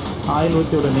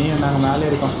ஊற்றி விடு. நீ நாங்கள் மேலே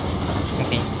இருக்கோம்.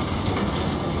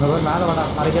 மேலே வாடா,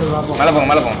 அரைக்கிறது பார்ப்போம். மேலே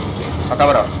போங்க பக்கா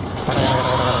வர.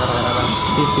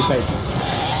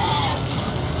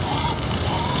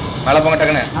 மேலே போங்க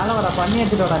டக்குன்னு. மேலே வாடா, பண்ணி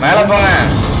எடுத்துட்டு வாடா. மேலே போங்க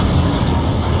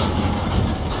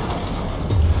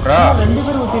ப்ரோ. 2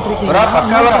 பேர் ஊத்திட்டு இருக்கீங்க. ப்ரோ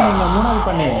பக்கா வர. மூணாவது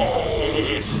பண்ணி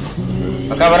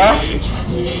பக்கா வர.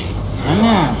 என்ன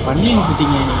பண்ணி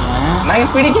விட்டுட்டீங்க நீங்க?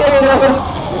 நான் பிடிக்கிறேன்.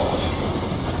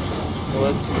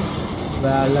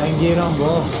 வேலங்கிரும்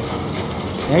போ.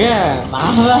 ஏங்க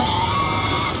நாமதான்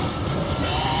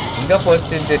எங்க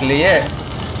போச்சுன்னு தெரியலையே.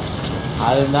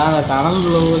 அதுதான் அந்த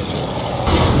கனலுக்குள்ள போச்சு.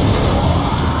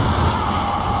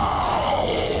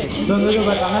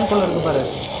 கனலுக்குள்ள இருக்கு பாரு.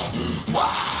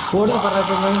 போடு பாரு.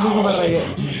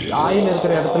 ஆயில்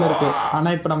இருக்கிற இடத்துல இருக்கு. ஆனா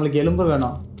இப்ப நம்மளுக்கு எலும்பு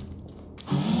வேணும்.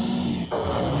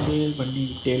 பண்ணி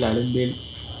விட்டேல் அலும்பேல்.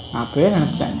 நான் அப்பவே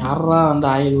நினைச்சேன் யாரா வந்து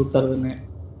ஆயில் ஊத்துறதுன்னு.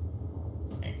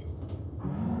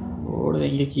 ஓடுது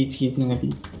எங்க கீச்சு கீச்சுன்னு கத்தி.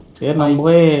 சரி நம்ம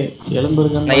போய் எலும்பு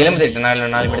இருக்கு. நான் எலும்பு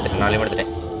எடுத்துட்டேன். 4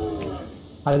 எடுத்துட்டேன்.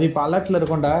 அது இப்ப அலர்ட்ல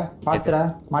இருக்கும்டா. பாத்துறா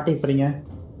மாட்டிக்கு போறீங்க.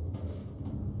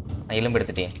 நான் எலும்பு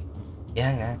எடுத்துட்டேன்.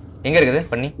 ஏங்க எங்க இருக்குது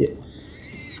பண்ணி?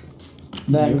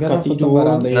 இங்க தான் சுத்தம் வர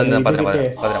அந்த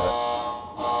பாத்துறேன்.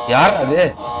 யார் அது?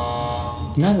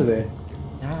 என்னது?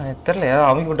 தெரியல, யாரோ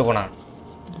அவங்க விட்டு போனான்.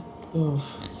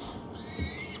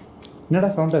 என்னடா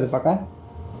சவுண்ட் அது பாக்க?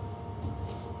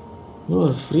 ஓ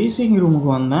ஃப்ரீசிங் ரூமுக்கு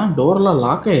வந்தேன். டோர்லாம்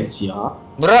லாக் ஆயிடுச்சியா?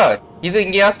 ப்ரோ இது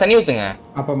இங்கயா தண்ணி ஊத்துங்க.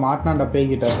 அப்ப மாட்டனான்டா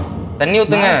பேய்கிட்ட. தண்ணி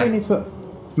ஊத்துங்க.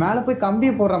 மேல போய்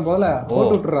கம்பியை போடுறேன் போல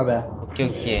போட்டு விட்டுறாத.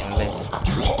 ஓகே நல்ல.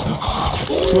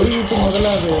 சொல்லிட்டு முதல்ல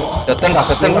அது செத்தண்டா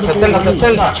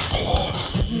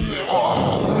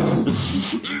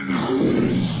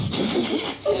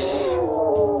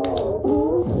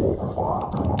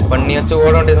பண்ணி வச்சு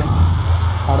ஓட வேண்டியதான்.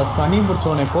 அட சனி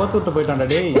பிடிச்சவனே கோத்து விட்டு போயிட்டான்டா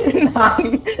டேய்.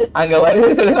 அங்க வருது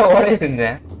சொல்லி நான் ஓடே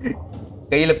செஞ்சேன்.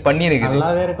 கையில பண்ணி இருக்கு.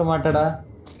 நல்லாவே இருக்க மாட்டடா.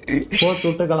 கோத்து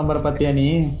விட்டு கிளம்புற பத்தியா நீ?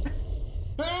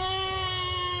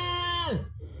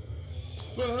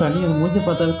 சனி அது மூஞ்சி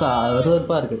பார்த்தாலுக்கு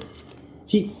அருவருப்பா இருக்கு.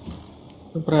 சி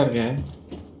சூப்பரா இருக்கு.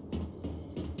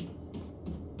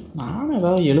 நானும்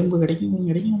ஏதாவது எலும்பு கிடைக்கும்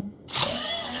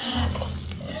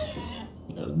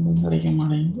எலும்பு கிடைக்க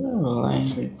மாட்டேங்குது.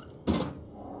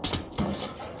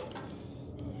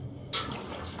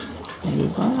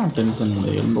 இதுதான் டென்ஷன், இந்த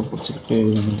எலும்பை பிடிச்சிக்கிட்டு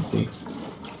இது பண்ணிட்டு.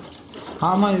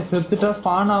 ஆமா, இது செத்துட்டா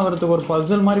ஸ்பான் ஆகிறதுக்கு ஒரு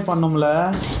பசில் மாதிரி பண்ணும்ல.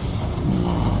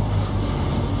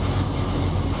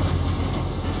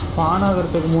 ஸ்பான்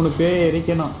ஆகிறதுக்கு 3 பேர்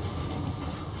எரிக்கணும்.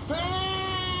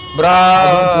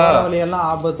 வழியெல்லாம்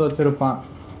ஆபத்து வச்சிருப்பான்.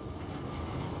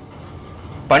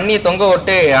 பண்ணி தொங்க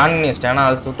விட்டு ஆன் பண்ணி வச்சிட்டேன். ஆனா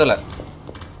அது சுத்தல.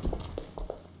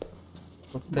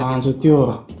 சுத்தி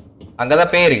வரும்.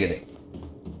 அங்கதான் பேய் இருக்குது.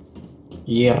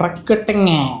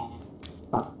 இறக்கட்டுங்க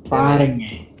பாருங்க.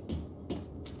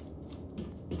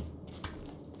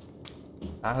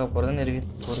 ஆக போறதுன்னு இருக்கு.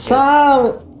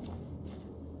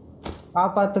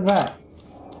 காப்பாத்துங்க.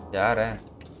 யார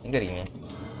எங்க இருக்கீங்க?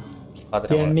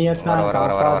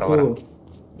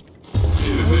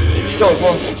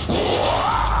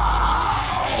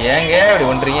 ஏங்க அப்படி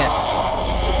பண்றீங்க?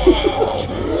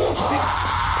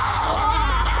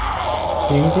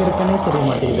 எங்க இருக்கனே தெரிய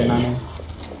மாட்டேங்குது. நானு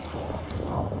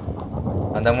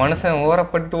அந்த மனுஷன்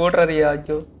ஓரப்பட்டு ஓடுறாரியா?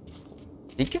 ஆச்சோ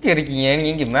எங்க இருக்கீங்க? நீங்க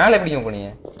இங்க மேல எப்படிங்க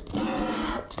போனீங்க?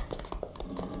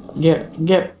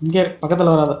 இங்க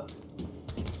பக்கத்துல வராத.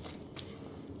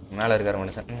 மேல இருக்காரு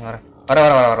மனுஷன். வர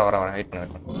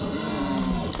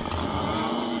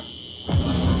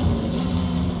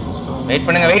வெயிட்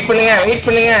பண்ணுங்க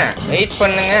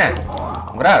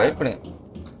ப்ரா, வெயிட் பண்ணுங்க.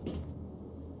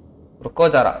 ருக்கோ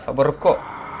ஜாரா, சபர் ருக்கோ.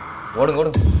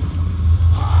 ஓடுங்க.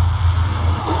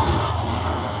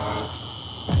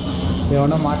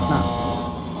 எவனோ மாட்டினா.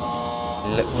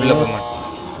 இல்ல உள்ள போய்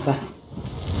மாட்டேன்.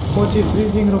 போச்சு,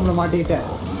 ஃப்ரீசிங் ரூம்ல மாட்டிக்கிட்டேன்.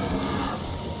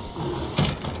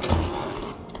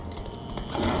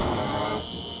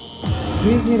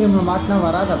 ஃப்ரீசிங் ரூம்ல மாட்டினா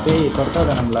வராதா பேய்?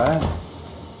 தொட்டாத நம்மள.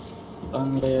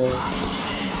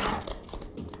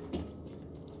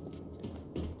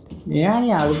 ஏன்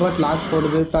அது பாட்டு லாக்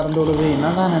போடுது, திறந்து விடுது,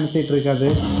 என்னதான் நினைச்சிட்டு இருக்காது?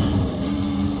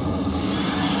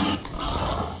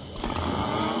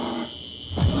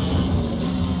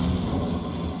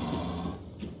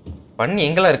 பண்ணி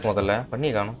எங்கெல்லாம் இருக்கு? முதல்ல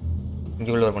பண்ணியை காணும். இங்க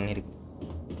உள்ள ஒரு பண்ணி இருக்கு.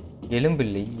 எலும்பு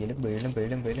இல்லை. எலும்பு.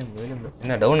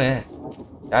 என்ன டவுனு?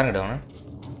 யாருங்க டவுனு?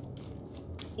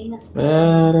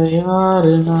 வேற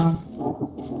யாருனா?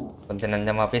 கொஞ்சம்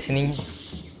நஞ்சமா பேசுனீங்க.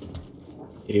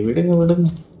 விடுங்க.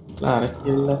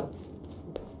 அரசியல்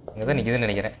இங்கதான் நிக்குதுன்னு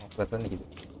நினைக்கிறேன். நிக்குது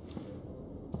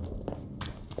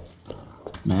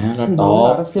மேல.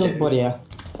 அரசியலுக்கு போறியா?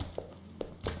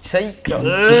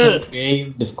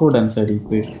 டிஸ்கோ டான்ஸ் ஆடி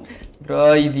போயிடு ப்ரோ.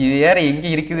 இது வேற எங்க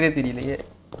இருக்குதுனே தெரியலையே.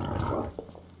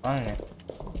 வாங்க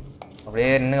அப்படியே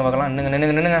நின்னுங்க பார்க்கலாம்.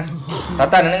 நின்னுங்க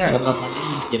தாத்தா நின்னுங்க.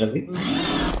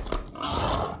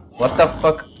 What the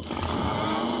fuck?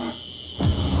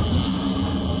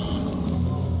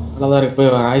 நல்லதா இருக்கு.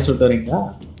 போய் ராய் சொல்லிட்டு வரீங்களா?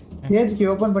 கேஜிக்கு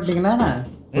ஓபன் பண்ணிட்டீங்களா?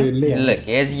 இல்ல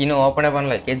கேஜிக்கு இன்னும் ஓபனே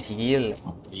பண்ணல. கேஜிக்கு இல்ல.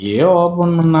 ஏ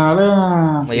ஓபன்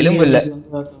பண்ணாலும் எலும்பு இல்ல.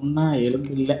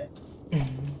 எலும்பு இல்ல.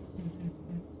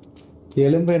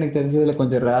 எலும்பு எனக்கு தெரிஞ்சதுல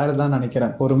கொஞ்சம் ரேர் தான்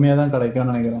நினைக்கிறேன். பொறுமையா தான்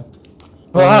கிடைக்கும்னு நினைக்கிறேன்.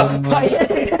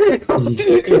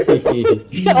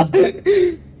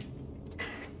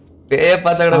 பேய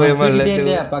பார்த்தா கூட பயமா இல்ல.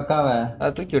 பக்காவ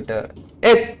தூக்கி விட்டாரு.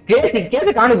 கேஜ்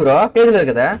காணு ப்ரோ. கேஜ்ல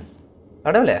இருக்குதா?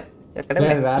 கடவுளே,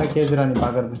 வேற கேஜ்ரா நீ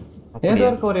பாக்குறது. ஏதோ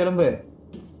இருக்கு ஒரு எலும்பு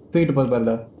தூக்கிட்டு போய்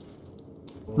பாருடா.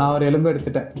 நான் ஒரு எலும்பு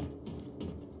எடுத்துட்டேன்.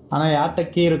 ஆனா யார்ட்ட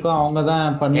கீ இருக்கோ அவங்க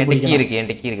தான் பண்ணி பிடிக்கணும்.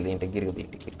 என்கிட்ட கீ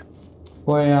இருக்குது.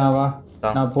 போய் வா,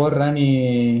 நான் போடுறேன். நீ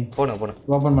போடு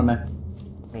ஓபன் பண்ணு.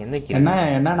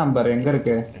 என்ன நம்பர் எங்க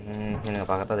இருக்கு? எனக்கு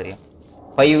பார்க்கத்தான் தெரியும்.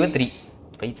 53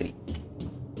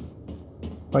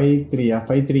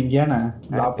 53 இங்கேனா?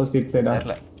 ஆப்போசிட் சைடா?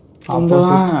 இல்ல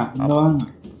ஆப்போசிட். அங்க வாங்க.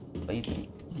 53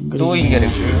 2 இங்க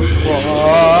இருக்கு.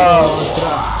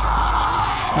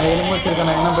 நான் எலும்பு வச்சிருக்கேன்.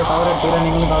 நான் என்ன போய் கவர் எடுத்துக்கிறேன்.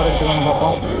 நீங்களும் கவர் எடுத்துக்கோங்க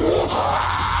பார்ப்போம்.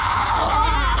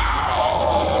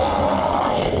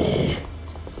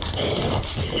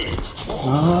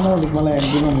 நானும் அதுக்கு மேலே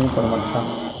எங்கேயுமே மூவ் பண்ண மாட்டேன்.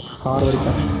 கார்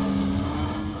வரைக்கும்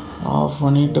ஆஃப்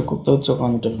பண்ணிட்டு குத்த வச்சு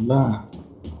உட்காந்துட்டீங்களா?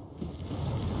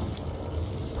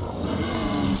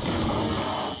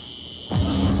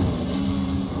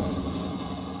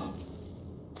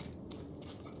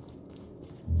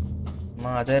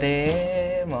 மாதரே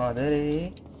மாதரே.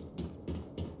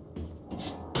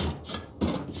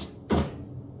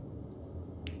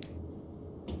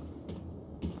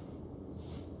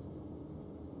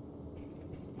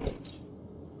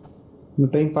 இந்த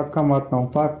டைம் பக்கா மாட்டோம்.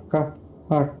 பக்கா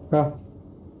பக்கா.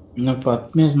 இன்னும்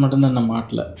பத்மேஷ் மட்டும்தான் என்ன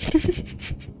மாட்டல.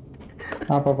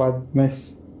 அப்ப பத்மேஷ்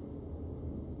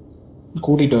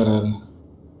கூட்டிட்டு வராரு.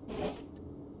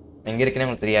 எங்க இருக்குன்னு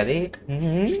உங்களுக்கு தெரியாது.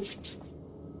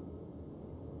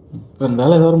 இப்போ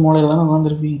இருந்தாலும் ஏதோ ஒரு மூலையில தானே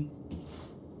உட்காந்துருப்பீங்க.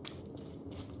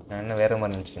 நான் என்ன வேற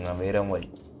மாதிரி நினச்சிங்களா? வேற மாதிரி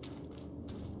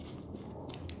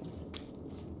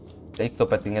சைக்கோ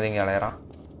பத்திங்க இங்கே அலையறான்.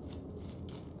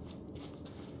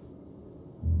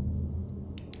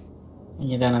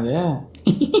 நீங்க தானது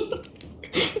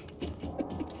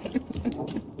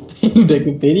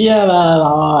எனக்கு தெரியாதா?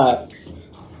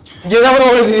 இங்கதான் bro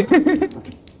ஓடுது.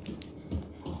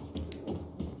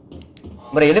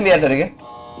 bro எலும்பு யார்ட்ட இருக்கு?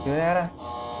 இது வேற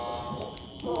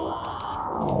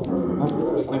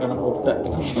கணக்கு விட்ட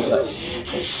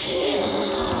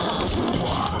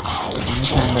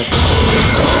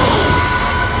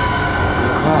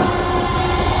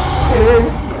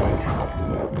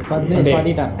பத்மேஷ்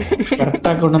பாடிட்டான்.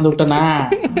 கரெக்டா கொண்டு வந்து விட்டனா?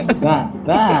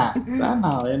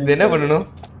 இது என்ன பண்ணணும்?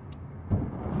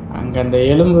 அங்க அந்த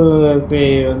எலும்பு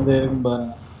பேய் வந்து இருக்கும்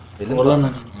பாருங்க.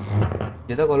 எலும்பு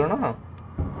எதை கொல்லணும்?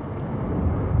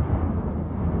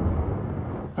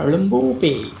 எலும்பு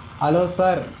பேய். ஹலோ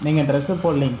சார், நீங்க ட்ரெஸ்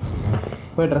போடலீங்க.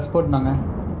 போய் ட்ரெஸ் போட்டுனாங்க.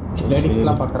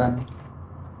 லேடிஸ்லாம் பார்க்குறாங்க.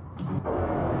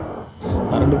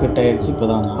 கரண்ட் கட் ஆயிடுச்சு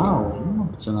இப்போதான். ஒன்றும்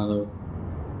பிரச்சனை இல்லை.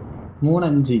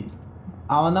 3-5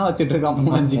 அவன் தான் வச்சுட்டு இருக்கான்.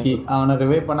 3-5க்கு அவனை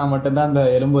ரிவைவ் பண்ணா மட்டும்தான் அந்த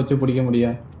எலும்பு வச்சு பிடிக்க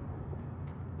முடியும்.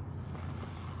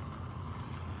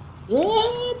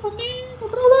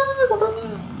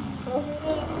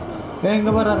 எங்க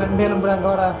வர 2 எலும்பு அங்க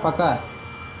வர பக்கா.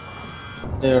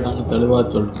 இந்த இடம் தெளிவா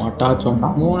சொல் மாட்டா சொன்னா.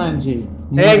 3-5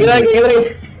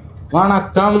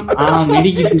 வணக்கம்.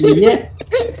 மெடிக்கிட்டு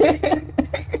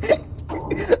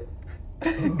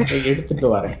எடுத்துட்டு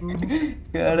வரேன்.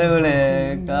 கடவுளே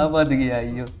காப்பாத்துக்கியா.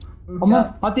 ஐயோ அம்மா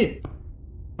பாத்தி.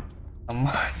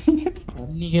 அம்மா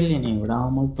பன்னிகள் என்னை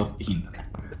விடாமல் துரத்துகின்றன.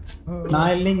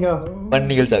 நான் இல்லைங்க.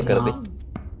 பன்னிகள் சாக்கிறது.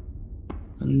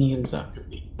 பன்னிகள்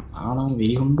சாப்பிடுது. நானும்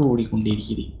வெறிகொண்டு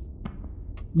ஓடிக்கொண்டிருக்கிறேன்.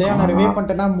 டேய் நான் ரிவைவ்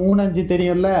பண்ணிட்டேன்னா 3-5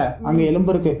 தெரியும்ல, அங்க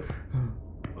எலும்பு இருக்கு.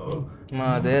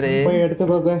 மாதரே போய்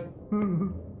எடுத்துக்கோங்க.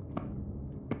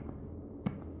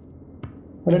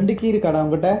 2 கீ இருக்காடா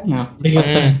உங்ககிட்ட?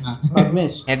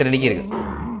 பத்மேஷ் நேற்று ரெடிக்கு இருக்கு.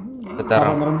 அந்த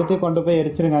 2த்தையும் கொண்டு போய்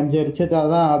எரிச்சிருங்க. 5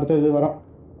 எரிச்சதான் அடுத்த இது வரும்.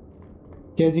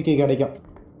 கேஜி கீ கிடைக்கும்.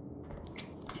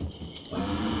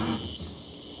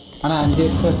 ஆனா 5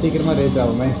 எரிச்சா சீக்கிரமா ரேஜ்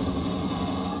ஆகுமே.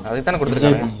 அதுக்கு தானே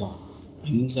கொடுத்துருக்காங்க.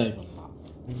 என்ஜாய் பண்ணலாம்.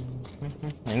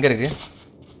 எங்க இருக்கு?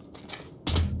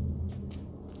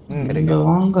 இங்க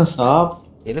வாங்க சாப்.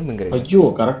 எலும்பு இங்க இருக்கு. ஐயோ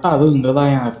கரெக்டா அதுவும்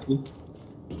இங்கதான் இருக்கு.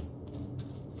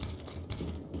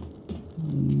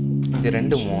 இது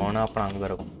 2 3 அப்புறம் அங்க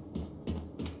இருக்கும்.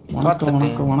 வணக்கம்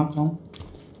வணக்கம் வணக்கம்.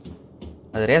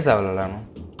 அது ரேஸ் ஆகல.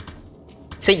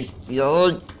 சரி யோ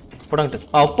போடங்கிட்டு.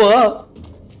 அப்போ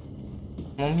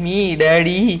மம்மி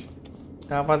டாடி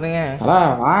காப்பாத்துங்க.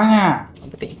 வாங்க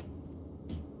வந்துட்டேன்.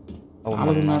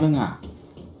 நடுங்க.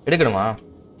 எடுக்கணுமா?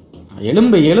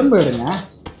 எலும்பு எலும்பு எடுங்க.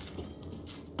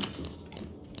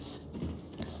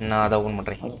 நான் அதை ஓன்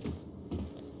பண்றேன்.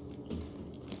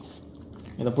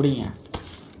 இதை பிடிங்க.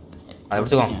 அதை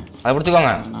பிடிச்சுக்கோங்க. அதை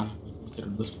பிடிச்சுக்கோங்க.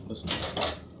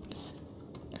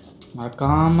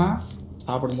 மறக்காம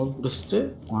சாப்பிடும்போது பிடிச்சிட்டு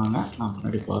வாங்க. நான்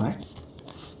முன்னாடி போறேன்.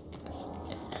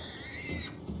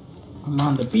 ஆமா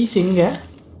அந்த பீஸ் எங்க?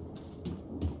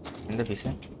 எந்த பீஸ்?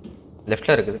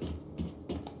 லெஃப்ட்ல இருக்குது.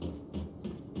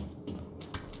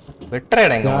 வெட்டற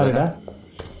இடம் எங்க? யாருடா?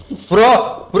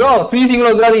 ப்ரோ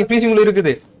ஃப்ரீசிங்ல வந்துறாதீங்க. ஃப்ரீசிங்ல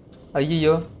இருக்குது.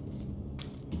 ஐயோ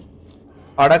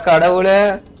அட கடவுளே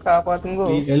காப்பாத்துங்க.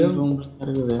 எலும்பு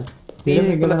இருக்குது.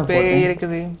 பேய்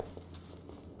இருக்குது.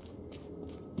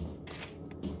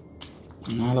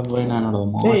 மேல போய் நான்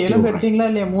டேய் எலும்பு எடுத்தீங்களா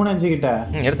இல்லையா? 3-5 கிட்ட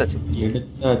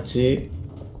எடுத்தாச்சு.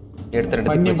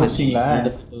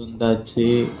 எடுத்துட்டு வந்தாச்சு.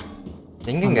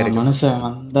 எங்க இருக்கு மனுஷன்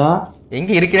வந்தா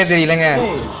எங்க இருக்குனே தெரியலங்க.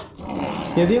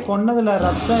 எதையோ கொன்னதுல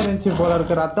ரத்தம் இருந்துச்சு போல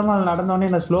இருக்கு. ரத்தமால நடந்தோடனே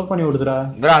என்ன ஸ்லோ பண்ணி விடுதுடா.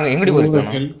 ப்ரோ அங்க எங்கடி போறீங்க?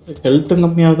 ஹெல்த்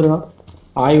கம்மியாகுதுடா.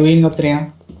 ஆய்வையும் கத்துறேன்.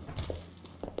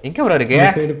 எங்க ப்ரோ இருக்கு?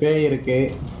 சைடு பேய் இருக்கு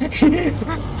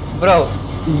ப்ரோ.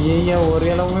 ஏய்யா ஒரு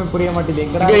எலவுமே புரிய மாட்டேங்குது.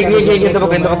 எங்கடா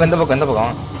இந்த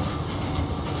பக்கம்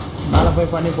மேல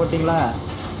போய் பண்ணி போட்டீங்களா?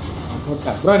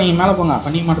 போட்டா ப்ரோ நீங்க மேல போங்க.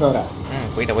 பண்ணி மாட்டற வர.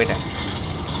 போயிட்டேன்.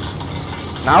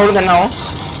 நான் விழுந்து என்ன ஆகும்?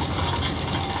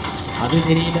 அது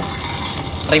தெரியல.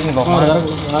 ட்ரை பண்ணி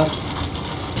பாப்போம்.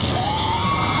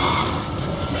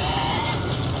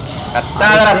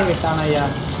 கத்தாதடா. விட்டான் ஐயா.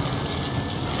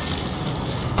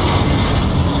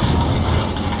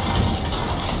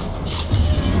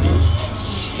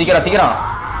 சீக்கிரம் சீக்கிரம்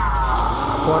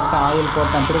போட்டான் ஆயில்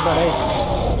போட்டான் திருப்பாடே.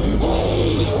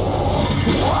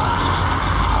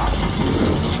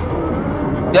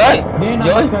 ஜோய் டேய்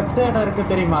ஜோய் நான் செத்த இடம் இருக்கு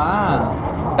தெரியுமா?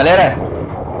 தலையரே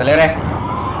தலையரே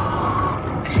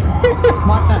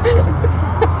மாட்டேன்.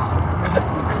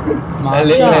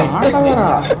 ஆண்டவரா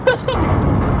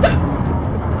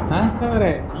ஆ?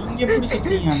 ஆண்டவரே நீங்க எப்படி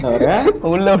செத்தீங்க ஆண்டவரே?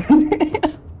 உள்ள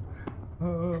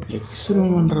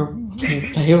எக்ஸ்ரூம் பண்ற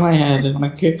டைமாயா இது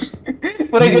உனக்கு?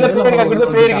 ஒரு இதுல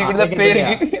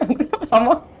பேருக்கு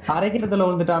ஆமா அரைக்கிறதுல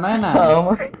விழுந்துட்டானா என்ன?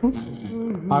 ஆமா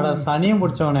அட சனியும்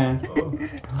பிடிச்சவனே.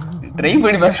 ட்ரை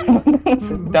பண்ணி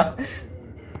பாருடா.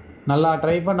 நல்லா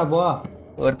ட்ரை பண்ண போ.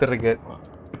 ஒருத்தர் இருக்கு.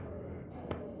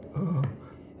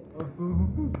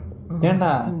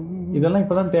 ஏண்டா இதெல்லாம்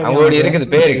இப்பதான் தேவை. அங்க ஓடி இருக்குது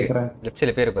பேருக்கு. லெஃப்ட்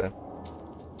சைடுல பேரு பாரு.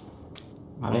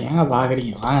 அத ஏங்க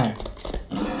பாக்குறீங்க? வாங்க.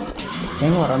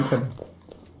 எங்க வரான் சார்?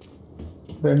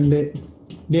 2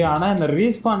 டேய் ஆனா இந்த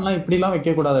ரீஸ்பான்லாம் இப்படிலாம்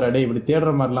வைக்க கூடாதுடா டேய். இப்படி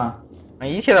தேடுற மாதிரிலாம்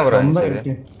ஈஸியா தான் ரொம்ப ப்ரோ.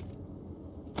 இருக்கு.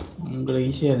 உங்களுக்கு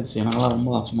ஈஸியா இருந்துச்சு, எனக்கெல்லாம் ரொம்ப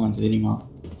கஷ்டமா இருந்துச்சு தெரியுமா?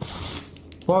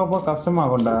 போக போக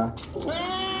கஷ்டமாகும்டா.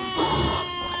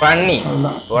 பண்ணி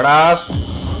போடா.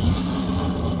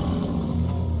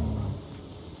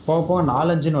 போக போக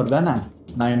 4-5 வருதானே?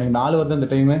 நான் எனக்கு 4 வருது இந்த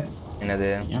டைம். என்னது?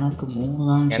 எனக்கு 3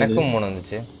 தான். எனக்கும் 3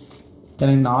 வந்துச்சு.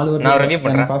 எனக்கு 4 வருது. நான் ரிவ்யூ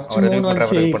பண்றேன். ஃபர்ஸ்ட் 3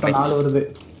 வந்துச்சு, இப்போ 4 வருது.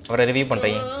 அவரை ரிவ்யூ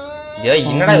பண்றீங்க. ஏய்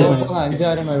என்னடா இது? 5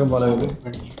 6 மேகம் போல இருக்குது.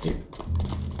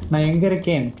 நான் எங்க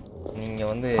இருக்கேன்? நீங்க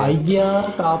வந்து ஐயா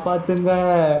காப்பாத்துங்க.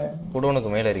 குடோனுக்கு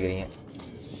மேல இருக்கிறீங்க.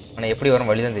 ஆனா எப்படி வரும்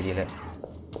வழி தான் தெரியல.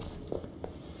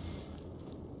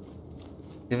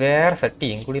 இது வேற சட்டி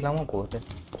எங்குடி இல்லாம போகுது.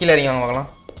 கீழே இறங்கி வாங்க பார்க்கலாம்.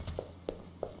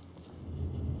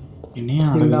 என்னையா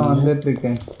நான் வந்துட்டு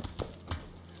இருக்கேன்.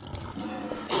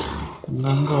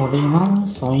 அங்க உடையுமா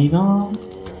சாய்தான்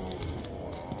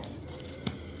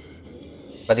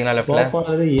பாத்தீங்களா லெஃப்ட்ல?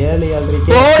 போறது 7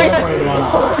 7:30 போயிடுவானா?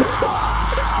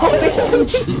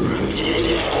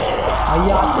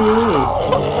 ஐயா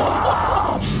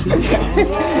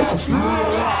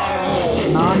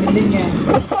நான் இல்லைங்க.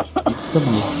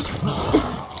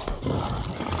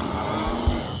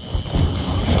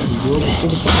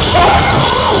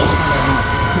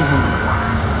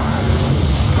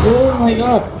 Oh my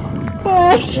god.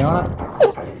 எவனா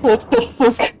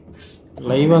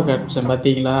லைவா காட்சேன்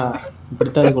பாத்தீங்களா?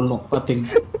 இப்படித்தான் கொள்ளும் பாத்தீங்க.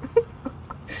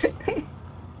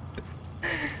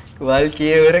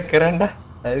 வாழ்க்கையே வெறுக்கிறேன்டா.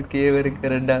 வாழ்க்கையே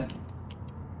வெறுக்கிறேன்டா.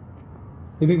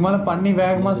 இதுக்கு மேல பண்ணி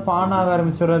வேகமா ஸ்பான் ஆக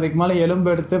ஆரம்பிச்சிடும். அதுக்கு மேல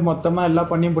எலும்பு எடுத்து மொத்தமா எல்லா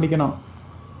பண்ணியும் பிடிக்கணும்.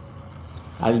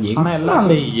 அது ஆனா எங்க எல்லாம்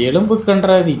அந்த எலும்பு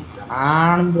கன்றாதி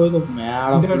ஆனும்போது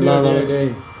மேல ஃபுல்லா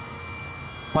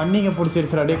பண்ணிங்க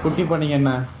பிடிச்சிருச்சுடா டேய். குட்டி பண்ணிங்க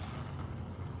என்ன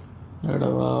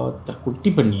எடவா குட்டி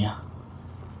பண்ணியா?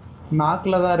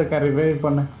 நாக்குல தான் இருக்கா. ரிவைவ்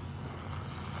பண்ண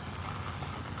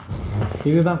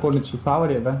இதுதான் கொண்டுச்சு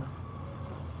சாவடியத.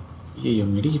 ஐயோ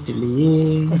மெடிக்கிட்டு இல்லையே.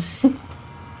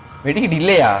 மெடிக்கிட்டு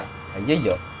இல்லையா?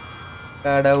 ஐயோ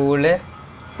கடவுளே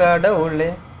கடவுளே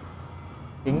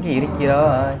எங்க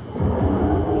இருக்கிறாய்?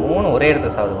 3 ஒரே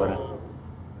இடத்துல சாவுது பாரு.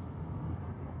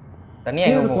 தனியா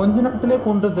இது கொஞ்ச நேரத்திலே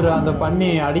கொண்டுதுரு. அந்த பண்ணி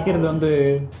அடிக்கிறது வந்து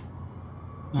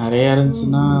நிறைய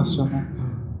இருந்துச்சுன்னா கஷ்டம்.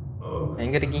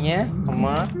 எங்க இருக்கீங்க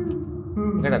அம்மா?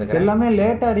 எங்கடா இருக்க? எல்லாமே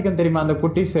லேட்டா அடிக்கும் தெரியுமா அந்த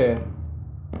குட்டிஸ்.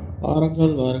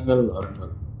 வாருங்கள் வாருங்கள்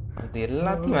வாருங்கள். இது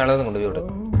எல்லாத்தையும் மேலதான் கொண்டு போய் விடுது.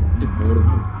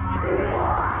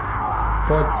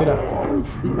 போச்சுடா.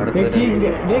 அடுத்து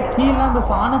கீழே அந்த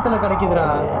சாணத்துல கிடைக்குதுடா.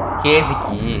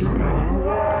 கேஜிக்கு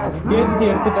கேஜிக்கு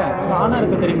எடுத்துட்டேன். சாணம்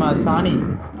இருக்கு தெரியுமா? சாணி.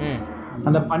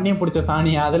 அந்த பண்ணியை பிடிச்ச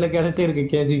சாணி அதுல கிடைச்சிருக்கு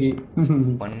கேஜிக்கு.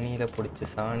 பண்ணியில பிடிச்ச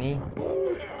சாணி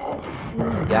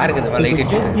யாருக்கு இந்த மாதிரி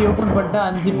லைட் கேஜிக்கு ஓபன் பண்ணிட்டு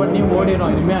 5 பண்ணியும்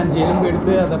ஓடிடும். இனிமே 5 எலும்பு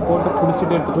எடுத்து அதை போட்டு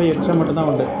குடிச்சிட்டு எடுத்து போய் எரிச்சா மட்டும் தான்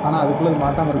உண்டு. ஆனா அதுக்குள்ள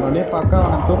மாட்டாம இருக்கும். அப்படியே பக்கா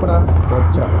அவனை தூக்கடா.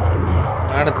 போச்சா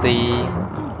நடத்தை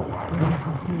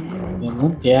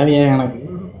இன்னும் தேவையா எனக்கு?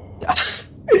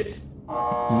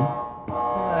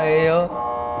 ஐயோ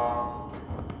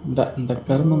இந்த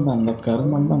கருமம் தான், அந்த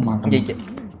கருமம் தான் மாட்டேன்.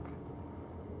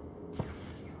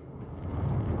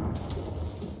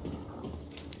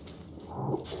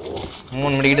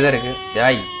 3 மெடிக்கிட்டு தான் இருக்கு.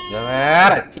 ஜாய்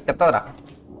வேற கத்தாதடா.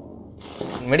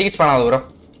 மெடிக்கிட் பண்ணாத ப்ரோ.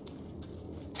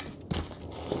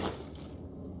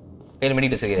 கையில்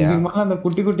மெடிக்கிட் வச்சிருக்கியா? இதுக்கு மேல அந்த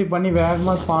குட்டி குட்டி பண்ணி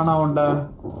வேகமா ஸ்பான் ஆகும்டா.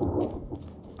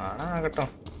 ஆனா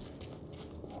ஆகட்டும்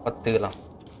பத்துக்கலாம்.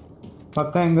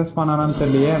 பக்கம் எங்க ஸ்பான் ஆனான்னு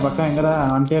தெரியலையே. பக்கம் எங்கடா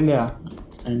வந்துட்டே இல்லையா?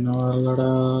 என்ன வரலடா.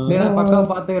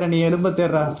 பக்கம் பாத்துக்கிற. நீ எலும்பு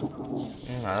தேடுறா.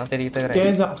 அதான் தெரிவிட்டு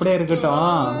கேஜ் அப்படியே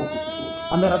இருக்கட்டும்.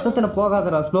 அந்த ரத்தத்துல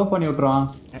போகாதடா. ஸ்லோ பண்ணி விட்டுருவான்.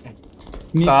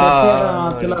 நீ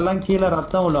செத்தோட எல்லாம் கீழ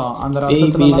ரத்தம் விடும். அந்த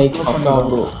ரத்தத்துல லைக் பக்கா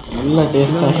ப்ரோ. நல்ல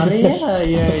டேஸ்டா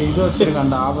நிறைய இது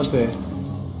வச்சிருக்கான்டா ஆபத்து.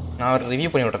 நான் ஒரு ரிவ்யூ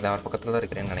பண்ணி விட்டுறேன். அவர் பக்கத்துல தான்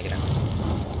இருக்கிறேன்னு நினைக்கிறேன்.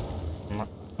 ஆமா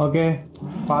ஓகே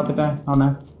பாத்துட்டேன் அவனை.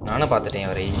 நானும் பார்த்துட்டேன்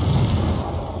அவரை.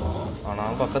 ஆனா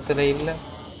பக்கத்துல இல்ல.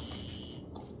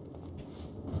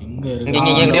 எங்க இங்க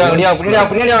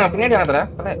பின்னாடி வாங்க தல.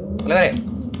 தலைவரே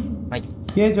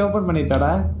கேஜ் ஓபன்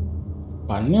பண்ணிட்டாடா.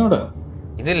 பண்ணியோட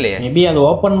இது இல்லையே. மேபி அது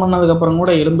ஓபன் பண்ணதுக்கு அப்புறம்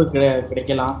கூட எலும்பு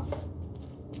கிடைக்கலாம்.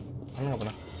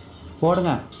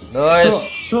 போடுங்க.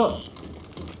 சோ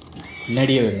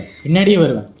பின்னாடியே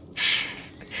வருவேன்.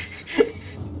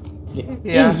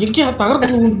 எங்கேயா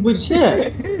தகர்ப்பு போயிடுச்சு.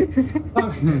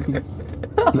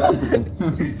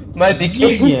 மேஜிக்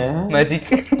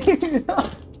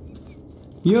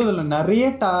இதுல நிறைய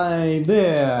இது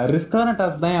ரிஸ்கான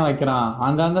டாஸ்க் தான் வைக்கிறான்.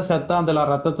 அங்கங்க செத்தா அதுல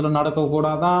ரத்தத்துல நடக்க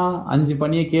கூடாதான். 5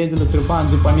 பண்ணிய கேஜ்ல வச்சிருப்பான்.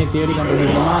 5 பண்ணிய தேடி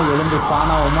கண்டுபிடிக்கணுமா, எலும்பு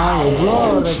ஸ்பான் ஆகுமா, எவ்வளோ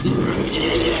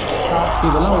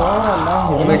இதெல்லாம் ஓவரா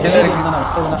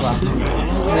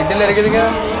இருக்குதுங்க.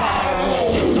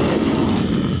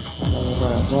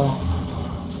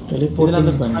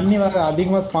 தண்ணி வேற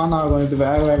அதிகமா ஸ்பான் ஆகும். இது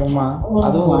வேகமா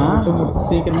அதுவும்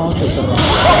சீக்கிரமாவும் செத்துடுறோம்.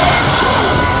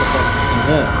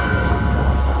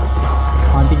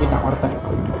 மாட்டிக்கிட்டான் ஒருத்தன்.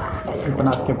 இப்ப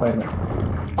நான் எஸ்கேப் ஆயிருந்தேன்.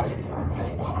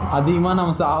 அதிகமா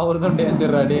நம்ம சாவறதும்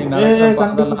டேஞ்சர் அடி.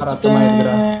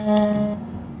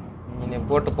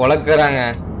 போட்டு பொளக்குறாங்க.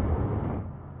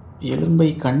 எலும்பை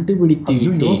கண்டுபிடித்து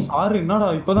விட்டேன். சாரி என்னடா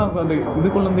இப்பதான் அந்த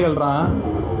இதுக்குள்ள இருந்து எழுறான்.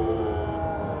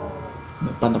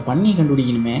 இப்ப அந்த பண்ணி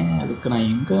கண்டுபிடிக்கணுமே. அதுக்கு நான்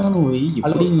எங்க போய்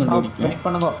எப்படி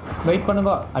வெயிட்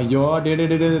பண்ணுங்க. ஐயோ டே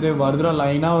வருதுடா,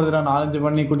 லைனா வருதுடா. 4-5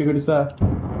 பண்ணி குட்டி குட்டிசா.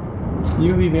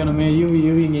 யூவி வேணுமே.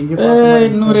 யூவி இங்க எங்க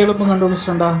இன்னொரு எலும்பு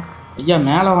கண்டுபிடிச்சிட்டா. ஐயா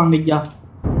மேல வாங்க ஐயா.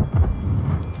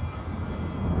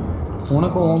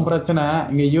 உனக்கும் உன் பிரச்சனை.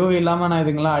 இங்க யூவி இல்லாம நான்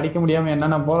இதுங்கெல்லாம் அடிக்க முடியாம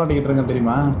என்னென்ன போராடிக்கிட்டு இருக்கேன்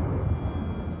தெரியுமா?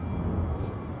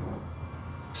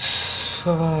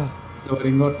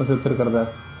 இங்க ஒருத்தன் செத்து இருக்கிறத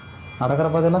நடக்கிற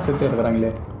பாதையெல்லாம் செத்து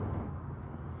எடுக்கிறாங்களே.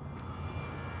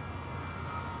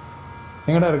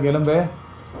 எங்கடா இருக்கு எலும்பு?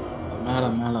 மேல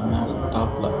மேல மேல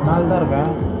டாப்ல. நாலு தான்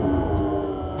இருக்கேன்.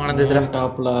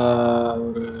 டாப்ல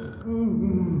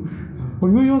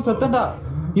ஒரு ஐயோ செத்தடா.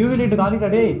 யூவி லைட் காலிடா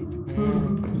டேய்.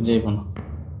 என்ஜாய் பண்ணு.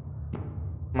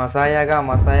 மசாயாகா.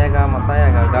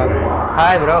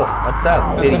 Hi bro, what's up?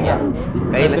 சரிங்க.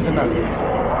 கையில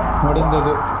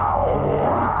முடிந்தது.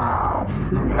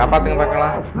 காப்பாத்துங்க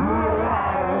பார்க்கலாம்.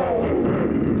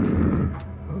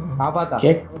 காப்பாத்தா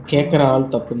கேக்குற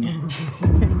ஆள் தப்புங்க.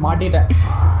 மாட்டிட்டேன்.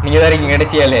 நீங்க தான் இருக்கீங்க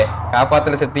கிடைச்சியாலே.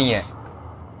 காப்பாத்துல செத்தீங்க.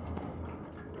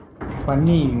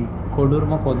 பண்ணி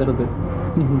கொடூரமா கொதறுது.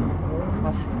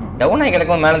 டவுன் ஆகி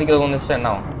கிடக்கும். மேல நிக்கிறது கொஞ்சம்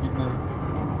என்ன ஆகும்?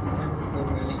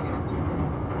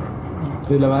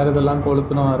 இதுல வேற இதெல்லாம்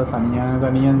கொளுத்தணும். வேற தனியா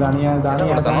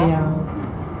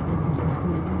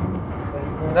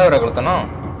வேற கொளுத்தணும்.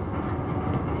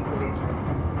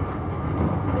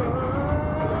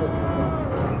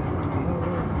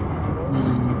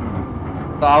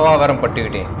 தாவா வரம்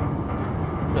பட்டுக்கிட்டேன்.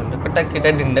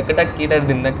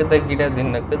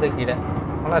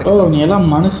 நீ எல்லாம்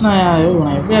மனுஷனாயா?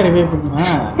 நான் எப்படி ரிவைவ்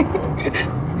பண்ணுவேன்?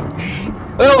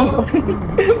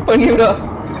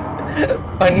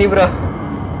 பண்ணி ப்ரோ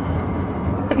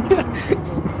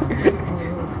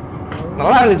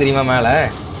நல்லா இருக்கு தெரியுமா மேல?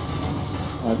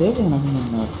 அதே எனக்கு.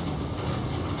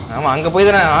 ஆமா அங்க போய்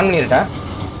தானே ஆன் பண்ணிட்டா.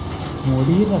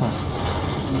 முடியலடா.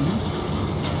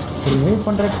 ரிவைவ்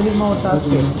பண்ற கிளிமா ஒரு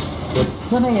டாஸ்க்.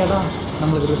 எத்தனை இடம்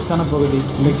நம்மளுக்கு ரிஸ்கான பகுதி.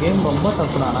 இந்த கேம் ரொம்ப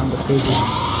தப்புடா. அந்த ஸ்டேஜ்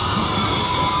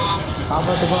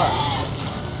காப்பாத்துங்க.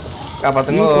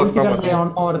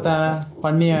 அவனும் ஒருத்தன்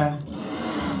பண்ணிய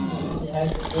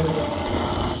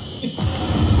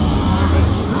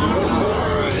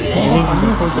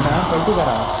கொடுத்துட்டேன்.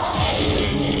 படுத்துக்காரா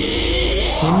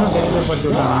இன்னும் டேஞ்சர் படுத்து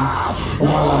விட்டானே.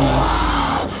 சும்மா இல்லாம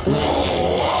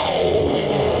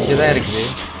இங்கதான் இருக்குது.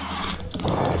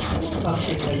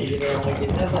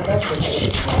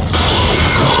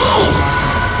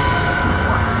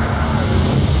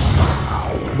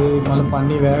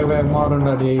 பண்ணி வேகமா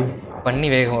வரும்டா டேய். பண்ணி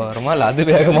வேகமா வருமா இல்ல அது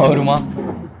வேகமா வருமா?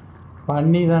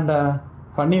 பண்ணி தான்டா.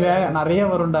 பண்ணி நிறைய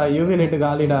வரும்டா. UV light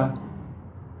காலிடா.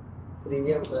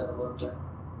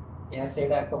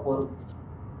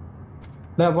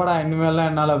 போடா இனிமேலாம்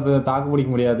என்னால தாக்கு பிடிக்க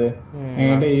முடியாது.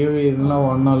 என்கிட்ட யூவி இதெல்லாம்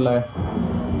ஒன்றும் இல்லை.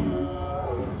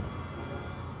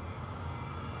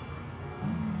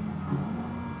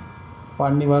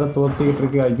 பண்ணி வர தோத்திக்கிட்டு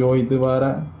இருக்கு. ஐயோ இது வர